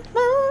of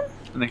Bloodborne.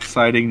 an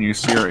exciting new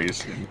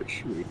series in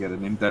which we get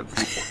an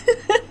in-depth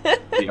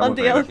look On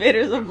the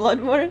elevators of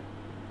Bloodborne.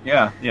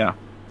 Yeah, yeah.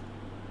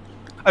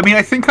 I mean,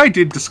 I think I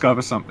did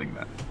discover something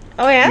then.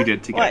 Oh yeah? We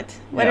did together.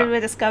 What did we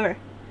discover?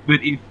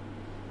 But if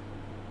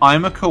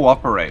I'm a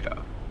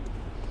cooperator,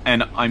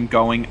 and I'm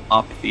going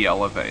up the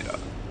elevator,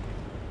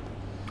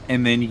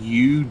 and then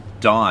you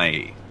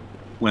die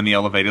when the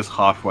elevator's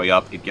halfway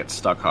up, it gets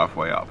stuck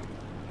halfway up.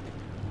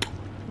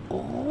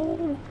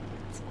 Oh,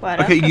 it's quite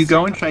Okay, you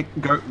go interesting.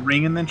 and go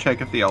ring and then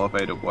check if the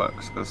elevator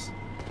works, because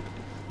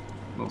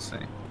we'll see.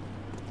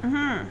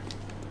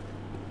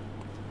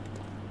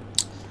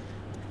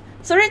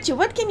 So, Richie,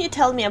 what can you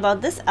tell me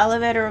about this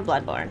elevator of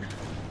Bloodborne?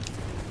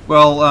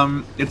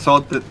 Well, it's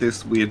odd that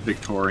this weird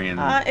Victorian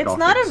It's Gothic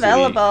not city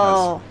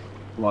available.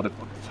 has a lot of...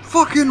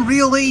 Fucking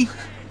really?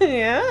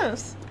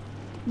 Yes.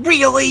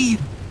 Really?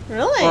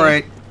 Really?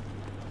 Alright.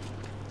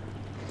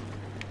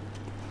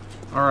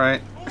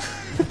 Alright.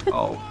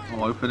 I'll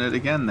open it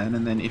again then,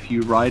 and then if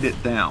you write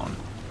it down...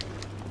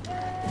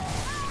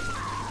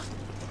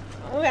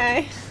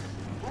 Okay.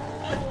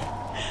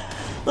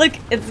 Look,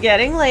 it's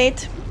getting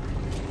late.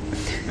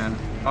 And,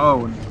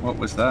 oh, and what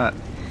was that?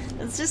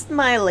 It's just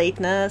my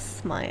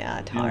lateness,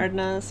 my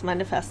tiredness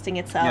manifesting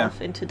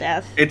itself into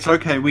death. It's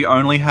okay, we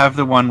only have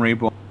the one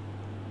reborn.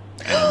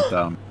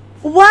 And,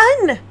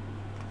 One!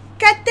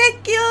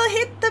 Katekyo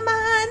hit the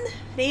man!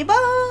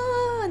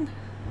 Reborn!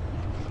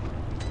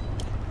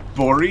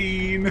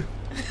 Boring!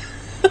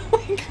 Oh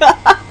my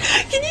god!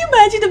 Can you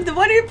imagine if the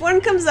one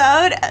reborn comes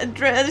out and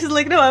she's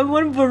like, no, I'm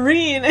one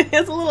Boreen, and he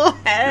has a little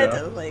head.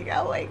 Yeah. I'm like,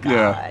 oh my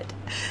god.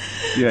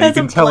 Yeah, Has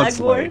you can a tell it's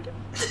blackboard. late.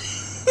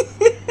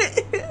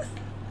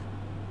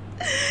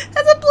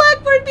 Has a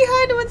blackboard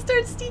behind him and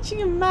starts teaching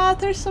him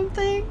math or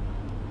something.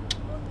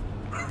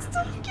 It's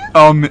so cute.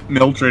 Oh,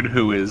 Mildred,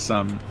 who is,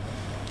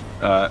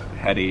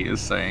 Hetty,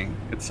 is saying,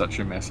 it's such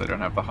a mess, I don't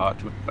have the heart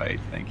to invade,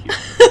 thank you.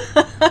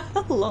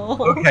 Hello.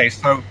 Okay,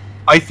 so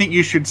I think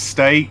you should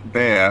stay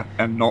there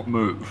and not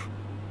move.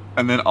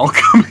 And then I'll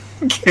come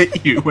and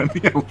get you when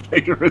the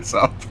elevator is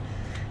up.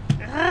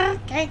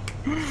 Okay.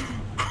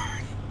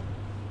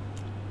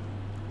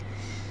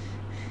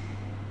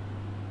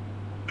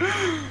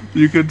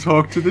 You can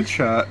talk to the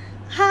chat.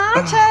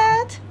 Hi,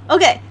 Chad.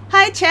 Okay.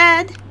 Hi,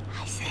 Chad.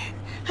 Hi, Sin.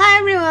 Hi,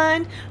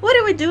 everyone. What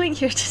are we doing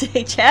here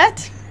today,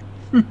 Chad?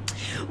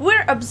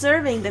 We're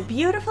observing the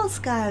beautiful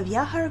sky of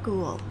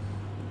Yharnam.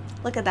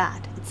 Look at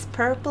that. It's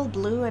purple,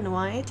 blue, and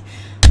white.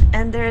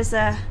 And there's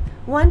a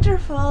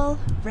wonderful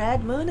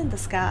red moon in the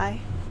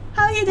sky.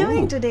 How are you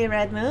doing today,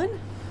 Red Moon?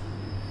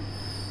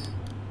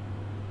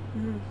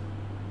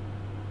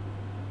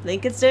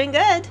 Think it's doing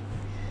good.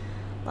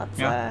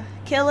 Lots of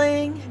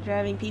killing,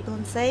 driving people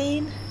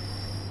insane.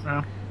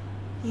 Yeah.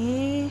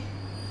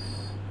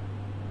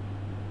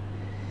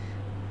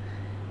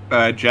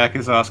 Yeah. Jack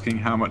is asking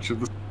how much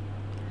of the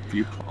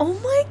you play. Oh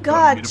my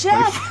god,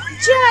 Jack!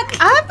 Jack,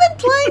 I've been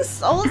playing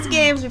Souls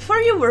games before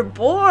you were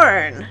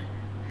born!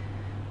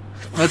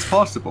 That's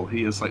possible.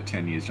 He is like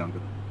 10 years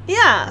younger.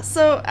 Yeah,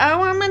 so I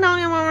want to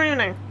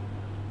know.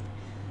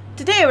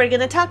 Today we're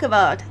gonna talk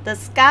about the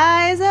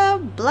skies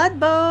of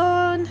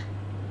Bloodborne.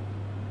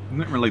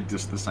 Isn't it really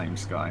just the same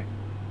sky?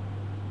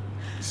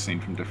 Just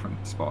seen from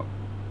different spot.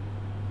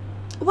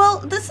 Well,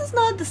 this is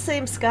not the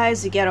same sky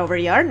as you get over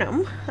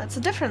Yharnam. That's a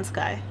different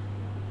sky.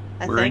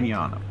 We're in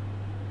Yharnam.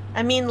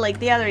 I mean, like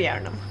the other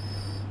Yharnam.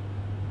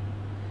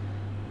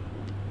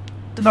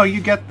 No, you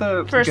get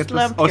the First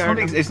lamp oh, it's not,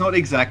 Yharnam. it's not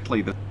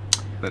exactly the.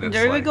 But it's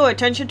There we like, go,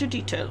 attention to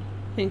detail.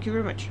 Thank you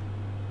very much.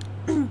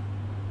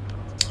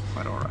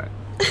 Quite alright.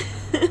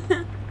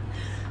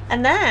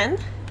 And then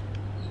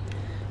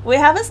we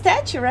have a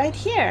statue right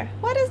here.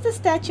 What does the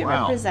statue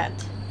Wow.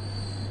 represent?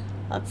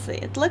 Let's see.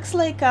 It looks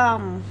like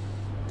can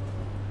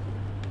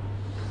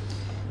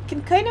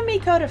kind of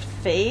make out a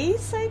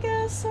face, I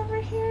guess,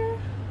 over here.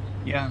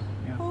 Yeah,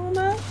 yeah.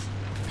 Almost.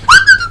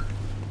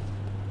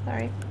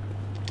 Sorry.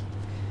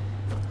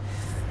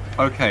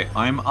 Okay,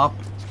 I'm up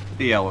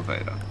the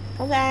elevator.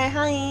 Okay,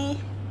 hi.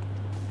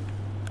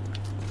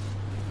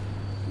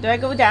 Do I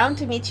go down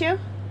to meet you?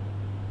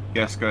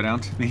 Yes, go down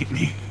to meet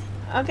me.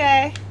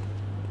 Okay.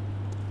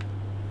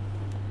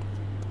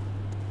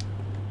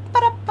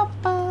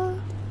 Ba-da-ba-ba.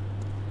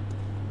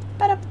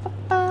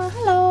 Ba-da-ba-ba.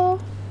 Hello.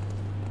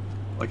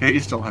 Like, how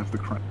you still have the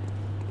crown.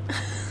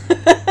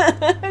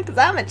 Because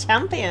I'm a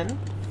champion.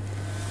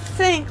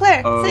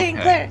 Sinclair, Okay.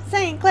 Sinclair,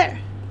 Sinclair.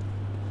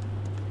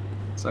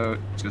 So,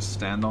 just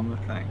stand on the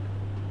thing.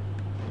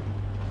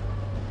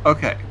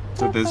 Okay,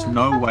 so there's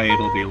no way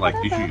it'll be like,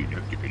 did you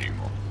don't give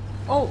anymore?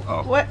 Oh,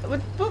 Oh. where'd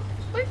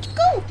you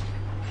go?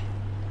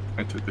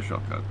 I took the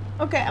shortcut.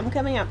 Okay, I'm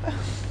coming up.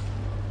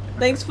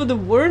 Thanks for the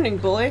warning,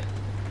 boy.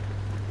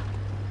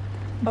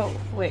 Oh,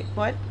 wait,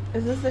 what?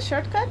 Is this the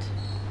shortcut?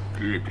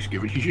 I'm just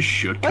giving you a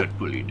shortcut What?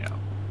 bully now.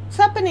 What's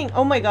happening?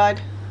 Oh my god.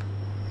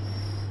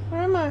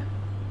 Where am I?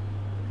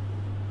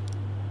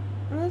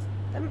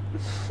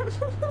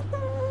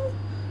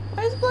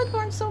 Why is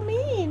Bloodborne so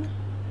mean?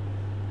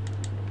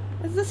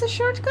 Is this a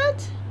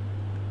shortcut?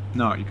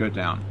 No, you go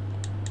down.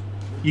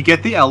 You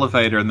get the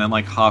elevator and then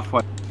like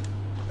halfway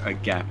a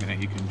gap in it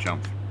you can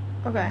jump.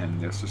 Okay. And then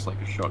there's just like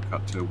a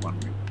shortcut to one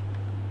room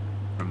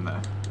from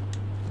there.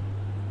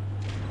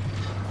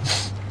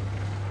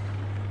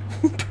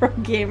 Pro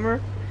gamer.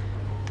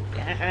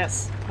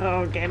 Yes,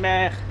 pro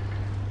gamer.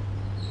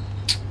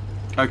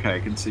 Okay, I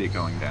can see it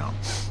going down.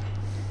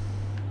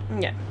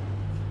 Yeah.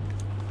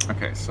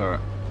 Okay, so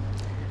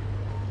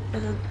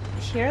Is it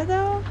here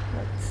though?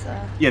 Let's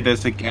yeah,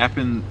 there's a gap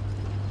in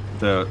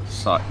the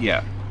side.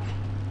 Yeah,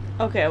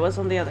 okay, it was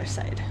on the other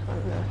side.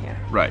 Let's go here.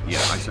 right. Yeah,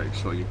 I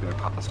saw you go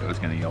past. I was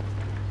gonna yell.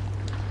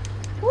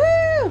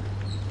 Woo!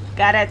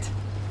 Got it.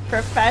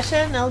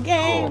 Professional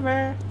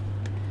gamer.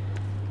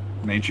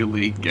 Major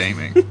League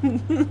Gaming.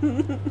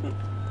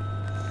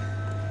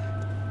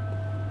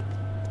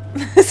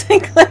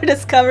 Sinclair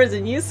discovers a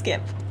new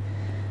skip.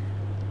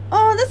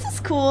 Oh, this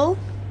is cool.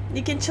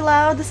 You can chill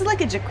out. This is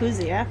like a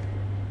jacuzzi, yeah?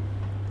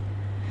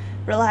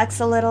 Relax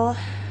a little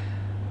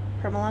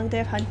from a long day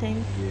of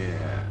hunting.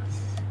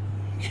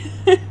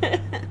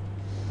 Yes.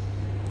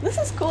 This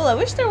is cool. I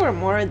wish there were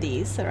more of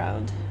these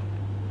around.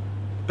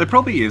 There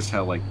probably is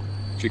how like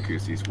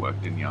jacuzzis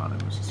worked in Yharnam.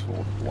 It was just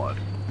full of blood.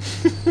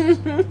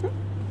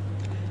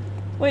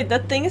 Wait,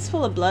 that thing is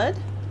full of blood?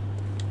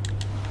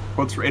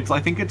 Well, it's I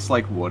think it's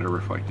like water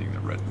reflecting the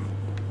red.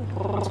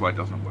 That's why it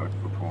doesn't work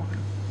beforehand.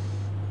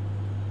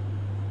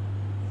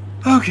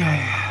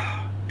 Okay.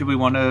 Do we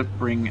want to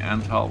bring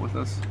Antal with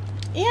us?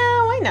 Yeah,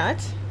 why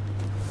not?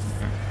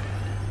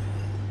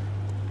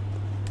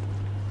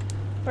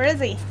 Where is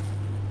he?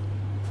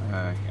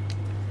 Yeah.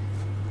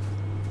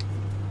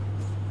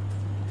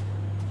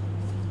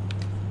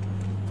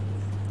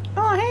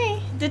 Oh,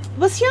 hey.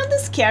 Was he on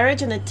this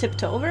carriage and it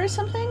tipped over or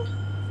something?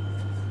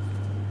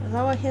 Is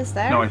that why he's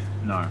there?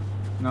 No.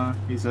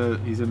 He's a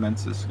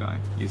Mensis guy.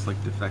 He's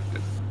like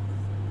defected.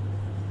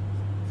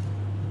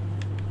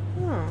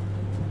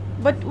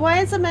 But why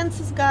is a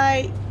Mensis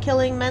guy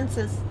killing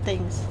Mensis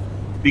things?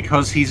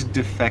 Because he's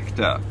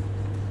defector.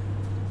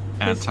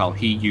 Antal,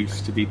 he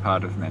used to be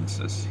part of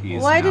Mensis. He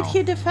is Why now... did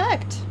he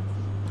defect?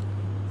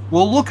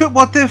 Well, look at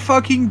what they're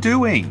fucking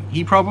doing.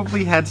 He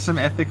probably had some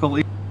ethical.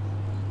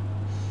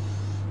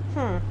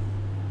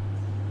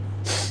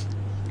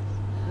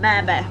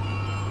 Maybe.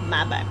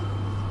 Maybe.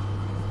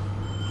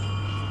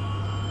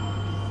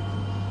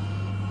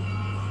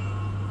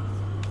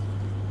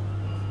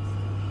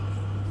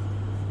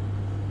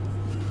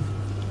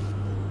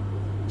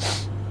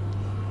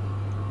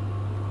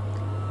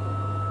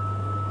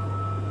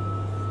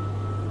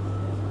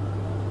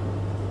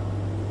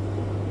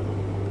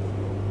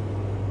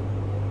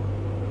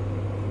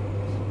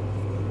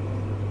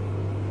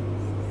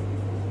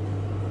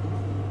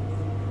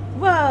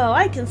 Whoa,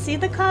 I can see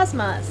the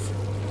cosmos.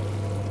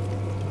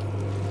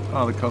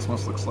 Oh, the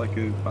cosmos looks like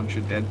a bunch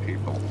of dead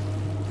people.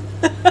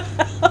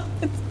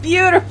 It's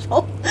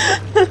beautiful.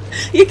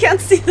 You can't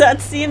see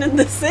that scene in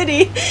the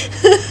city.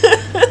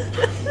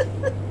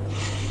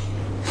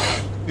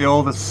 Yeah,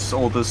 all this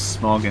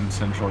smog in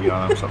central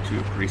Yharnam stops you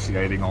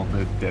appreciating all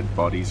the dead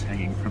bodies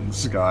hanging from the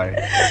sky.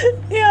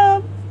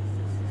 Yeah.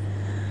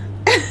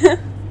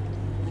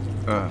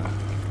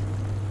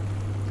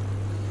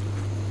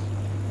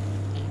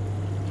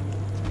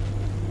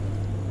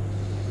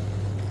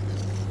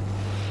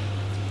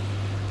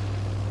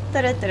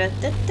 Did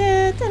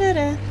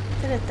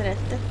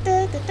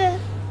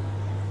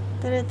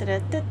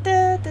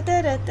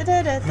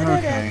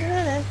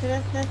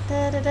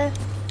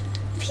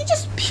he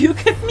just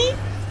puke at me?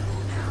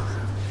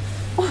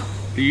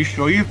 Are you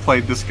sure you've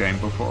played this game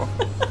before?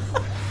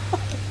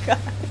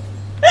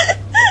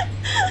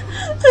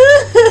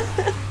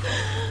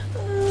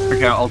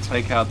 Okay, I'll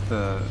take out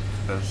the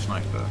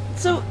sniper.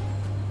 So,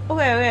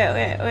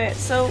 wait.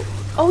 So,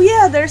 oh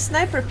yeah, they're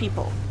sniper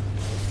people.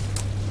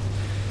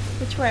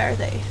 Which way are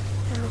they?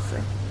 Let me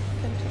see.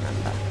 Can't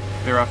remember.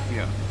 They're up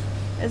here.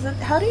 Is it?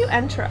 How do you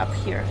enter up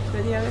here?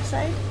 Through the other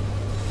side?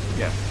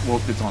 Yeah,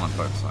 well, it's on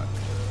both sides.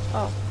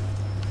 Oh.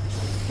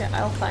 Yeah,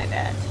 I'll find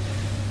it.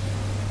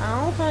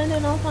 I'll find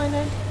it, I'll find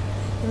it.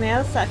 Give me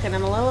a second,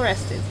 I'm a little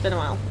rusty. It's been a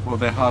while. Well,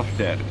 they're half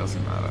dead. It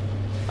doesn't matter.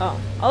 Oh,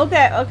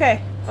 okay.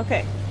 I'm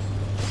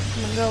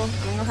gonna go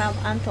have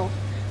Antle.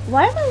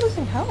 Why am I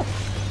losing health?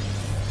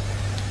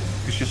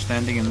 Because you're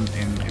standing in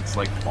it's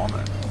like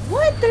vomit.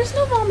 What? There's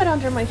no vomit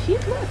under my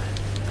feet, look.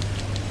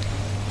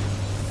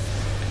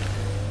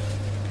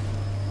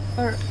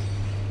 Or...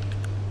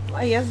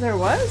 I guess there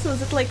was?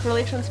 Was it like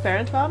really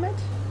transparent vomit?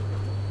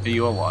 Are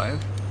you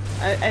alive?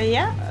 Yeah.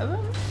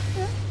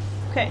 Yeah.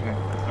 Okay. Okay,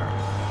 sorry.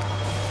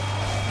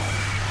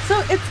 So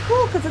it's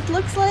cool because it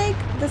looks like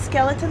the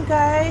skeleton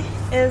guy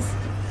is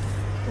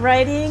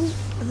riding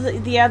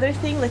the other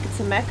thing like it's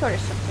a mecha or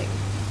something.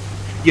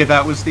 Yeah,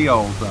 that was the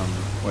old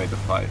way the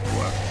fight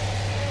worked.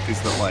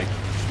 Is that like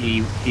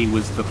he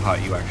was the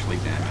part you actually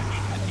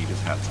damaged, and you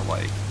just had to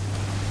like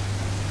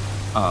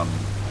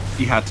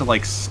you had to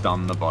like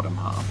stun the bottom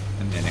half,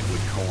 and then it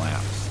would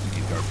collapse, and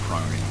you'd go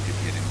prone, and you could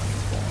hit him when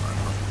he's fallen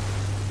over.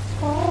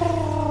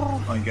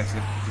 Oh. I guess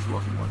it just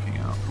wasn't working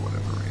out for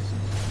whatever reason.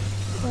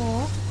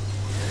 Oh.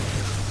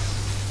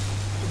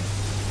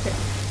 Okay.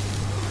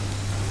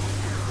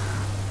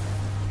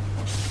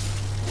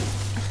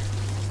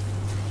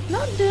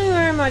 Not doing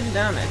very much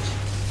damage.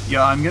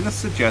 Yeah, I'm gonna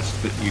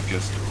suggest that you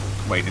just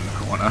wait in the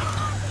corner.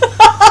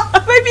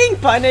 Am I being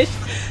punished?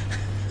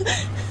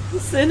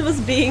 Sin was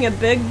being a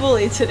big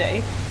bully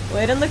today.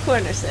 Wait in the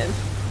corner, Sin.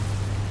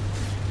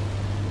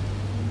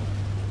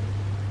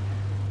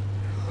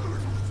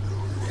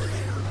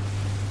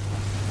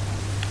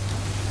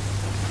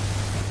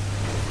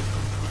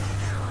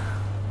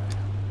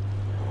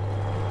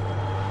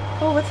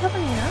 Oh, what's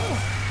happening now?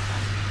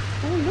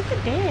 Oh, look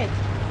at that.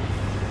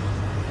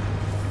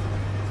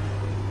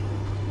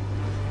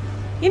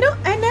 You know,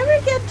 I never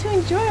get to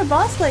enjoy a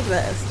boss like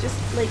this. Just,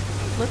 like,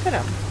 look at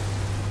him.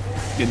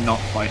 You're not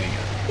fighting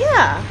it.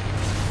 Yeah.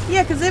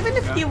 Yeah, because even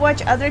if Yeah. you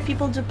watch other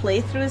people do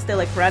playthroughs, they,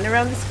 like, run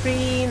around the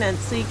screen, and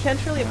so you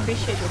can't really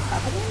appreciate what's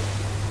happening.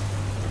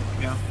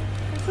 Yeah.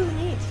 That's really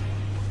neat.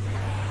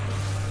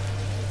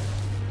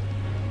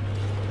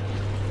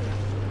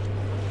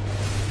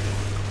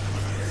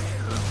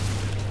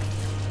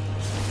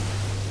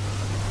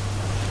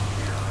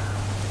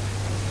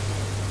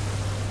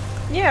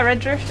 Yeah, Red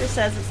Drifter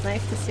says it's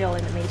nice to see all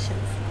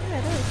animations. Yeah,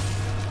 it is.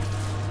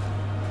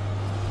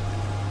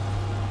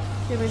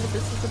 Okay, maybe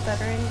this is a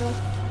better angle.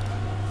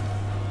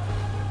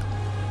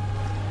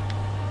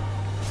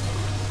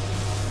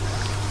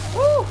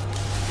 Woo!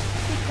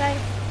 Good guy.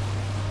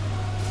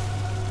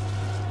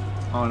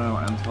 Oh no,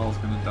 Antal's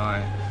gonna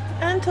die.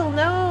 Antal,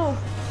 no!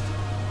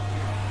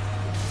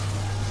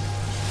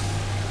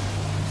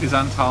 Is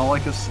Antal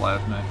like a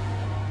Slav name?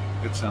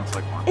 It sounds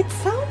like one. It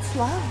sounds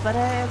Slav, but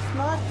it's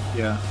not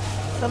Yeah.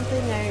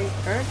 something I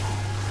heard.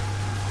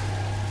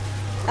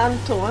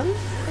 Anton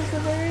is a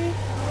very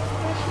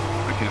Russian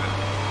name. Okay then.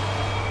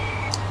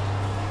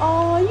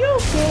 Oh, you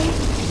okay?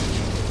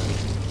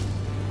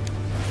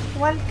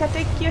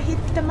 Walkatek, you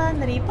hit the man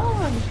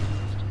ribbon.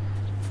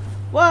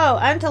 Whoa,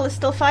 Antal is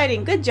still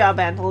fighting. Good job,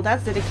 Antal.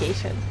 That's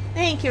dedication.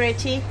 Thank you,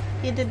 Richie.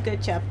 You did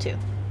good job too.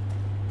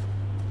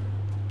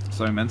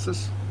 So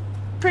Mensis?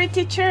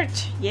 Pretty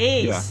church.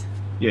 Yes.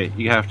 Yeah,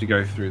 you have to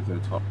go through the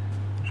top.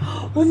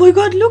 Oh my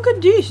god, look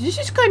at this. This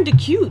is kind of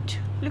cute.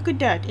 Look at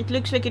that. It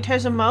looks like it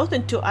has a mouth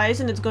and 2 eyes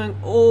and it's going,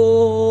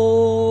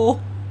 oh.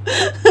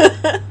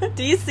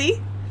 Do you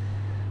see?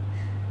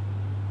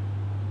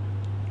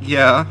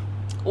 Yeah.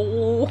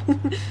 Oh.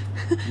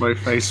 My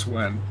face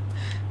went.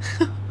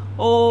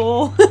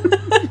 Oh.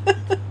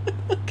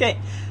 Okay.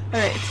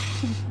 Alright.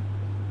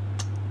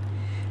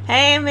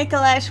 Hey,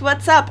 Mikalesh,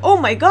 what's up? Oh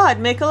my god,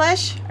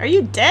 Mikalesh, are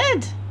you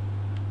dead?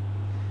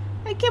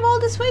 I came all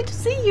this way to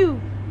see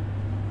you.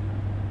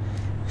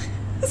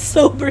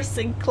 Sober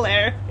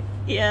Sinclair.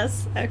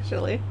 Yes,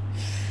 actually.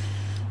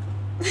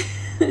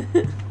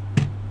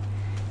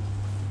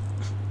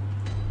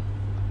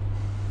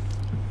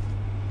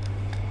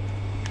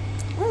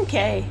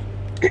 Okay.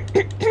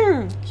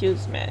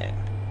 Excuse me.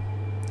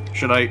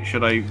 Should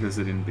I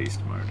visit in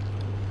beast mode?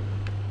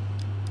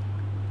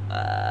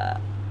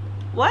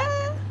 What?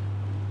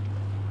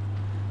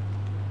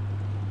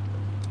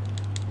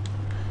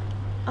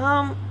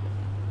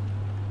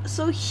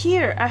 So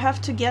here I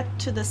have to get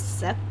to the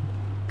second.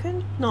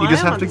 No, You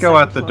just I am have to on go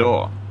out second the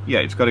floor. door. Yeah,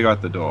 you just got to go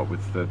out the door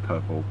with the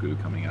purple goo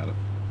coming out of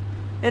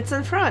it. It's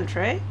in front,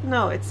 right?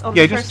 No, it's on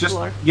Yeah, the first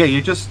floor. yeah,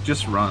 you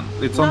just run.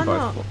 It's on No,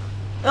 both no. floors.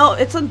 Oh,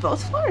 it's on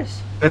both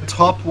floors. The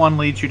top one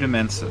leads you to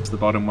Mensis. The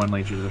bottom one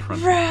leads you to the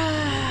front. Right.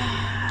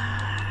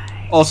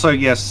 Also,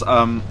 yes,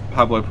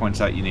 Pablo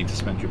points out you need to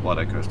spend your blood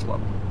echoes to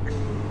level.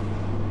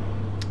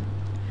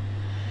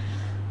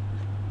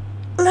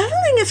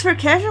 Leveling is for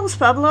casuals,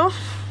 Pablo.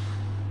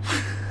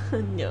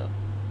 No.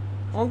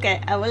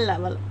 Okay, I will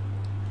level.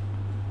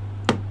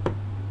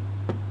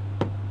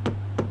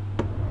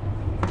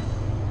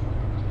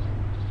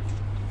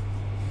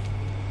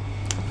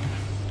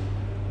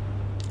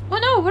 Oh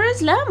no, where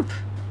is Lamp?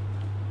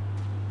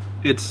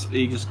 It's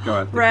you just go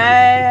out the door.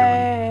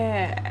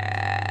 Right.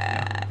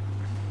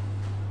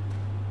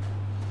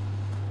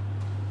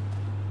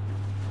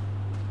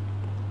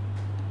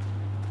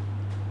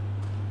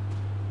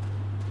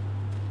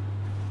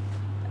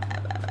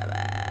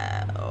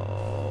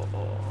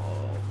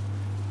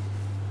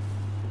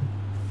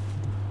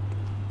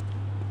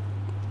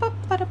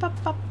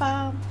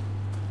 Ba-ba-ba-ba-ba.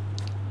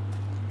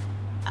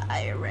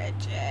 Hi,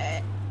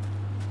 Richie.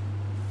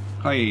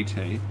 Hi,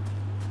 E.T.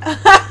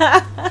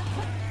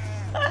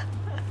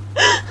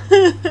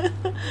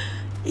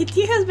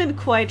 E.T. has been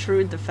quite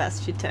rude the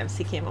past few times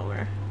he came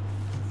over.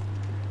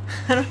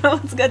 I don't know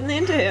what's gotten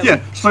into him.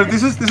 Yeah, so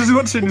this is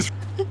what's in this.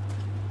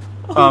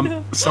 Oh,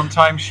 no.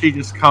 Sometimes she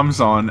just comes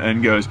on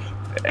and goes,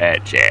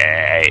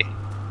 Jay,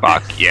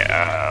 fuck you.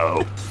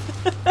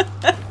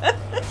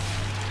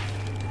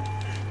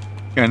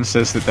 And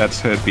says that that's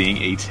her being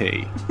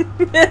E.T.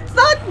 It's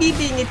not me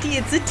being a T,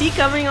 it's a T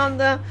coming on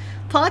the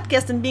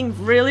podcast and being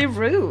really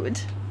rude.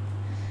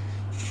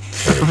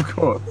 Of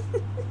course.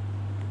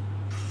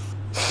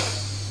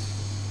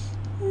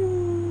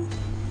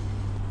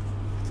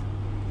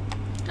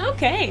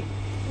 Okay,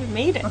 we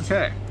made it.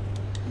 Okay.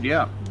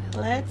 Yeah.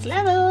 Let's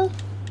level.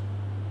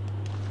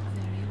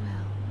 Very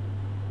well.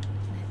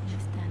 Let me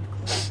stand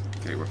close.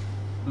 Okay, we're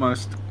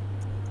almost.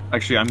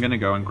 Actually, I'm gonna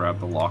go and grab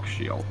the lock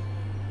shield.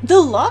 The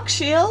lock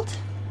shield?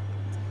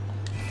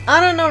 I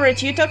don't know,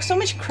 Rich, you talk so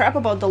much crap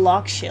about the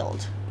lock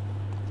shield.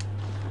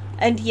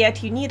 And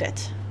yet you need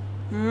it.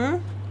 Hmm?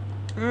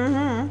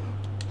 Mm-hmm.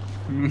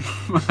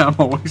 I'm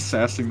always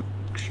sassing the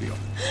lock shield.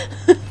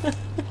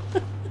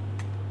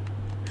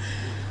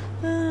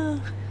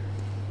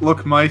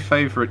 Look, my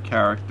favorite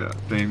character,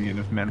 Damien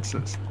of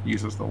Mensis,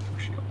 uses the lock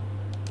shield.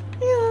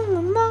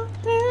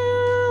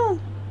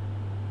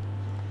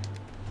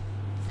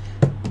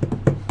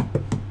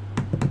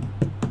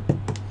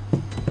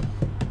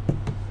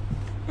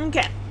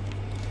 Okay,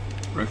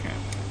 Okay.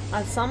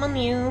 I'll summon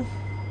you.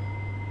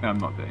 I'm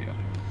not there yet.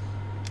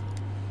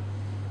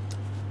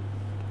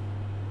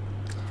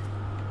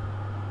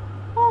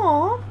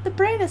 Aw, the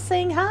brain is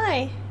saying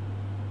hi.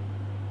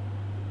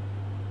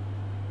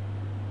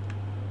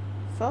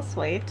 So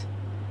sweet.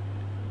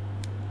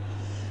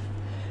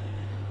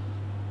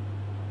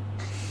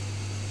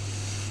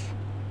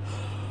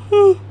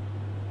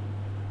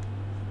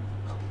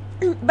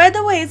 By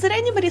the way, is it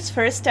anybody's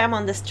first time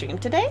on the stream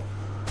today?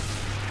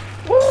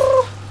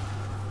 Woo!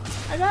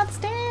 I got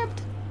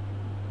stabbed.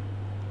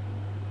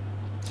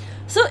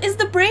 So is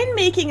the brain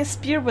making a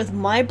spear with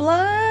my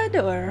blood,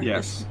 or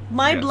Yes. is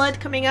my Yes. blood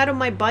coming out of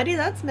my body?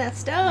 That's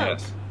messed up.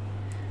 Yes.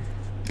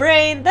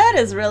 Brain, that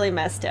is really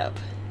messed up.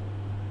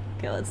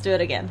 Okay, let's do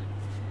it again.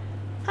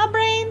 Hi,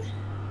 brain.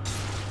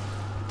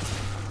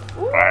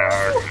 Ooh.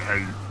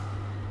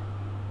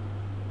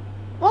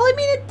 Well, I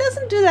mean, it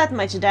doesn't do that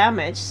much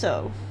damage,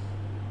 so.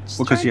 Just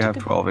Well, because trying you to have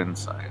 12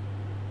 inside.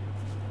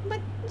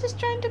 But just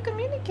trying to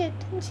communicate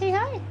and say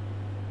hi.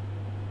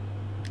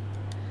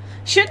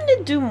 Shouldn't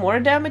it do more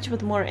damage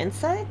with more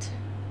insight?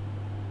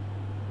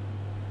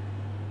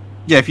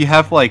 Yeah, if you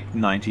have like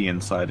 90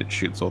 inside, it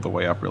shoots all the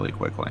way up really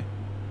quickly.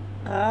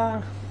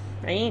 Ah,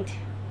 right.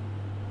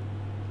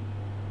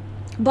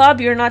 Bob,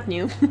 you're not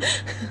new.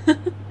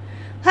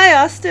 Hi,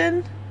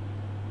 Austin.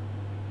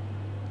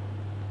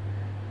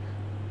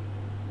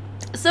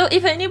 So,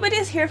 if anybody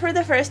is here for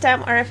the first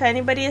time, or if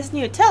anybody is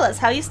new, tell us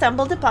how you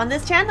stumbled upon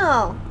this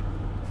channel.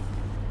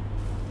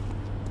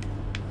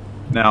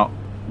 Now,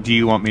 do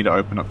you want me to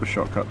open up the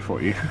shortcut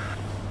for you?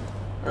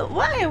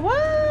 Why?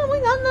 What? We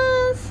got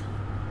this.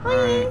 Hi.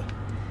 Alright.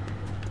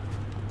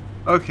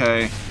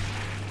 Okay.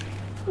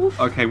 Oof.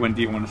 Okay, when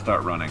do you want to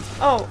start running?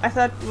 Oh, I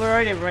thought we were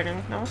already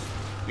running. No.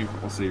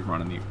 We'll see you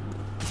running the...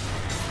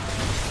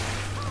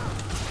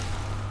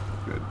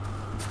 Good.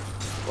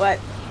 What?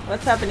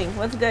 What's happening?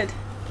 What's good?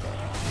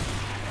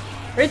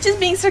 Rich is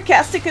being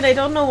sarcastic and I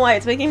don't know why.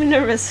 It's making me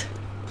nervous.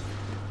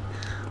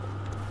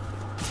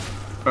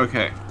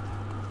 Okay.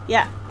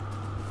 Yeah.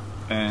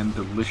 And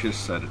delicious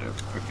sedative.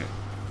 Okay.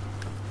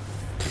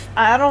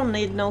 I don't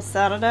need no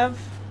sedative.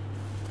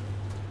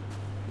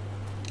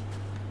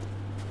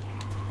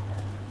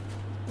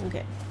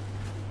 Okay.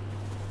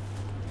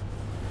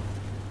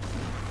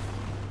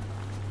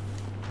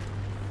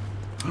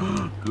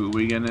 Who are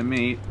we gonna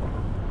meet?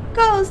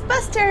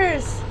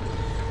 Ghostbusters!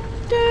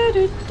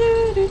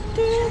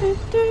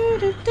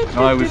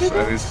 No, I was...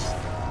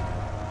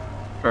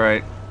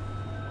 Alright.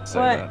 Say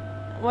What?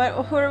 that.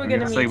 What? Who are we I'm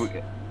gonna say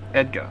meet?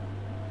 Edgar.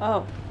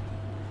 Oh.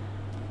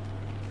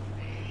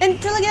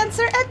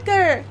 Intelligencer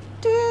Edgar!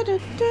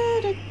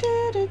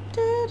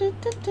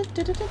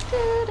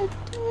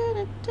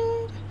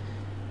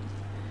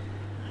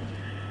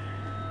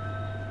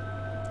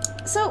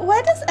 So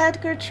why does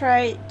Edgar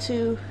try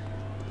to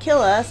kill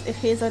us if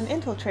he's an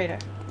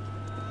infiltrator?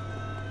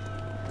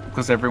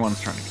 Because everyone's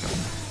trying to kill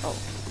him. Oh.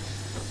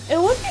 It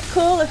would be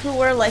cool if we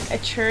were like a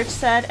church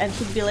set and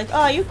he'd be like,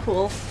 oh, you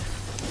cool.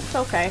 It's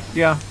okay.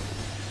 Yeah.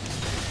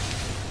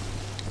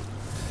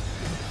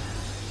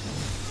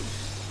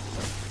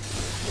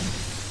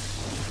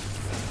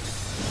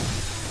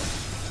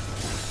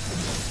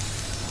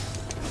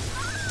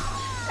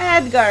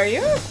 Edgar,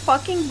 you're a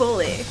fucking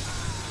bully.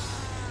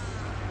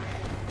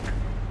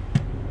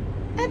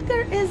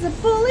 Edgar is a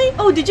bully.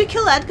 Oh, did you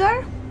kill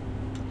Edgar?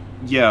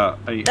 Yeah,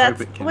 I That's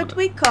hope it killed what it.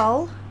 we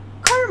call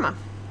karma.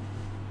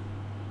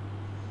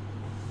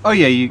 Oh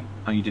yeah, you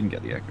didn't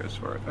get the echoes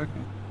for it. Okay.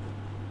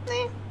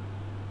 Eh.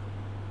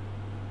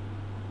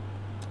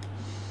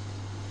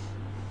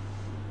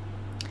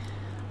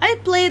 I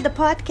play the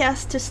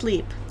podcast to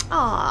sleep.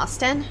 Aw,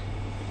 Stan.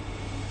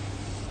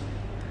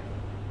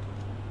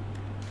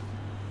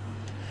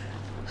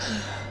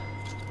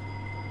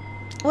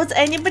 Was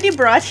anybody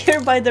brought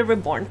here by the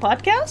Reborn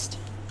podcast?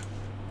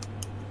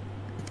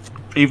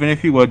 Even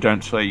if you were,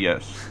 don't say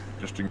yes.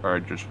 Just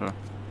encourages her.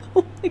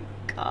 Oh my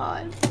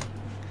god.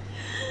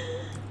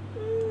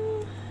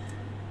 Mm.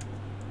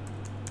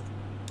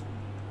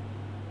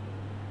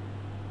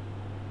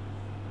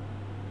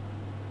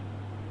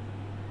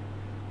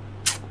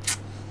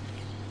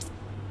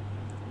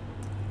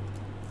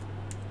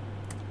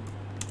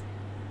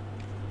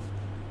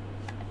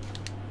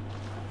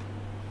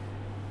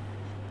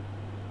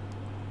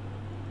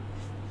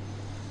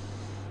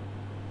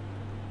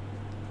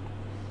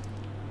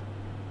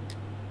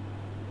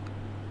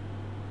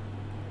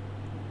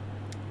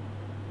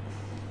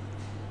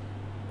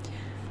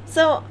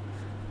 So,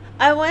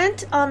 I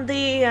went on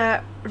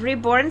the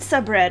Reborn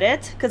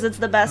subreddit, because it's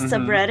the best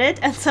subreddit,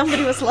 and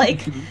somebody was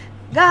like,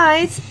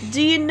 guys,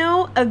 do you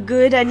know a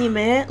good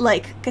anime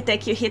like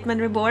Katekyo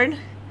Hitman Reborn?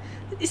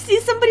 You see,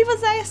 somebody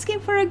was asking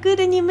for a good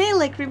anime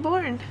like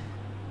Reborn.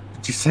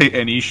 Did you say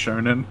any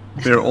shonen?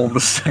 They're all the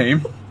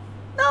same.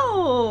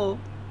 No!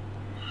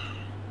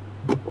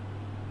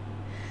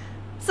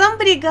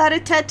 Somebody got a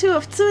tattoo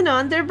of Tsuna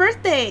on their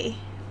birthday.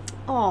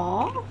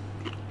 Aww.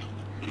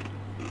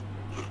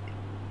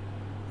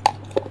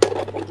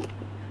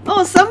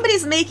 Oh,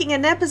 somebody's making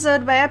an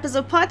episode by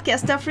episode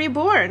podcast of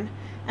Reborn,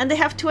 and they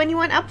have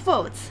 21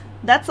 upvotes.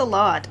 That's a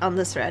lot on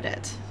this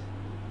Reddit.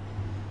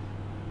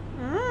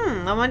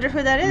 I wonder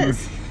who that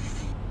is.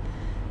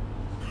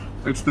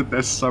 It's the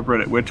best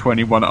subreddit where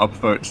 21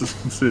 upvotes is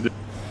considered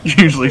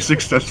usually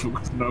successful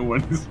because no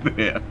one is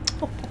there.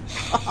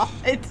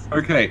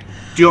 Okay,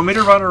 do you want me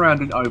to run around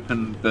and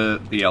open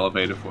the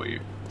elevator for you?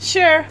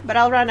 Sure, but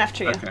I'll run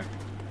after you. Okay.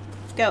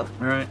 Let's go.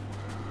 Alright.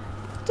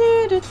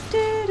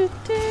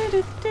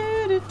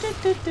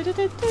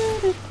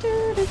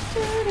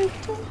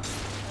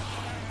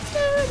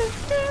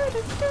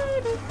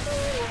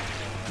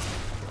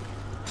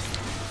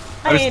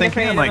 I was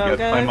thinking I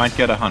might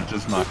get a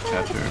hunter's mark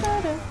tattoo.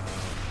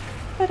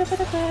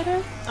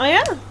 Oh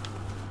yeah?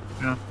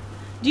 Yeah.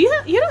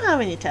 You don't have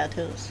any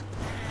tattoos?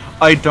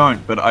 I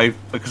don't, but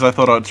because I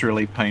thought it's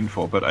really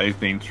painful, but I've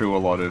been through a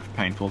lot of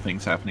painful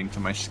things happening to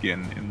my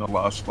skin in the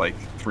last, like,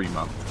 3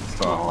 months.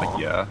 So I'm like,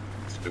 yeah,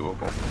 it's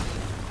doable.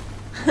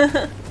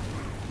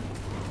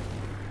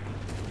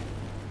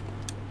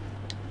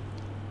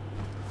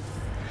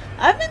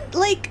 I've been,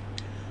 like...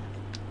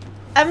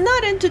 I'm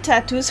not into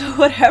tattoos or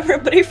whatever,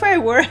 but if I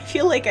were, I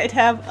feel like I'd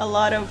have a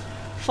lot of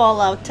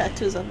Fallout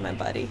tattoos on my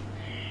body.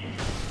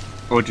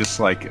 Or just,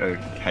 like, a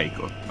cake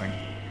or something.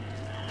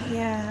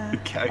 Yeah. A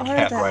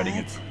cat riding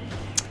it.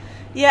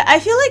 Yeah, I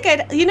feel like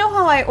I'd... You know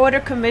how I order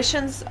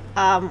commissions?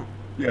 Yeah.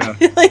 I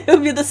feel like it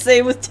would be the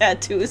same with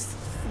tattoos.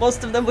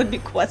 Most of them would be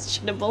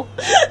questionable.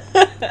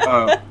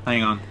 Oh,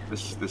 hang on.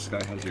 This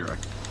guy has your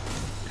record.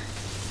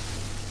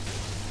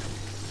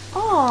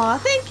 Aw,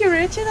 thank you,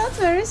 Richie. That's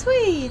very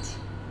sweet.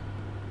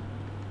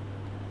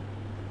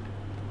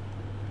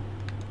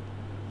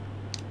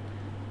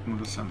 I'm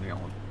gonna send the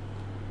one.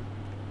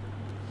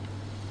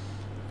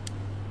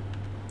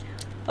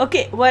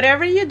 Okay,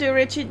 whatever you do,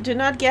 Richie, do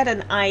not get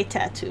an eye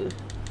tattoo.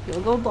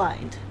 You'll go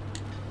blind.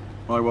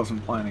 Well, I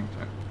wasn't planning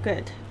to.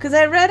 Good. Because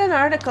I read an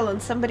article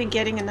on somebody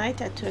getting an eye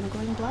tattoo and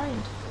going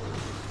blind.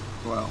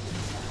 Well.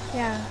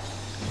 Yeah.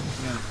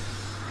 Yeah.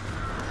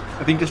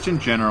 I think just in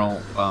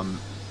general,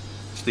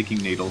 sticking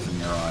needles in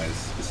your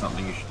eyes is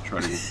something you should try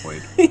to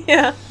avoid.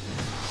 Yeah.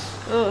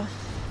 Ooh.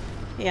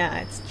 Yeah,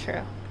 it's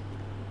true.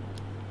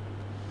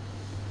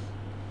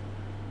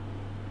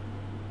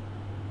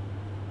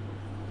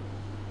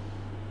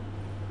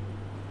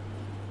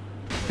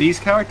 These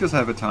characters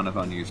have a ton of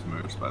unused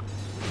moves, but...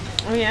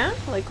 Oh yeah?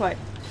 Like what?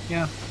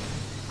 Yeah.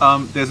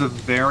 There's a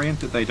variant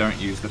that they don't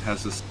use that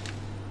has this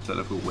sort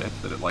of a whip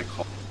that it like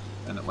hops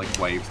and it like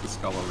waves the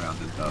skull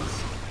around and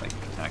does like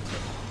attacks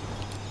it.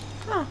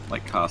 Huh.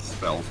 Like casts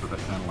spells with it,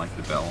 kind of like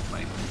the bell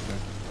made me do.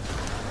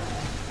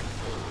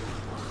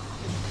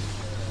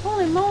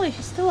 Holy moly,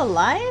 she's still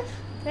alive?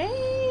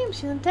 Damn,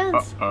 she's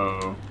intense.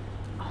 Uh-oh.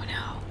 Oh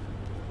no.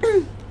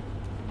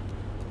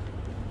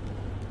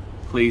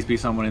 Please be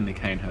someone in the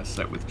Kanehurst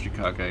set with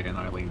Chikage and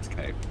Eileen's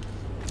cape.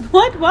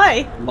 What?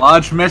 Why?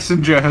 Large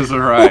messenger has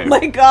arrived. Oh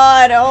my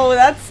god, oh,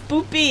 that's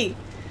spoopy.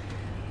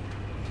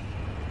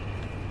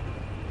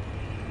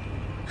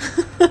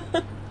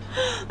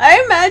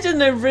 I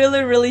imagine a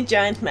really, really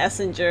giant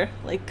messenger,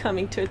 like,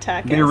 coming to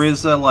attack us. There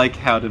is a, like,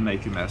 how to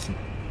make a messenger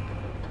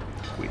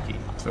wiki.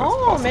 So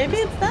oh, it's maybe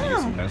it's them.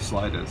 using those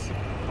sliders.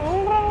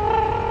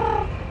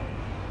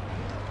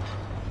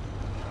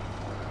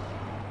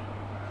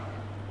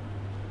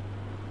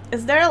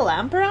 Is there a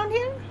lamp around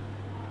here?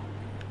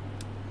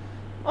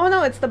 Oh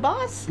no, it's the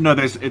boss. No,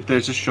 there's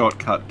a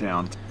shortcut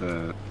down to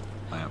the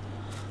lamp.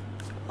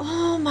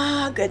 Oh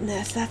my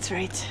goodness, that's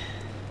right.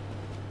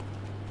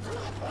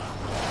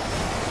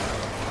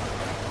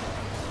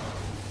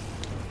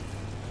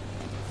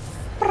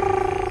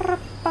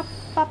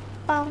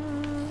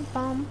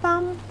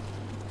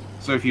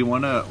 So if you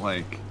want to,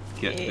 like,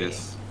 get Okay.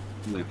 this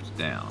lift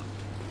down,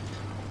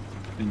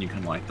 then you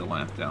can light the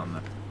lamp down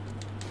there.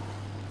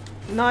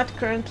 Not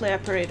currently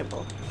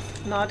operatable.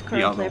 Not The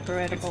currently other,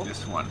 operatable. it's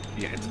this one.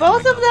 Yeah, it's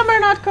Both coming of them are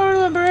not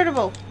currently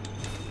operatable.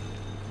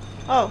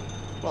 Oh,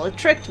 well, it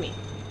tricked me.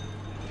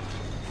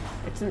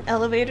 It's an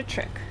elevator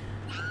trick.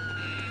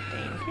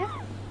 Thank you.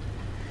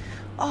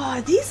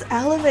 Oh, these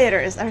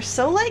elevators are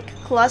so like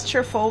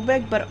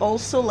claustrophobic, but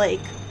also like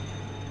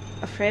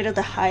afraid of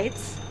the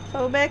heights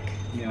phobic.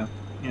 Yeah,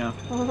 yeah.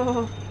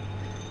 Oh,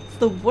 it's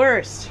the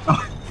worst.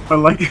 I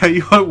like how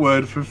you got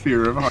word for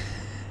fear of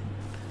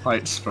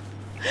heights.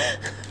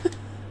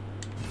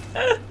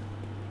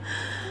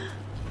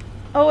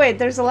 Oh wait,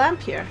 there's a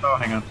lamp here. Oh,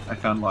 hang on. I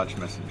found large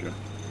messenger.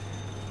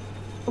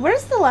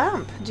 Where's the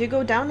lamp? Do you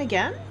go down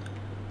again?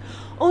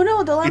 Oh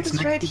no, the lamp It's is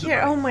next right to the here.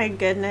 bike. Oh my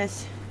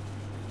goodness.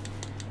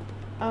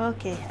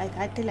 Okay, I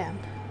got the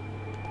lamp.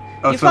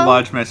 Oh, You so found-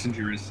 large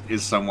messenger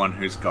is someone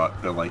who's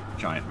got the, like,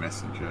 giant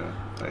messenger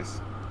face.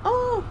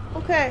 Oh,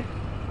 okay.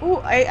 Oh,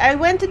 I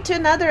went into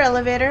another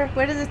elevator.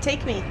 Where does it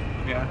take me?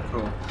 Yeah,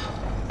 cool.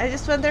 I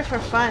just went there for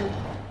fun.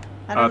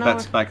 I don't know.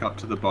 That's back up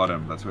to the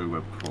bottom. That's where we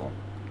were before.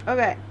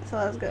 Okay, so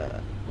let's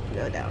go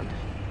down.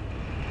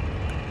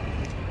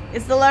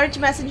 Is the large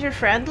messenger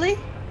friendly?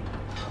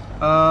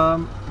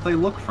 They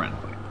look friendly.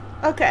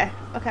 Okay,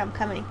 I'm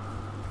coming.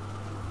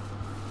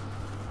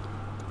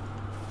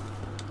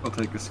 I'll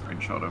take a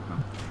screenshot of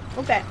them.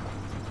 Okay.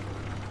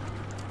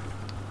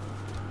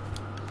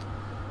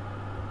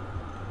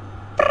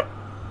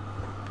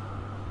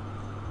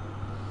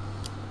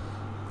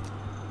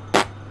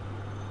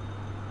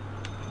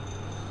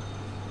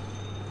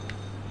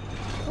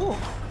 Oh,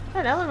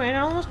 that elevator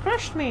almost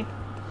crushed me.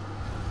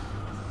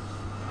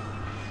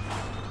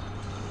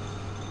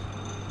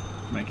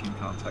 Making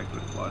contact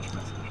with large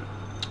messenger.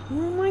 Oh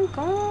my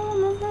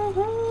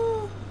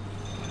god.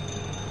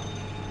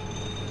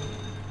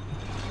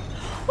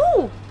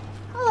 Oh,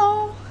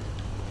 hello.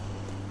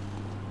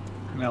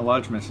 Now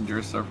large messenger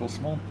is several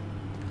small.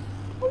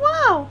 Oh,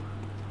 wow.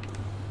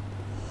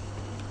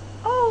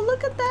 Oh,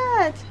 look at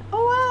that.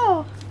 Oh,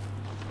 wow.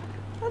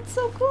 That's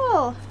so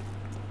cool.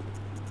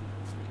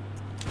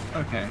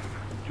 Okay.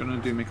 Do you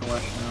want to do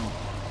Mikolash now?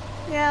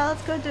 Yeah,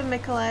 let's go do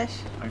Mikolash.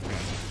 Okay.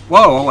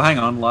 Whoa, hang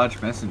on,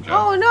 large messenger.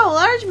 Oh no,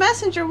 large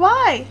messenger,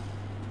 why?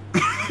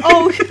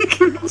 Oh,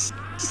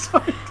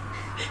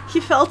 he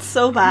felt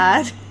so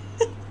bad.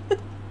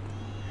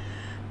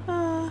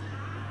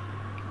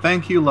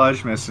 Thank you,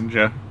 large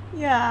messenger.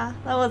 Yeah,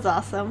 that was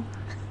awesome.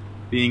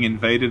 Being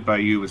invaded by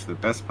you was the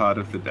best part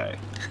of the day.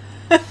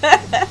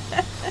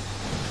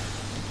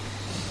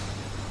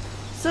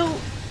 So,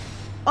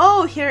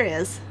 oh, here he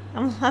is.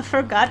 I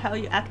forgot how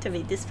you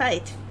activate this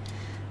fight.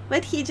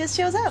 But he just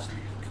shows up.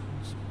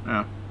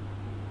 Yeah.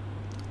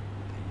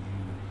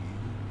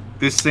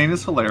 This scene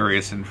is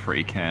hilarious in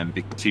free cam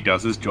because he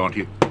does his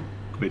jaunty,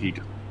 but he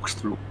just walks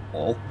through a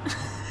wall.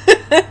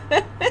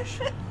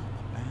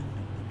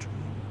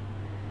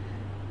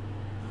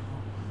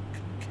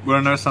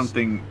 Wanna know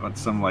something?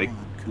 Some like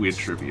weird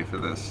trivia for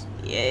this?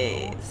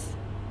 Yes.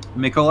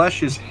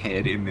 Mikolash's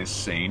head in this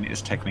scene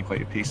is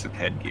technically a piece of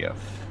headgear.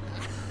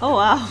 Oh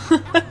wow.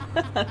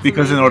 That's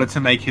Because in amazing. order to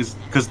make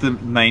because the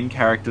main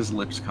character's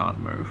lips can't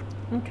move.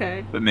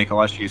 Okay. But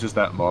Mikolash uses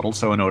that model,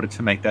 so in order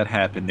to make that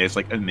happen, there's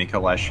like a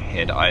Mikolash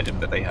head item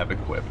that they have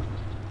equipped.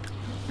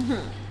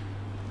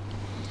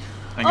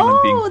 Hang on,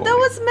 I'm being Oh, that poorly.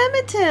 was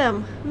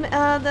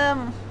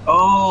Memitim.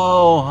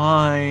 Oh,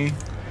 hi.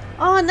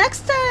 Oh,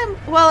 next time.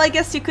 Well, I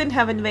guess you couldn't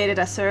have invaded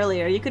us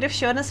earlier. You could have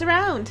shown us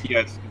around. Yeah,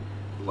 it's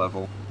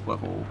level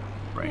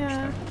range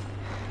Yeah. thing.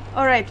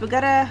 All right, we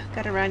gotta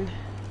run.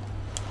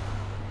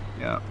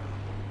 Yeah.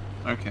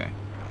 Okay.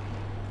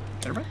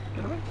 Get away.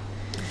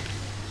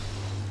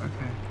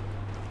 Okay.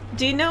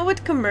 Do you know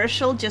what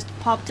commercial just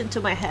popped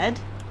into my head?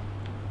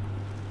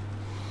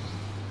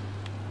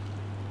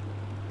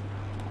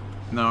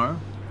 No.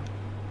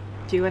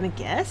 Do you want to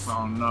guess?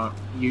 Oh no.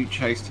 You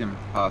chased him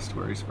past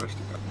where he's supposed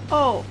to go.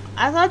 Oh,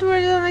 I thought we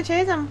were gonna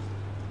chase him.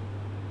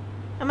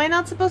 Am I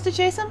not supposed to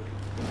chase him?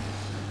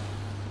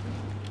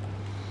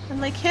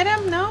 And like hit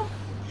him? No?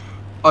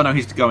 Oh no,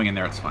 he's going in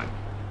there, it's fine.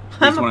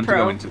 I'm He's a wanting to go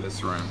pro. into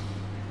this room.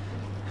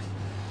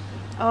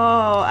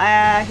 Oh,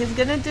 he's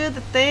gonna do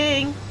the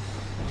thing.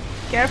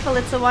 Careful,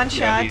 it's a one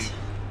Yeah, shot.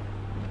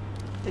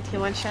 Did he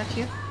one shot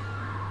you?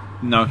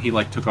 No, he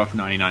like took off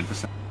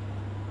 99%.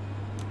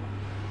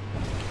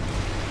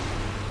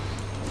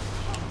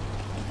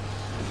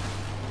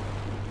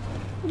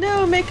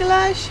 No,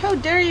 Mikolash, how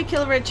dare you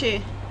kill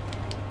Richie?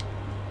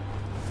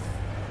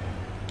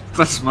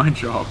 That's my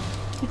job.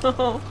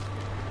 No.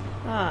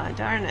 Ah,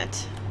 darn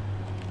it.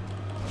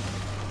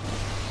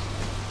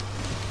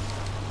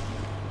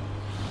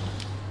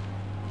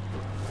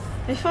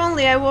 If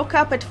only I woke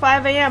up at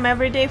 5 AM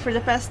every day for the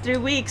past 3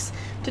 weeks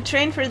to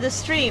train for this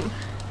stream.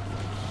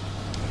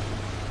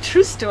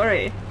 True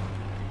story.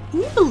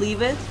 Can you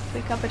believe it?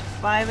 Wake up at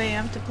 5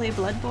 AM to play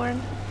Bloodborne?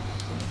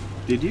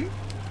 Did you?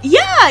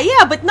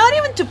 Yeah, but not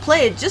even to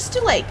play it, just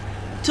to like,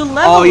 to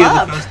level Oh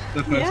yeah, up.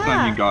 the first time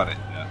Yeah. you got it.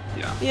 Yeah.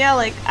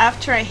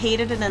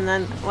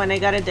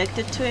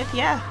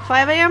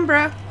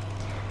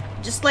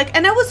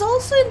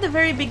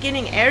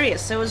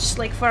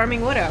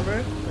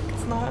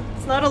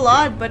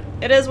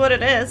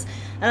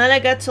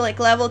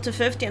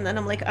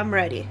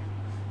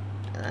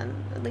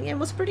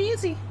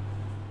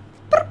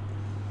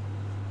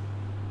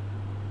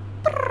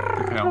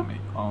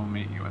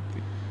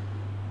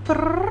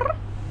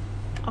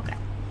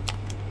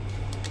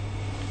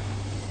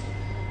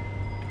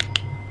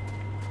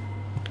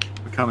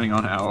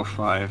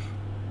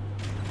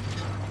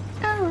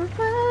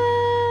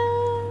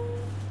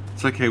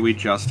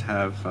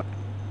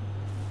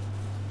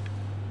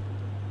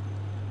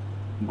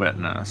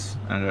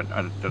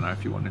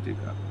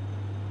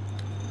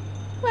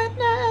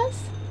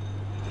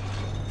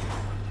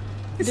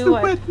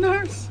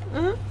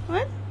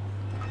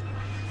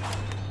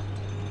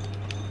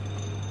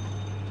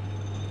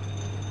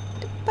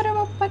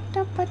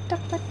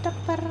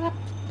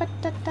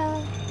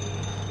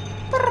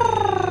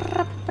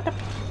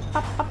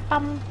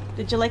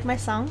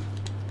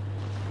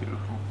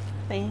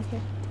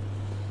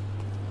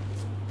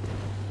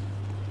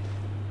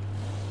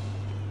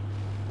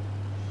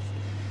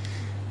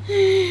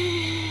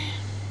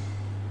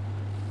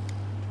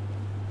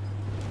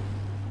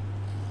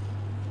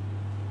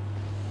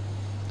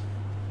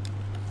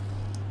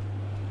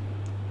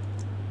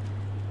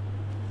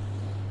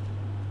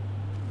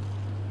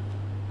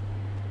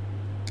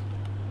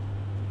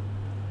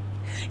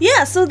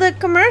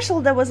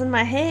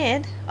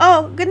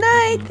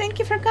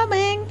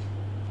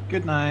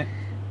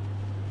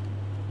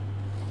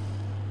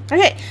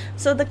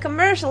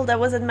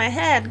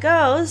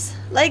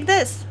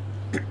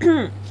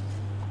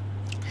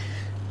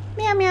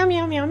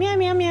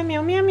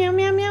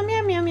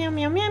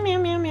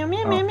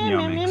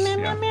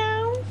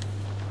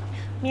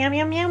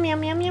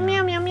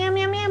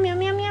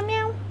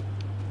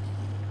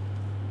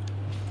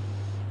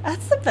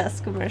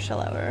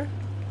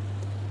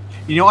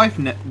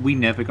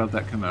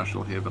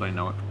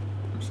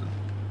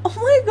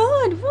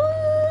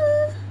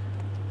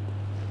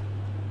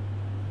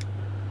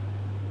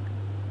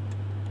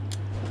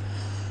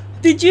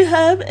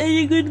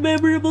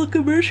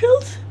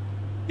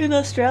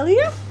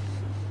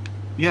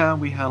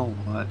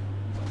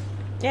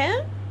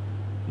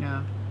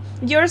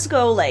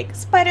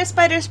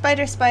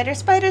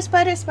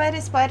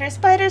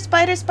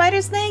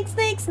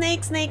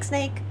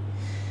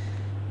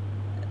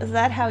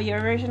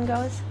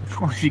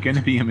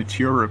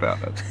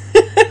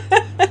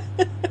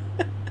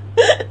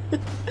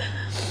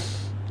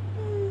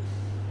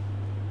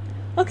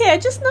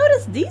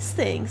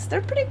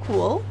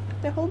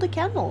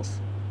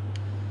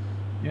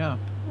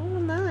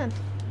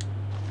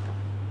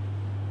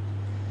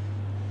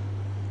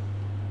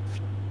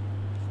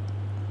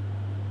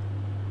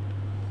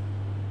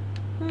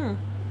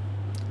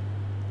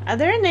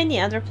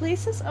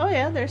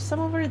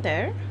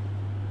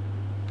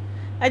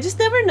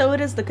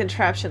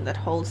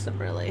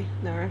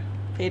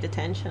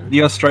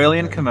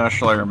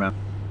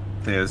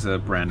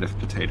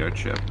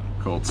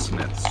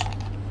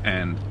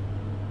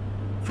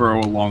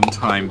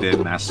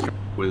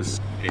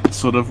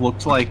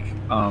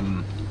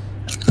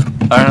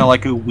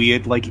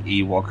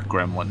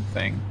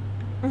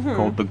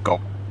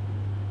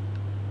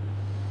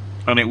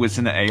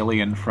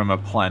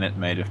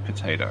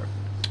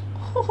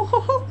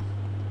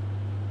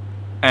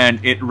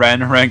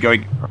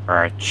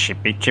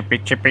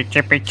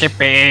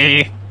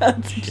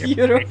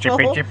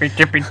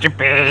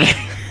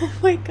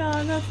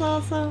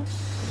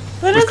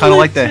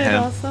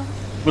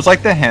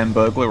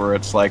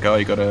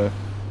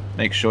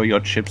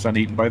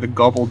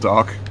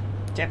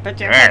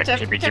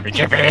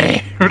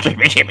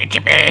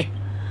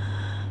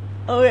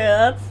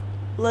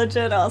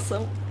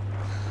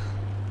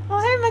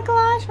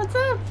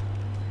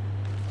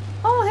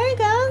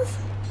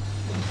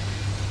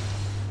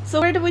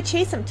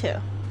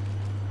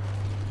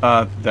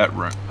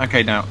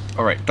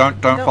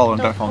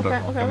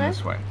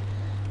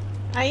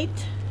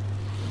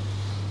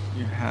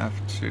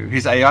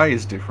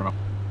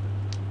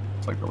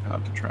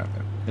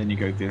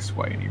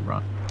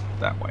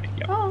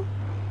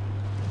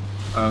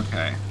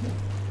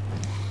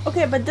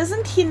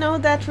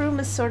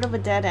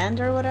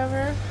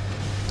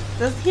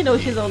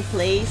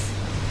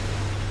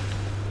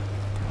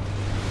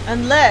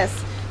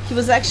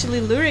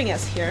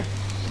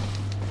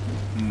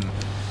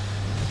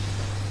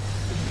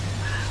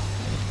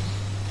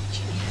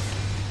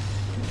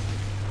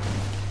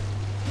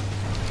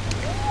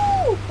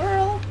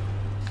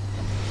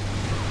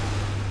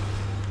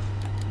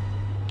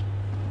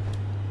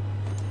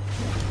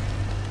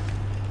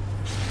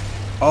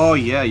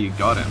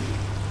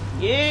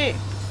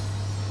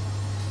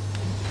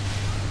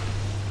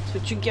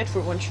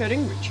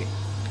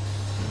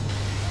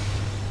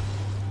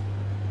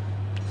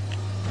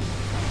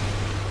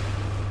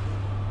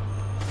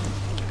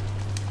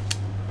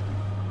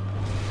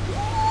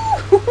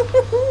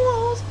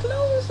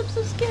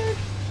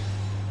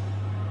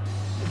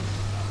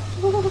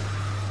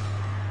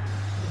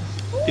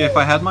 Yeah, if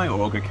I had my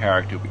Augur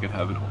character, we could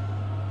have it all.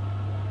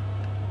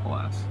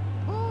 Alas.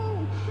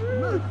 Oh,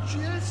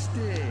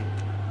 majestic!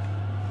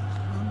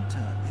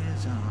 Hunter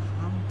is a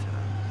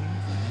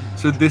hunter.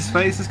 So this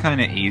phase is kind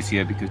of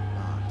easier because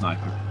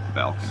sniper the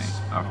balcony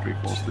after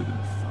he falls through the...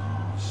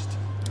 Fast.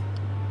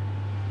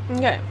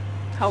 Okay,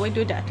 how we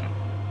do that?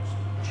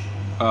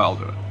 I'll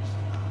do it.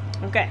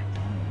 Okay.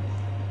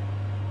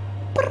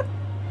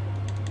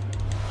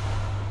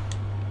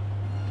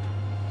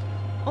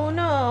 Oh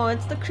no,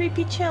 it's the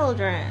creepy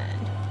children.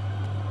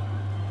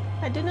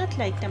 I do not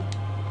like them.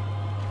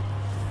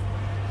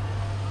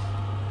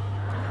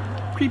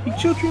 Creepy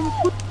children.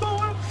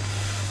 Oh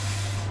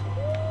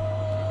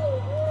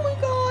my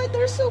god,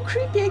 they're so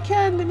creepy. I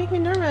can't. They make me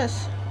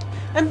nervous.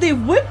 And they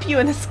whip you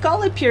and a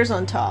skull appears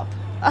on top.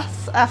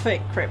 That's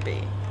effing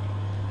creepy.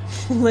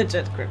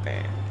 Legit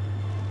creepy.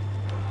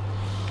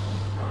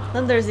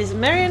 Then there's these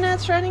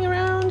marionettes running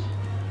around.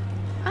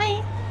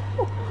 Hi.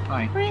 Oh,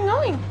 Hi. where are you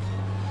going?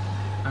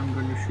 I'm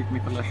going to shoot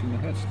Mikolash in the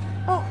head.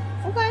 Oh,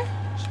 okay.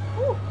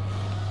 Ooh.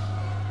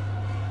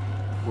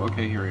 Well,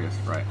 okay, here he is.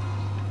 Right.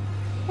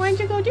 Why'd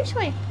you go this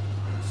way? Eyes.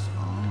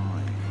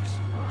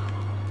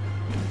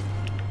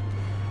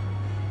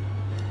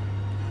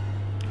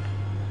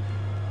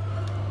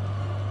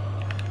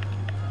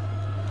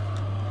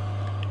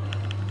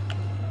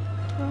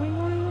 Are we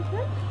going up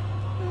there?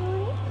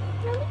 Really?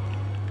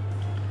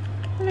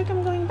 I feel like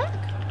I'm going back.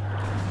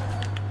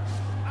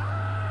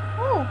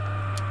 Oh,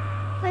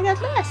 I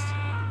got lost.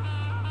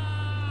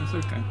 That's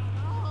okay.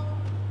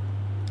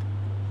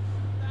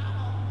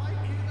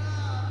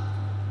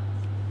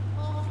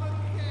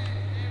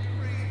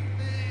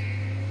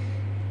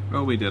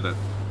 Well, we did it.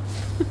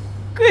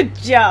 Good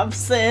job,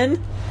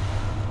 Sin.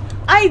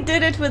 I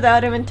did it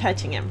without even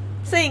touching him.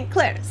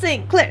 Sinclair,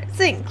 Sinclair,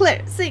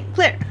 Sinclair,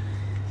 Sinclair.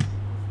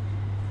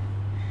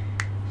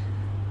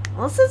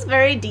 This is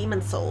very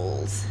Demon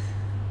Souls.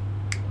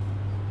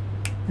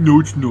 No,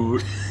 it's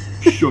not.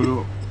 Shut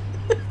up.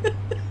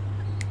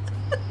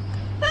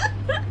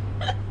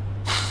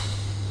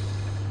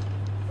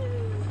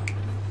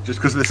 Just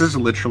because this is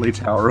literally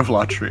Tower of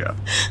Latria.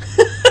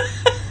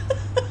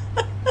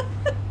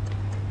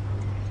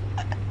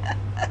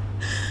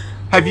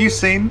 Have you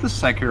seen the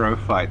Sekiro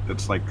fight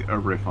that's like a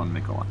riff on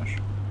Mikolash?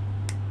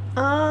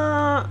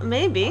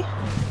 Maybe. Ooh,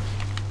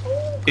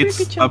 It's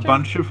creepy a children.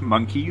 bunch of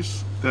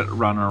monkeys that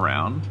run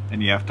around,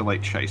 and you have to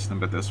like chase them,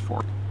 but there's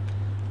 4.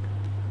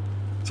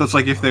 So it's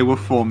like if there were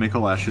 4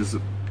 Mikolashes,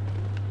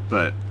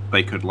 but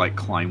they could like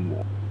climb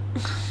wall.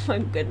 My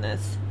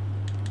goodness.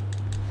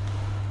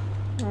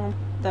 Oh,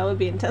 that would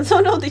be intense. Oh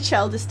no, the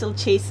child is still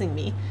chasing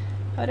me.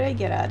 How do I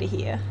get out of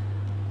here?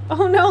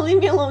 Oh no, leave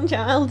me alone,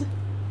 child.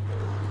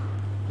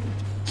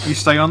 You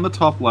stay on the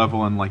top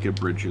level and like a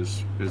bridge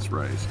is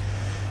raised.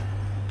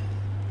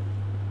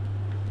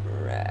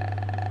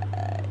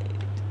 Right.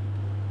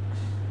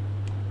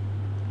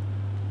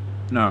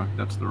 No,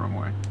 that's the wrong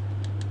way.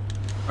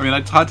 I mean,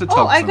 it's hard to tell.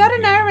 Oh, I got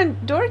an somebody- iron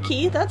door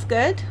key. That's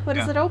good. What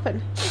does Yeah. it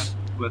open?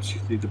 Let's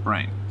see the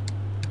brain.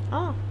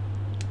 Oh.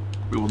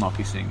 We will not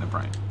be seeing the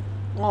brain.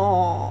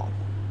 Oh.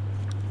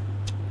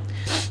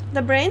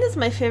 The brain is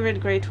my favorite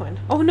great one.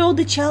 Oh no,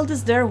 the child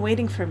is there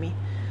waiting for me.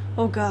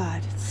 Oh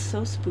god, it's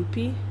so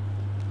spoopy.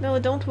 No,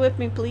 don't whip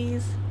me,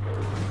 please.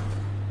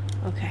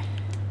 Okay.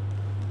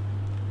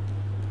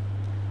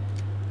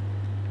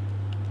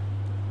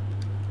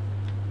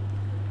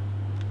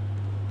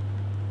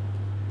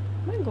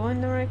 Am I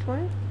going the right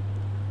way?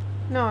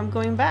 No, I'm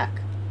going back.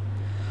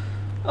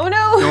 Oh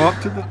no! Go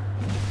up to the...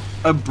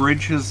 A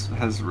bridge has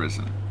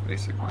risen,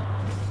 basically.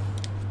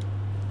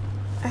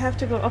 I have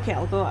to go. Okay,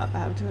 I'll go up. I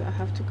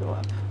have to go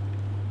up.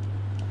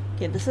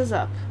 Okay, this is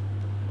up.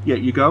 Yeah,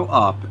 you go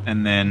up,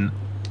 and then,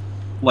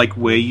 like,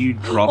 where you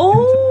drop Oh,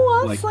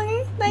 into... Like,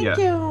 Holdsy, thank yeah,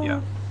 you.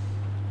 yeah.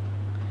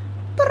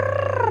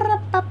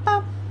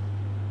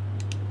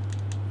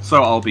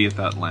 So I'll be at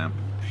that lamp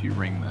if you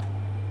ring the...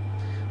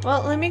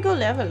 Well, let me go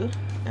level,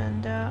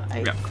 and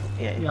Yep.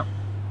 yeah. Yep.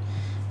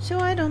 So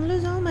I don't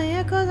lose all my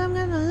echoes. I'm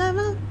gonna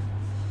level.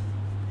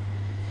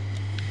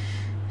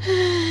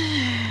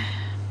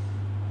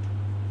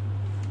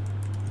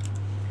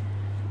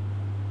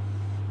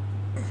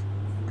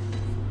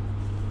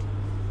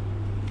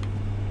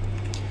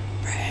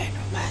 Brain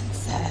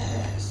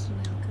romances.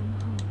 Welcome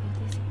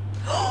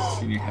home,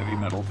 Senior heavy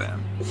metal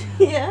band.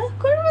 Yeah,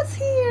 Corva's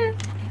here.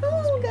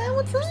 Oh god,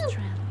 what's up?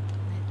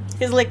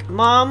 He's like,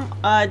 Mom,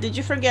 did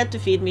you forget to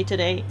feed me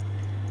today?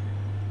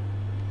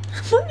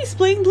 Mommy's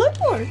playing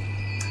Bloodborne.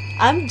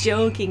 I'm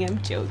joking.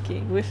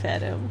 We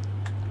fed him.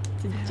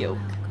 It's a joke.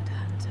 Good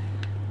hunter.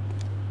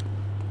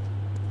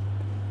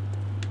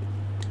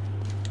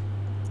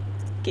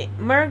 Okay,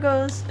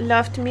 Margot's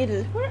left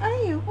middle. Where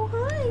are you? Oh,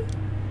 hi.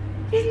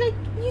 He's like,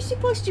 you're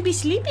supposed to be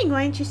sleeping.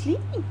 Why aren't you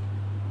sleeping?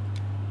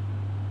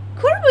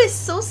 Corvo is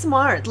so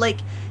smart. Like,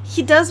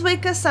 he does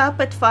wake us up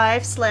at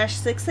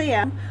 5/6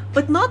 a.m.,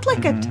 but not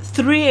like at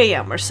 3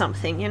 a.m. or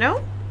something, you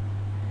know?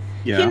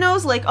 Yeah. He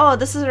knows, like, oh,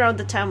 this is around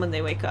the time when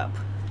they wake up.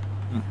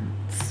 Mhm.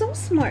 So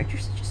smart. You're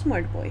such a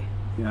smart boy.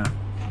 Yeah.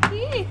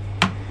 Yeah.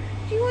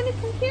 Do you want to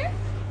come here?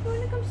 You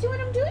want to come see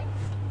what I'm doing?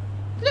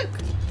 Look,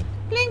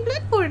 playing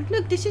Bloodborne.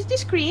 Look, this is the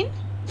screen.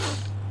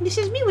 This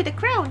is me with a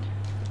crown.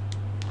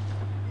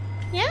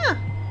 Yeah.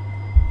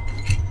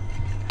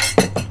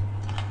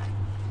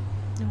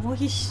 Oh,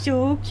 he's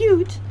so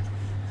cute.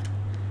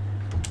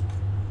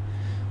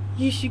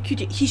 He's so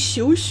cute. He's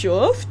so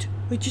soft.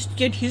 I just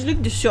get. He's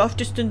like the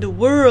softest in the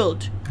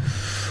world.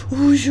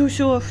 Oh, so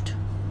soft.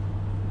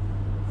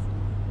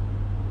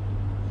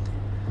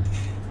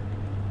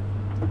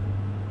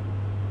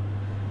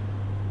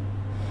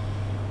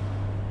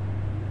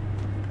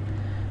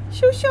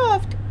 So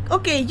soft.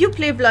 Okay, you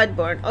play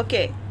Bloodborne.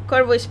 Okay,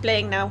 Corvo is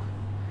playing now.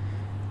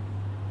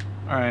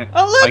 Alright.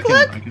 Oh, look,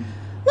 look!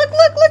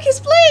 Look, he's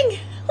playing!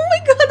 Oh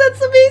my god,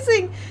 that's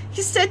amazing!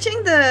 He's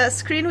touching the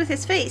screen with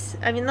his face.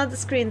 I mean, not the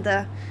screen,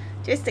 the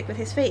joystick with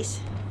his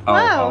face.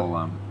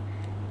 Wow.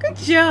 Good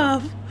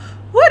job.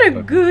 What a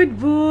good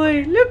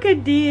boy. Look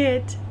at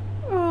that.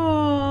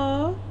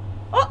 Oh.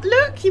 Oh,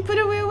 look, he put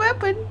away a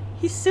weapon.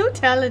 He's so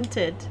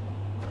talented.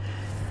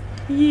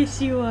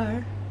 Yes, you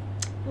are.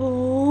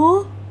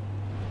 Oh.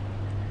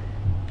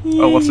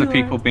 Oh, what's the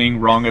people being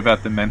wrong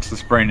about the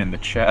Mensa brain in the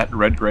chat?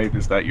 Redgrave,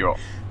 is that your...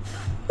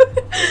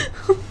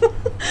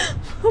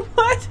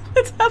 What?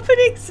 What's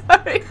happening?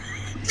 Sorry.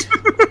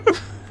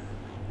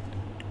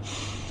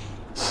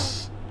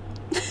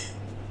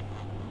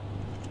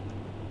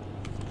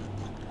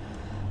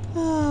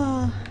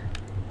 Oh.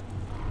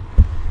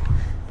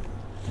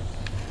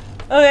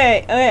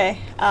 Okay.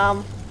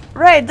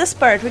 Right, this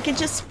part we can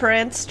just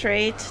sprint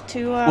straight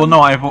to. Well,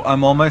 no,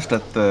 I'm almost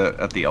at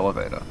the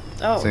elevator.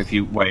 Oh. So if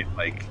you wait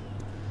like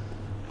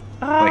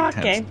 10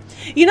 okay.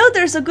 You know,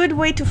 there's a good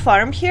way to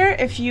farm here.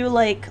 If you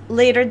like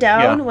later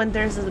down when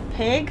there's a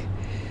pig.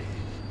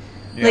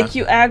 Yeah. Like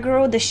you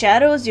aggro the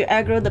shadows, you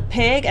aggro the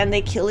pig, and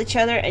they kill each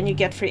other, and you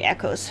get free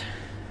echoes.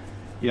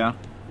 Yeah.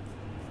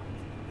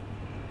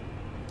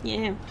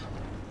 Yeah.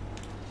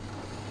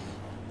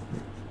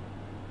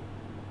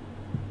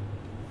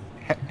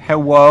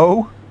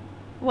 Hello?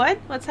 What?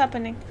 What's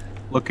happening?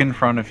 Look in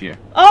front of you.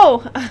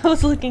 Oh, I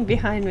was looking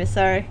behind me.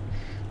 Sorry,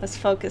 I was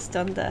focused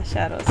on the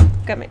shadows.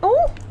 Coming.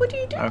 Oh, what are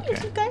you doing, Okay.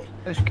 little guy?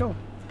 Let's go.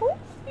 Oh,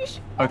 yes.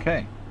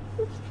 Okay.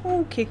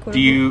 Okay, cool. Do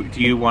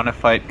you want to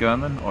fight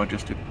German or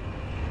just? Do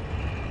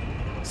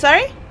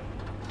Sorry?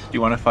 you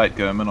want to fight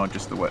German or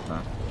just the wet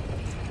man?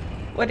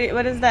 What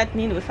does that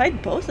mean? We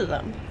fight both of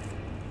them.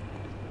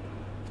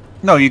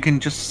 No, you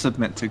can just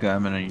submit to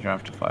German and you don't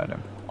have to fight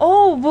him.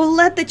 Oh, we'll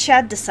let the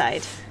chat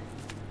decide.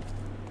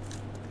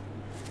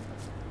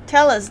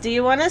 Tell us, do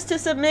you want us to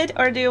submit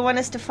or do you want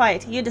us to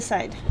fight? You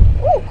decide.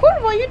 Oh,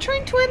 Corvo, you're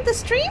trying to end the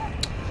stream?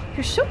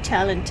 You're so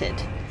talented.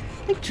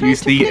 Like trying Use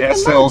to the click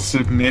SL mouse.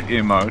 submit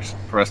emote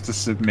for us to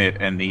submit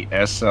and the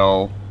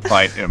SL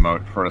fight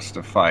emote for us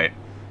to fight.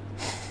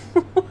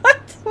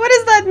 What? What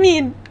does that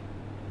mean?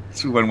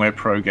 It's when we're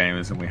pro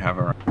gamers and we have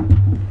our...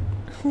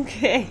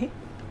 Okay.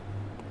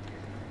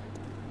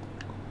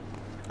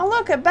 Oh,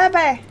 look, a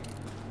baby.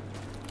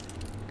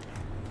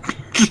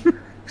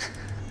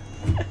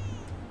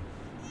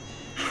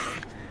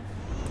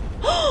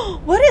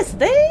 What is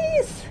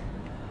this?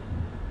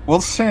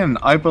 Well, Sin,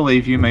 I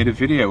believe you made a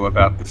video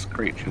about this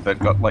creature that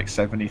got like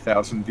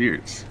 70,000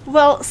 views.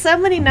 Well,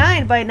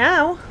 79 by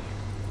now.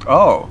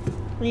 Oh.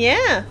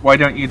 Yeah. Why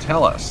don't you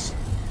tell us?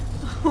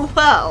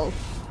 Well,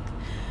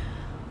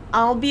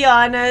 I'll be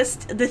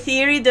honest, the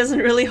theory doesn't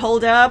really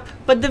hold up,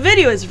 but the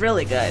video is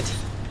really good.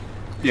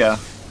 Yeah.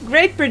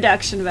 Great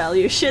production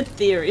value, shit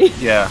theory.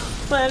 Yeah.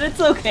 But it's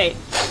okay.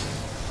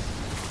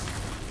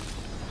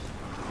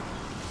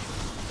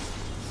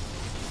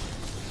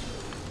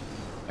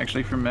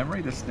 Actually, from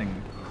memory, this thing...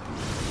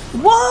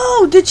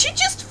 Whoa! Did she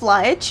just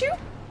fly at you?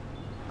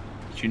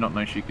 Did you not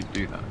know she could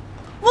do that?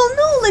 Well,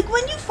 no, like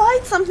when you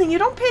fight something, you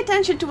don't pay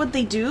attention to what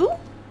they do.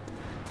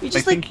 You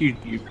just I think you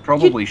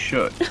probably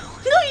should.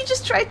 No, you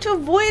just try to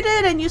avoid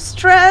it and you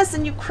stress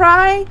and you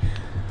cry.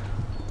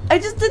 I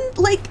just didn't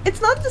like,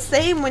 it's not the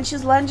same when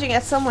she's lunging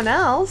at someone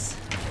else.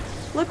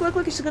 Look, look,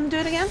 look, she's gonna do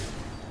it again.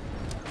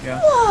 Yeah.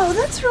 Whoa,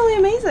 that's really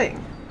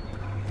amazing.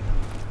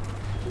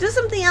 Do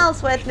something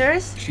else, wet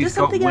nurse. Do She's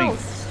got something wings.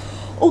 else.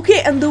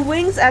 Okay, and the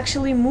wings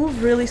actually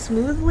move really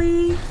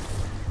smoothly.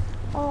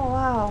 Oh,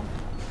 wow.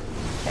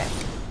 Okay.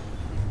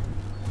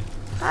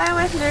 Hi,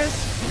 wet nurse.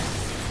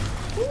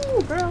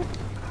 Ooh, girl.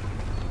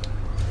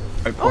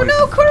 Oh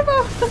no,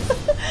 Corvo!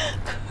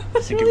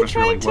 Corvo's think it really was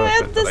trying really to worth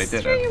end it the that I did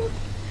it. stream.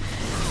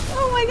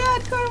 Oh my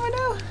god, Corvo,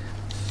 no!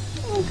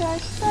 Oh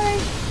gosh, sorry.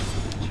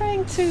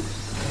 Trying to...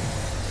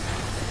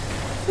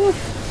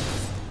 Oof.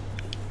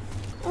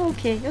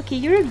 Okay,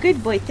 you're a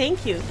good boy,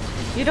 thank you.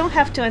 You don't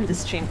have to end the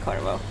stream,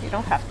 Corvo. You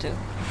don't have to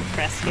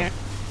press here.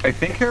 I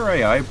think her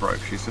AI broke.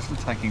 She's just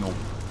attacking all...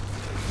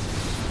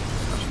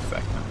 Oh, she's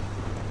back now.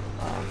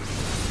 Oh.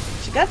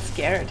 She got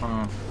scared.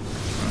 Oh,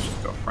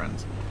 she's got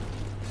friends.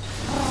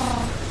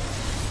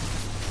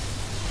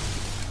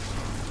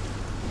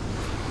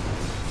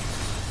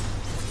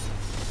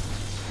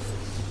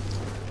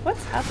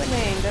 What's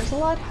happening? There's a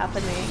lot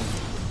happening.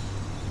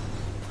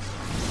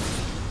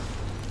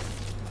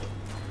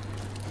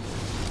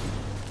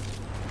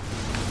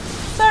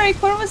 sorry,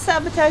 Cor was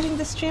sabotaging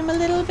the stream a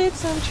little bit,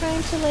 so I'm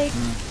trying to like...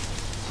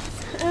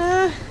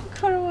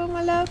 Cor,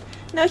 my love.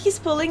 No, he's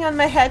pulling on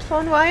my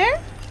headphone wire.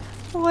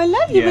 Oh, I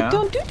love you, but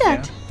don't do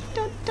that.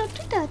 Yeah. Don't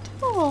do that.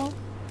 Oh,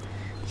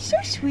 so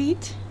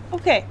sweet.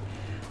 Okay,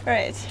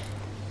 alright.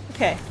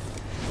 Okay.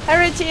 Hi,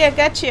 Richie, I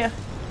got you.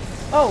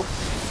 Oh.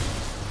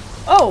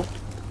 Oh.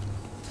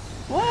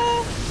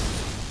 What?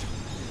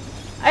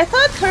 I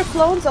thought her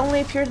clones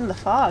only appeared in the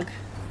fog.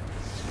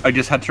 I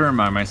just had to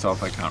remind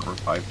myself I can't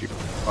revive you for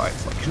 5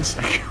 fucking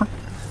seconds.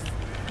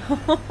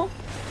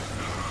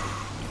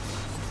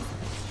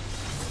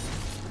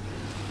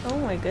 Oh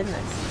my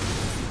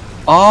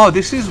goodness. Oh,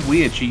 this is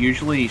weird.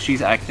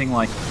 She's acting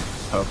like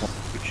purple,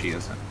 but she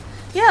isn't.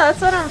 Yeah, that's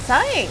what I'm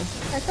saying.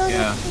 I thought it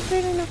was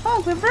in the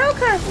fog. We broke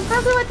her. We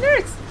broke her with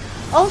nerds.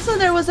 Also,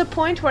 there was a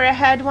point where I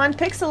had 1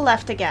 pixel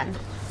left again,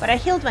 but I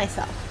healed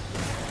myself.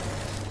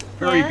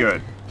 Very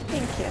good.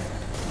 Thank you.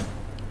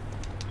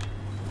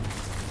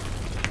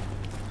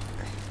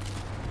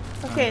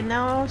 Okay,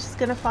 now she's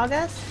gonna fog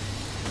us.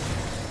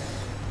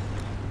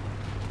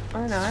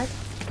 Or not.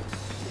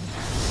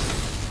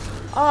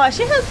 Oh,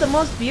 she has the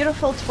most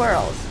beautiful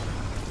twirls.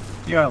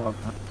 Yeah, I love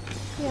that.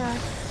 Yeah.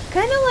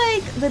 Kind of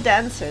like the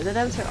dancer. The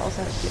dancer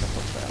also has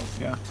beautiful twirls.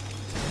 Yeah.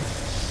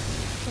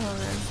 Oh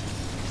man.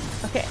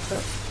 Okay, so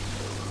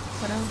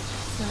what I'm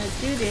gonna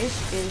do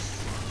this is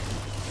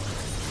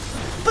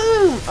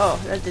boom!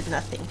 Oh, that did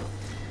nothing.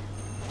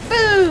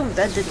 Boom!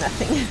 That did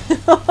nothing.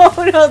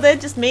 Oh no, that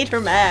just made her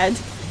mad.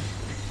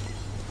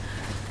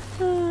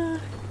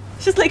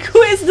 She's like,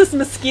 who is this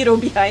mosquito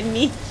behind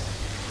me?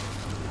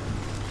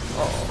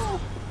 Oh.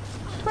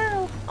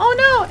 Twirl. Oh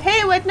no!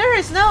 Hey, wet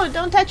nurse! No,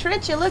 don't touch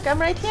Richie. Look, I'm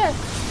right here.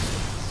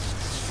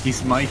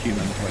 He's my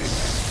human plate.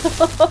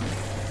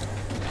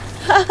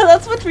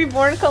 That's what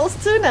Reborn calls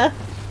tuna.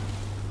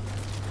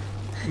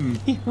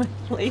 Human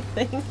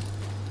plaything.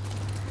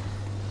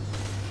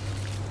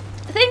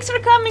 Thanks for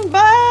coming,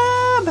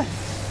 Bob!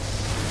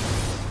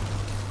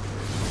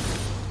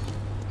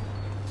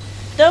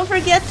 Don't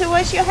forget to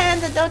wash your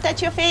hands and don't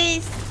touch your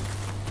face.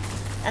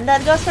 And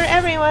that goes for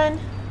everyone.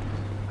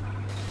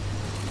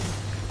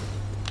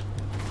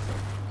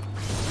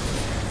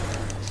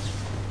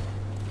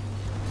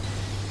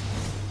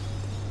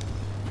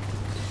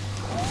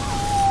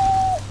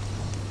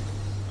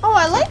 Oh,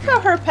 I like how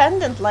her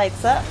pendant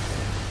lights up.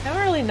 I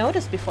haven't really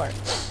noticed before.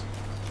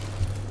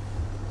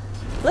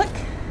 Look.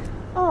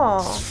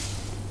 Oh.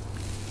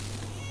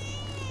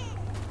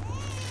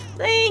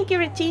 Thank you,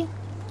 Richie.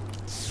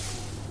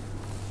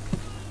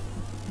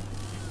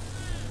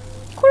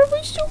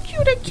 Corvo's so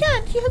cute, I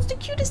can't. He has the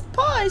cutest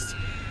paws.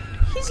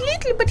 He's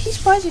little, but his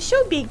paws are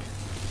so big.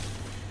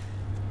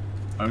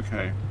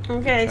 Okay.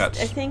 Okay,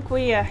 That's I think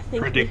we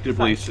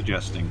predictably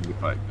suggesting we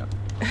fight.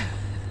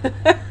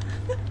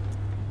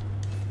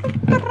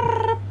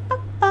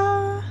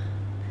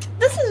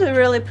 This is a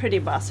really pretty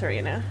boss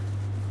arena.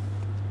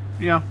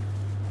 Yeah.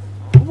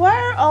 Why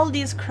are all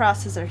these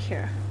crosses are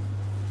here?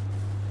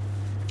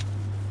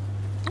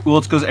 Well,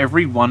 it's because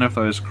every one of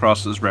those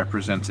crosses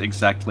represents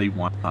exactly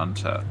one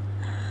hunter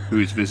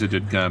who's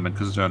visited Gurman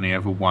because there's only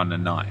ever one a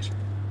night.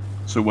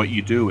 So what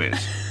you do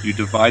is, you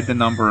divide the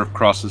number of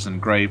crosses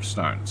and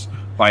gravestones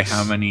by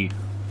how many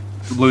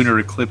lunar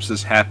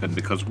eclipses happen,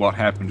 because what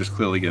happened is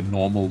clearly a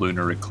normal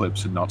lunar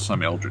eclipse and not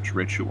some eldritch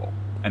ritual.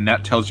 And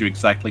that tells you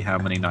exactly how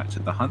many nights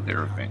of the hunt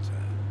there have been.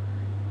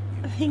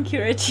 Thank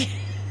you, Richie.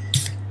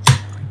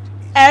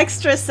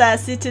 Extra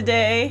sassy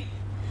today.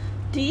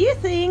 Do you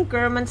think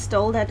Gurman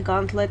stole that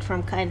gauntlet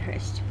from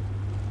Kindhurst?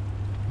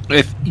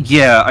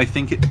 Yeah, I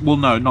think it... Well,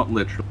 no, not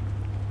literally.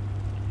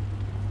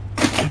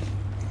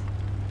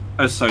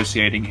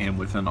 Associating him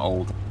with an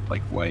old,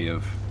 like, way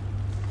of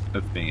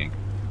being.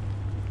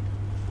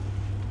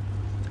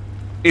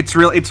 It's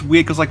weird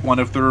because, like, one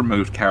of the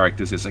removed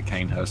characters is a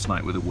Canehurst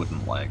knight with a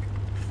wooden leg.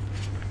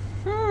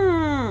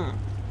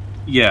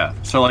 Yeah,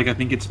 so, like, I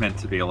think it's meant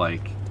to be,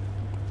 like...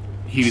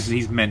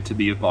 He's meant to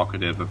be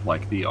evocative of,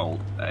 like, the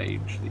old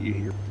age that you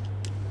hear.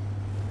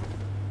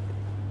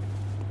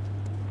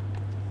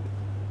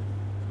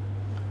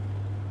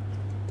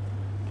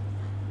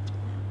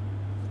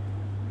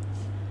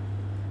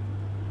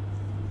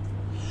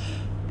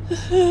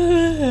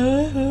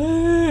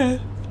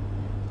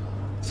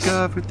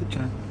 Discovered the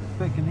giant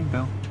beckoning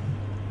bell.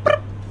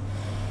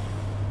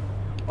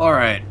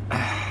 Alright.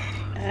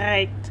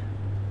 Alright.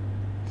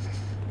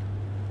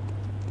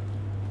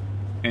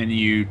 And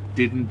you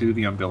didn't do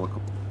the umbilical,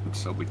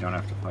 so we don't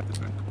have to fight the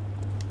moon.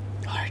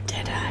 Or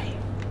did I?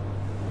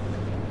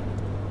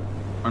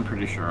 I'm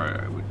pretty sure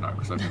I would know,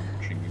 because I've been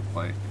watching you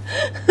play.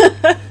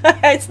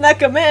 I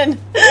snuck him in.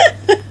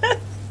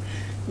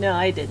 No,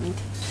 I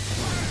didn't.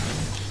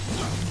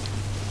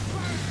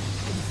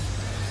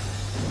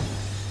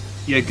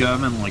 Yeah,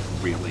 Gurman, like,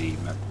 really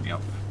messed me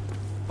up.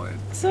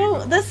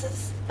 So, this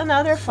is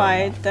another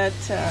fight that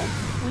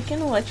we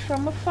can watch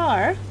from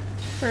afar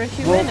for a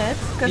few minutes.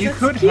 You it's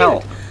could cute.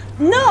 help.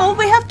 No,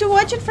 we have to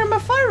watch it from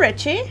afar,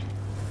 Richie.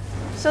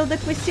 So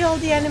that we see all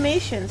the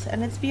animations,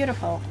 and it's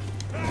beautiful.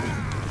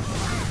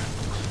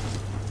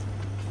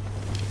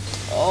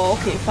 Oh,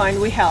 okay, fine,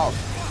 we help.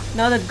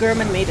 Now that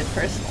Gurman made it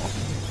personal.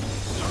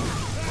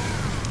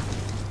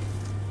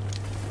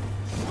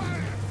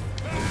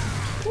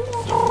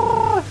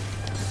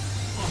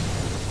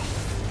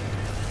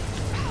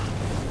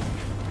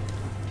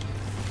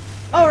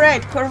 Oh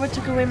right, Corvo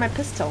took away my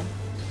pistol.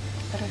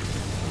 Better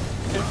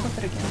flip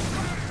it again.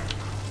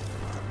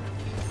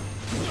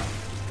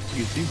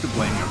 You seem to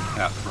blame your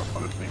cat for a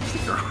lot of things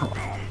that go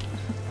wrong.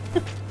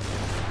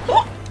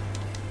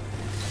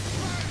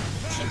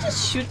 Did she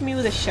just shoot me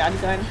with a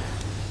shotgun?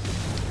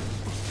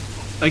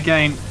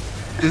 Again,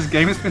 this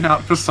game has been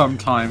out for some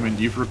time and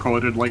you've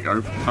recorded like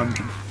over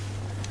 100.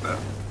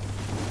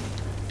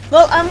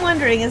 Well, I'm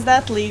wondering, is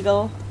that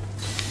legal?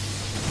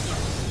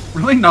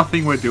 Really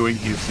nothing we're doing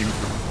here seems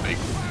to make.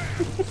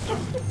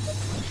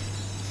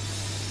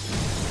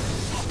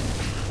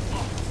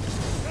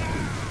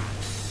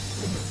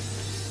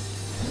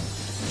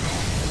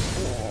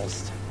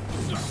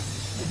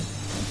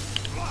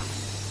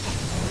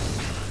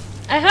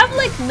 I have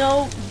like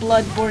no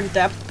Bloodborne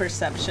depth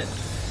perception.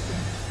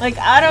 Like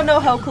I don't know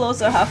how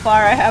close or how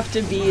far I have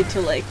to be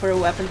to like for a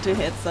weapon to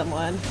hit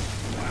someone.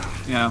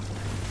 Yeah.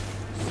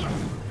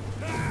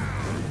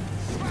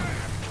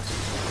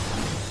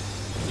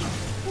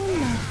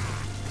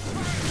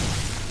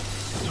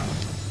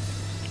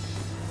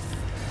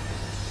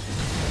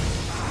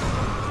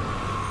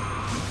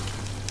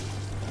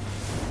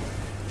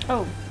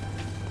 Oh.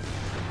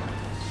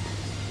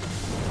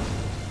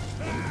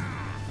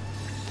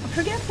 I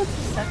forget what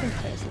the second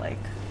phase like.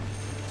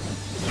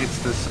 It's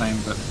the same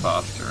but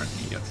faster and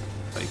he gets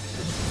like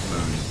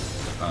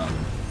moon.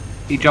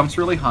 He jumps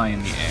really high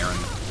in the air and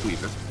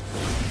weaves.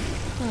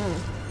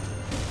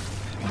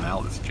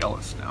 Mal is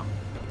jealous now.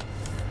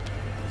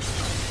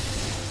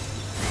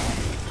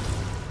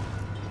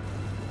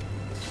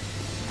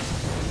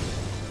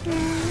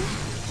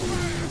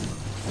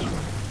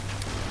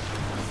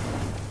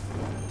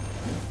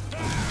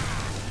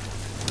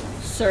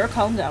 Sir,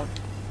 calm down.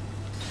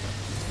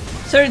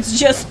 Sir, it's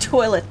just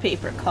toilet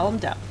paper. Calm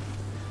down.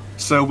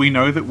 So we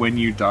know that when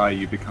you die,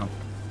 you become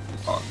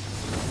God.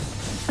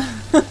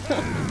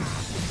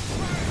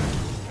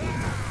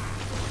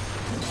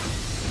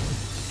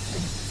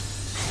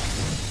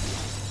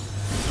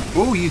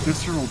 Oh, you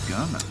visceral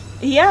gunman.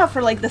 Yeah,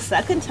 for like the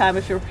second time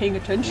if you're paying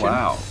attention.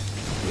 Wow.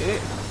 Yeah.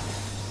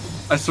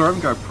 I saw him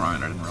go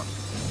prone. I didn't run.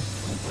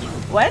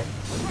 What?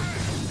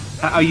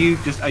 Are you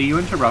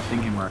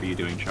interrupting him or are you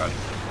doing charge?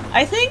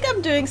 I think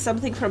I'm doing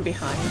something from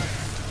behind.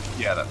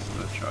 Yeah, that's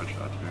the charge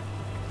shot too.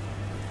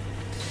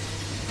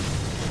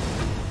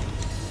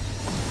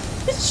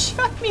 It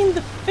shot me in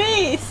the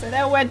face and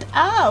I went,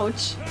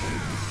 ouch!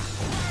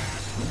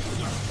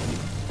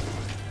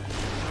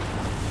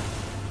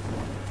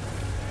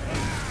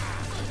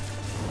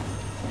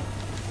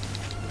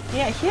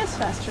 Yeah, he is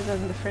faster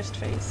than the first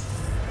phase.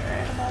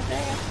 Right about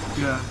there.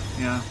 Yeah,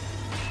 yeah.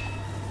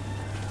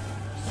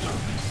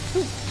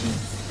 Ooh,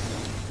 jeez.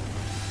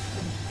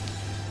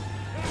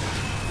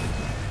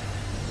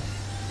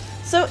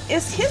 So,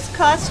 is his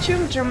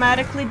costume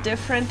dramatically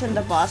different in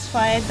the boss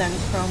fight than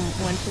from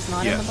when he's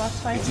not in the boss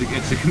fight?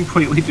 It's a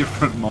completely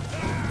different model.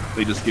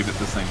 They just give it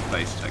the same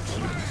face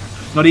texture.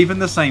 Not even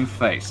the same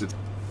face, it's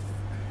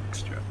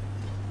texture.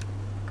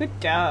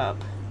 Good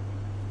job.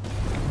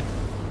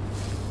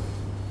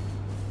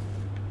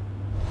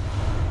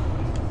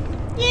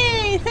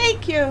 Yay,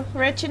 thank you,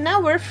 Richie.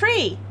 Now we're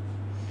free.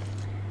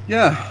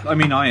 Yeah, I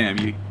mean I am.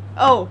 You.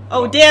 Oh,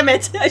 damn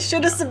it! I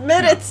should have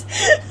submitted.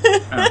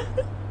 Yeah.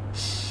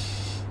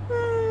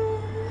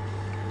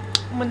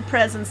 When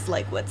presents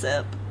like, what's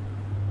up?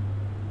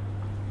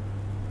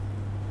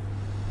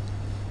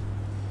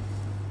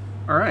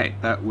 All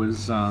right, that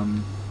was 5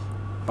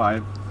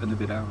 and a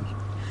bit hours.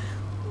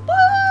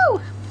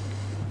 Woo!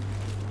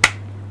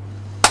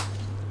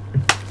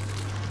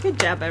 Good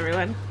job,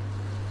 everyone.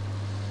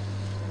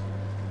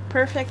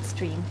 Perfect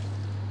stream.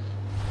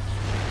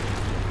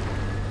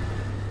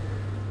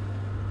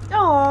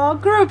 Aw,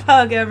 group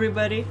hug,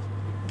 everybody.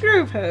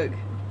 Group hug.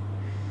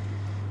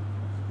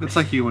 That's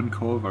like you and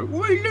Corvo.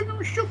 Yeah!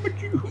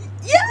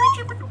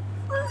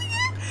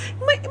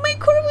 My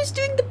Corvo's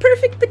doing the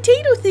perfect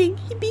potato thing.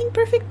 He being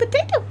perfect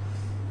potato.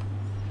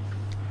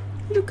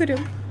 Look at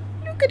him.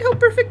 Look at how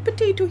perfect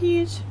potato he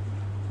is.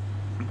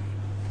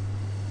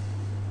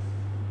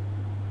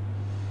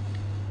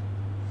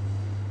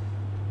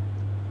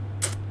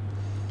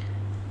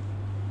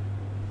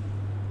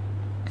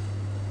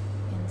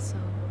 And so,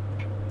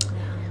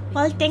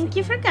 Well, thank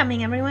you for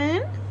coming,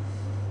 everyone.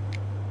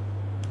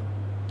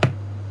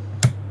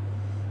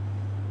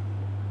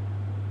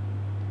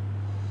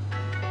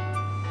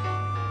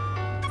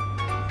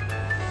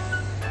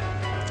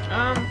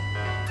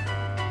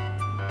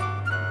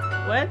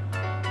 What?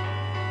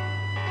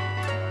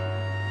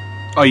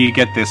 Oh, you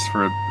get this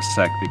for a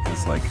sec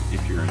because, like,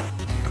 if you're in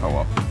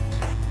co-op.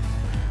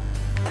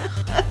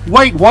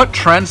 Wait, what?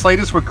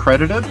 Translators were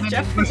credited?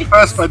 It was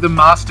first by the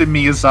master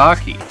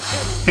Miyazaki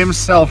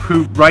himself,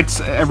 who writes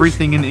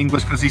everything in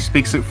English because he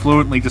speaks it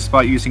fluently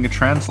despite using a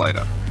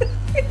translator.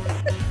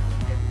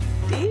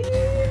 Damn.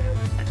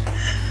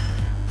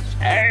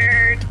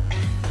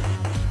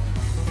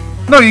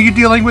 No, you're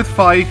dealing with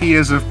 5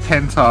 years of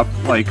pent-up,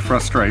 like,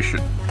 frustration.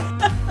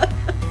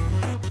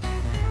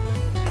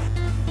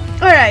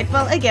 Alright,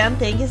 well, again,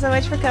 thank you so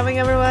much for coming,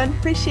 everyone.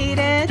 Appreciate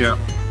it. Yeah.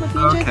 Hope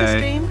you enjoyed the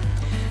stream.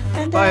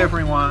 And, Bye,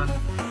 everyone.